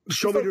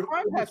 Show me the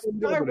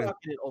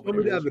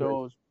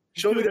evidence.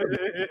 Show me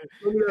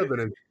the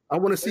evidence. I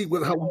want to see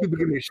how people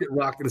getting their shit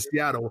rocked in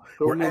Seattle.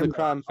 Or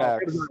Amazon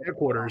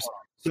headquarters.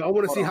 So I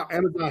want to see how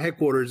Amazon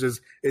headquarters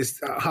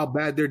is how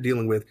bad they're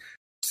dealing with.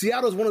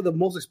 Seattle is one of the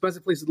most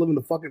expensive places to live on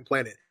the fucking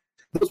planet.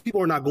 Those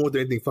people are not going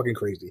through anything fucking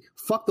crazy.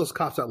 Fuck those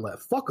cops that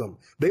left. Fuck them.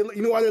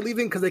 You know why they're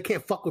leaving? Because they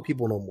can't fuck with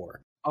people no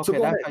more. Okay,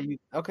 so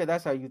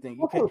that's how you think.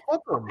 Okay,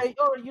 fuck them. Hey,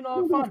 find it. You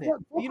know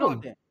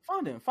what?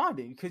 Find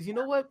it. Because you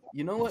know what,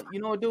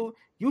 dude.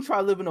 You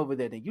try living over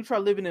there. Then you try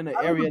living in an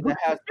area that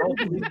has.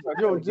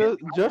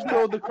 Just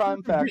throw the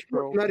crime facts,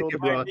 bro.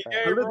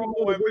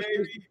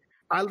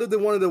 I lived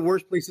in one of the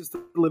worst places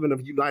to live in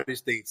the United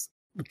States.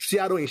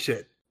 Seattle ain't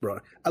shit, bro.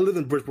 I live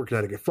in Bridgeport,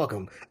 Connecticut. Fuck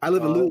them. I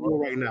live in Louisville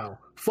right now.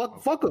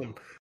 Fuck them.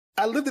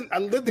 I lived in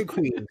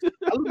Queens.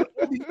 I lived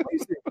in all these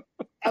places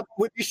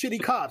with these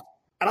shitty cops,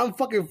 and I'm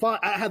fucking fine.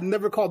 I have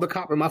never called the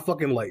cop in my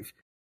fucking life.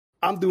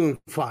 I'm doing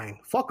fine.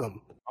 Fuck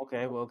them.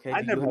 Okay, well, okay.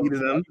 I never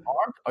needed them.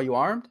 Are you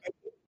armed?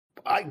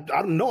 I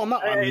don't know. I'm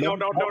not. Hey,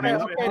 don't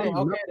answer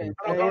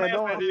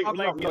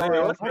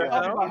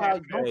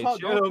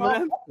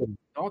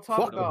Don't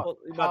talk about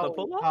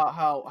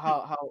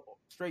how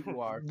straight you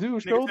are.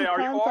 Dude, show the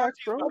contacts,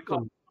 bro.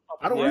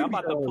 I'm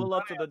about to pull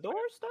up to the door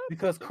stuff.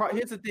 Because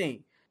here's the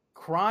thing.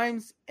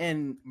 Crimes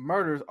and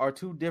murders are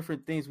two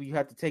different things you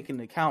have to take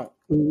into account.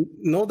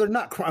 No, they're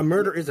not.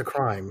 Murder is a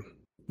crime.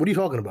 What are you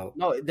talking about?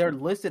 No, they're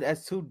listed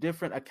as two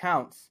different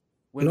accounts.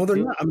 No, they're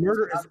not. A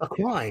murder is a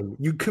crime.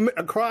 You commit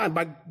a crime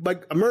by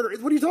a murder.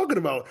 What are you talking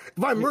about?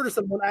 If I murder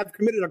someone, I've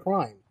committed a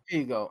crime. Here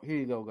you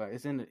go,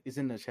 guys. It's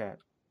in the chat.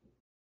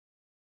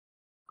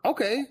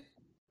 Okay.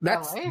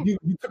 That's you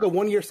took a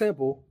 1-year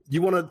sample.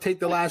 You want to take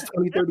the last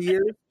 20, 30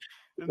 years?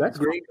 That's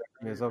great.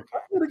 It's okay.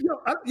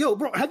 Yo,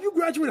 bro, have you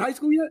graduated high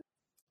school yet?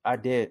 I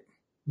did.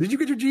 Did you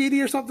get your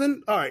GED or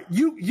something? All right.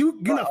 You're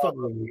not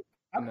fucking with me.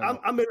 I'm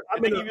on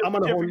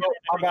a whole.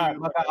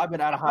 I've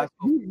been out of high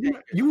school.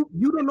 You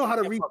don't know how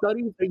to read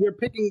studies, and you're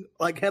picking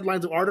like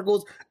headlines of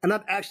articles and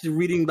not actually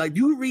reading. Like,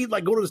 do you read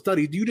like go to the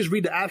studies? Do you just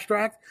read the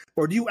abstract,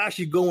 or do you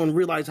actually go and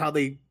realize how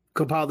they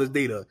compile this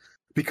data?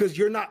 Because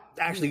you're not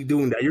actually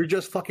doing that. You're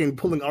just fucking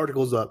pulling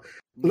articles up.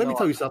 Let me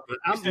tell you something.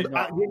 Yes,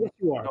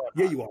 you are.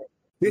 Yeah, you are.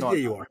 Yeah,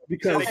 you are.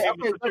 Because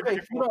okay.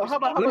 How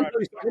about let me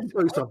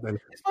tell you something.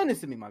 Explain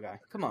this to me, my guy.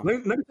 Come on.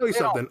 Let me tell you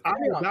something. I have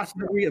a bachelor's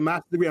degree and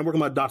master's degree. I'm working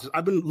my doctors.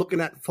 I've been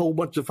looking at a whole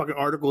bunch of fucking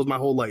articles my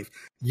whole life.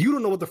 You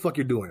don't know what the fuck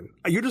you're doing.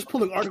 You're just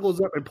pulling articles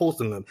up and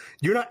posting them.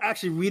 You're not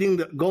actually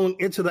reading going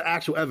into the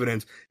actual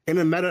evidence and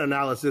the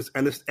meta-analysis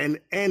and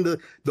the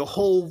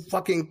whole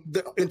fucking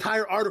the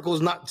entire article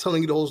is not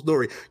telling you the whole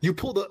story. You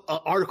pull the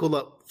article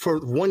up for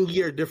 1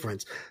 year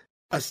difference.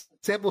 A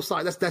sample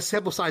size, that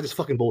sample size is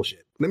fucking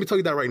bullshit. Let me tell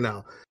you that right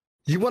now.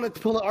 You want to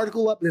pull an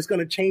article up that's going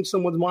to change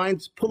someone's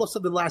minds? Pull us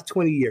up the last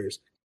 20 years,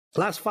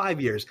 last 5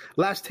 years,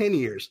 last 10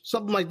 years,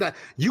 something like that.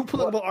 You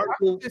pull up an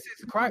article. This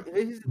is crime.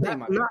 It's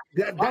not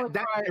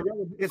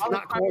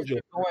causal.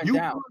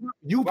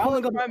 You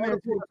pulling up an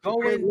article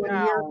going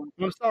down.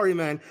 I'm sorry,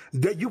 man.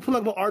 You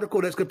pulling up an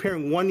article that's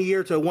comparing 1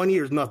 year to 1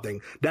 year is nothing.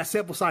 That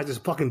sample size is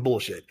fucking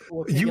bullshit.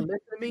 Well, you listen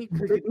to me?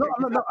 No,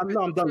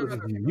 I'm done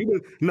listening to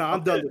you.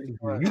 I'm done listening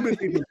to you. You've been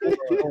thinking,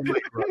 oh my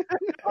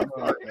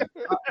God.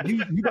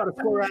 You got a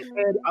sore ass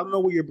head. I don't know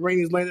where your brain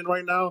is landing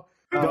right now.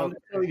 I'm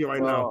telling you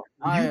right now.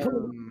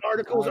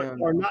 Articles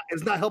are not.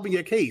 It's not helping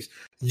your case.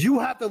 You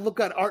have to look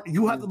at art.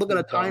 You have to look at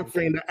a time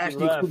frame that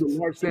actually includes a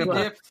large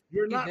sample.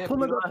 You're not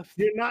pulling up.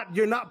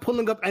 You're not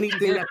pulling up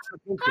anything that's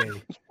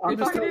something. I'm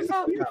just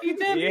telling you.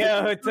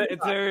 Yeah, it's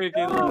Eric.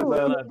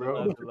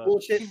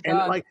 Bullshit. And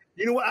like,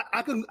 you know what?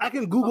 I can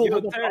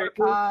Google.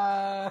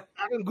 I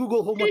can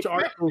Google a whole bunch of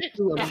articles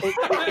too. But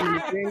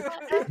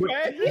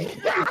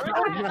it's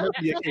not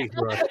helping your case,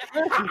 bro.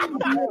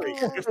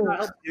 It's not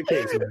helping your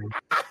case, man.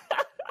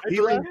 He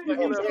left,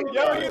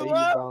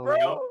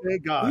 bro.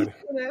 Thank God.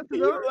 He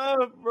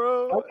left,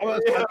 bro. I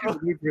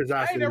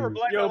ain't never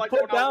blacked out like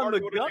put down the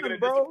gun,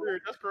 bro.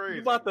 That's crazy.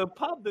 You about to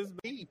pop this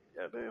beat.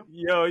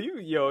 Yo,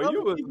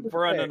 you was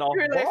running off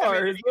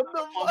bars.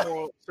 What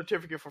the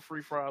certificate for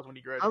free fries when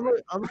he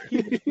graduated. I'm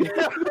shame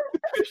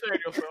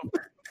yourself.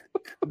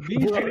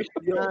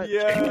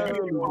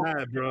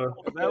 Bro.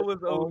 That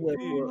was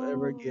OD.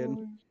 Ever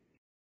again.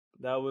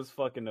 That was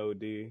fucking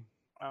OD.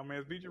 Oh man,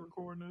 is BG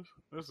recording this?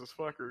 This is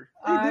fuckery.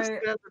 This is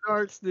the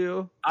art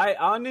still. I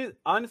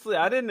honestly,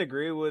 I didn't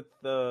agree with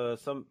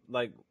some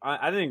like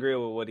I didn't agree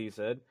with what he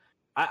said.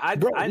 I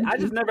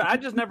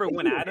just never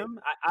went at him.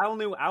 I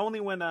only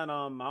went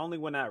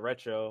at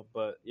Retro,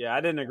 but yeah, I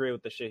didn't agree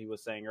with the shit he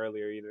was saying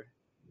earlier either.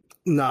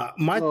 Nah,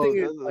 my thing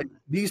is like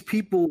these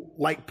people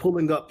like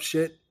pulling up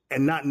shit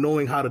and not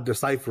knowing how to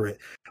decipher it.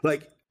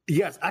 Like,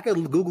 yes, I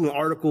can Google an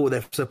article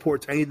that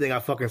supports anything I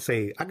fucking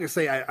say. I can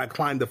say I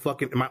climbed the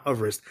fucking Mount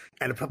Everest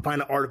and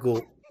find an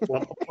article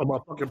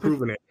about fucking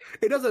proving it.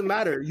 It doesn't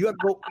matter. You have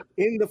to go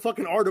in the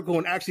fucking article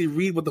and actually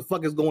read what the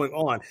fuck is going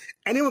on.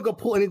 Anyone can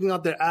pull anything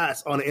out their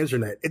ass on the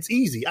internet. It's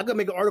easy. I can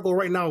make an article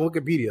right now on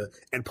Wikipedia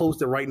and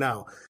post it right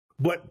now.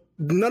 But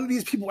none of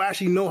these people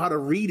actually know how to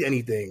read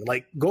anything.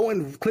 Like, go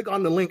and click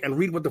on the link and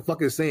read what the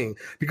fuck is saying.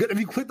 Because if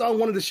you clicked on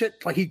one of the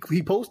shit like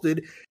he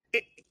posted,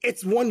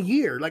 it's 1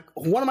 year. Like,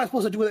 what am I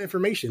supposed to do with that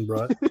information, bro?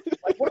 Like,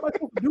 what am I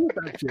supposed to do with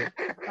that shit?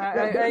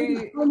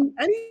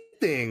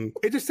 Anything.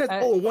 It just says,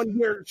 1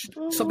 year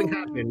something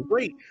happened.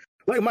 Great.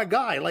 Like, my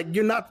guy, like,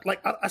 you're not,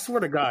 like, I swear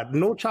to God,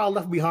 No Child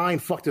Left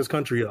Behind fucked this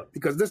country up.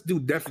 Because this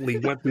dude definitely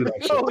went through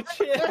that shit. Oh,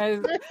 shit.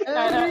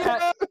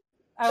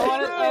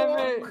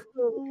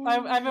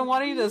 I've been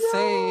wanting to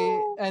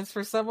say, as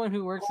for someone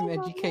who works in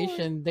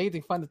education, they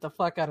defunded the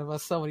fuck out of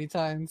us so many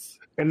times.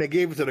 And they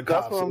gave it to the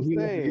cops. That's what I'm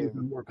saying.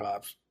 More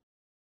cops.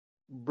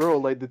 Bro,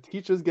 like the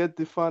teachers get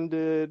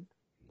defunded,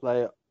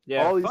 like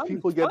all these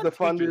people get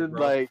defunded, teachers,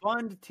 like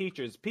fund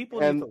teachers. People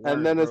and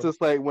then it's just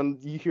like when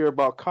you hear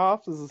about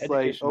cops, it's just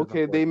like,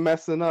 okay, they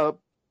messing up.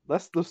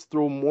 Let's just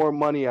throw more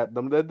money at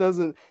them. That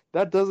doesn't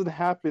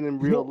happen in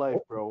real life,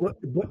 bro. But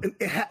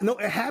it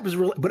happens,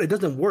 but it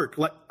doesn't work.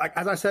 Like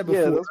as I said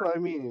before, yeah, that's what I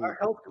mean. Our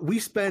health, we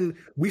spend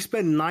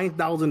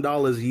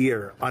 $9,000 a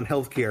year on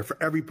healthcare for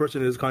every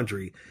person in this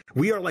country.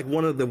 We are like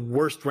one of the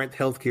worst ranked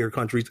healthcare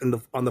countries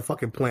on the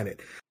fucking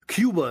planet.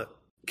 Cuba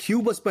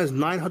spends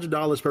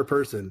 $900 per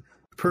person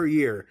per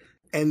year,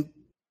 and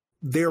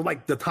they're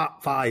like the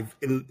top 5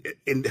 in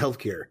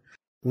healthcare.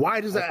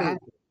 Why does that happen?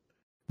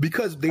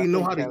 Because they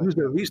know how to use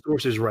their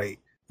resources right.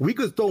 We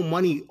could throw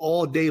money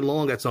all day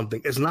long at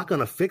something. It's not going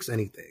to fix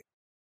anything.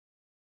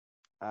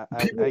 I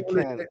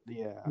can't.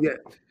 Yeah.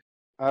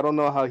 I don't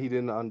know how he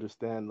didn't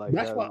understand. Like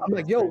that's why I'm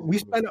like, yo, we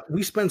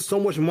spend so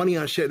much money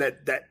on shit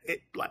that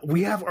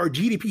we have our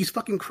GDP is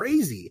fucking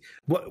crazy,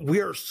 but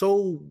we are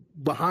so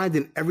behind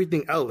in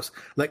everything else.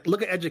 Like,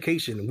 look at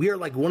education. We are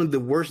like one of the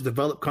worst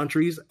developed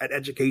countries at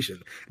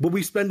education, but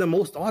we spend the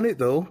most on it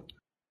though.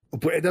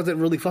 But it doesn't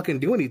really fucking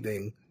do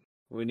anything.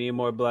 We need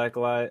more Black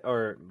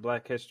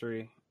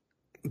History,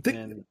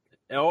 and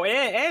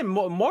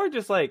more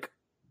just like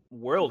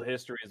world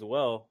history as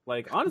well.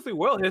 Like honestly,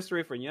 world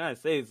history for the United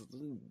States.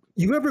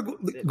 You ever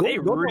they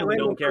really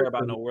don't care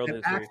about no world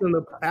history.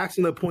 Ask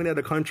them to point at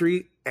a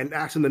country and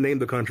ask them to name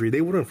the country.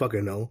 They wouldn't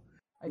fucking know.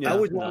 I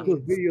always watch those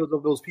videos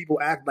of those people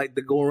act like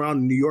they go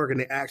around New York and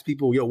they ask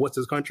people, "Yo, what's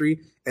this country?"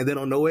 and they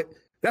don't know it.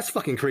 That's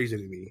fucking crazy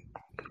to me.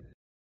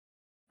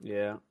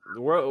 Yeah,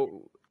 the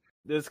world.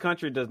 This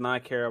country does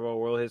not care about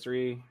world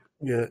history.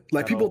 Yeah,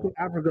 like people think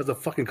Africa's a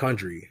fucking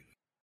country.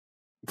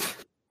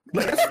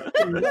 Like, that's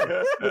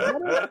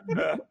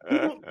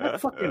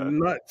fucking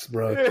nuts,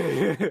 bro.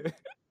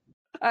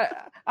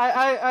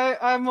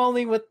 I'm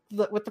only with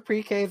the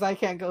pre-Ks. I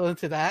can't go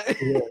into that.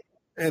 Yeah.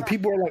 And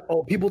people are like,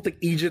 "Oh, people think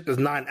Egypt is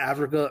not in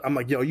Africa." I'm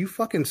like, "Yo, you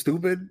fucking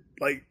stupid!"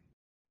 Like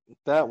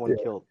that one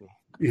killed me.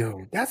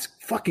 Yo, that's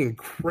fucking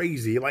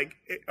crazy. Like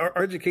our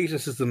education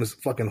system is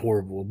fucking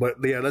horrible. But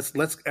yeah,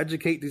 let's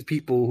educate these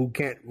people who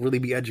can't really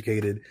be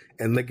educated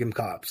and make them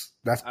cops.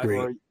 That's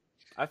great.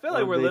 I feel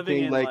like we're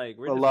living in like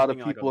a lot of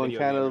people in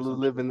Canada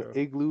live in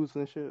igloos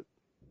and shit.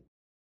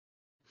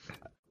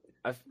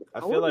 I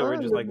feel like we're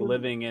just like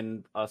living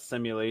in a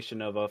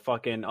simulation of a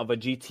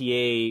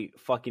GTA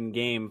fucking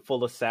game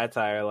full of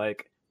satire.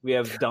 Like we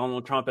have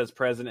Donald Trump as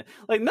president.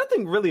 Like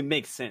nothing really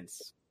makes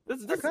sense.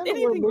 Does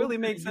anything really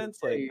make sense?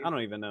 Like I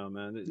don't even know,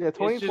 man. Yeah,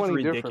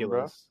 2020 different,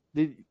 bro.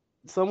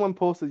 Someone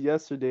posted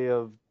yesterday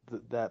of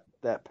that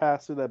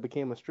pastor that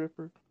became a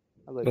stripper?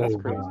 I was like,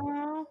 that's crazy.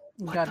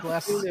 God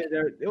bless.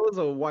 It was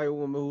a white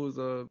woman who was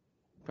a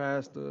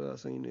pastor. I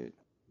seen it.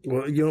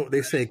 Well, you know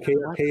they say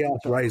chaos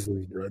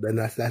rises, bro. Then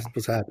that's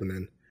what's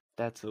happening.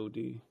 That's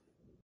OD.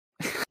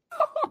 I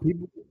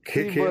wouldn't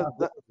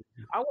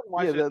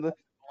watch it.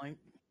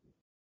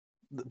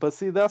 But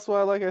see, that's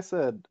why, like I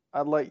said,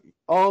 I like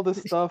all this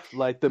stuff,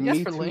 like the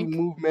Me Too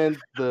movement,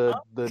 the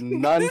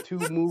None Too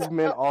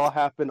movement, all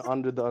happened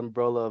under the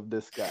umbrella of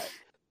this guy.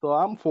 So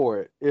I'm for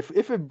it. If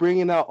it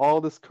bringing out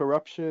all this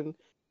corruption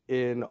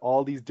in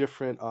all these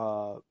different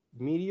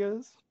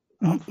medias,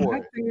 I'm for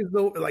it. Thing is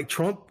though, like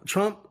Trump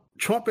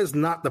is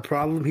not the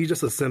problem. He's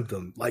just a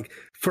symptom. Like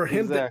for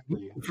him, to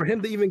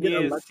even get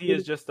elected, he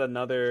is just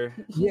another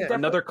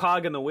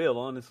cog in the wheel.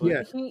 Honestly,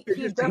 yeah,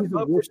 he's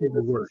the worst of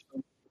the worst.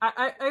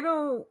 I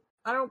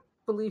don't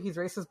believe he's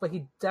racist, but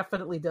he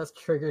definitely does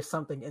trigger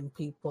something in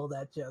people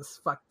that just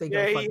he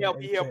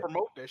helped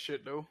promote that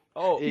shit though.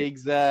 Oh,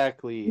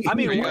 exactly. I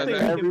mean,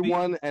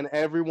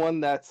 everyone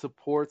that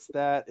supports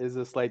that is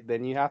just like,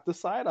 then you have to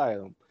side eye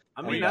them.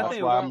 I mean, that's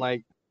why I'm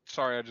like,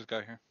 sorry, I just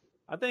got here.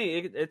 I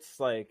think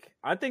it's like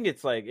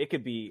it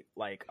could be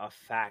like a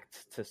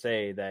fact to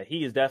say that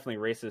he is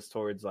definitely racist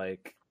towards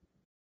like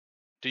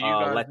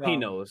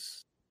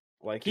Latinos.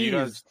 Like he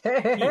hates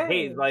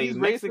like he's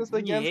racist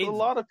against a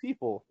lot of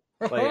people.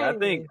 Like I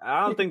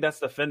don't think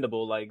that's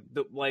defendable. Like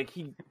the way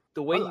he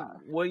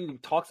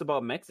talks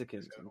about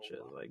Mexicans and shit.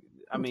 Like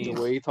I mean,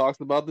 the way he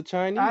talks about the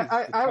Chinese.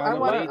 I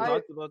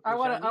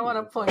want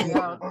to point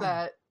out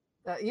that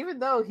even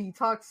though he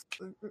talks,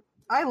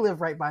 I live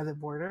right by the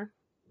border.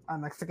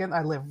 I'm Mexican.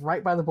 I live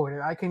right by the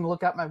border. I can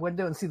look out my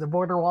window and see the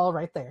border wall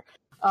right there.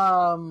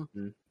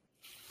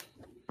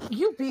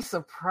 You'd be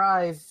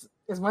surprised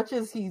as much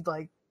as he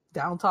like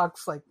down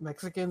talks like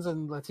Mexicans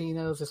and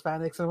Latinos,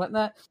 Hispanics and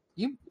whatnot.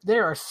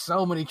 There are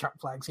so many Trump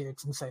flags here.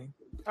 It's insane.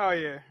 Oh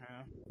yeah.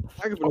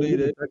 I can believe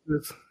it.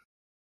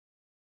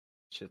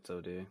 Shit, so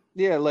dude.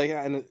 Yeah, like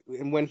and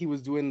when he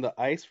was doing the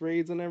ICE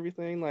raids and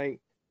everything, like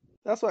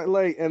that's why.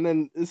 Like, and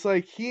then it's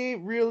like he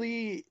ain't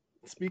really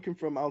speaking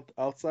from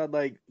outside,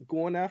 like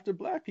going after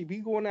black people.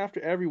 He going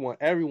after everyone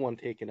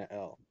taking an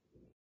L.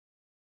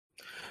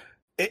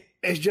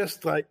 It's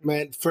just like,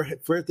 man, for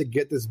it to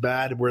get this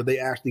bad where they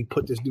actually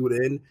put this dude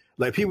in,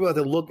 like people have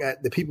to look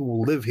at the people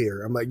who live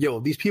here. I'm like, yo,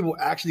 these people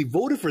actually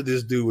voted for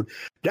this dude.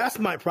 That's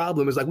my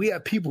problem. Is like we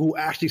have people who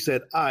actually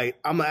said, all right,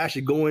 I'm gonna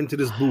actually go into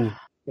this booth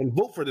and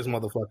vote for this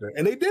motherfucker,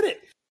 and they did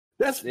it.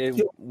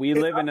 We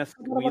live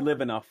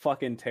in a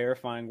fucking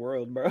terrifying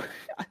world, bro.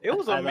 It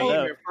was a meme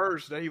at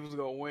first that he was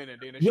gonna win,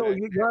 and then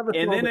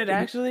it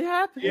actually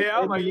happened. Yeah,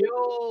 I'm like, yo.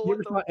 You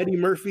ever saw Eddie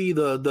Murphy,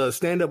 the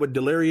stand up with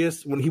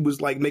Delirious, when he was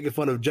like making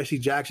fun of Jesse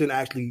Jackson,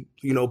 actually,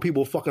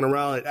 people fucking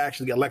around and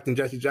actually electing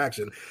Jesse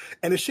Jackson,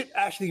 and the shit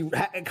actually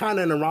kind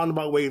of in a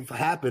roundabout way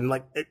happened.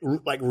 Like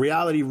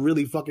reality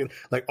really fucking,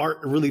 like art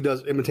really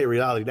does imitate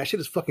reality. That shit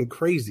is fucking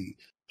crazy.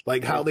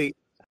 Like how they.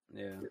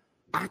 Yeah.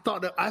 I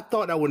thought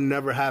that would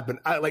never happen.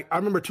 I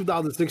remember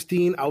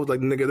 2016. I was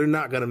like, nigga, they're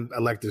not gonna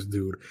elect this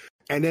dude.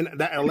 And then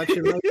that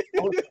election,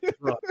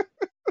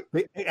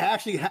 they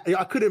actually,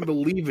 I couldn't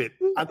believe it.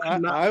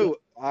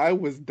 I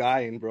was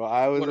dying, bro.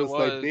 I was just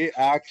like, they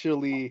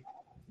actually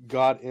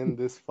got in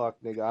this fuck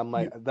nigga. I'm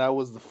like, that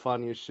was the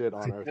funniest shit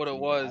on earth. What it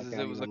was is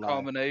it was a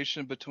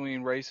combination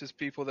between racist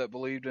people that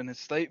believed in his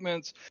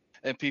statements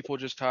and people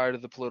just tired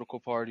of the political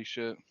party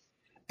shit.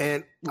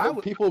 And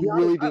people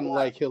really didn't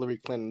like Hillary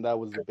Clinton. That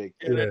was the big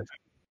thing. Yeah.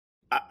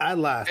 I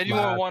laughed.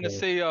 Anyone want to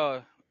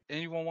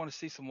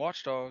see some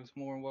Watchdogs?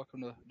 More than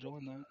welcome to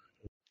join that.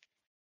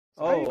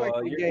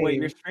 Oh,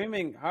 you're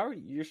streaming?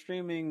 You're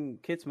streaming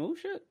Kids Move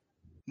shit?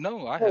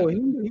 No, I have.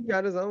 He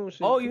got his own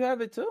shit. Oh, you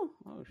have it too?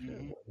 Oh Oh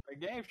shit! They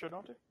game share,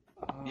 don't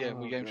they? Yeah,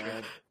 we game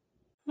share.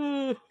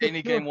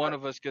 Any game one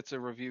of us gets a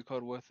review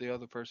code with, the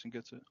other person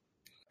gets it.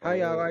 How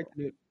y'all like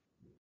it?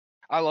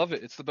 I love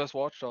it. It's the best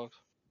Watch Dogs.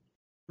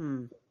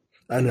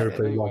 I never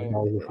played Watch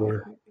Dogs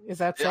before. Is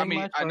that saying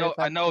much?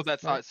 I know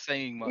that's not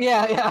saying much.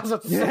 Yeah, I was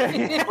about to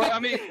say. But I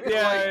mean,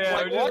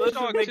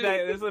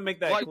 Let's make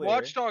that like clear.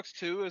 Watch Dogs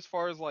 2, as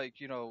far as like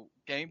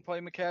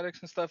gameplay mechanics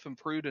and stuff,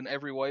 improved in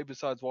every way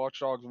besides Watch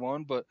Dogs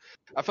 1. But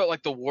I felt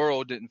like the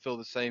world didn't feel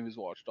the same as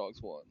Watch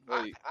Dogs 1.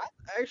 Like, I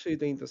actually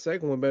think the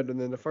second one better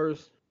than the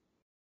first.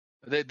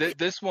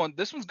 This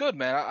one's good,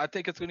 man. I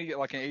think it's gonna get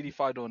like an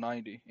 85 to a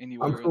 90.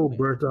 Anyway, I'm so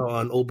burnt out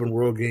on open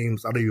world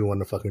games. I don't even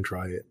want to fucking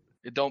try it.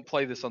 Don't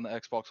play this on the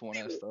Xbox One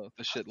S though.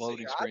 The shit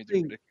loading screens are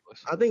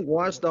ridiculous. I think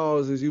Watch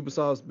Dogs is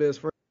Ubisoft's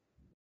best friend.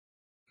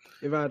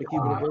 If I had to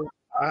keep it real.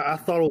 I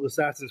thought it was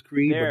Assassin's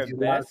Creed, Their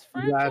but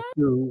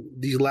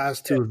these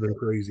last two have been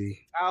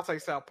crazy. I'll say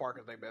South Park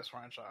is their best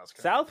franchise.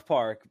 South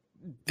Park,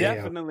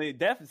 definitely.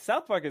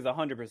 South Park is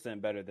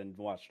 100% better than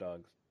Watch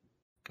Dogs.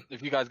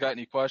 If you guys got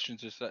any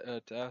questions, just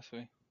to ask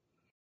me.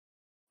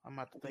 I'm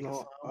about to think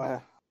of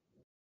something.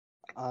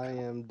 I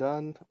am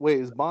done.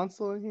 Wait, is Bond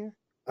still in here?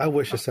 I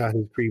wish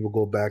Assassin's Creed would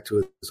go back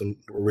to some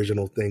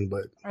original thing,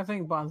 but I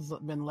think Bond's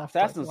been left.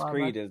 Assassin's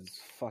Creed is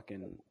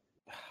fucking.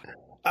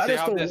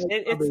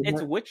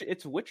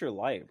 It's Witcher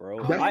Light,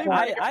 bro.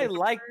 I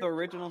like the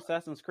original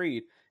Assassin's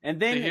Creed, and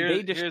then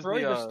they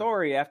destroyed the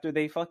story after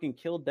they fucking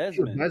killed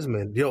Desmond.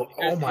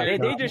 Oh my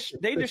god!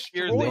 They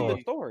destroyed the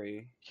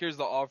story. Here's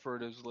the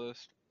operatives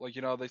list. Like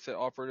they say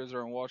operatives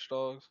are in Watch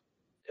Dogs.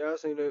 Yeah, I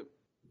seen it.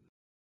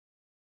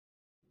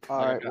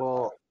 All right,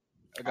 well,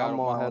 I got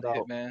I'm all head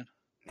out, man.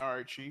 All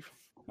right, Chief.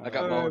 I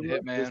got my own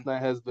Hitman. This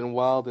night has been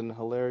wild and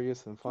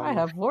hilarious and fun. I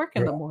have work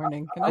in the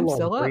morning, and I'm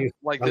still up.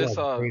 Like this,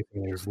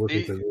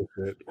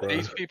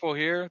 these people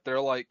here, they're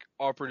like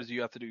operatives.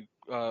 You have to do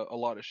a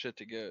lot of shit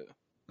to get.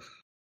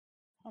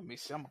 Let me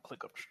see. I'm gonna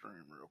click up the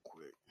stream real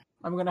quick.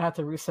 I'm gonna have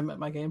to resubmit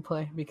my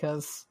gameplay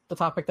because the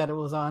topic that it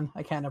was on,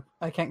 I can't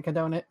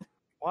condone it.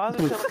 Why is it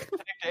telling me to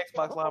connect to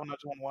Xbox Live and I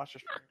just want to watch the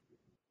stream?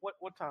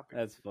 What topic?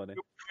 That's funny.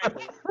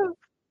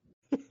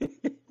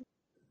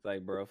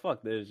 Like, bro,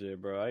 fuck this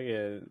shit, bro. I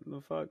get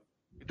the fuck.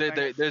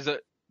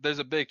 There's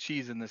a big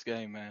cheese in this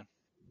game, man.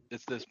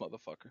 It's this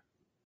motherfucker.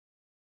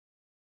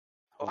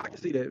 Oh, I can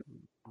see that.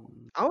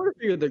 I would have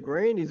figured the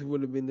grannies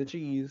would have been the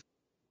cheese.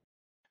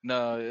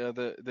 No,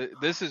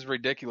 this is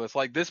ridiculous.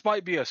 Like, this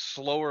might be a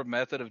slower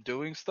method of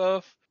doing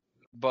stuff,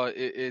 but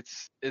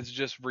it's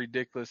just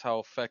ridiculous how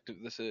effective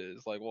this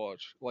is. Like,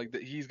 watch. Like,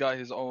 he's got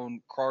his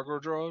own cargo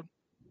drone,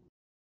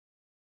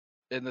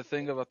 and the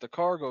thing about the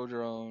cargo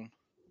drone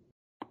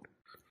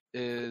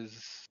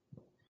is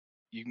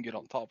you can get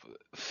on top of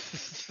it.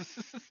 So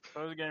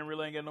this game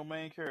really ain't got no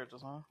main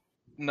characters, huh?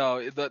 No,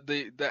 the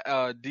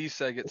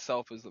DSEG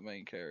itself is the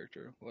main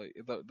character. Like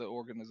the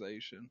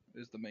organization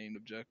is the main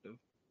objective.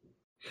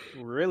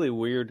 Really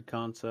weird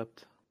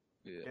concept.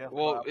 Yeah.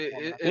 Well,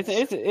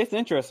 it's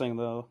interesting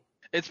though.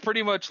 It's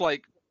pretty much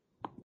like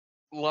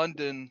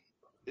London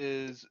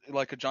is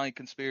like a giant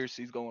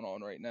conspiracy going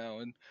on right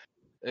now, and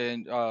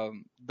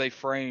they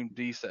framed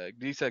DSEG.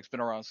 DSEG's been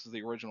around since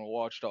the original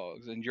Watch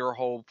Dogs, and your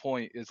whole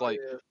point is like,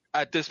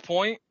 at this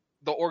point,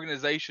 the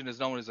organization is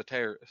known as a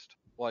terrorist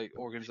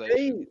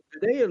organization.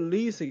 Did they at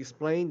least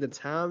explain the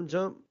time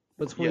jump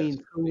between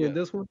two and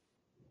this one?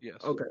 Yes.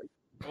 Okay.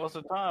 What's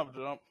the time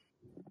jump?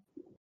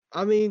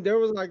 I mean, there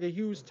was like a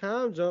huge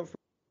time jump from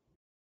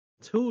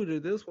 2 to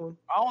this one.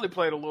 I only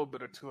played a little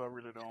bit of 2. I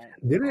really don't.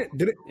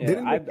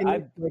 Didn't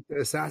like the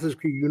Assassin's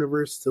Creed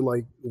universe to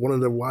like one of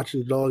the Watch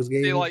Dogs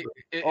games? See, all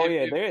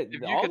the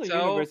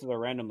universes are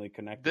randomly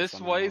connected. This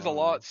way's a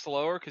lot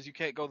slower because you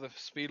can't go the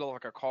speed of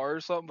like a car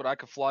or something. But I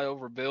could fly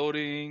over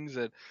buildings,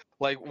 and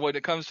like when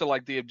it comes to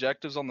like the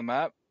objectives on the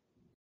map,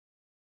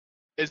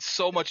 it's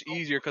so much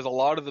easier because a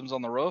lot of them's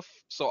on the roof.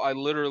 So I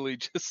literally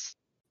just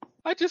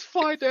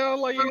fly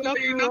down like ain't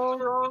nothing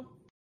wrong.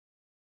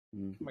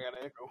 I got an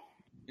echo.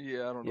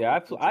 Yeah, I don't know. Yeah,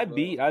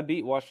 I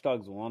beat Watch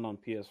Dogs 1 on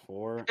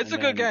PS4. It's a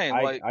good game.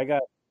 I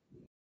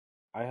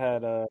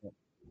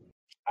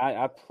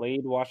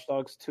played Watch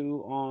Dogs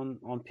 2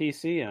 on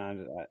PC,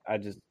 and I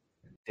just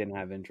didn't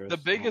have interest.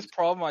 The biggest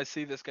problem I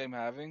see this game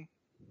having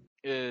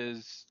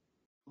is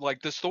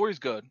like the story's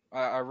good.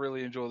 I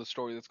really enjoy the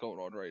story that's going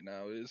on right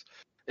now.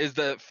 Is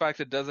the fact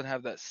it doesn't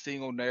have that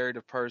single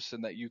narrative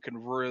person that you can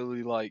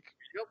really like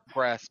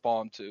grasp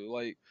onto.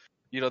 Like,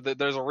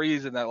 there's a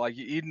reason that, like,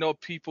 even though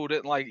people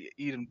didn't like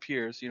Eden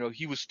Pierce,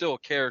 he was still a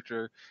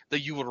character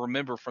that you would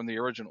remember from the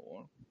original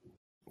one.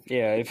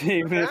 Yeah,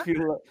 even if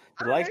you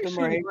like them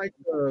or hate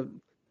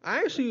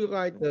I actually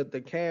like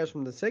the cast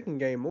from the second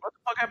game. What the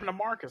fuck happened to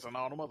Marcus and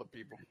all them other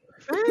people?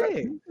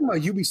 Hey.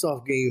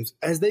 Ubisoft games,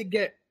 as they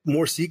get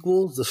more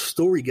sequels, the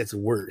story gets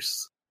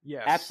worse.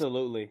 Yes,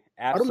 absolutely.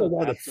 I don't know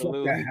why the fuck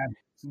that happened.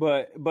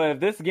 But if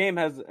this game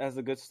has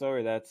a good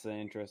story, that's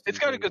interesting. It's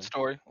got a good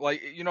story.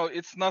 Like,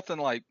 it's nothing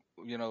like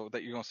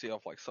that you're gonna see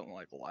off like something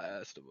like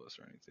Last of Us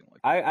or anything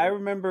like that. I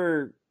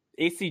remember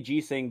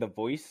ACG saying the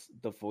voice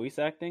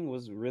acting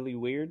was really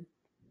weird.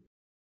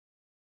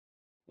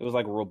 It was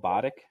like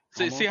robotic.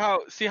 See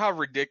how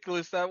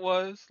ridiculous that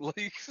was?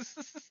 Like,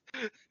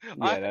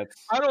 yeah,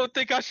 I don't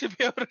think I should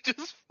be able to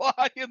just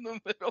fly in the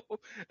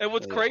middle. And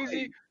what's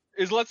crazy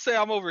is, let's say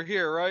I'm over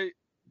here, right?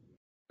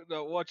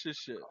 Now watch this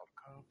shit.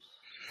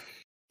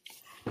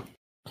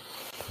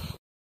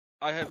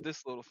 I have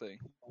this little thing.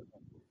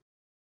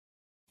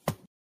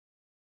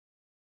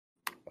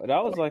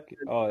 That was like,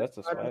 oh, that's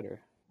a spider.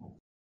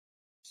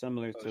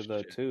 Similar to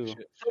the two. So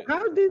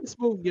how did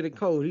Smooth get a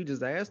code? He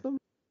just asked them,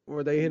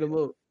 or they hit him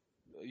up?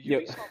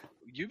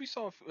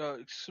 Ubisoft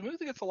Smooth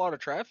gets a lot of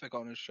traffic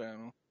on his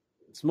channel.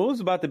 Smooth's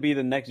about to be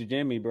the next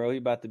Jimmy, bro. He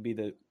about to be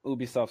the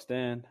Ubisoft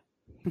stand.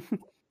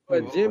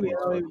 But Jimmy,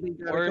 I don't even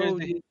think got Where a is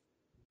code he? yet.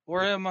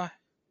 Where am I?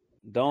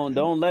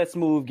 Don't let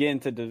Smooth get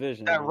into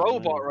Division. That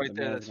robot right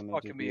there that's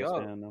fucking me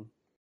up.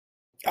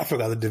 I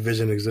forgot the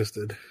Division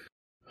existed.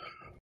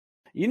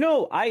 You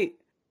know, I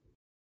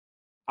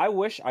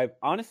wished I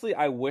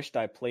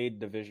played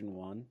Division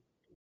 1.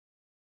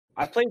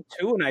 I played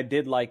 2 and I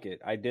did like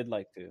it. I did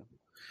like 2.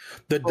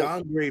 The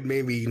downgrade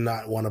made me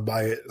not want to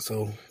buy it,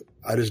 so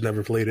I just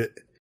never played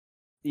it.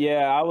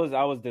 Yeah, I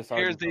was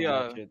disheartened. Here's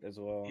the shit as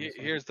well.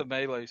 Here's the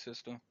melee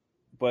system.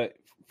 But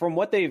from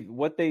what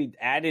they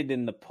added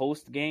in the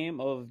post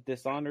game of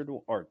Dishonored,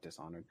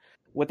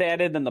 what they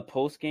added in the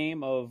post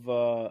game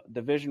of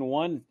Division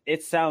 1,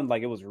 it sounded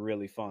like it was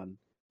really fun.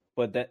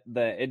 But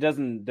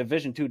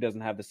Division 2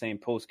 doesn't have the same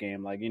post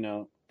game. Like, you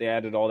know, they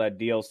added all that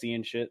DLC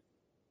and shit.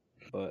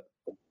 But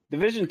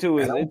Division 2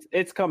 is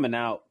it's coming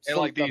out. And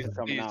like these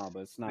out, but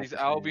it's not these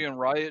Albion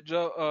Riot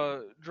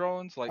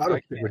drones. Like, I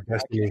don't think with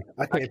Destiny.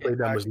 I can't play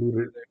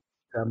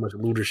that much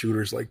looter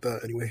shooters like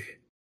that anyway.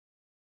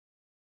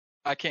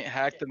 I can't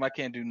hack them. I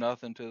can't do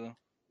nothing to them.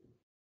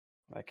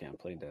 I can't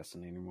play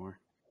Destiny anymore.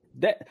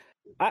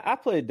 I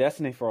played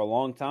Destiny for a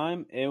long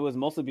time. It was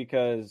mostly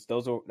because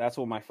that's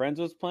what my friends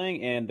was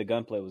playing, and the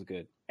gunplay was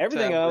good.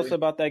 Everything else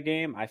about that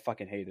game, I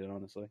fucking hated,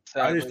 honestly.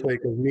 I just play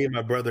because me and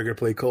my brother could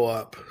play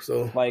co-op.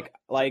 So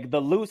like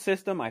the loot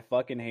system, I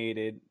fucking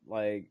hated.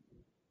 Like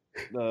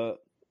the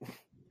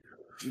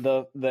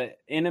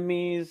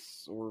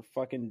enemies were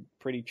fucking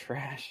pretty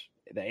trash.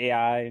 The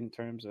AI, in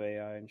terms of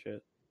AI and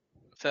shit.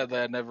 Sadly,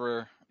 I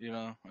never,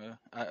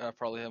 I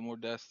probably have more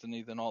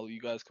Destiny than all of you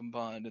guys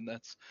combined, and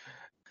that's.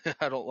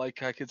 I don't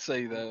like I could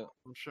say that.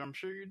 I'm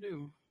sure you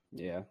do.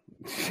 Yeah.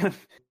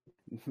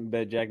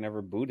 Bet Jack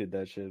never booted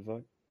that shit.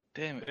 Fuck.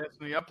 Damn it.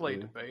 Destiny, I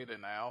played the beta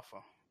and the alpha.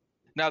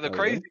 Now the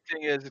crazy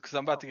thing is, because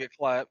I'm about to get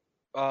clapped,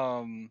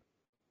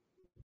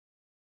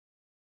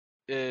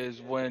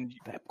 is when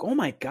oh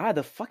my god,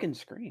 the fucking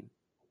screen.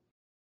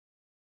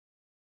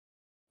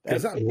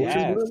 That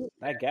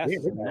gas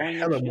is annoying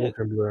hella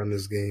motion blur on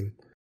this game.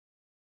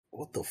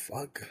 What the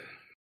fuck?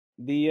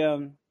 The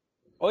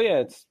oh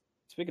yeah, it's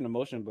speaking of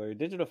motion blur,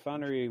 Digital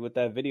Foundry with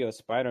that video of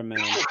Spider-Man.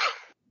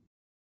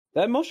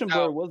 That motion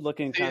blur was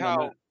looking kind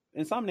of.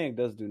 Insomniac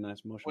does do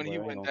nice motion blur. When he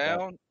went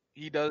down,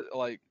 he does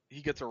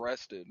he gets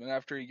arrested, and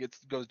after he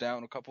goes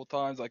down a couple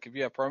times, like if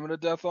you have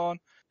permanent death on,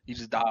 he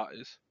just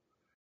dies.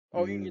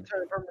 Oh, you can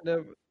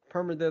turn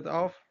permanent death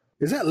off.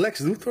 Is that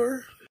Lex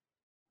Luthor?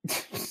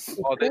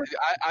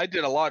 I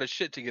did a lot of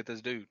shit to get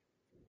this dude.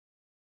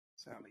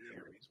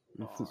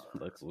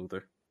 Lex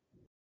Luthor.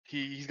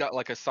 He's got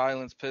like a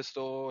silenced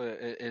pistol,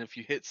 and if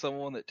you hit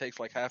someone that takes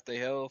like half their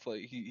health,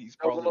 like he's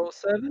probably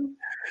 007.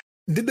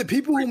 Did the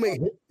people who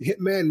make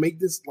Hitman make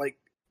this like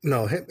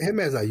no?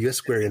 Hitman's not US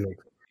Square Enix.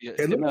 Yeah,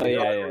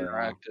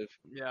 Interactive.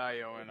 Yeah,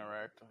 IO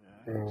Interactive.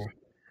 Yeah.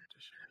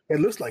 It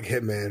looks like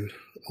Hitman.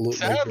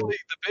 Sadly,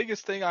 the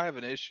biggest thing I have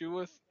an issue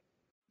with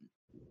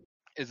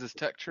is this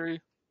tech tree.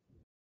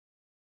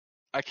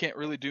 I can't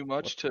really do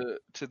much to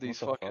these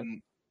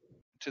fucking.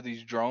 To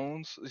these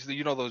drones,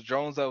 those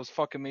drones that was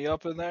fucking me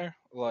up in there.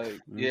 Like,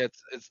 yeah,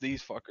 it's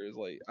these fuckers.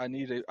 Like, I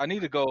need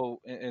to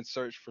go and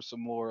search for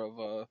some more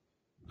of.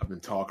 I've been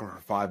talking for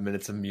 5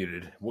 minutes and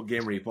muted. What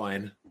game are you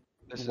playing?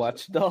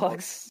 Watch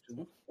Dogs.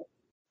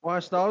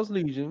 Watch Dogs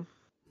Legion.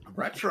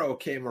 Retro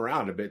came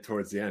around a bit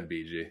towards the end.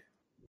 BG.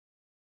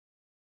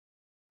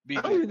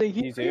 I don't even think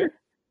he's here.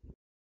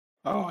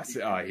 Oh, I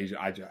see. Oh,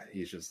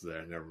 he's just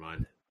there. Never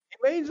mind. He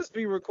may just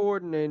be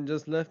recording and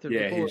just left it.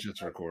 Yeah, he's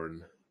just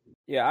recording.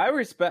 Yeah, I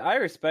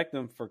respect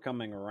him for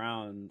coming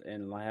around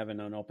and having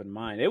an open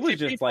mind. It was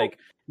just like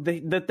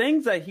the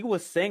things that he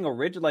was saying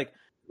originally,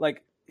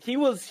 like he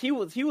was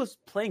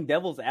playing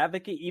devil's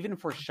advocate even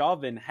for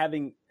Chauvin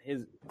having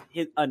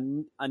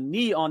a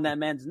knee on that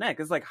man's neck.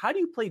 It's like, how do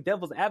you play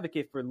devil's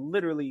advocate for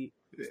literally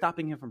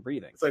stopping him from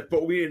breathing? It's like,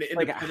 but we need an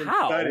independent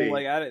study.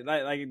 Like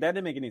that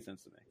didn't make any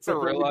sense to me. So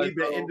we need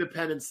the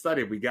independent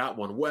study. We got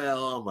one.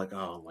 Well, I'm like,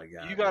 oh my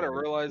god. You gotta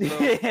realize though.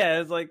 Yeah,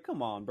 it's like,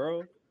 come on,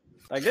 bro.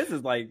 Like, this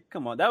is like,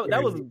 come on.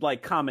 That was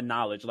like common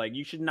knowledge. Like,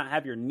 you should not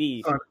have your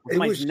knee on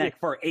somebody's neck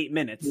for 8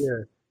 minutes.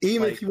 Yeah.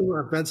 Even if you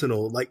were on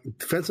fentanyl, like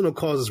fentanyl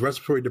causes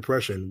respiratory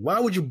depression.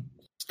 Why would you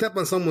step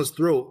on someone's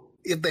throat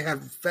if they have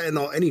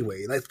fentanyl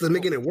anyway? Like, that's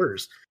making it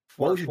worse.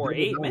 For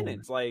 8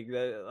 minutes. Like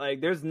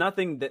there's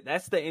nothing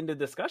that's the end of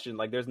discussion.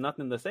 Like, there's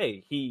nothing to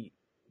say. He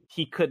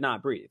could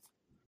not breathe.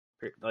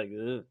 Like,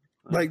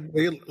 Like,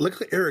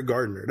 look at Eric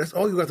Gardner. That's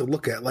all you have to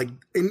look at. Like,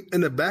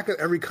 in the back of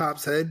every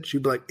cop's head,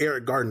 she'd be like,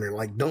 Eric Gardner.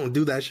 Like, don't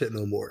do that shit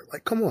no more.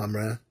 Like, come on,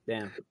 man.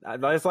 Damn.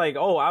 It's like,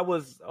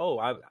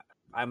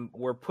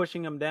 we're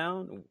pushing him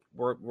down.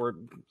 We're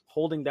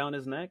holding down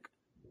his neck.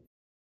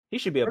 He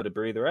should be able to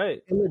breathe,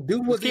 right?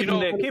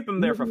 Keep him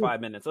there for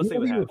 5 minutes. Let's see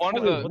what happens. What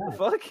the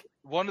fuck?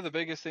 One of the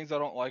biggest things I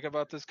don't like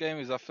about this game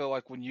is I feel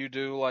like when you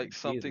do like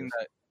something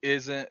that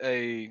isn't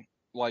a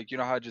like, you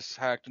know how I just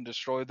hacked and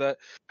destroyed that.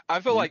 I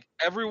feel like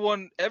every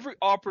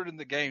operator in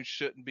the game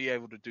shouldn't be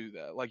able to do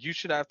that. Like, you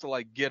should have to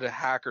like get a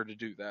hacker to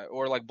do that,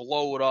 or like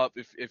blow it up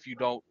if you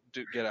don't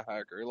get a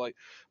hacker. Like,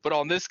 but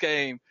on this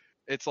game,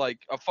 it's like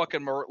a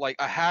fucking like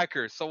a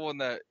hacker, someone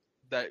that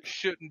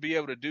shouldn't be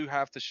able to do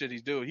half the shit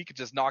he's doing. He could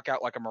just knock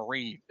out like a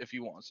Marine if he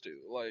wants to.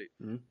 Like,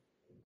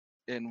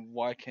 and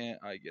why can't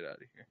I get out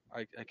of here?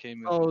 I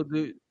came in.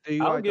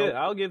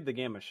 I'll give the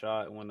game a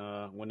shot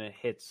when it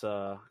hits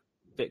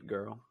Fit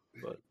Girl,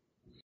 but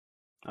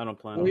I don't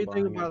plan. What do you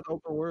think about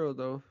open world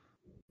though?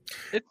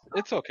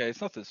 It's okay.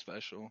 It's nothing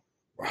special.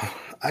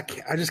 I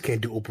just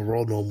can't do open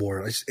world no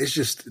more. It's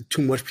just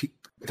too much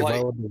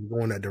development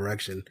going that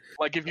direction.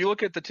 Like, if you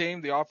look at the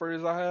team, the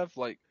operators I have,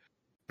 like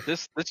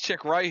this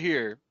chick right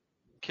here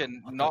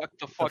can knock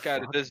the fuck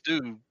out of this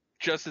dude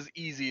just as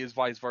easy as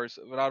vice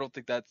versa. But I don't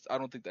think that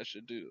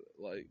should do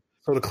it. Like,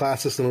 so the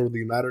class system don't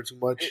really matter too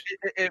much.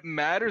 It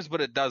matters,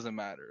 but it doesn't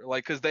matter.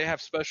 Like, because they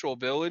have special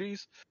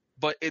abilities,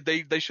 but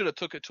they should have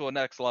took it to a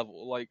next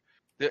level. Like,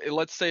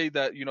 let's say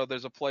that, you know,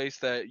 there's a place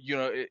that, you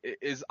know, it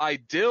is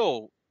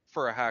ideal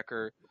for a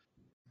hacker,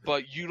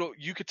 but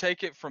you could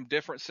take it from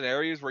different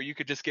scenarios where you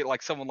could just get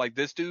like someone like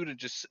this dude and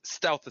just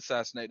stealth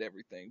assassinate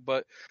everything.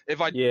 But if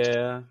I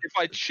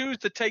choose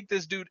to take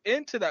this dude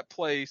into that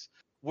place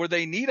where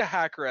they need a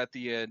hacker at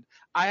the end,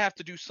 I have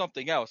to do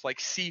something else, like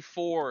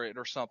C4 it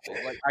or something.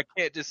 Like, I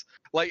can't just,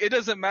 like, it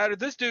doesn't matter.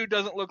 This dude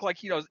doesn't look like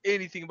he knows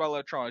anything about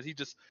electronics. He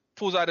just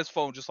pulls out his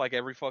phone just like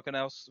everyone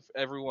else.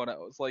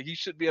 Like, he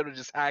should be able to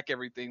just hack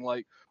everything.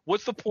 Like,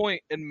 what's the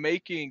point in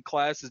making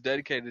classes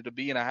dedicated to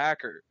being a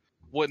hacker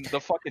when the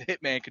fucking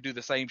hitman could do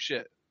the same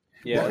shit?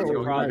 Yeah, that's a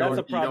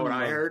problem. You know what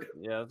I heard?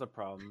 Yeah, that's a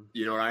problem.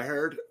 You know what I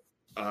heard?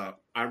 I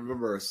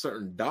remember a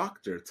certain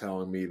doctor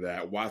telling me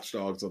that Watch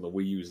Dogs on the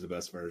Wii U is the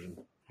best version.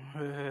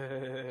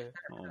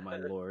 Oh my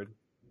lord!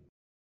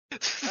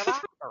 It's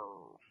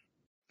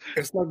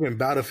like in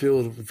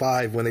Battlefield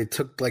 5 when they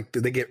took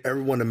they gave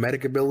everyone a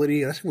medic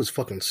ability. That shit was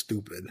fucking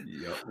stupid.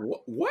 Yeah.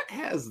 What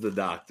has the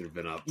doctor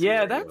been up to?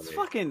 Yeah, that's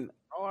fucking.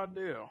 Oh, I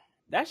do.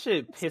 That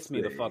shit pissed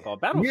me the fuck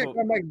off. Battlefield.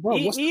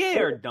 EA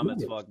are dumb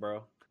as fuck,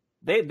 bro.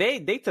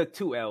 They took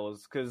 2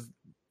 L's because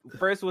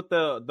first with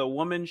the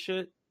woman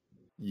shit.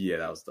 Yeah,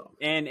 that was dumb.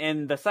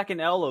 And the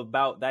second L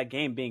about that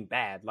game being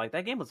bad. Like,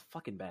 that game was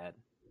fucking bad.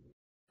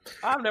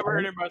 I've never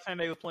heard anybody saying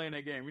they was playing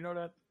that game. You know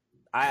that?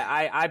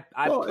 I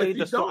played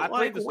the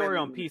story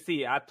on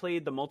PC. I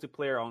played the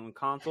multiplayer on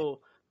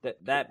console.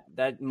 That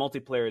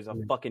multiplayer is a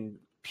fucking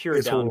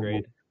pure downgrade.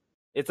 Horrible.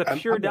 It's a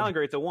pure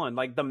downgrade to 1.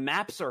 Like, the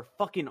maps are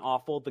fucking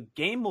awful. The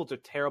game modes are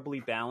terribly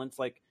balanced.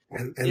 Like,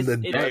 they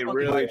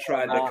really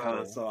tried to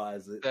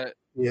consoleize it.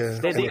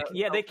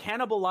 They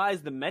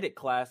cannibalized the medic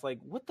class. Like,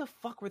 what the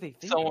fuck were they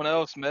thinking? Someone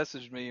else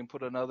messaged me and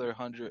put another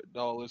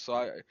 $100. So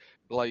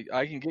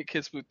I can get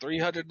Kitspoot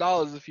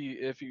 $300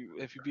 if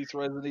he beats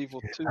Resident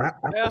Evil 2.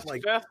 That's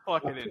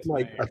fucking insane.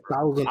 Like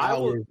 1,000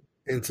 hours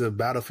into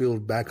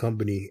Battlefield Bad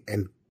Company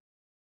and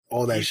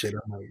all that shit.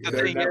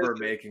 They're never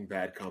making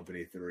Bad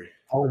Company 3.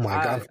 Oh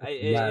my god!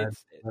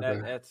 That's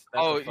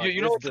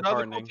you know what's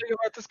another cool thing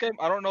about this game?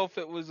 I don't know if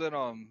it was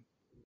in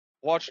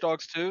Watch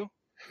Dogs 2,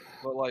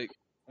 but like,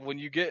 when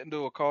you get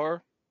into a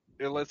car,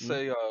 let's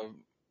say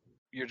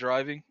you're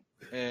driving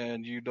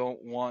and you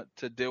don't want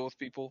to deal with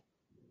people.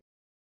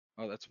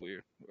 Oh, that's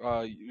weird.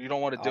 You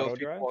don't want to deal with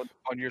people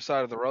on your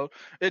side of the road.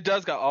 It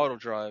does got auto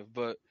drive,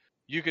 but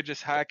you could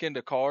just hack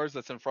into cars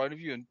that's in front of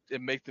you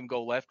and make them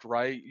go left,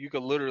 right. You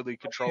could literally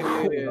control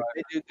it.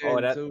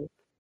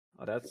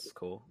 That's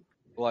cool.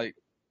 Like,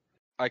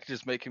 I could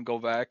just make him go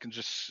back and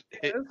just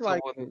hit someone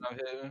like, that I'm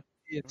hitting.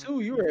 Yeah, 2,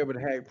 you were able to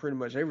hack pretty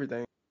much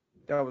everything.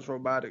 That was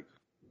robotic.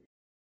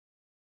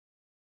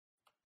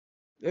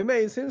 It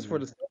made sense for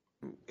the stuff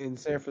in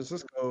San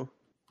Francisco.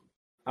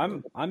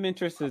 I'm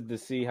interested to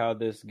see how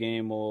this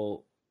game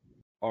will,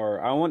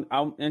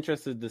 I'm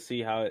interested to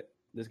see how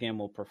this game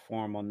will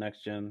perform on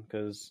next gen,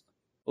 because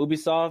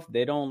Ubisoft,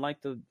 they don't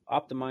like to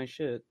optimize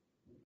shit,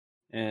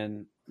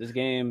 and this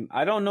game,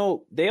 I don't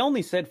know. They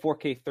only said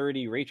 4K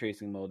 30 ray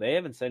tracing mode. They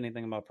haven't said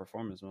anything about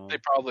performance mode. They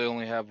probably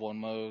only have 1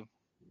 mode.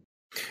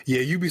 Yeah,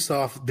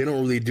 Ubisoft, they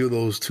don't really do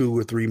those 2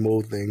 or 3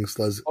 mode things.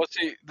 Well,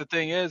 see, the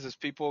thing is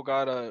people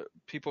gotta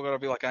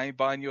be like, I ain't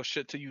buying your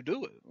shit till you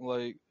do it.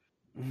 Like,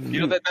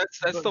 you know,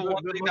 that's the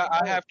one thing that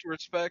I have to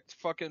respect.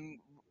 Fucking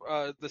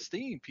the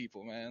Steam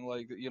people, man.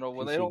 Like, you know,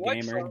 when they don't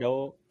like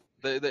something,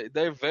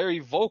 They're very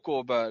vocal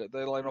about it.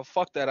 They're like, no,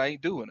 fuck that, I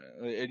ain't doing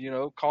it.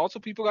 And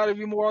console people got to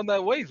be more on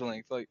that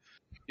wavelength. Like,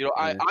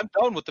 I'm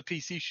done with the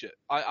PC shit.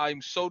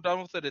 I'm so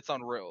done with it. It's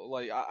unreal.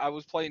 Like, I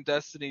was playing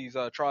Destiny's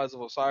Trials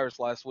of Osiris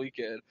last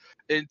weekend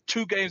in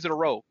 2 games in a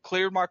row.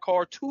 Cleared my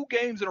car 2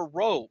 games in a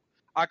row.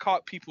 I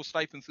caught people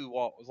sniping through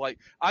walls. Like,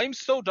 I'm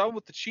so done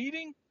with the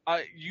cheating.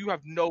 You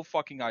have no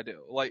fucking idea.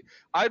 Like,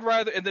 I'd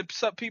rather, and then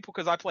some people,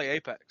 because I play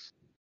Apex,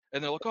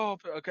 and they're like, oh,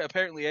 okay,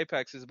 apparently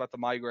Apex is about to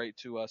migrate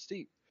to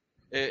Steam.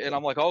 And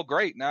I'm like, oh,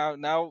 great. Now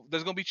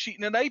there's going to be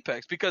cheating in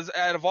Apex, because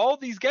out of all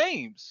these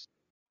games,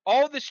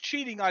 all this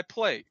cheating I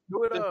play,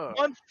 there's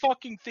one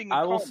fucking thing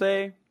I will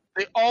say,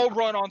 they all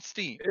run on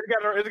Steam.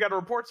 It got a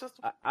report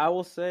system? I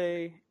will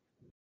say,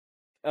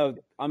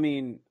 I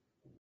mean,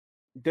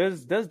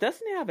 does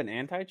Destiny have an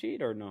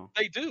anti-cheat or no?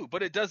 They do,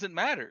 but it doesn't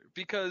matter,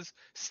 because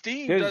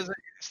Steam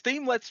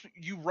lets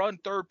you run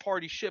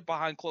third-party shit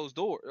behind closed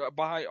doors,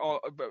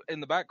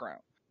 in the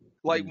background.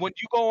 Like, when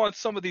you go on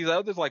some of these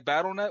others, like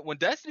Battle.net, when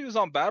Destiny was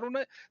on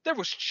Battle.net, there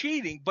was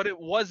cheating, but it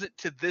wasn't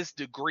to this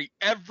degree.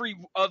 Every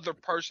other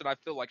person, I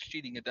feel like,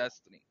 cheating in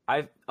Destiny.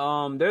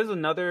 There's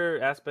another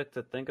aspect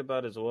to think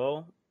about as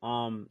well.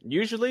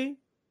 Usually,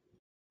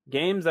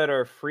 games that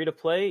are free to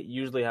play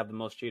usually have the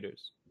most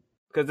cheaters,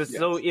 because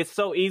it's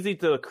so easy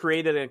to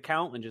create an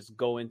account and just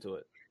go into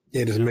it.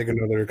 Yeah, just make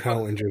another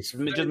account and just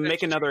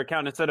make another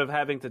account instead of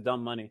having to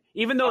dump money.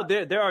 Even though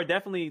there are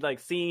definitely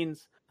like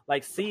scenes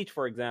like Siege,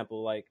 for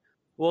example, like.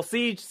 Well,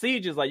 Siege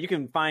is like you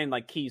can find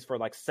like keys for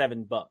like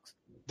 $7,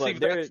 but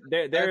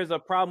there is a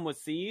problem with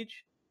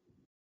Siege,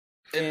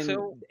 and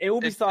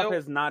Ubisoft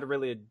has not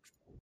really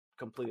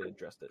completely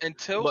addressed it.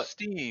 Until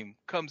Steam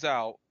comes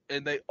out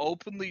and they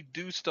openly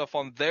do stuff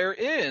on their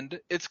end,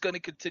 it's going to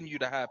continue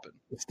to happen.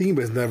 Steam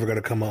is never going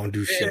to come out and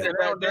do shit.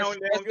 That's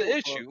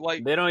the issue.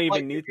 Like, they don't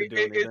even need to do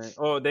anything.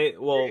 Oh, they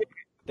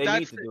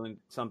need to do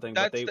something.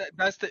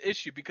 That's the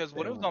issue, because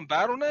when it was on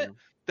Battle.net,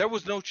 there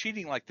was no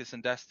cheating like this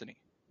in Destiny.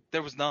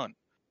 There was none.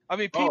 I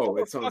mean, people.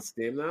 It's on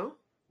Steam now.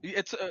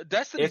 It's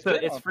Destiny.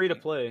 It's free to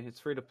play. It's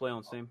free to play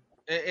on Steam.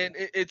 And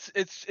it's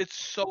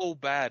so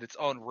bad. It's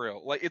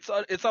unreal. Like, it's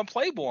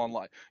unplayable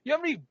online. You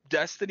have any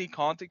Destiny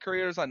content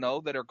creators I know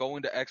that are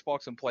going to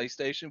Xbox and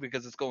PlayStation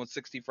because it's going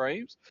 60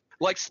 frames?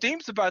 Like,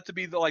 Steam's about to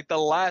be the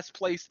last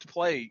place to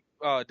play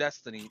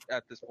Destiny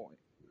at this point,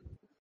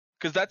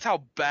 because that's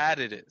how bad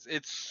it is.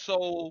 It's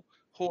so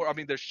horrible. I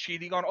mean, there's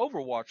cheating on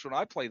Overwatch when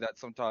I play that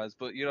sometimes,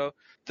 but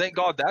thank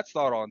God that's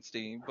not on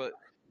Steam. But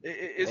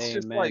it's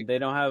just like they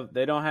don't have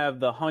the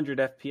 100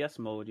 FPS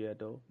mode yet,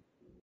 though.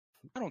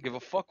 I don't give a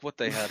fuck what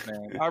they have,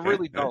 man. I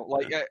really don't.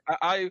 Like,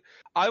 I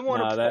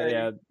want to play.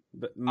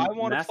 I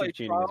want to play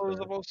Trials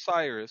of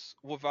Osiris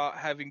without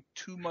having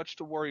too much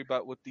to worry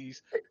about with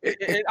these.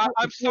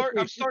 I'm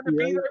starting to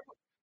be there.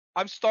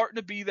 I'm starting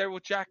to be there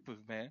with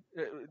Jackbooth, man.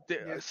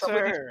 Some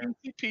of these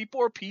PC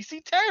people are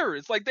PC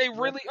terrorists. Like, they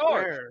really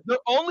are. Their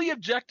only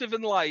objective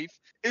in life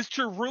is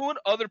to ruin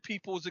other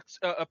people's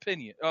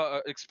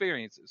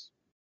experiences.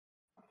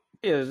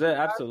 Yeah, there's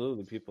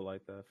absolutely people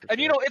like that.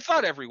 And it's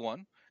not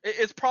everyone.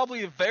 It's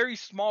probably a very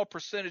small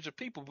percentage of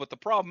people. But the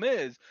problem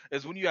is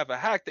when you have a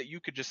hack that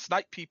you could just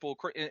snipe people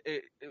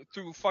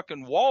through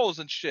fucking walls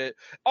and shit.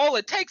 All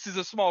it takes is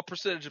a small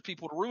percentage of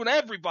people to ruin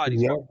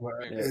everybody's. Yeah,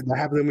 that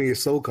happened to me in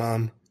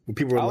SOCOM. When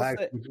people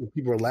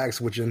are lag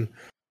switching.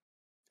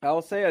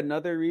 I'll say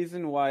another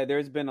reason why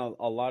there's been a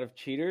lot of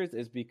cheaters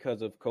is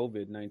because of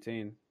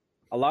COVID-19.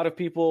 A lot of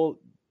people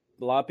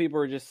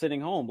are just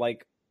sitting home.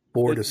 Like,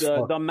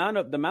 the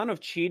amount of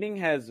cheating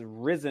has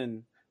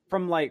risen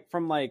from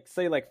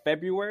say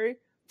February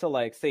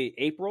to say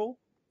April.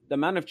 The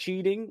amount of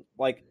cheating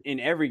in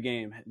every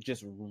game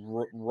just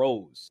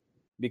rose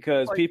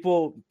because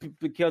people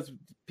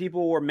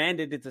were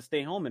mandated to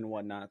stay home and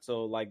whatnot.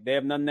 So they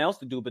have nothing else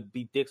to do but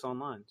be dicks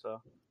online.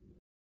 So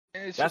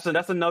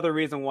that's another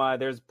reason why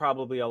there's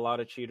probably a lot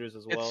of cheaters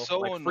as well. It's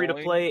so free to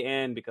play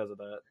and because of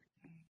that.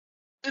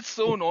 It's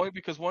so annoying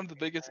because one of the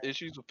biggest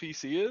issues with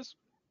PC is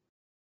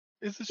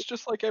it's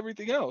just like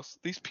everything else.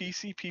 These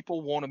PC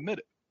people won't admit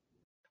it.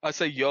 I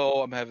say,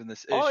 I'm having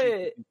this issue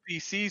with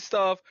PC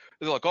stuff.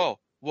 They're like, oh,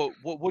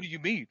 what do you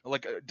mean?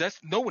 Like,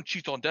 no one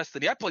cheats on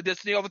Destiny. I play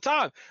Destiny all the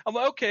time. I'm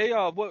like, okay,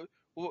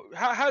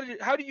 how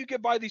do you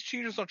get by these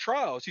cheaters on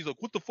Trials? He's like,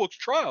 what the fuck's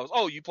Trials?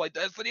 Oh, you play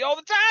Destiny all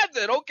the time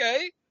then,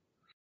 okay.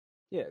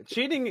 Yeah,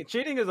 cheating is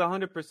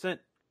 100%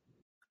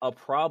 a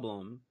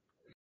problem.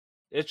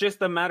 It's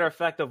just a matter of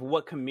fact of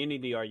what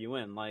community are you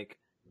in. Like,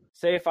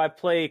 say if I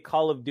play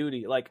Call of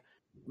Duty,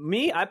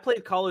 I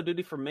played Call of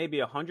Duty for maybe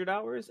 100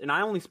 hours, and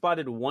I only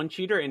spotted one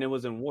cheater, and it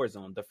was in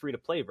Warzone, the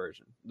free-to-play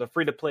version. The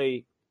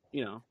free-to-play,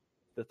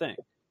 the thing.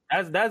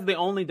 That's the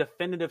only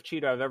definitive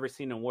cheater I've ever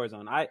seen in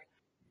Warzone.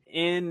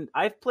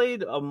 I've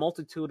played a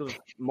multitude of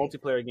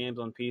multiplayer games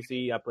on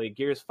PC. I played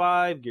Gears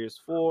 5, Gears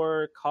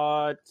 4,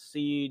 COD,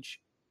 Siege,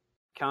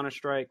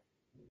 Counter-Strike.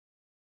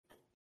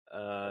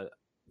 I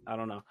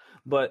don't know.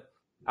 But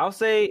I'll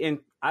say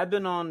I've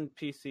been on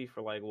PC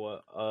for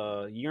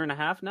a year and a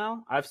half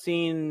now. I've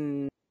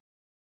seen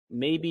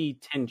maybe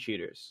 10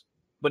 cheaters,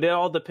 but it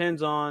all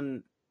depends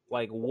on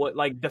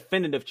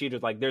definitive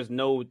cheaters. Like there's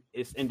no,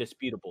 it's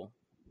indisputable.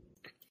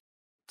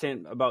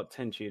 About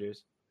 10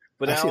 cheaters.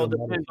 But it all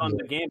depends on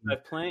the game I'm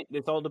playing.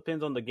 It all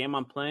depends on the game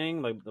I'm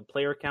playing, like the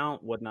player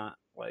count, whatnot.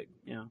 Like,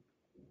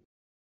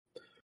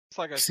 it's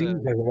like I Siege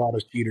said, has a lot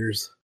of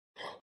cheaters.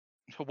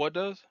 What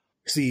does?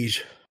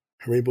 Siege,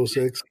 Rainbow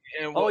Six.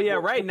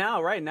 Right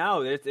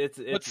now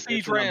it's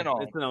Siege ran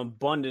on. It's an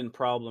abundant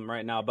problem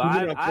right now.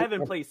 But I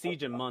haven't played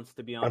Siege in months,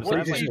 to be honest.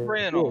 What Siege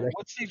ran on?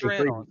 What Siege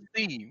ran on?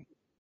 Steam.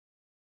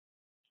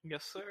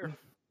 Yes, sir.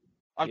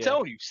 I'm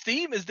telling you,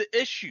 Steam is the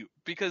issue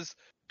because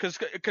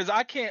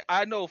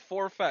I know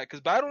for a fact,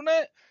 because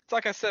Battle.net, it's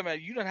like I said, man,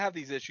 you don't have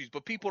these issues,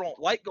 but people don't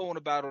like going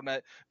to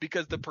Battle.net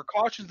because the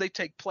precautions they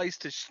take place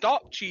to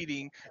stop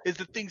cheating is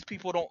the things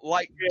people don't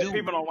like doing.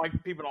 People don't like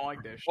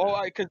that shit.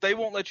 Oh, because they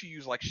won't let you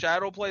use like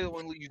shadow play, they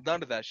won't let you use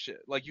none of that shit.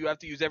 Like you have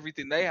to use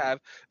everything they have,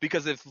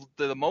 because if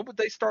the moment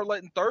they start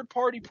letting third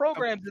party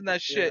programs in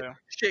that shit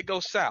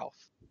goes south.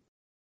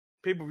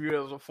 People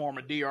view it as a form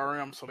of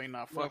DRM, so they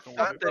not fucking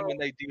with them when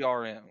they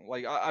DRM.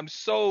 Like I'm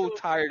so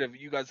tired of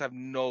it. You guys have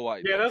no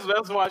idea. Yeah,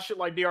 that's why shit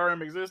like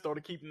DRM exists, though, to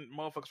keep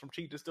motherfuckers from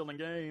cheating, stealing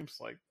games.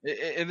 Like,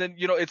 and then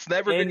it's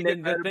never. And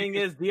then the thing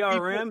is,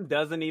 DRM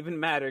doesn't even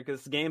matter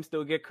because games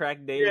still get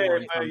cracked day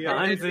one.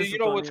 Sometimes you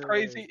know what's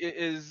crazy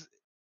is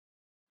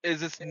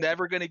it's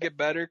never going to get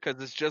better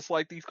because it's just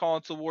like these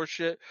console war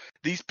shit.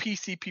 These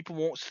PC people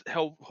won't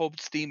hold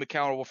Steam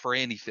accountable for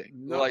anything.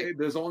 No, like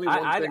there's only one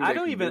thing I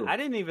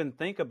didn't even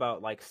think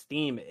about like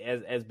Steam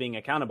as being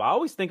accountable. I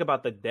always think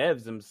about the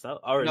devs themselves.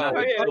 I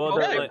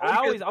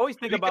always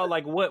think about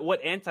like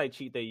what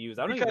anti-cheat they use.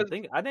 I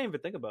didn't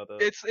even think about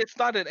that. It's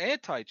not an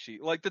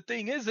anti-cheat. Like the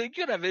thing is, you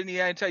can have any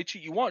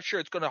anti-cheat you want. Sure,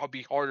 it's going to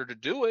be harder to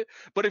do it,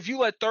 but if you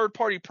let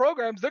third-party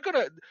programs,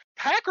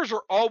 hackers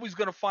are always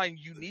going to find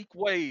unique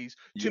ways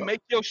to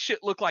make your shit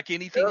look like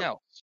anything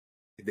else.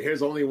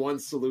 There's only one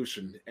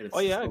solution, and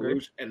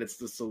it's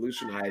the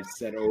solution I've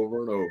said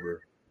over and over.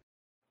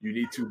 You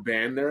need to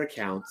ban their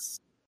accounts,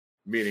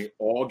 meaning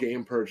all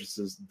game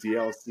purchases,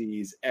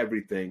 DLCs,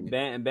 everything.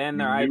 Ban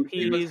their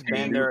IPs,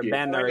 ban their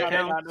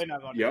accounts.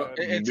 Yep.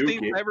 And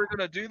Steam's never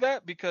gonna do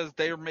that because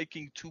they're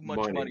making too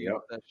much money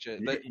off that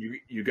shit.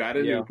 You gotta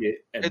nuke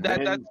it. And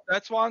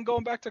that's why I'm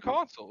going back to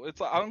console. It's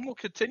like I'm gonna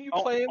continue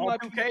playing on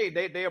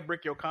 2K. They'll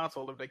brick your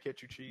console if they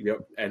catch you cheating.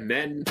 Yep. And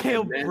then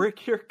they'll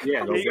brick your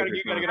console. You gotta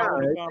get a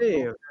whole new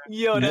console.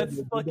 Yo,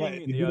 that's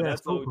fucking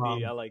that's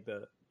OD. I like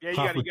that. Yeah, you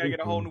gotta get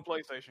a whole new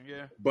PlayStation.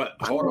 Yeah. But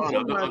hold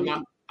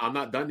on, I'm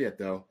not done yet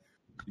though.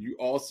 You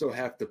also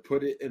have to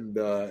put it in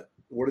the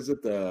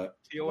the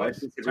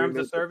TOS, terms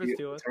of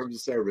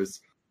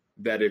service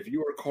that if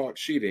you are caught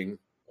cheating,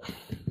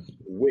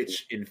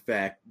 which in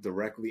fact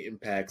directly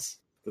impacts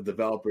the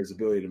developer's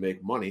ability to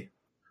make money,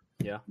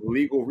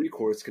 legal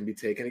recourse can be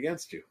taken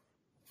against you.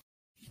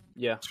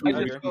 Yeah, I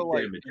just feel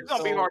like it's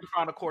gonna be hard to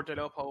find a court that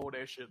uphold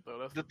that shit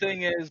though. The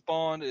thing is,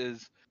 Bond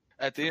is.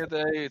 At the end of the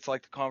day, it's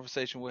like the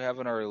conversation we were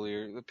having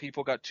earlier. The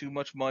people got too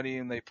much money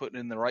and they put it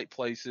in the right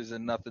places,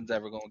 and nothing's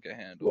ever going to get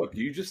handled. Look,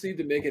 you just need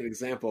to make an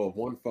example of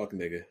one fuck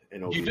nigga.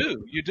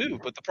 You do.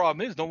 But the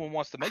problem is, no one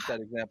wants to make that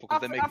example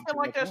because they make. I feel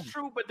like that's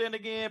true, but then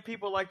again,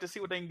 people like to see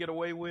what they can get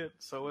away with.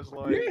 So it's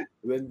like,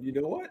 then you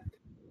know what?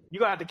 You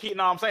gotta have to keep.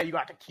 No, I'm saying you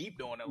got to keep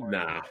doing it.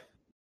 Nah.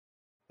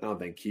 I don't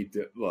think keep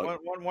it.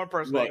 Look, one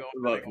person.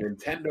 Look,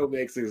 Nintendo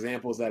makes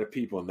examples out of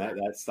people, and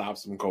that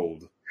stops them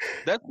cold.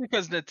 That's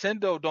because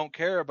Nintendo don't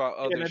care about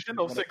other. Yeah,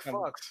 Nintendo sick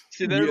fucks.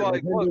 See, they're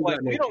like,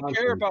 look, we don't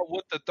care about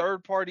what the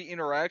third party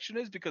interaction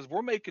is because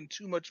we're making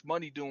too much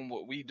money doing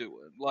what we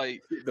doing.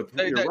 Like,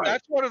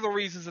 that's one of the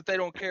reasons that they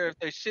don't care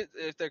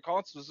if their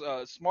console's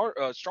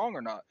strong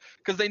or not,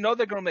 because they know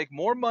they're going to make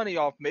more money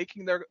off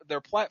making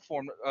their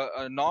platform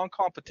a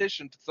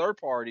non-competition to third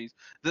parties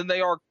than they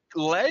are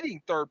letting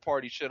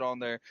third-party shit on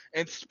there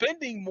and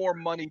spending more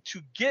money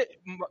to get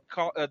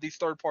these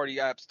third-party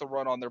apps to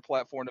run on their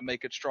platform to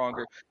make it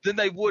stronger than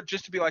they would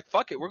just to be like,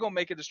 fuck it, we're going to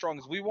make it as strong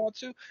as we want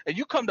to, and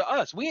you come to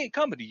us. We ain't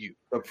coming to you.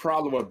 The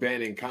problem with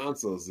banning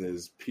consoles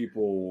is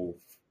people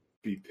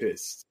be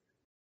pissed.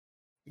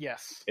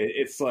 Yes.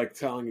 It's like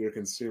telling your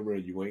consumer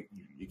you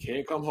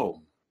can't come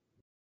home.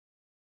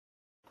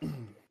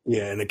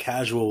 Yeah, and the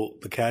casual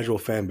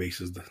fan base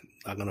is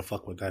not going to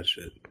fuck with that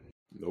shit.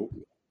 Nope.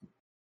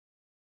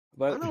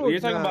 But you're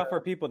talking about for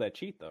people that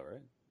cheat, though,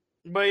 right?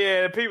 But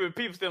yeah,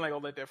 people still ain't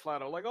gonna let that fly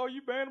though. Like, oh,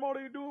 you banned them, all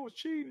they doing was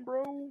cheating,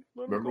 bro.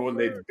 Remember when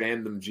they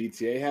banned them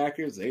GTA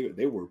hackers?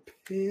 They were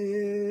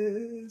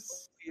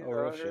pissed.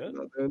 Oh shit!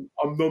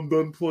 I'm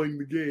done playing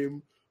the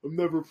game. I'm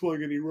never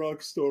playing any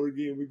Rockstar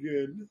game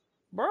again.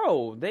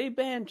 Bro, they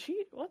banned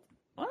cheat. What?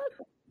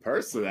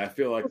 Personally, I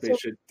feel like they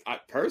should. I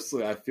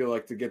feel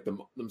like to get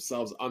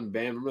themselves unbanned.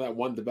 Remember that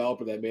one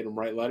developer that made them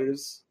write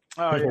letters?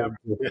 Oh yeah,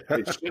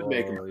 they should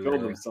make them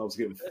film themselves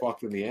getting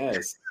fucked in the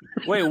ass.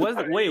 Was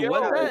that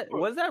Respawn?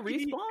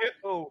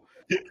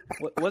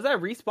 Was that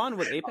Respawn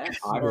with Apex?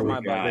 Or my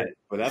bad?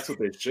 But that's what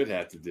they should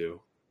have to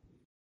do.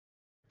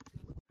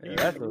 Yeah,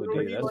 that's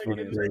funny. That's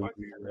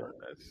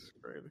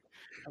crazy.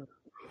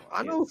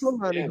 I know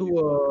somebody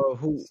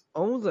who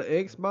owns an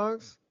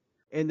Xbox,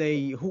 and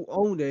who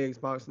own the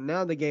Xbox.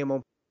 Now the game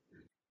on,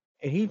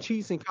 and he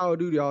cheats in Call of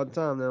Duty all the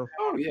time now.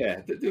 Oh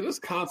yeah, dude, there's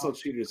console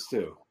cheaters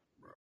too.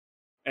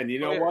 And you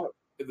know what?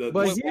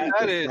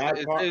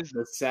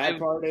 The sad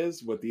part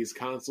is with these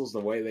consoles the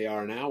way they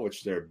are now,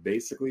 which they're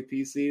basically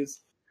PCs.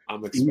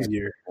 I'm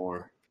expecting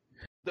more.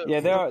 Yeah,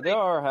 there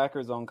are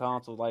hackers on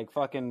consoles. Like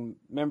fucking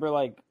remember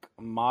like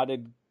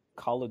modded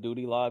Call of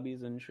Duty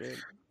lobbies and shit.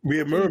 We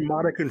remember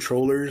modded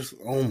controllers.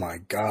 Oh my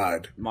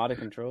god, modded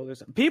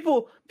controllers.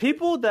 People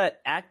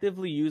that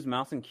actively use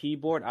mouse and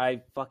keyboard,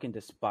 I fucking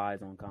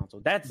despise on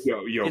console. That's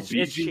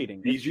it's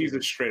cheating. BG's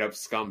a straight up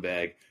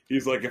scumbag.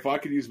 He's like, if I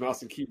could use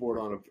mouse and keyboard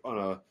on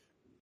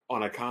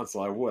a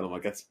console, I would. I'm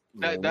like, that's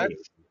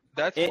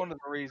one of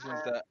the reasons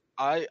that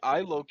I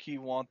low key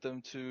want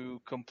them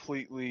to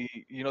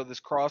completely,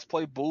 this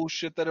crossplay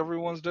bullshit that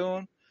everyone's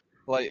doing.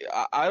 Like,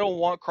 I don't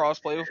want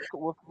crossplay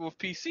with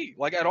PC,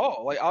 like, at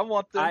all. Like, I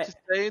want them to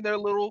stay in their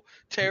little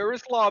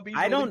terrorist lobbies.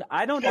 I don't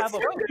have a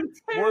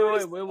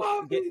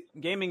wait.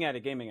 Gaming at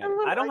it.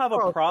 I don't have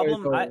a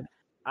problem.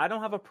 I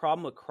don't have a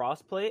problem with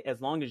crossplay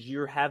as long as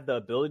you have the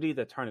ability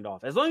to turn it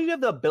off. As long as you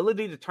have the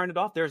ability to turn it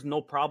off, there's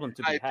no problem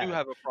to be had. I do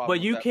have a problem.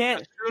 But you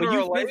can't. Sooner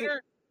or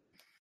later,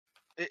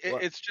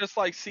 it's just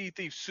like Sea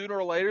Thief. Sooner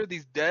or later,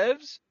 these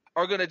devs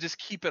are gonna just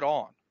keep it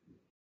on.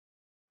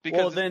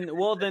 Because then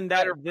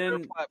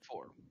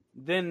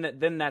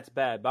that's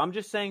bad. But I'm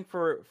just saying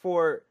for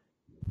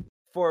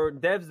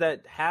devs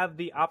that have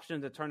the option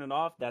to turn it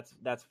off,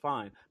 that's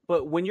fine.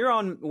 But when you're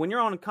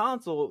on a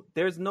console,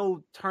 there's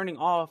no turning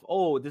off.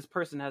 Oh, this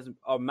person has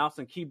a mouse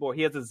and keyboard.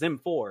 He has a Zim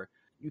 4.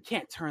 You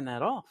can't turn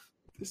that off.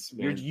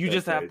 You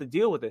just have to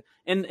deal with it.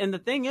 And the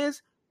thing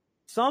is,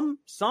 some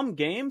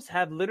games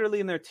have literally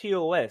in their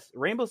TOS.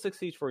 Rainbow Six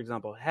Siege, for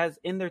example, has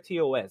in their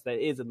TOS that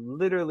is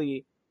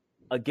literally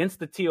against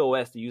the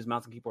TOS to use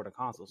mouse and keyboard on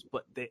consoles,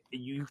 but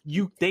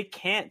they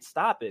can't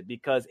stop it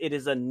because it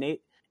is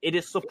it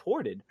is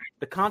supported.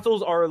 The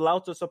consoles are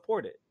allowed to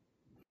support it.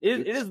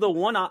 It is the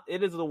one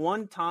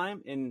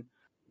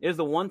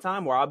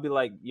time where I'll be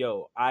like,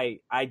 yo, I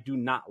do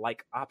not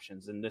like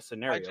options in this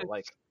scenario,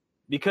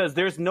 because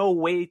there's no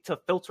way to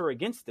filter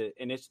against it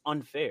and it's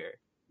unfair.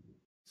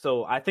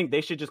 So I think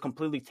they should just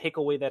completely take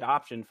away that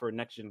option for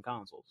next gen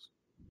consoles.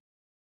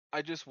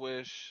 I just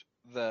wish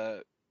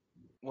that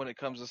when it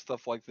comes to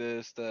stuff like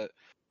this, that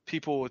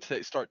people would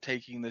start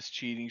taking this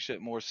cheating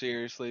shit more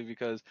seriously,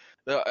 because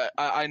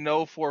I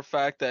know for a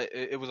fact that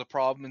it was a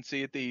problem in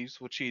Sea of Thieves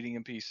with cheating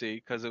in PC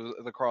because it was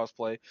the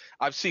crossplay.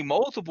 I've seen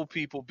multiple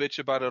people bitch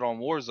about it on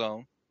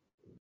Warzone.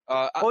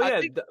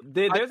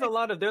 There's a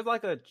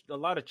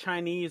lot of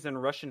Chinese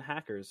and Russian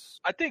hackers.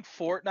 I think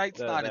Fortnite's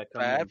not as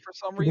bad for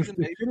some reason.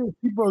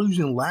 People are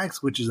using lag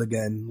switches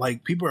again.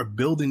 Like, people are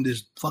building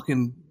this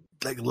fucking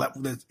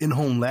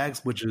in-home lag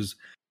switches.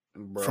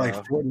 For like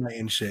Fortnite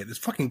and shit. It's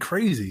fucking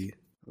crazy.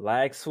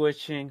 Lag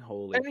switching,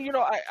 holy. And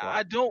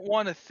I don't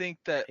want to think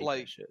that,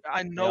 like,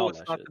 I know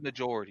it's not the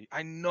majority.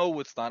 I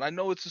know it's not. I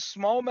know it's a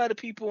small amount of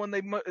people in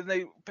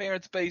their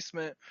parents'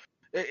 basement.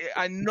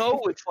 I know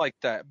it's like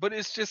that, but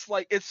it's just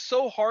like, it's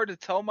so hard to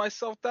tell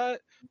myself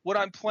that when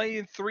I'm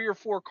playing 3 or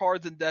 4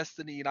 cards in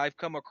Destiny and I've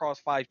come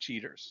across 5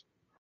 cheaters.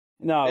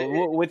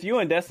 No, with you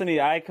in Destiny,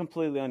 I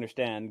completely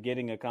understand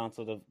getting a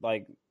console to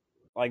like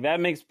that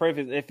makes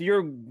perfect. If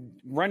you're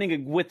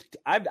running with,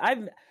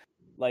 I've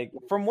like,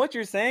 from what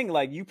you're saying,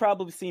 like, you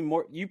probably see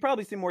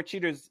more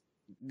cheaters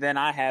than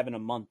I have in a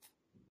month.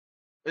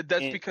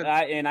 That's because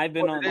I've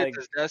been on like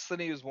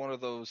Destiny is one of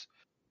those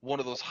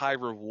high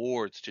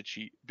rewards to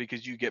cheat,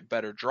 because you get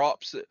better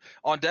drops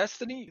on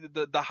Destiny.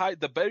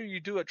 The better you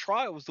do at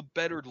trials, the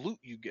better loot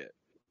you get.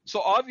 So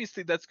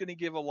obviously that's going to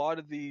give a lot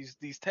of these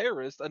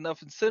terrorists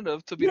enough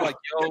incentive to be like,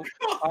 yo,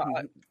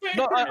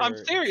 no, I'm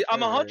serious.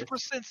 I'm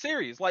 100%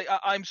 serious. Like,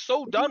 I'm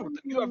so done with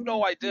it. You have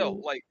no idea.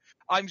 Like,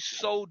 I'm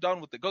so done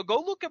with it. Go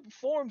look at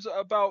forums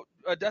about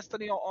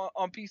Destiny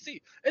on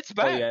PC. It's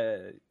bad.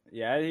 Oh,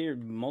 yeah. I hear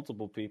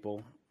multiple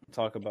people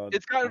talk about.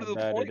 It's gotten to the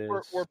point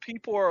where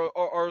people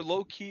are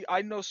low key.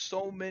 I know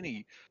so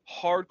many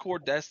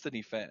hardcore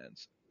Destiny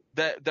fans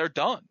that they're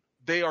done.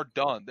 They are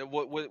done.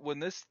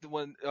 When the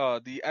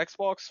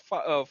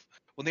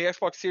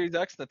Xbox Series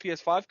X and the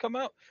PS5 come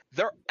out,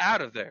 they're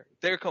out of there.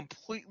 They're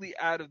completely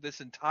out of this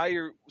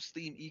entire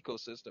Steam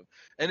ecosystem.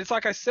 And it's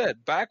like I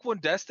said, back when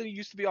Destiny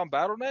used to be on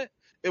Battle.net,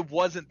 it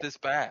wasn't this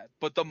bad.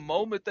 But the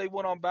moment they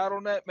went on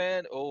Battle.net,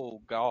 man,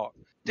 oh god,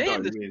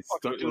 damn!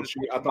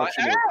 I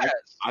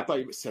thought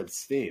you said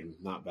Steam,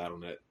 not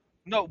Battle.net.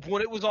 No,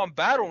 when it was on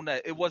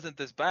Battle.net, it wasn't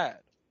this bad.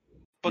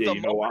 But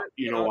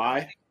you know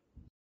why?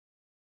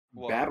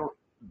 Battle,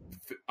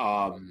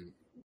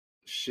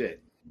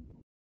 shit.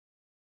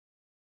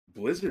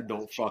 Blizzard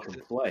don't fucking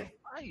play.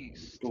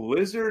 Nice.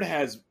 Blizzard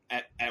has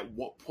at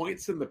what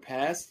points in the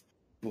past,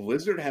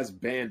 Blizzard has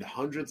banned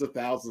hundreds of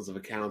thousands of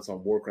accounts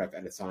on Warcraft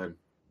at a time.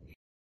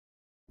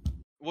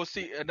 Well,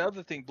 see,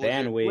 another thing,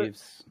 ban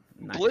waves.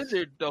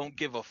 Blizzard don't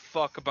give a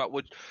fuck about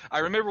what. I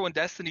remember when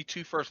Destiny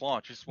 2 first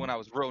launched, just when I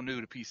was real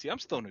new to PC. I'm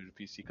still new to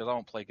PC because I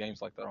don't play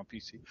games like that on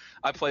PC.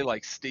 I play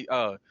like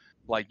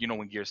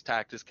when Gears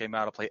Tactics came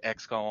out, I play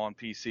XCOM on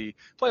PC.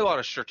 Play a lot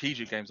of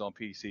strategic games on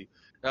PC.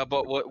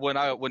 But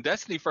when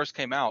Destiny first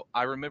came out,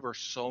 I remember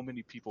so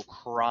many people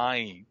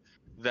crying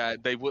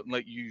that they wouldn't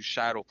let you use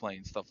Shadowplay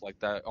and stuff like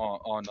that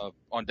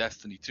on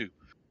Destiny 2.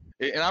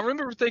 And I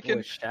remember thinking,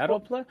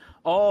 Shadowplay?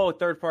 Oh,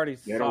 third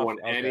parties. They don't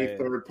want any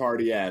third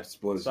party apps,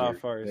 Blizzard.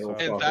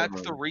 And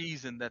that's the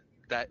reason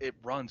that it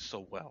runs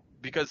so well.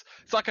 Because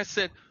it's like I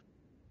said,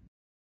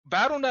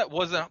 Battle.net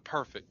wasn't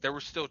perfect. There were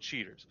still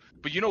cheaters.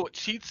 But you know what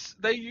cheats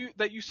that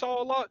you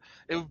saw a lot?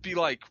 It would be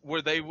like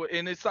where they would,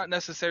 and it's not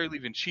necessarily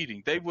even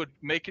cheating. They would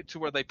make it to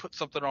where they put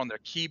something on their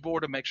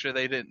keyboard to make sure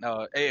they didn't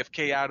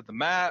AFK out of the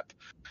map.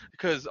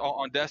 Because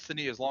on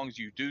Destiny, as long as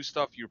you do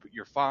stuff,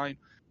 you're fine.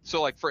 So,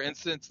 like, for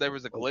instance, there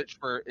was a glitch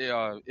for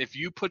if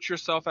you put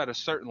yourself at a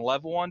certain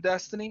level on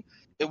Destiny,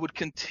 it would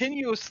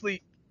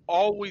continuously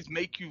always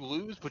make you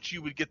lose, but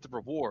you would get the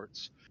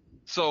rewards.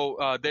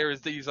 So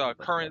there's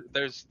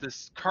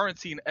this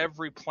currency in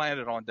every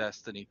planet on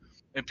Destiny,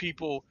 and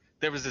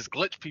there was this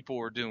glitch people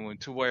were doing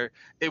to where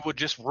it would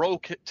just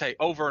rotate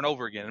over and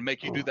over again and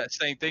make you do that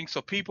same thing.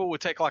 So people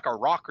would take like a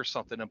rock or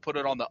something and put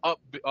it on the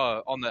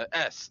on the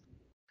S,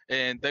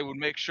 and they would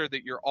make sure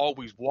that you're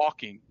always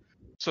walking.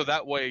 So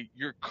that way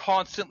you're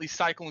constantly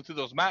cycling through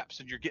those maps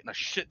and you're getting a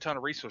shit ton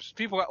of resources.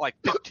 People got like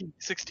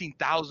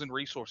 16,000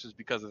 resources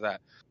because of that.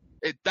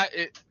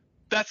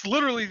 That's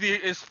literally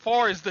as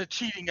far as the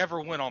cheating ever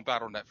went on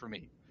Battle.net for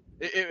me.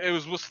 It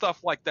was with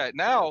stuff like that.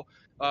 Now,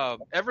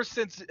 ever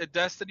since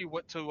Destiny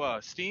went to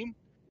Steam,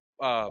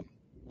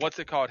 what's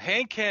it called?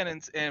 Hand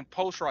cannons and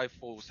pulse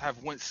rifles have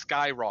went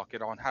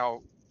skyrocket on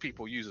how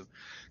people use them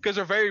because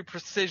they're very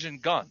precision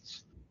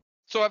guns.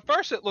 So at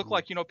first it looked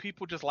like,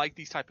 people just like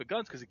these type of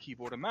guns because of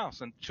keyboard and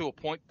mouse. And to a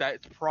point,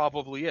 that's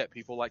probably it.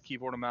 People like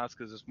keyboard and mouse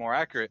because it's more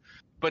accurate.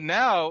 But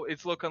now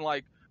it's looking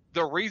like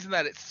the reason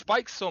that it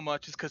spikes so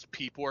much is because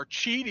people are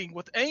cheating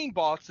with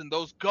aimbots, and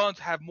those guns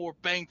have more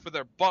bang for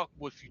their buck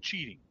with you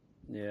cheating.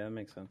 Yeah, that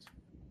makes sense.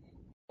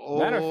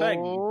 Matter of fact,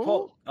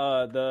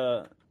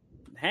 the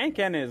hand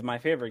cannon is my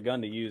favorite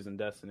gun to use in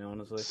Destiny,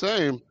 honestly.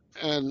 Same.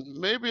 And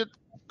maybe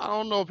I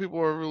don't know if people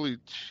are really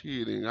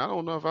cheating. I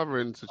don't know if I've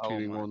run into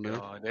cheating on there.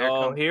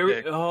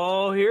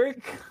 Here.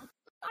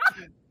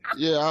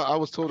 Yeah, I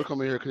was told to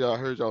come in here because I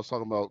heard y'all was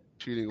talking about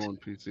cheating on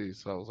PC.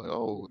 So I was like,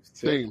 oh,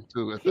 Steam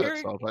too. So I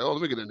was like, oh,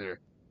 let me get in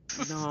there.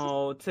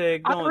 No,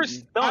 Tick,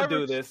 don't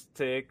do this,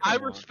 Tick. I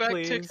respect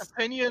Tick's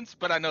opinions,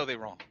 but I know they're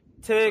wrong.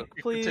 Tick,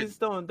 please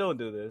don't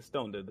do this.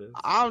 Don't do this.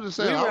 I'm just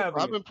saying,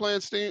 I've been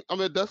playing Steam.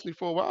 I'm at Destiny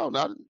for a while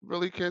now. I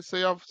really can't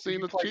say I've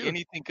seen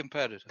anything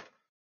competitive.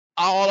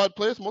 All I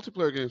play is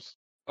multiplayer games.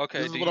 Okay,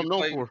 this is what I'm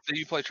known for. Do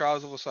you play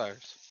Trials of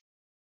Osiris?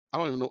 I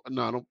don't even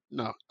know.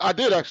 No. I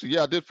did actually.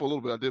 Yeah, I did for a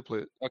little bit. I did play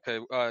it. Okay.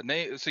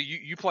 So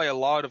you play a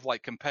lot of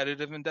like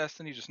competitive in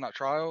Destiny, just not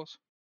Trials?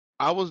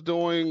 I was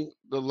doing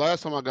the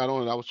last time I got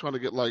on it. I was trying to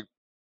get like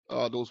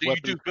those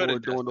weapons for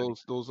doing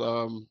those.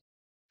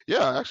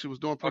 Yeah, I actually was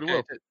doing pretty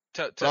well.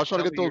 I was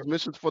trying to get those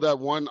missions for that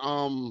one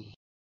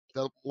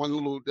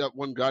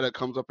guy that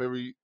comes up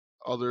every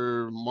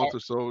other month or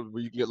so,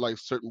 where you can get like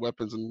certain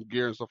weapons and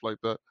gear and stuff like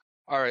that.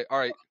 All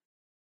right.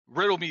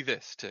 Riddle me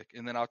this, Tick,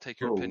 and then I'll take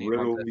your opinion.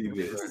 Riddle me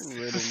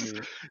this.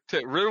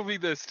 Riddle me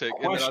this, Tick,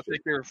 and then I'll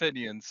take your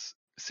opinions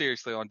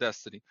seriously on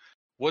Destiny.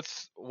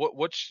 What's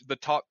the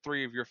top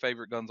 3 of your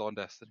favorite guns on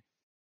Destiny?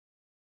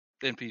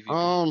 In PvP.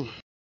 I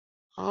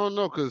don't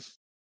know, because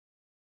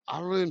I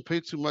really didn't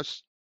pay too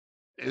much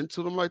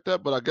into them like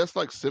that, but I guess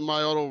like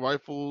semi-auto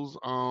rifles.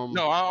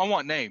 No, I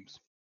want names.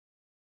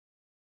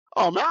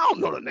 Oh man, I don't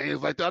know the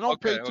names like that. I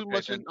don't pay too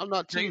much. I'm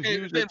not too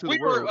huge into the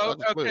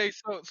world.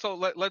 So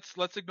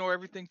let's ignore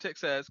everything Tick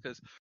says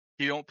because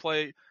you don't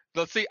play.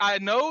 Let's see. I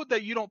know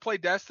that you don't play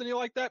Destiny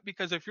like that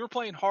because if you're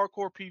playing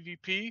hardcore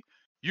PvP,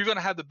 you're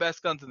gonna have the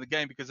best guns in the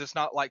game because it's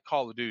not like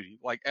Call of Duty.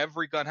 Like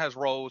every gun has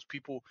rows.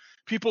 People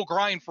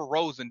grind for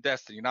rows in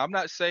Destiny. Now I'm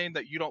not saying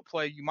that you don't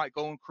play. You might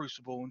go in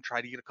Crucible and try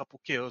to get a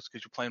couple kills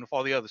because you're playing with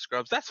all the other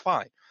scrubs. That's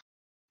fine.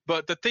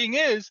 But the thing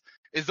is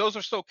those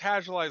are so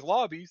casualized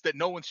lobbies that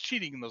no one's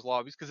cheating in those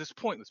lobbies because it's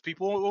pointless.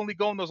 People only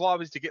go in those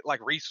lobbies to get like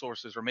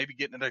resources or maybe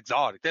getting an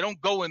exotic. They don't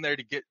go in there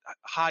to get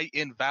high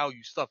end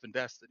value stuff in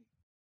Destiny.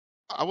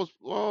 I was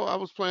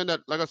playing that.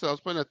 Like I said, I was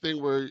playing that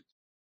thing where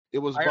it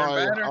was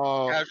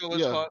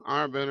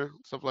Iron Banner,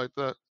 stuff like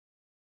that.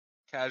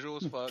 Casual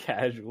as fuck.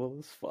 Casual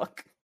as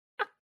fuck.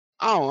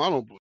 I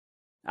don't.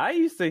 I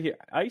used to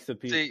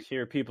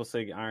hear people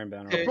say Iron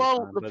Banner. There's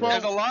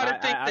a lot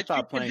of things that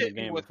you can hit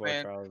me with,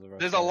 man.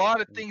 There's a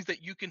lot of things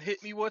that you can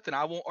hit me with, and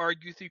I won't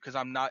argue with you because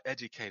I'm not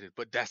educated.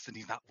 But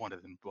Destiny's not one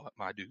of them,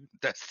 my dude.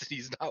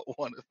 Destiny's not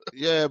one of them.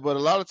 Yeah, but a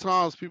lot of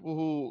times people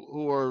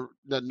who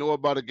know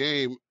about a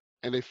game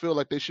and they feel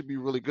like they should be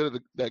really good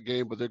at that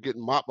game, but they're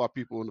getting mocked by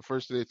people, and the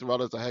first thing they throw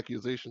out is a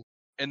accusation.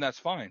 And that's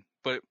fine,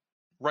 but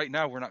right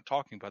now we're not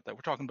talking about that.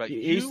 We're talking about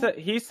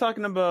He's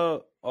talking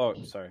about. Oh,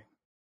 sorry.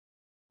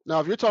 Now,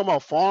 if you're talking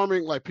about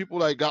farming, like people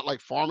that got like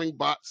farming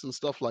bots and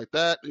stuff like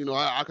that, you know,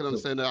 I can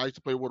understand that. I used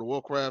to play World of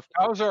Warcraft.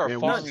 How is there a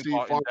farming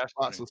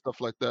bots and stuff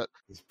like that?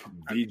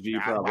 I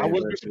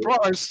wouldn't be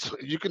surprised.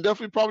 You can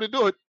definitely probably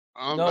do it.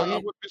 I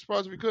wouldn't be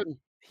surprised if you couldn't.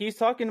 He's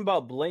talking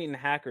about blatant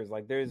hackers.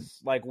 Like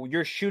there's like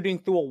you're shooting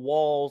through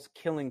walls,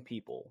 killing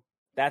people.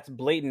 That's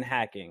blatant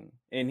hacking.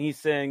 And he's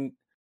saying,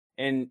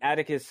 and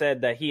Atticus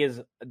said that he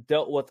has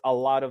dealt with a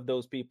lot of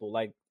those people.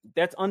 Like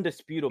that's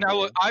undisputable. Now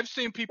look, I've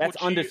seen people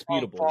cheat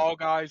on Fall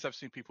Guys. I've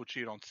seen people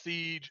cheat on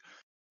Siege.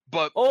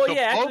 But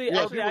actually,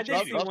 I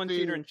did see one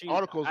cheater and cheat.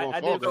 Articles on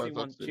I did see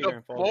one cheater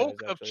and Fall Guys. The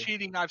bulk of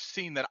cheating I've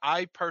seen that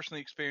I personally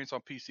experienced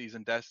on PCs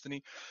in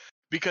Destiny,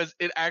 because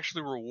it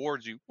actually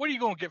rewards you. What are you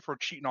going to get for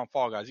cheating on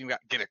Fall Guys? You got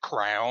get a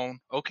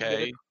crown,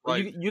 okay?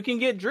 Like, you can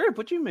get drip.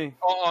 What you mean?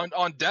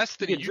 On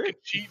Destiny, you can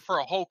cheat for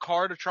a whole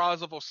card of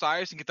Trials of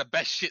Osiris and get the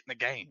best shit in the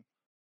game.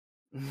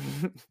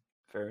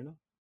 Fair enough.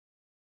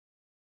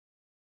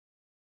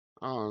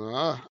 I don't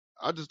know.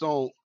 I just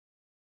don't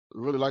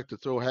really like to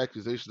throw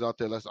accusations out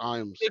there unless I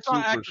am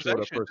super sure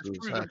that person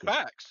is hacking.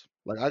 Facts.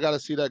 Like I got to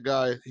see that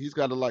guy. He's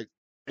got to like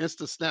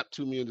insta snap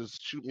to me and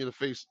just shoot me in the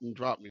face and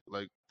drop me,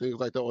 like things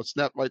like that, or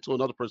snap right to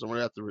another person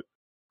right after it.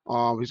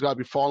 He's got to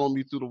be following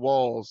me through the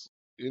walls,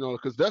 you know,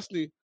 because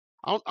Destiny,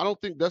 I don't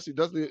think Destiny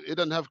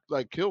doesn't have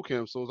like kill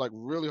cam, so it's like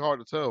really hard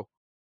to tell.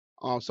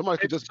 Somebody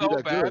could just be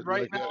that good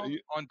right now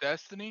on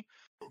Destiny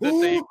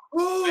that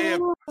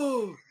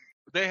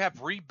they have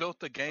rebuilt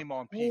the game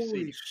on PC.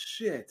 Holy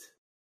shit!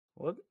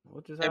 What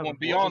just happened? And when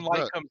Beyond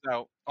Light comes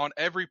out on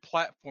every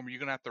platform, you're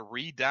gonna have to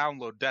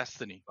re-download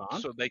Destiny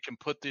so they can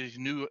put these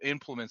new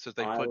implements that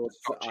they put.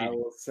 I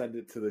will send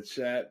it to the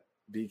chat.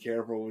 Be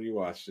careful when you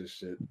watch this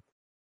shit.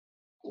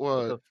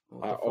 What?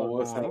 I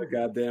almost had a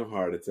goddamn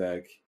heart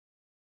attack.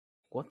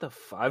 What the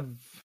fuck?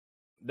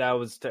 That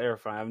was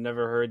terrifying. I've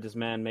never heard this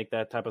man make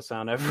that type of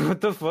sound ever. What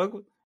the fuck?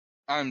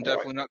 I'm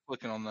definitely not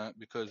clicking on that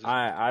because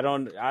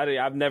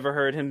I've never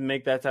heard him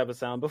make that type of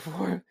sound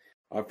before.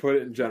 I put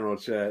it in general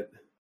chat.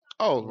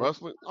 Oh,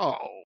 wrestling. Oh.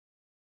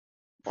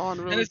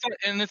 Really?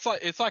 And it's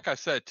like I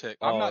said, Tick.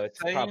 I'm not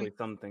saying probably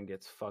something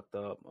gets fucked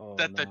up.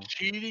 The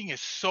cheating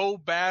is so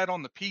bad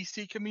on the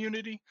PC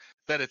community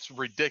that it's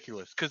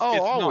ridiculous. Because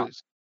always. Not.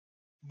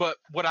 But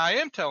what I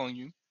am telling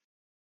you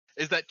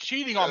is that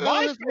cheating on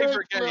my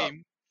favorite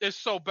game is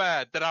so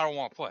bad that I don't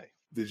want to play.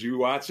 Did you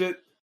watch it?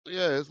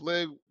 Yeah, his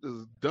leg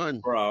is done.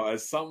 Bro,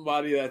 as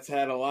somebody that's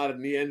had a lot of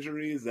knee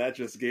injuries, that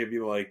just gave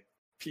you like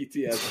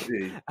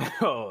PTSD. There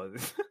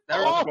was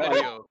a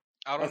video.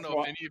 I don't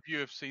know if any of you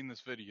have seen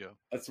this video.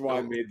 That's why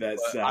I made that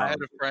sound. I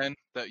had a friend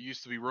that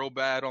used to be real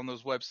bad on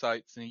those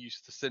websites, and he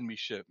used to send me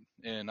shit.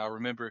 And I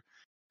remember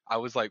I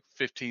was like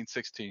 15,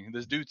 16.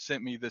 This dude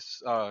sent me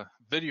this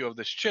video of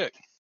this chick,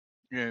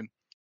 and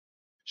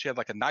she had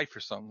like a knife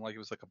or something. Like it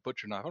was like a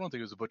butcher knife. I don't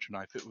think it was a butcher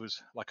knife. It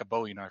was like a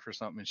Bowie knife or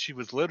something. And she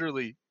was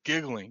literally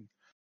giggling,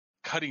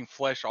 cutting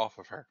flesh off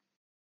of her.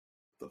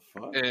 The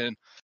fuck? And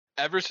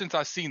ever since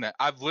I've seen that,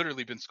 I've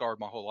literally been scarred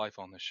my whole life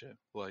on this shit.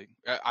 Like,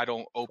 I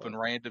don't open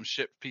random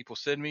shit people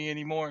send me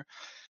anymore.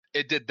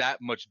 It did that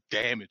much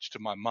damage to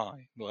my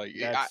mind. Like,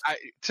 I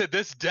to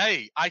this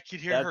day, I can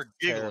hear her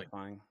giggling.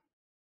 Terrifying.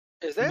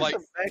 Is that like,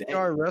 some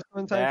backyard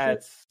wrestling type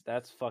shit?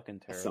 That's fucking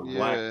terrible.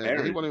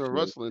 Yeah, he wasn't even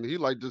wrestling. He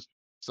like just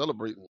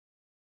celebrating.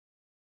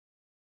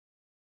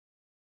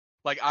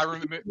 Like,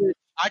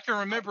 I can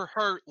remember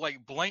her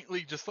like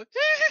blankly just like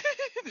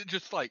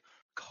just like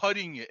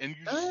cutting it, and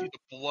you just see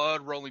the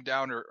blood rolling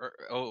down her.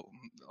 Oh,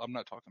 I'm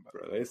not talking about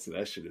it. Bro,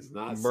 that shit is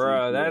not.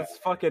 Bro, that's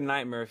fucking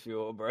nightmare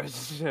fuel, bro.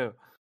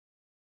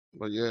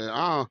 But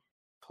yeah,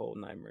 whole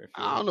nightmare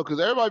fuel. I don't know, because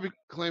everybody be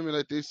claiming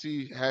that they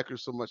see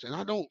hackers so much, and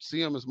I don't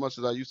see them as much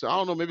as I used to. I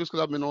don't know, maybe it's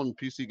because I've been on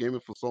PC gaming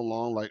for so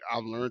long. Like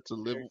I've learned to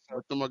live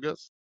with them, I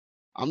guess.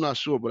 I'm not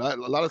sure, but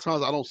a lot of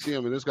times I don't see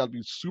them, and it's got to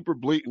be super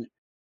blatant.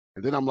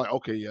 And then I'm like,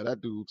 okay, yeah,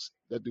 that dude's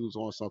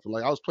on something.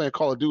 Like I was playing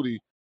Call of Duty,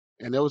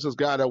 and there was this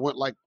guy that went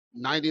like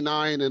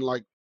 99 and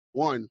like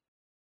 1,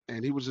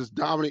 and he was just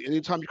dominating.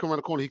 Anytime you come around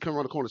the corner, he come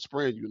around the corner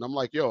spraying you, and I'm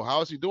like, yo,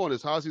 how is he doing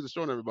this? How is he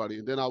destroying everybody?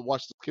 And then I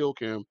watched the kill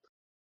cam,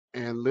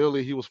 and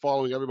literally he was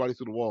following everybody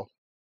through the wall.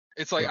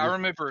 It's like I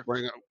remember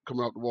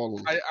coming out the wall.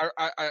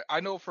 I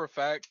know for a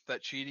fact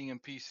that cheating in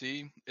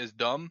PC is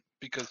dumb,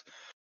 because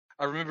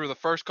I remember the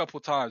first couple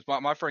of times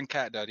my friend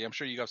Cat Daddy, I'm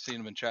sure you guys seen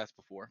him in chats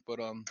before, but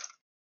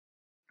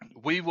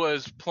we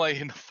was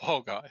playing the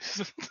Fall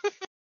Guys.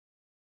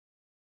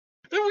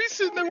 And we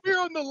sitting there, we're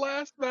on the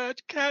last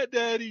match. Cat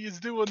Daddy is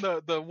doing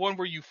the one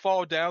where you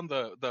fall down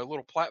the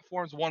little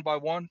platforms one by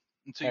one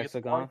until you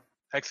Hexagon.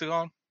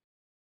 Hexagon.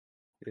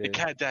 Yeah. And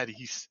Cat Daddy,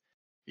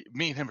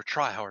 me and him are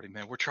tryharding,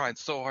 man. We're trying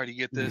so hard to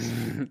get this.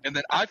 And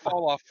then I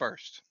fall off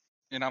first.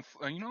 And I'm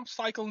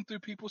cycling through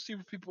people, see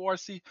what people are.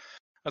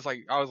 I was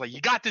like,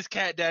 you got this,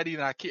 Cat Daddy.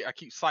 And I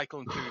keep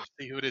cycling through to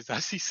see who it is. I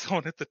see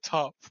someone at the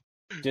top.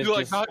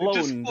 Just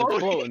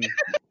floating.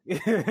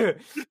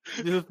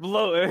 Just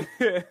floating.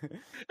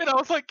 And I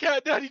was like,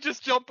 Cat Daddy,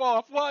 just jump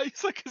off. Why?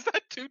 He's like, is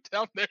that dude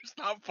down there's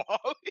not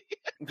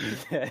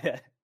falling?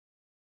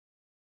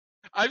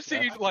 I've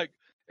seen like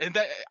And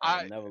that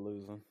I never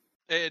lose them.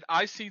 And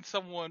I seen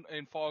someone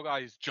in Fall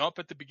Guys jump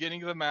at the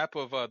beginning of the map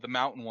of the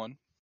mountain one,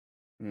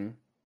 and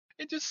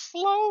just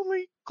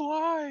slowly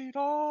glide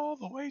all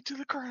the way to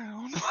the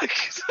ground. Like,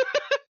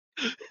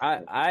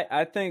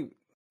 I think,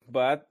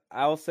 but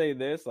I'll say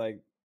this, like,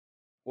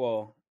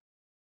 well,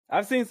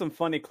 I've seen some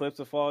funny clips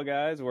of Fall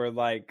Guys where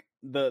like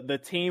the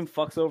team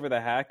fucks over the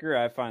hacker.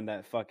 I find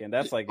that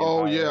that's like,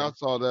 oh yeah, I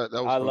saw that.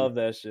 That was funny. Love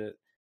that shit.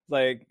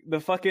 Like the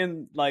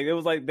fucking it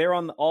was like they're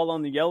all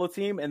on the yellow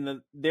team,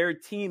 and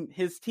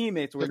his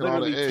teammates were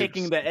literally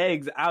taking the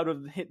eggs out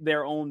of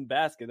their own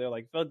basket. They're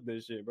like, "Fuck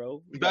this shit,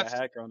 bro. We got a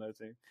hacker on that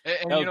team."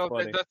 And you know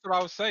that's what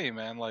I was saying,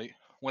 man. Like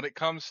when it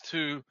comes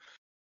to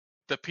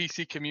the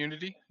PC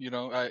community, you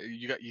know,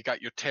 you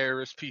got your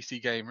terrorist PC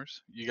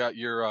gamers, you got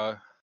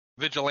your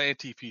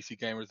vigilante PC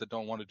gamers that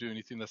don't want to do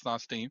anything that's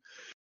not Steam.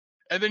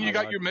 And then you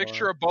got your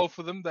mixture of both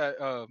of them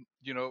that,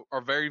 you know, are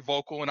very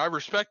vocal, and I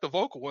respect the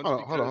vocal ones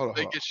because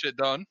they get shit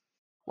done.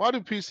 Why do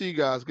PC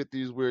guys get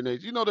these weird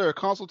names? You know they're a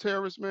console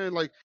terrorist, man.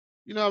 Like,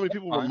 you know how many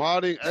people were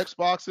modding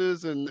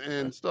Xboxes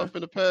and stuff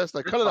in the past?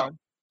 Like, cut it out.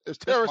 There's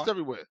terrorists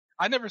everywhere.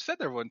 I never said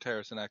there wasn't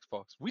terrorists in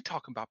Xbox. We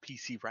talking about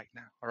PC right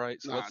now, all right?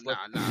 So let's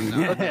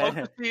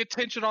focus the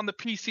attention on the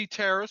PC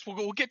terrorists.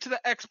 We'll get to the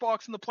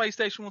Xbox and the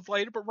PlayStation ones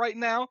later, but right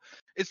now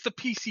it's the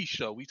PC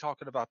show. We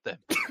talking about them.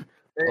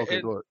 Okay,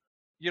 go ahead.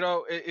 You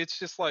know, it's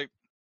just like,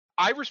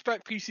 I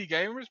respect PC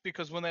gamers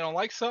because when they don't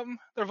like something,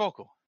 they're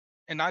vocal.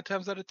 And 9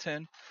 times out of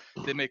 10,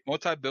 they make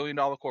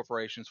multi-billion-dollar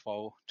corporations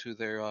fall to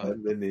their.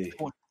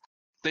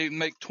 They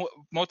make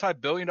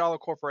multi-billion-dollar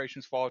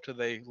corporations fall to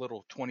their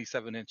little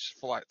 27-inch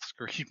flat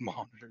screen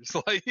monitors.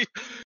 Like,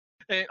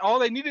 and all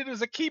they needed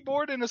is a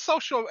keyboard and a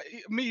social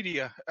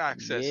media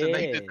access, and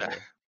they did that.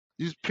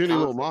 These puny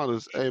little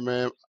monitors. Hey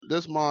man,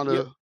 this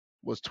monitor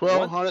was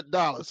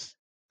 $1,200.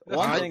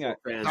 One thing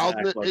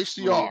 1000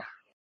 HDR.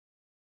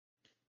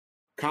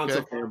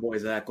 Console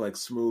fanboys act like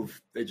smooth.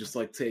 They just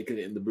like taking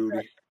it in the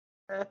booty.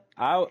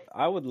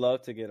 I would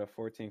love to get a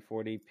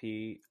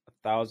 1440p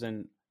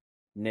 1000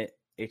 nit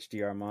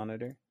HDR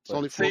monitor. It's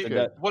only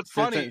 4K. What's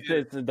funny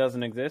is it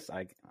doesn't exist.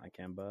 I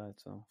can't buy it,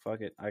 so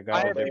fuck it. I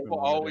got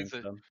always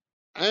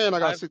and I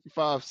got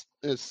 65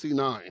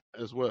 C9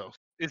 as well.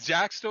 Is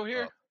Jack still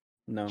here?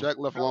 No, Jack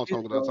left a long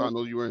time ago. That's how I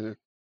know you were in here.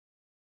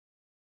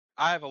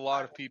 I have a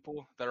lot of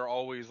people that are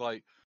always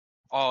like,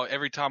 oh,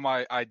 every time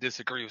I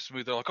disagree with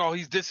Smooth, they're like, oh,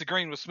 he's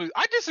disagreeing with Smooth.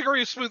 I disagree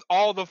with Smooth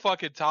all the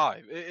fucking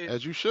time.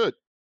 As you should.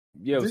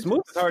 Yo,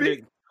 Smooth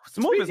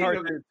is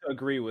hard to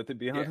agree with, to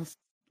be honest.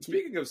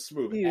 Speaking of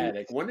Smooth,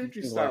 Attic, when did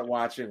you start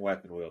watching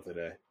Weapon Wheel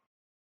today?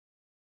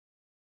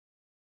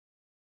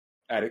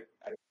 Attic.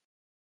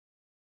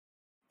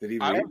 Did he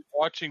leave? I was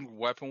watching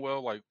Weapon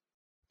Wheel, like,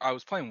 I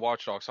was playing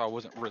Watch Dogs, so I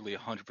wasn't really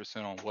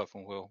 100% on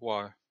Weapon Wheel.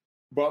 Why?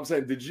 But I'm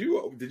saying, did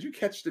you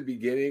catch the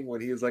beginning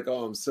when he was like,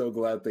 "Oh, I'm so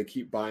glad they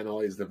keep buying all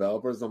these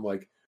developers"? I'm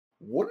like,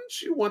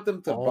 wouldn't you want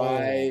them to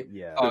buy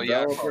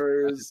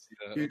developers?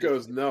 He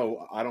goes,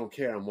 "No, I don't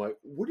care." I'm like,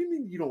 what do you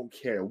mean you don't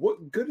care?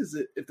 What good is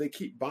it if they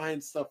keep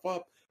buying stuff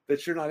up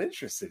that you're not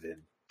interested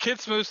in? Kid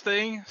Smooth's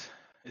thing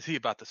is he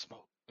about to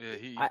smoke? Yeah,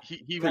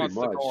 he wants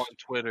to go on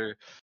Twitter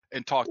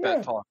and talk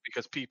that talk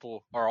because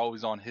people are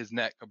always on his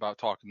neck about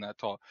talking that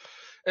talk.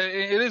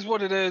 It is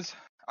what it is.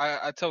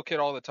 I tell Kid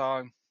all the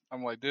time.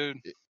 I'm like, dude,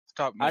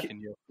 stop making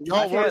you.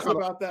 Y'all work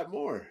about that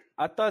more.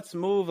 I thought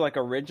Smooth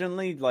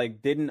originally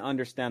didn't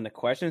understand the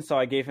question, so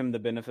I gave him the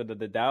benefit of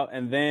the doubt.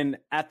 And then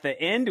at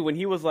the end, when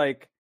he was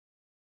like,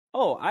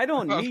 "Oh, I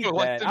don't need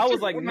that," I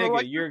was like,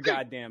 "Nigga,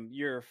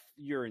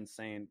 you're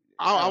insane."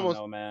 I don't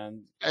know,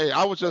 man. Hey,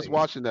 I was just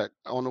watching that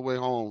on the way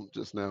home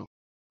just now,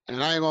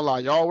 and I ain't gonna lie,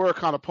 y'all were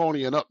kind of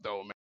ponying up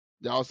though, man.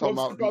 Y'all was talking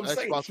about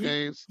Xbox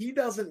games. He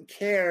doesn't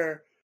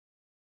care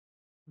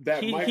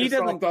that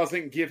Microsoft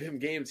doesn't give him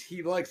games.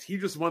 He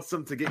just wants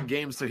them to get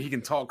games so he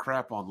can talk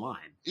crap online.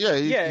 Yeah,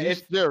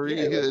 it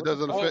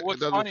doesn't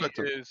affect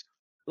him.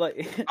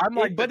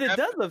 But it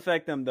does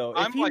affect him though.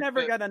 If he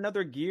never got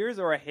another Gears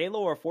or a Halo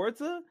or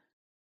Forza,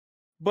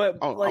 but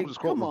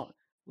come on,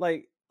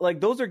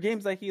 those are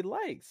games that he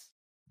likes.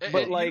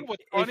 But you know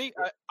what's funny?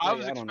 I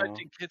was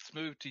expecting Kid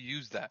Smooth to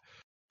use that.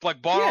 Like,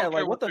 I don't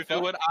care what you're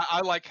doing. I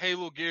like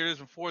Halo,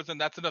 Gears, and Forza,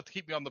 and that's enough to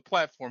keep me on the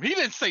platform. He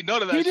didn't say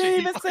none of that shit. He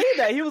didn't even say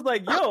that. He was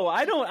like, yo,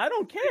 I don't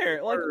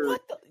care. Like,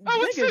 what the?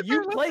 Nigga,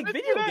 you play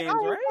video games,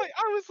 right?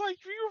 I was like,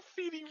 you're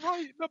feeding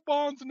right the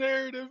Bonds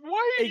narrative.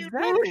 Why are you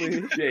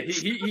doing that? Yeah,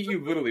 he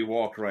literally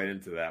walked right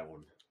into that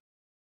one.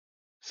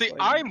 See,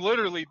 I'm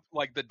literally,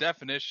 the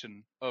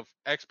definition of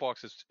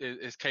Xbox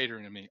is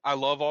catering to me. I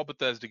love all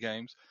Bethesda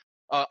games.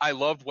 I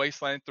loved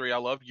Wasteland 3. I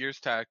loved Gears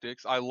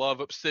Tactics. I love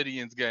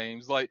Obsidian's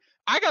games.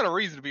 I got a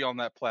reason to be on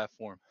that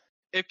platform.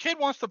 If Kid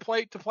wants to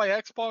play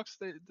Xbox,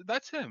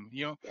 that's him.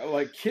 You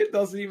know, Kid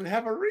doesn't even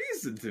have a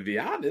reason, to be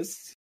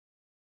honest.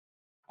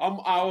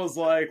 I was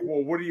like,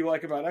 well, what do you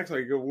like about Xbox?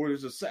 I go, what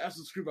is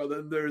Assassin's Creed? But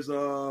then there's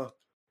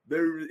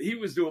he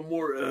was doing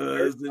more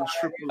than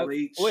Triple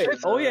H. Wait,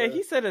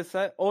 he said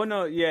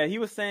he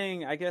was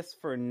saying, I guess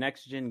for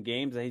next gen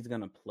games that he's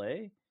gonna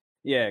play.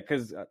 Yeah,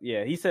 because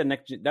he said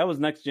that was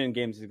next gen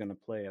games he's gonna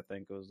play. I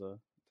think it was the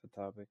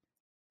topic.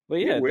 But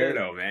yeah,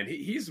 weirdo, man.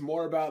 He's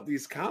more about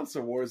these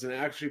console wars than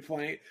actually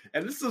playing.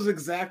 And this is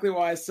exactly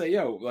why I say,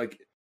 like,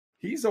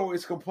 he's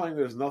always complaining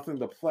there's nothing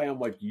to play. I'm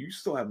like, you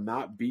still have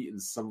not beaten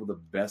some of the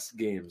best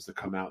games to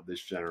come out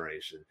this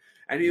generation.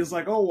 And he's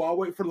like, oh, well, I'll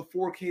wait for the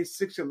 4K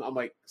 60. I'm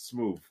like,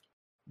 smooth.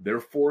 They're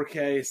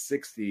 4K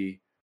 60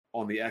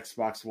 on the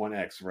Xbox One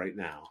X right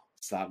now.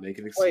 Stop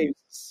making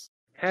excuses.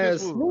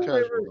 Has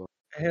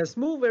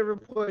Smooth ever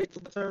played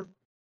Doom Eternal?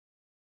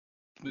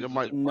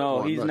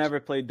 No, he's never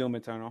played Doom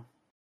Eternal.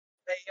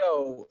 Hey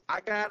yo, I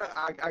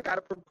got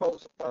a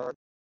proposal.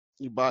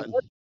 You button.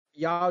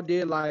 Y'all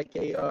did like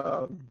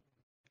a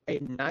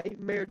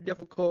nightmare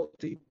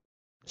difficulty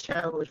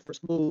challenge for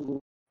Smooth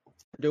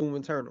Doom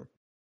Eternal.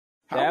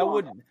 How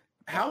long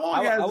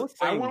has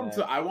I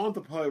want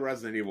to play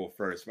Resident Evil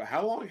first, but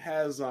how long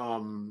has what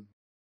am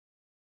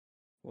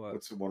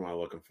I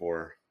looking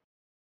for?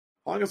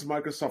 How long has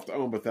Microsoft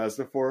owned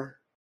Bethesda for?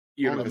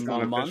 Even if it's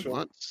not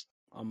official.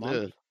 A month.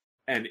 Yeah.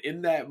 And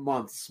in that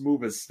month,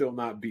 Smooth has still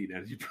not beaten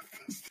any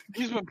Bethesda.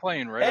 He's been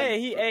playing, right?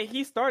 Hey,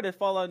 he started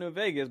Fallout New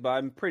Vegas, but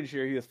I'm pretty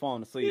sure he was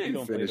falling asleep. He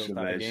don't play those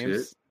type of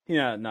games. Shit.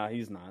 Yeah, no,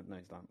 he's not. No,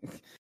 he's not.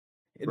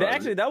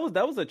 Actually, that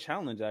was a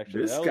challenge.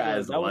 Actually, this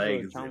guy's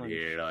legs in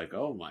here, like,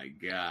 oh my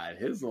god,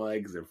 his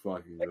legs are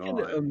fucking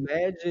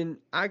gone.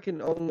 I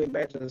can only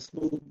imagine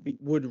Smooth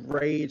would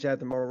rage at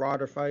the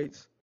Marauder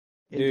fights.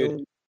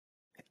 Dude,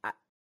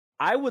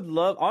 I would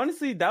love,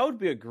 honestly, that would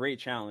be a great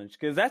challenge,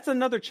 because that's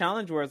another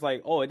challenge where it's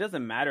like, oh, it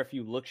doesn't matter if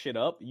you look shit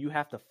up, you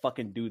have to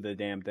fucking do the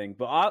damn thing.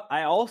 But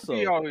I also,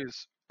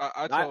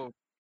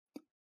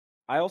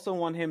 I also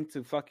want him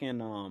to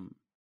fucking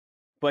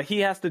but he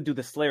has to do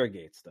the Slayer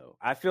gates though.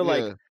 I feel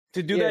like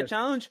to do that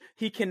challenge,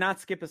 he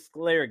cannot skip a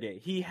Slayer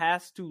gate. He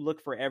has to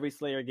look for every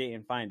Slayer gate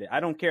and find it.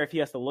 I don't care if he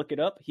has to look it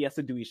up. He has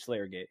to do each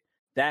Slayer gate.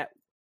 That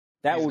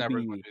would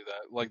never be. Gonna do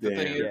that. Like the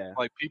thing is,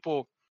 like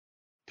people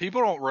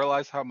don't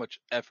realize how much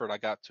effort I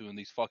got to in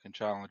these fucking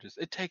challenges.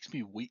 It takes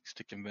me weeks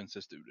to convince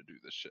this dude to do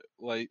this shit.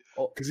 Like,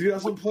 because he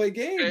doesn't play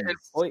games.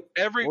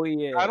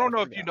 I don't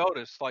know if you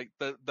noticed, like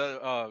the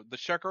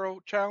Sekiro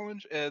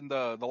challenge and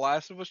the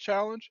Last of Us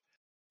challenge.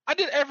 I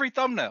did every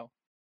thumbnail.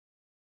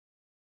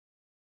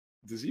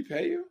 Does he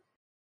pay you?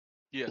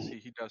 Yes,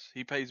 he does.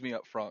 He pays me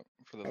up front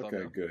for the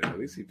thumbnail. Okay, good. At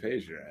least he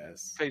pays your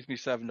ass. Pays me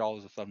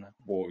 $7 a thumbnail.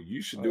 Well,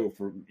 you should do it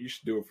for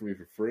me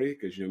for free,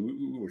 because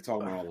we were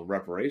talking about all the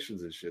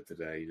reparations and shit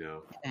today.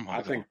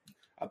 I think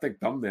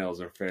thumbnails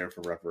are fair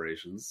for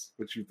reparations.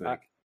 What you think?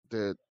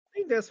 I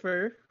think that's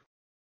fair.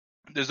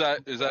 Is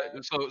that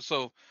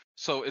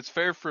so? It's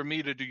fair for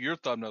me to do your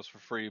thumbnails for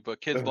free,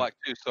 but Kid's black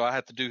too, so I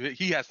have to do.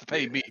 He has to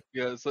pay me.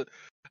 Yeah, so,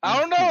 I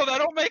don't know. That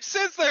don't make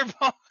sense there,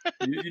 Bob.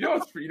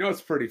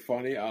 It's pretty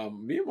funny.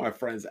 Me and my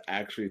friends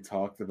actually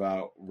talked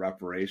about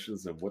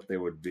reparations and what they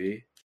would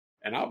be,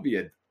 and I'll be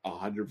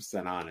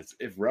 100% honest.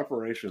 If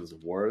reparations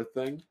were a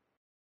thing,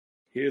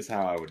 here's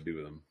how I would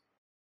do them.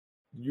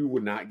 You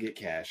would not get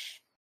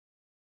cash.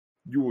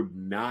 You would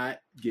not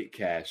get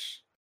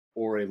cash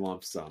or a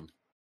lump sum.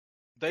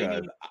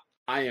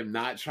 I am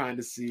not trying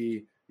to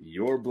see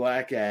your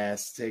black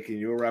ass taking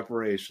your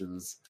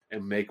reparations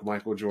and make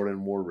Michael Jordan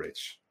more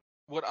rich.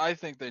 What I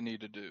think they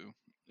need to do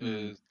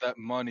is that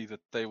money that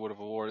they would have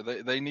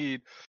awarded. They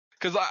need,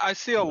 because I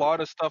see a lot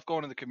of stuff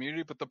going in the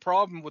community, but the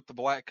problem with the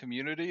black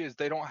community is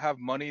they don't have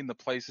money in the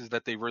places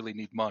that they really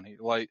need money.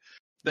 Like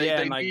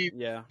they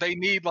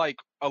need like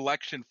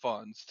election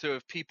funds to,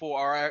 if people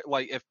are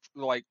like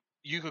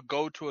you could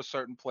go to a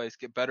certain place,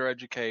 get better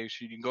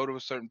education. You can go to a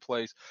certain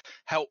place,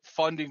 help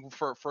funding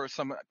for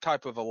some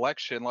type of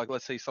election. Like,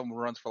 let's say someone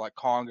runs for like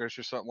Congress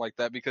or something like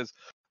that, because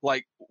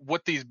like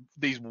what these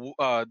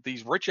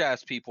rich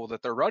ass people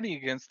that they're running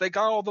against, they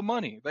got all the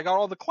money, they got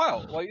all the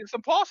clout. Like, it's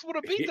impossible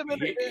to beat them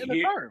in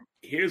a term.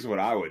 Here's what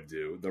I would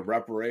do. The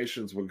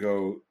reparations would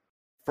go,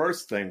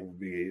 first thing would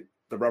be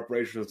the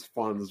reparations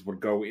funds would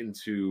go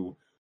into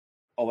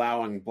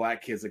allowing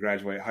black kids to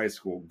graduate high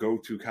school, go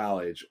to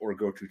college, or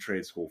go to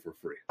trade school for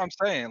free. I'm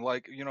saying,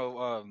 like,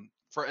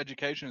 for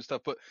education and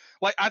stuff. But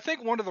like, I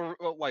think one of the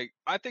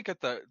I think at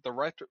the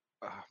I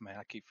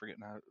keep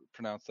forgetting how to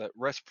pronounce that.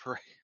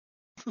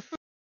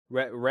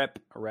 Rep.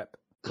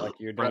 Like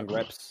you're doing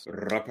reps.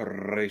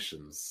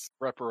 Reparations.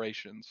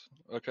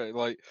 Okay,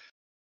 like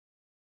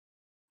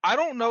I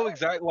don't know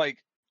exactly. Like,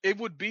 it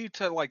would be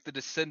to like the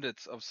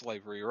descendants of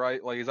slavery,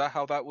 right? Like, is that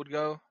how that would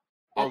go?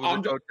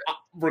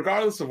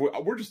 Regardless of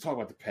what, we're just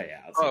talking about the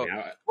payouts. Oh.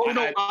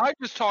 I'm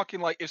just talking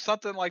like if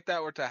something like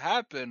that were to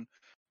happen,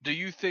 do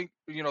you think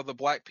the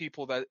black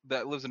people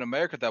that lives in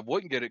America that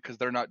wouldn't get it because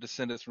they're not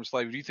descendants from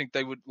slavery? Do you think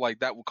they would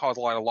that would cause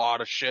a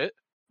lot of shit?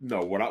 No,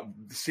 what I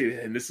see,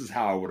 and this is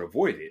how I would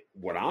avoid it.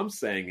 What I'm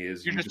saying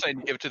is, you're just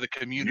saying give it to the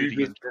community.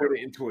 You just put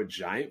it into a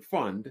giant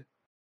fund,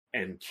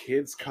 and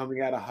kids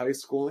coming out of high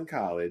school and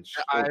college,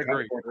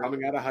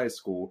 coming out of high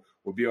school,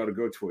 will be able to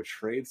go to a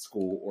trade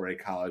school or a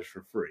college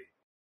for free.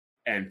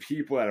 And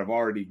people that have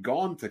already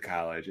gone to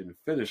college and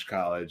finished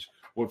college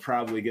will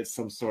probably get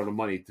some sort of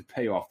money to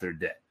pay off their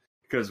debt.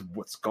 Because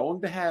what's going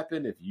to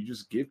happen if you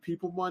just give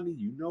people money,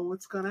 you know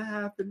what's going to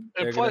happen.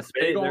 They're going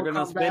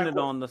to spend it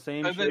on the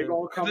same shit. They're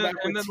going to come back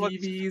with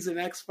TVs and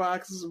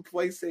Xboxes and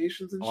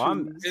PlayStations and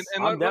shoes.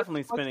 I'm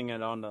definitely spending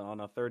it on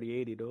a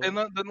 3080 though. And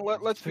then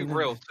let's be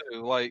real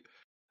too. Like,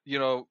 you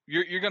know,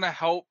 you're going to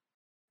help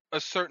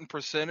a certain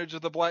percentage of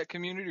the black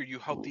community, or you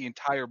help the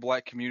entire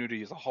black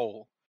community as a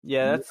whole.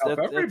 Yeah, that's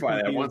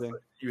everybody.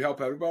 You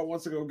help everybody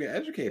wants to go get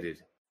educated.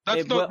 But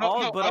you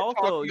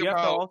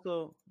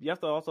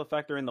have to also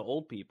factor in the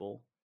old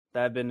people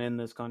that have been in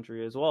this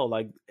country as well.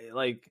 Like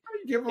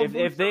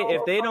if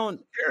they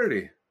don't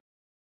security,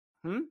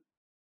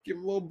 give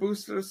them a little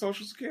boost to their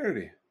Social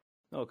Security.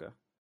 Okay.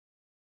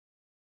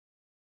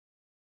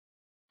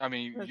 I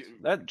mean,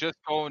 just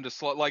going to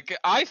like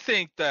I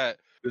think that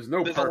there's a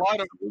lot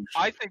of solution.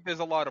 I think there's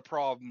a lot of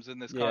problems in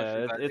this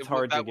country it's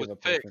hard to give a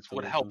fix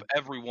would help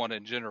everyone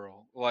in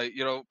general. Like,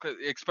 you know,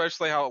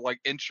 especially how like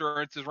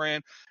insurance is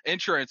ran.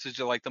 Insurance is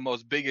just like the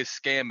most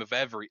biggest scam of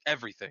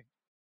everything.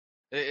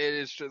 It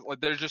is just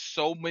like there's just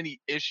so many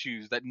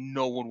issues that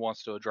no one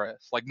wants to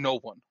address. Like no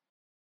one.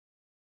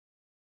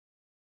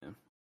 Yeah.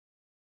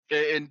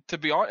 And to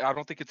be honest, I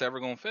don't think it's ever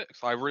going to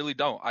fix. I really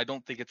don't. I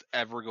don't think it's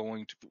ever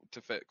going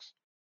to fix.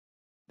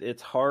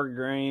 It's hard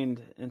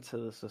grained into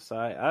the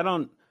society. I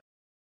don't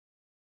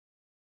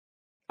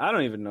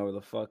even know where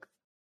the fuck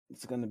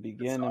it's gonna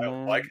begin.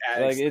 Like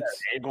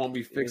it's ain't gonna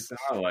be fixed in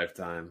our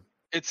lifetime.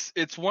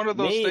 It's one of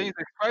those things,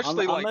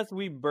 especially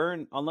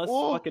unless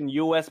fucking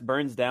US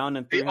burns down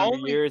in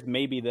 300 years,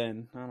 maybe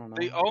then. I don't know.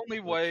 The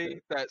only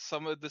way that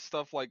some of this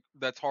stuff like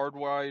that's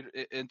hardwired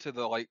into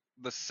the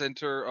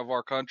center of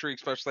our country,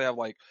 especially have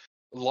like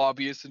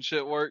lobbyists and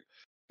shit work,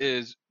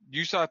 is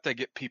you just have to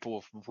get people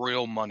with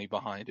real money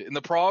behind it. And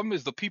the problem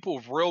is the people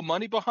with real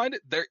money behind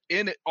it, they're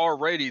in it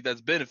already,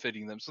 that's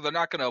benefiting them. So they're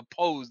not going to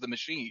oppose the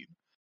machine.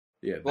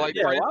 Yeah. Why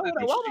would I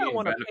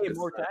want to pay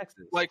more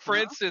taxes? Like, for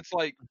instance,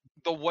 like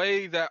the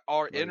way that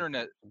our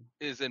internet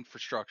is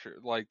infrastructure,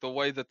 like the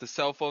way that the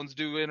cell phones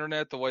do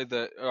internet, the way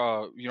that,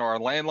 our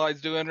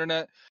landlines do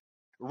internet,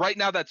 right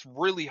now that's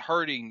really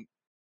hurting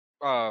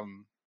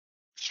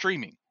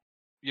streaming.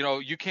 You know,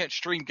 you can't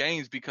stream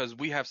games because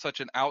we have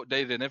such an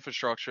outdated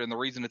infrastructure, and the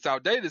reason it's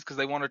outdated is because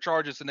they want to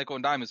charge us a nickel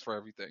and diamonds for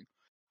everything.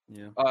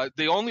 Yeah.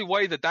 The only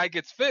way that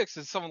gets fixed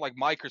is someone like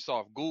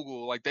Microsoft,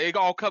 Google, like they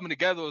all coming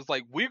together. Is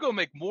like we're gonna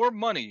make more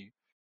money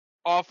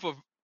off of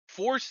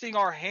forcing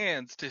our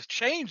hands to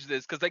change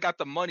this because they got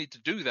the money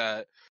to do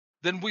that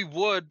than we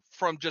would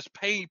from just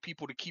paying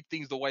people to keep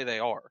things the way they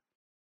are.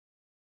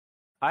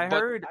 I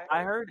heard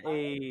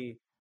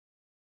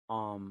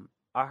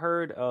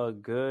a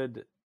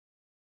good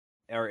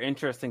or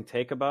interesting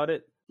take about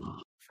it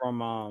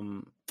from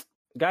a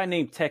guy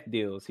named Tech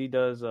Deals. He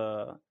does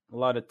a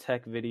lot of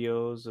tech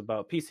videos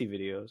about PC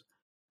videos,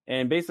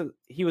 and basically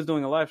he was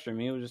doing a live stream.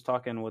 He was just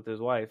talking with his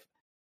wife.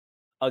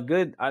 I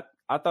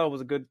thought it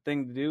was a good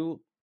thing to do.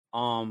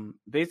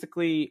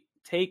 Basically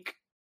take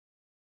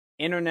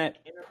internet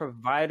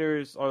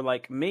providers or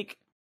like make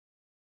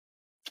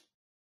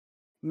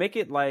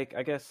it like,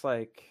 I guess,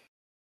 like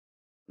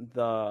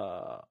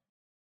the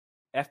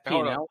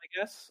FPNL, I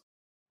guess.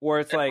 Where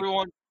it's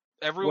everyone,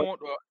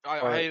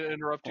 I hate to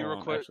interrupt you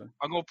real quick. Actually.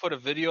 I'm going to put a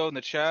video in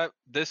the chat.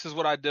 This is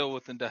what I deal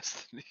with in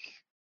Destiny.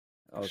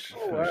 Okay.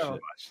 Oh, wow.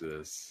 Watch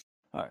this.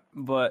 All right.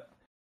 But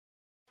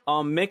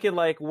make it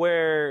like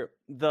where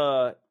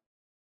the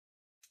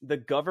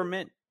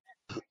government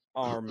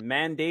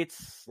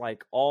mandates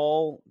like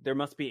there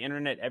must be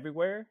internet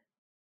everywhere.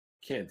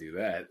 Can't do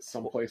that.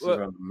 Some places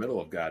are in the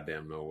middle of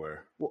goddamn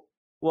nowhere.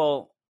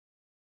 Well,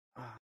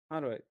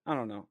 I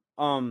don't know.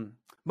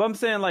 But I'm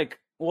saying like,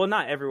 well,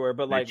 not everywhere,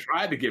 but like they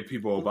tried to get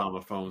people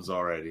Obama phones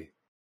already.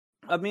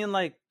 I mean,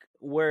 like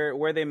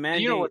where they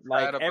mandate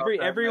like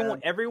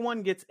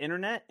everyone gets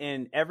internet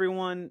and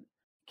everyone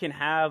can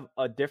have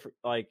a different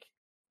like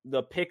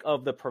the pick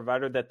of the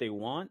provider that they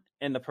want,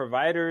 and the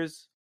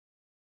providers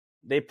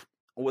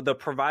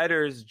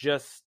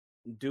just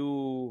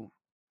do,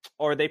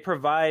 or they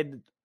provide.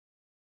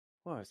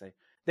 What do I say?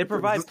 They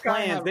provide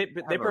plans.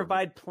 They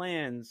provide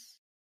plans.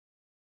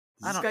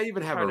 Does this guy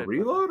even have a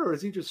reload, or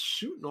is he just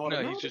shooting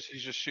automatically? No,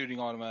 he's just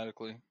shooting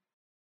automatically.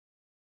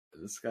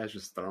 This guy's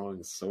just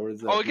throwing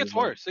swords. Oh, it gets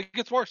worse. It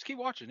gets worse. Keep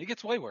watching. It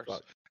gets way worse.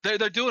 Fuck.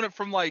 They're doing it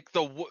from like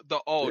the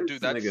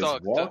dude, that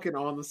sucks. Walking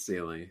on the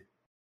ceiling.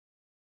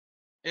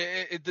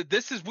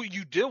 This is what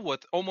you deal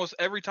with almost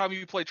every time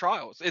you play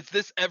Trials. It's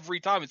this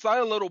every time. It's not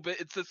a little bit.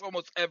 It's this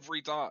almost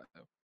every time.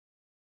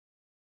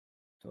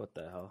 What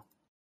the hell?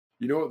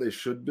 You know what they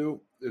should do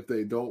if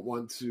they don't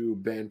want to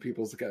ban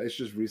people's account? They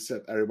should just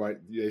reset everybody.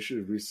 They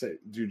should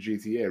do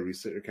GTA,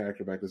 reset your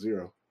character back to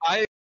 0.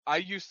 I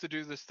used to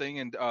do this thing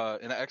in the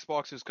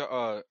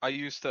Xbox. I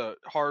used to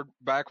hard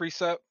back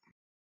reset.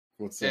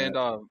 What's that?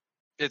 And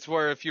it's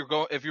where if you're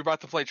about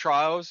to play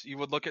Trials, you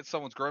would look at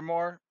someone's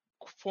Grimoire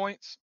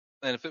points,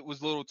 and if it was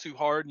a little too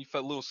hard and you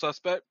felt a little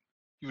suspect,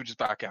 you would just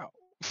back out.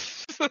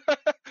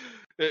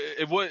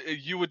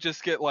 You would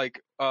just get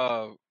like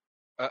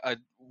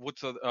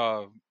what's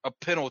a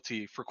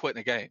penalty for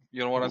quitting a game.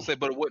 You know what I'm saying?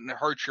 But it wouldn't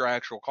hurt your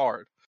actual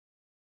card.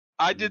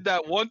 I did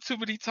that one too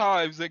many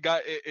times and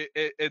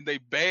and they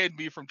banned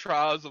me from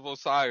Trials of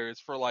Osiris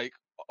for like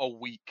a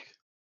week.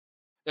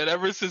 And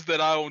ever since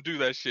then, I don't do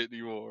that shit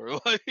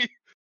anymore. Like,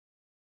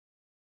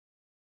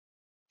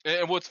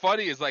 and what's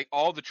funny is like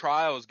all the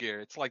Trials gear.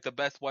 It's like the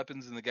best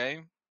weapons in the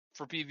game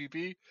for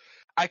PvP.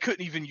 I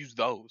couldn't even use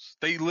those.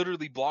 They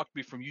literally blocked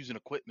me from using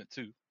equipment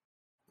too.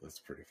 That's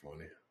pretty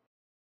funny.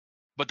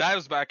 But that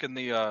was back in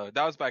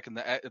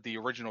the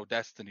original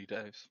Destiny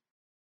days.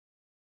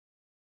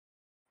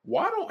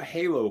 Why don't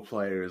Halo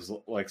players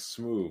like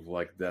smooth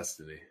like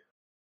Destiny?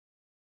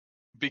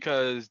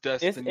 Because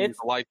Destiny is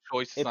a life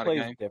choice, it's not a game.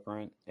 It plays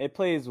different. It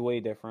plays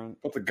way different.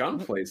 But the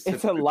gunplay is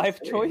it's a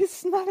life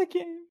choice, not a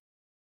game.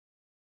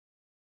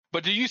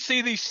 But do you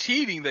see these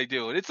cheating they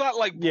do? It's not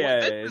like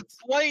it's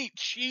plain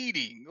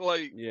cheating.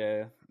 Like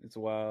it's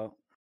wild.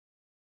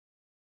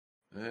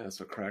 Yeah, that's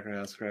what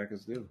cracker-ass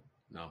crackers do.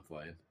 No, I'm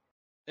playing.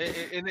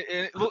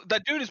 And look,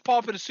 that dude is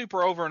popping a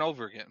super over and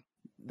over again.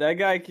 That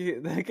guy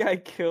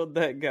killed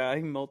that guy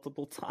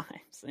multiple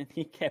times, and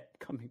he kept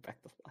coming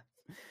back to life.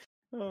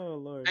 Oh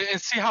Lord!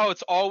 And see how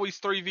it's always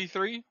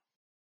 3v3?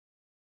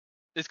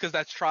 It's because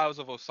that's Trials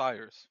of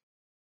Osiris.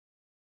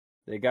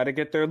 They got to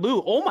get their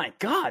loot. Oh my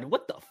God!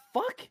 What the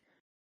fuck?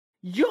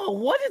 Yo,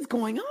 what is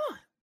going on?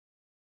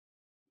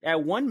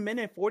 At 1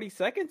 minute 40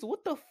 seconds,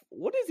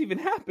 what is even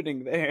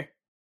happening there?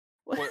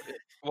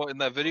 What in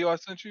that video I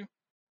sent you?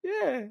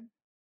 Yeah.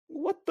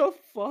 What the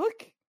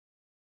fuck?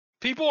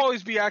 People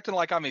always be acting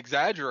like I'm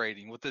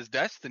exaggerating with this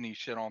Destiny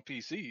shit on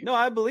PC. No,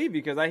 I believe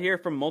because I hear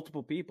from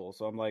multiple people.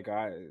 So I'm like,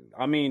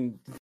 I mean,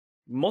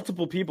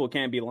 multiple people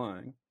can't be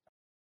lying.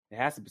 It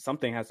has to be,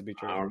 something has to be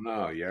true. I don't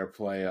know. You ever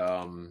play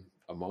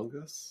Among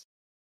Us?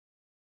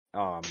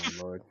 Oh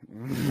my Lord.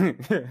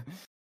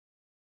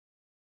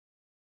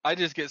 I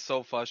just get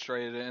so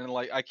frustrated and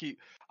like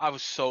I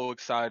was so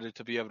excited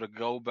to be able to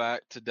go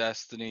back to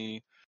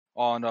Destiny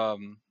on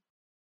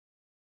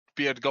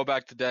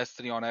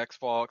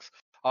Xbox.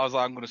 I was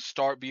like, I'm gonna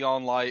start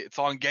Beyond Light. It's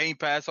on Game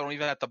Pass. I don't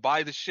even have to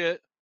buy the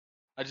shit.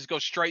 I just go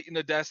straight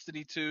into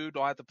Destiny 2.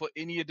 Don't have to put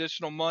any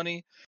additional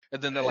money.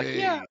 And then they're like,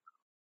 yeah.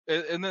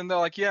 And then they're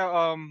like,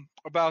 yeah,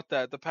 about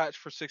that. The patch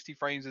for 60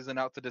 frames isn't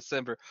out to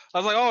December. I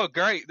was like, oh,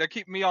 great. They're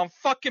keeping me on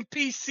fucking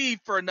PC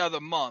for another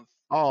month.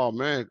 Oh,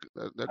 man.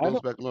 That goes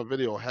back to my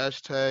video.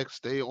 Hashtag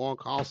stay on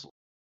console.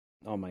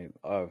 Oh, my.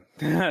 Oh,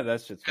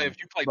 that's just funny. If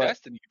you play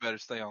Destiny, you better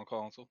stay on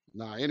console.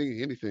 Nah,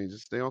 anything.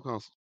 Just stay on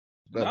console.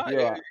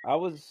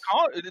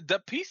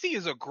 The PC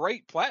is a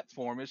great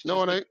platform. It's just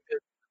no, it ain't.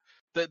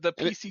 The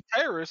PC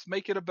terrorists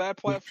make it a bad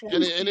platform.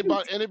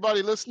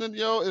 Anybody listening,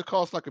 yo, it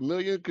costs like $1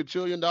 million, $1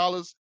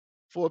 billion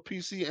for a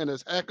PC, and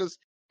there's hackers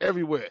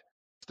everywhere.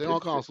 Stay on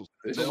consoles.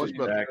 This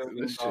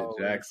shit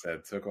Jack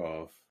said took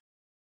off.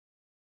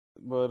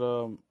 But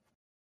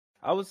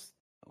what was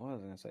I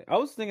gonna say? I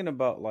was thinking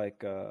about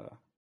like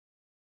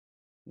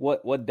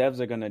what devs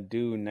are gonna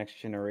do next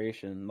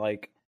generation.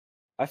 Like,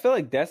 I feel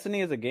like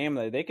Destiny is a game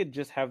that they could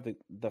just have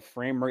the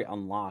frame rate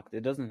unlocked.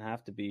 It doesn't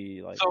have to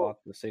be like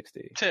locked to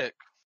 60. Tick.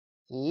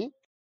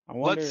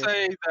 Let's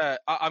say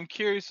that I'm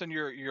curious in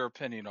your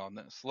opinion on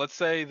this. Let's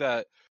say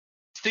that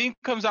Steam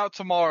comes out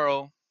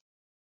tomorrow,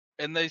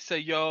 and they say,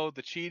 "Yo,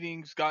 the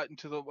cheating's gotten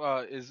to the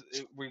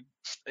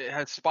it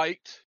has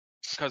spiked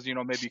because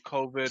maybe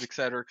COVID, et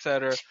cetera,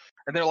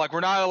 and they're like, we're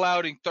not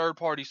allowing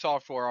third-party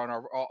software on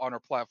our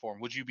platform."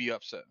 Would you be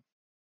upset?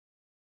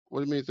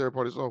 What do you mean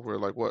third-party software?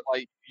 Like what?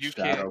 Like you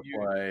can't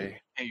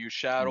use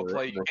Shadow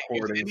Play. You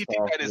can't use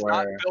anything that is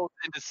not built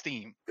into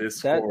Steam.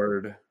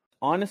 Discord.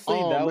 Honestly,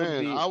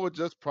 I would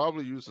just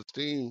probably use a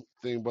Steam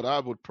thing, but I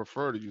would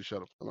prefer to use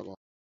Shadow Play.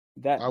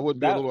 I would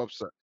be a little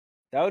upset.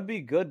 That would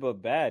be good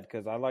but bad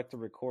because I like to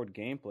record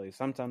gameplay.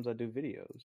 Sometimes I do videos.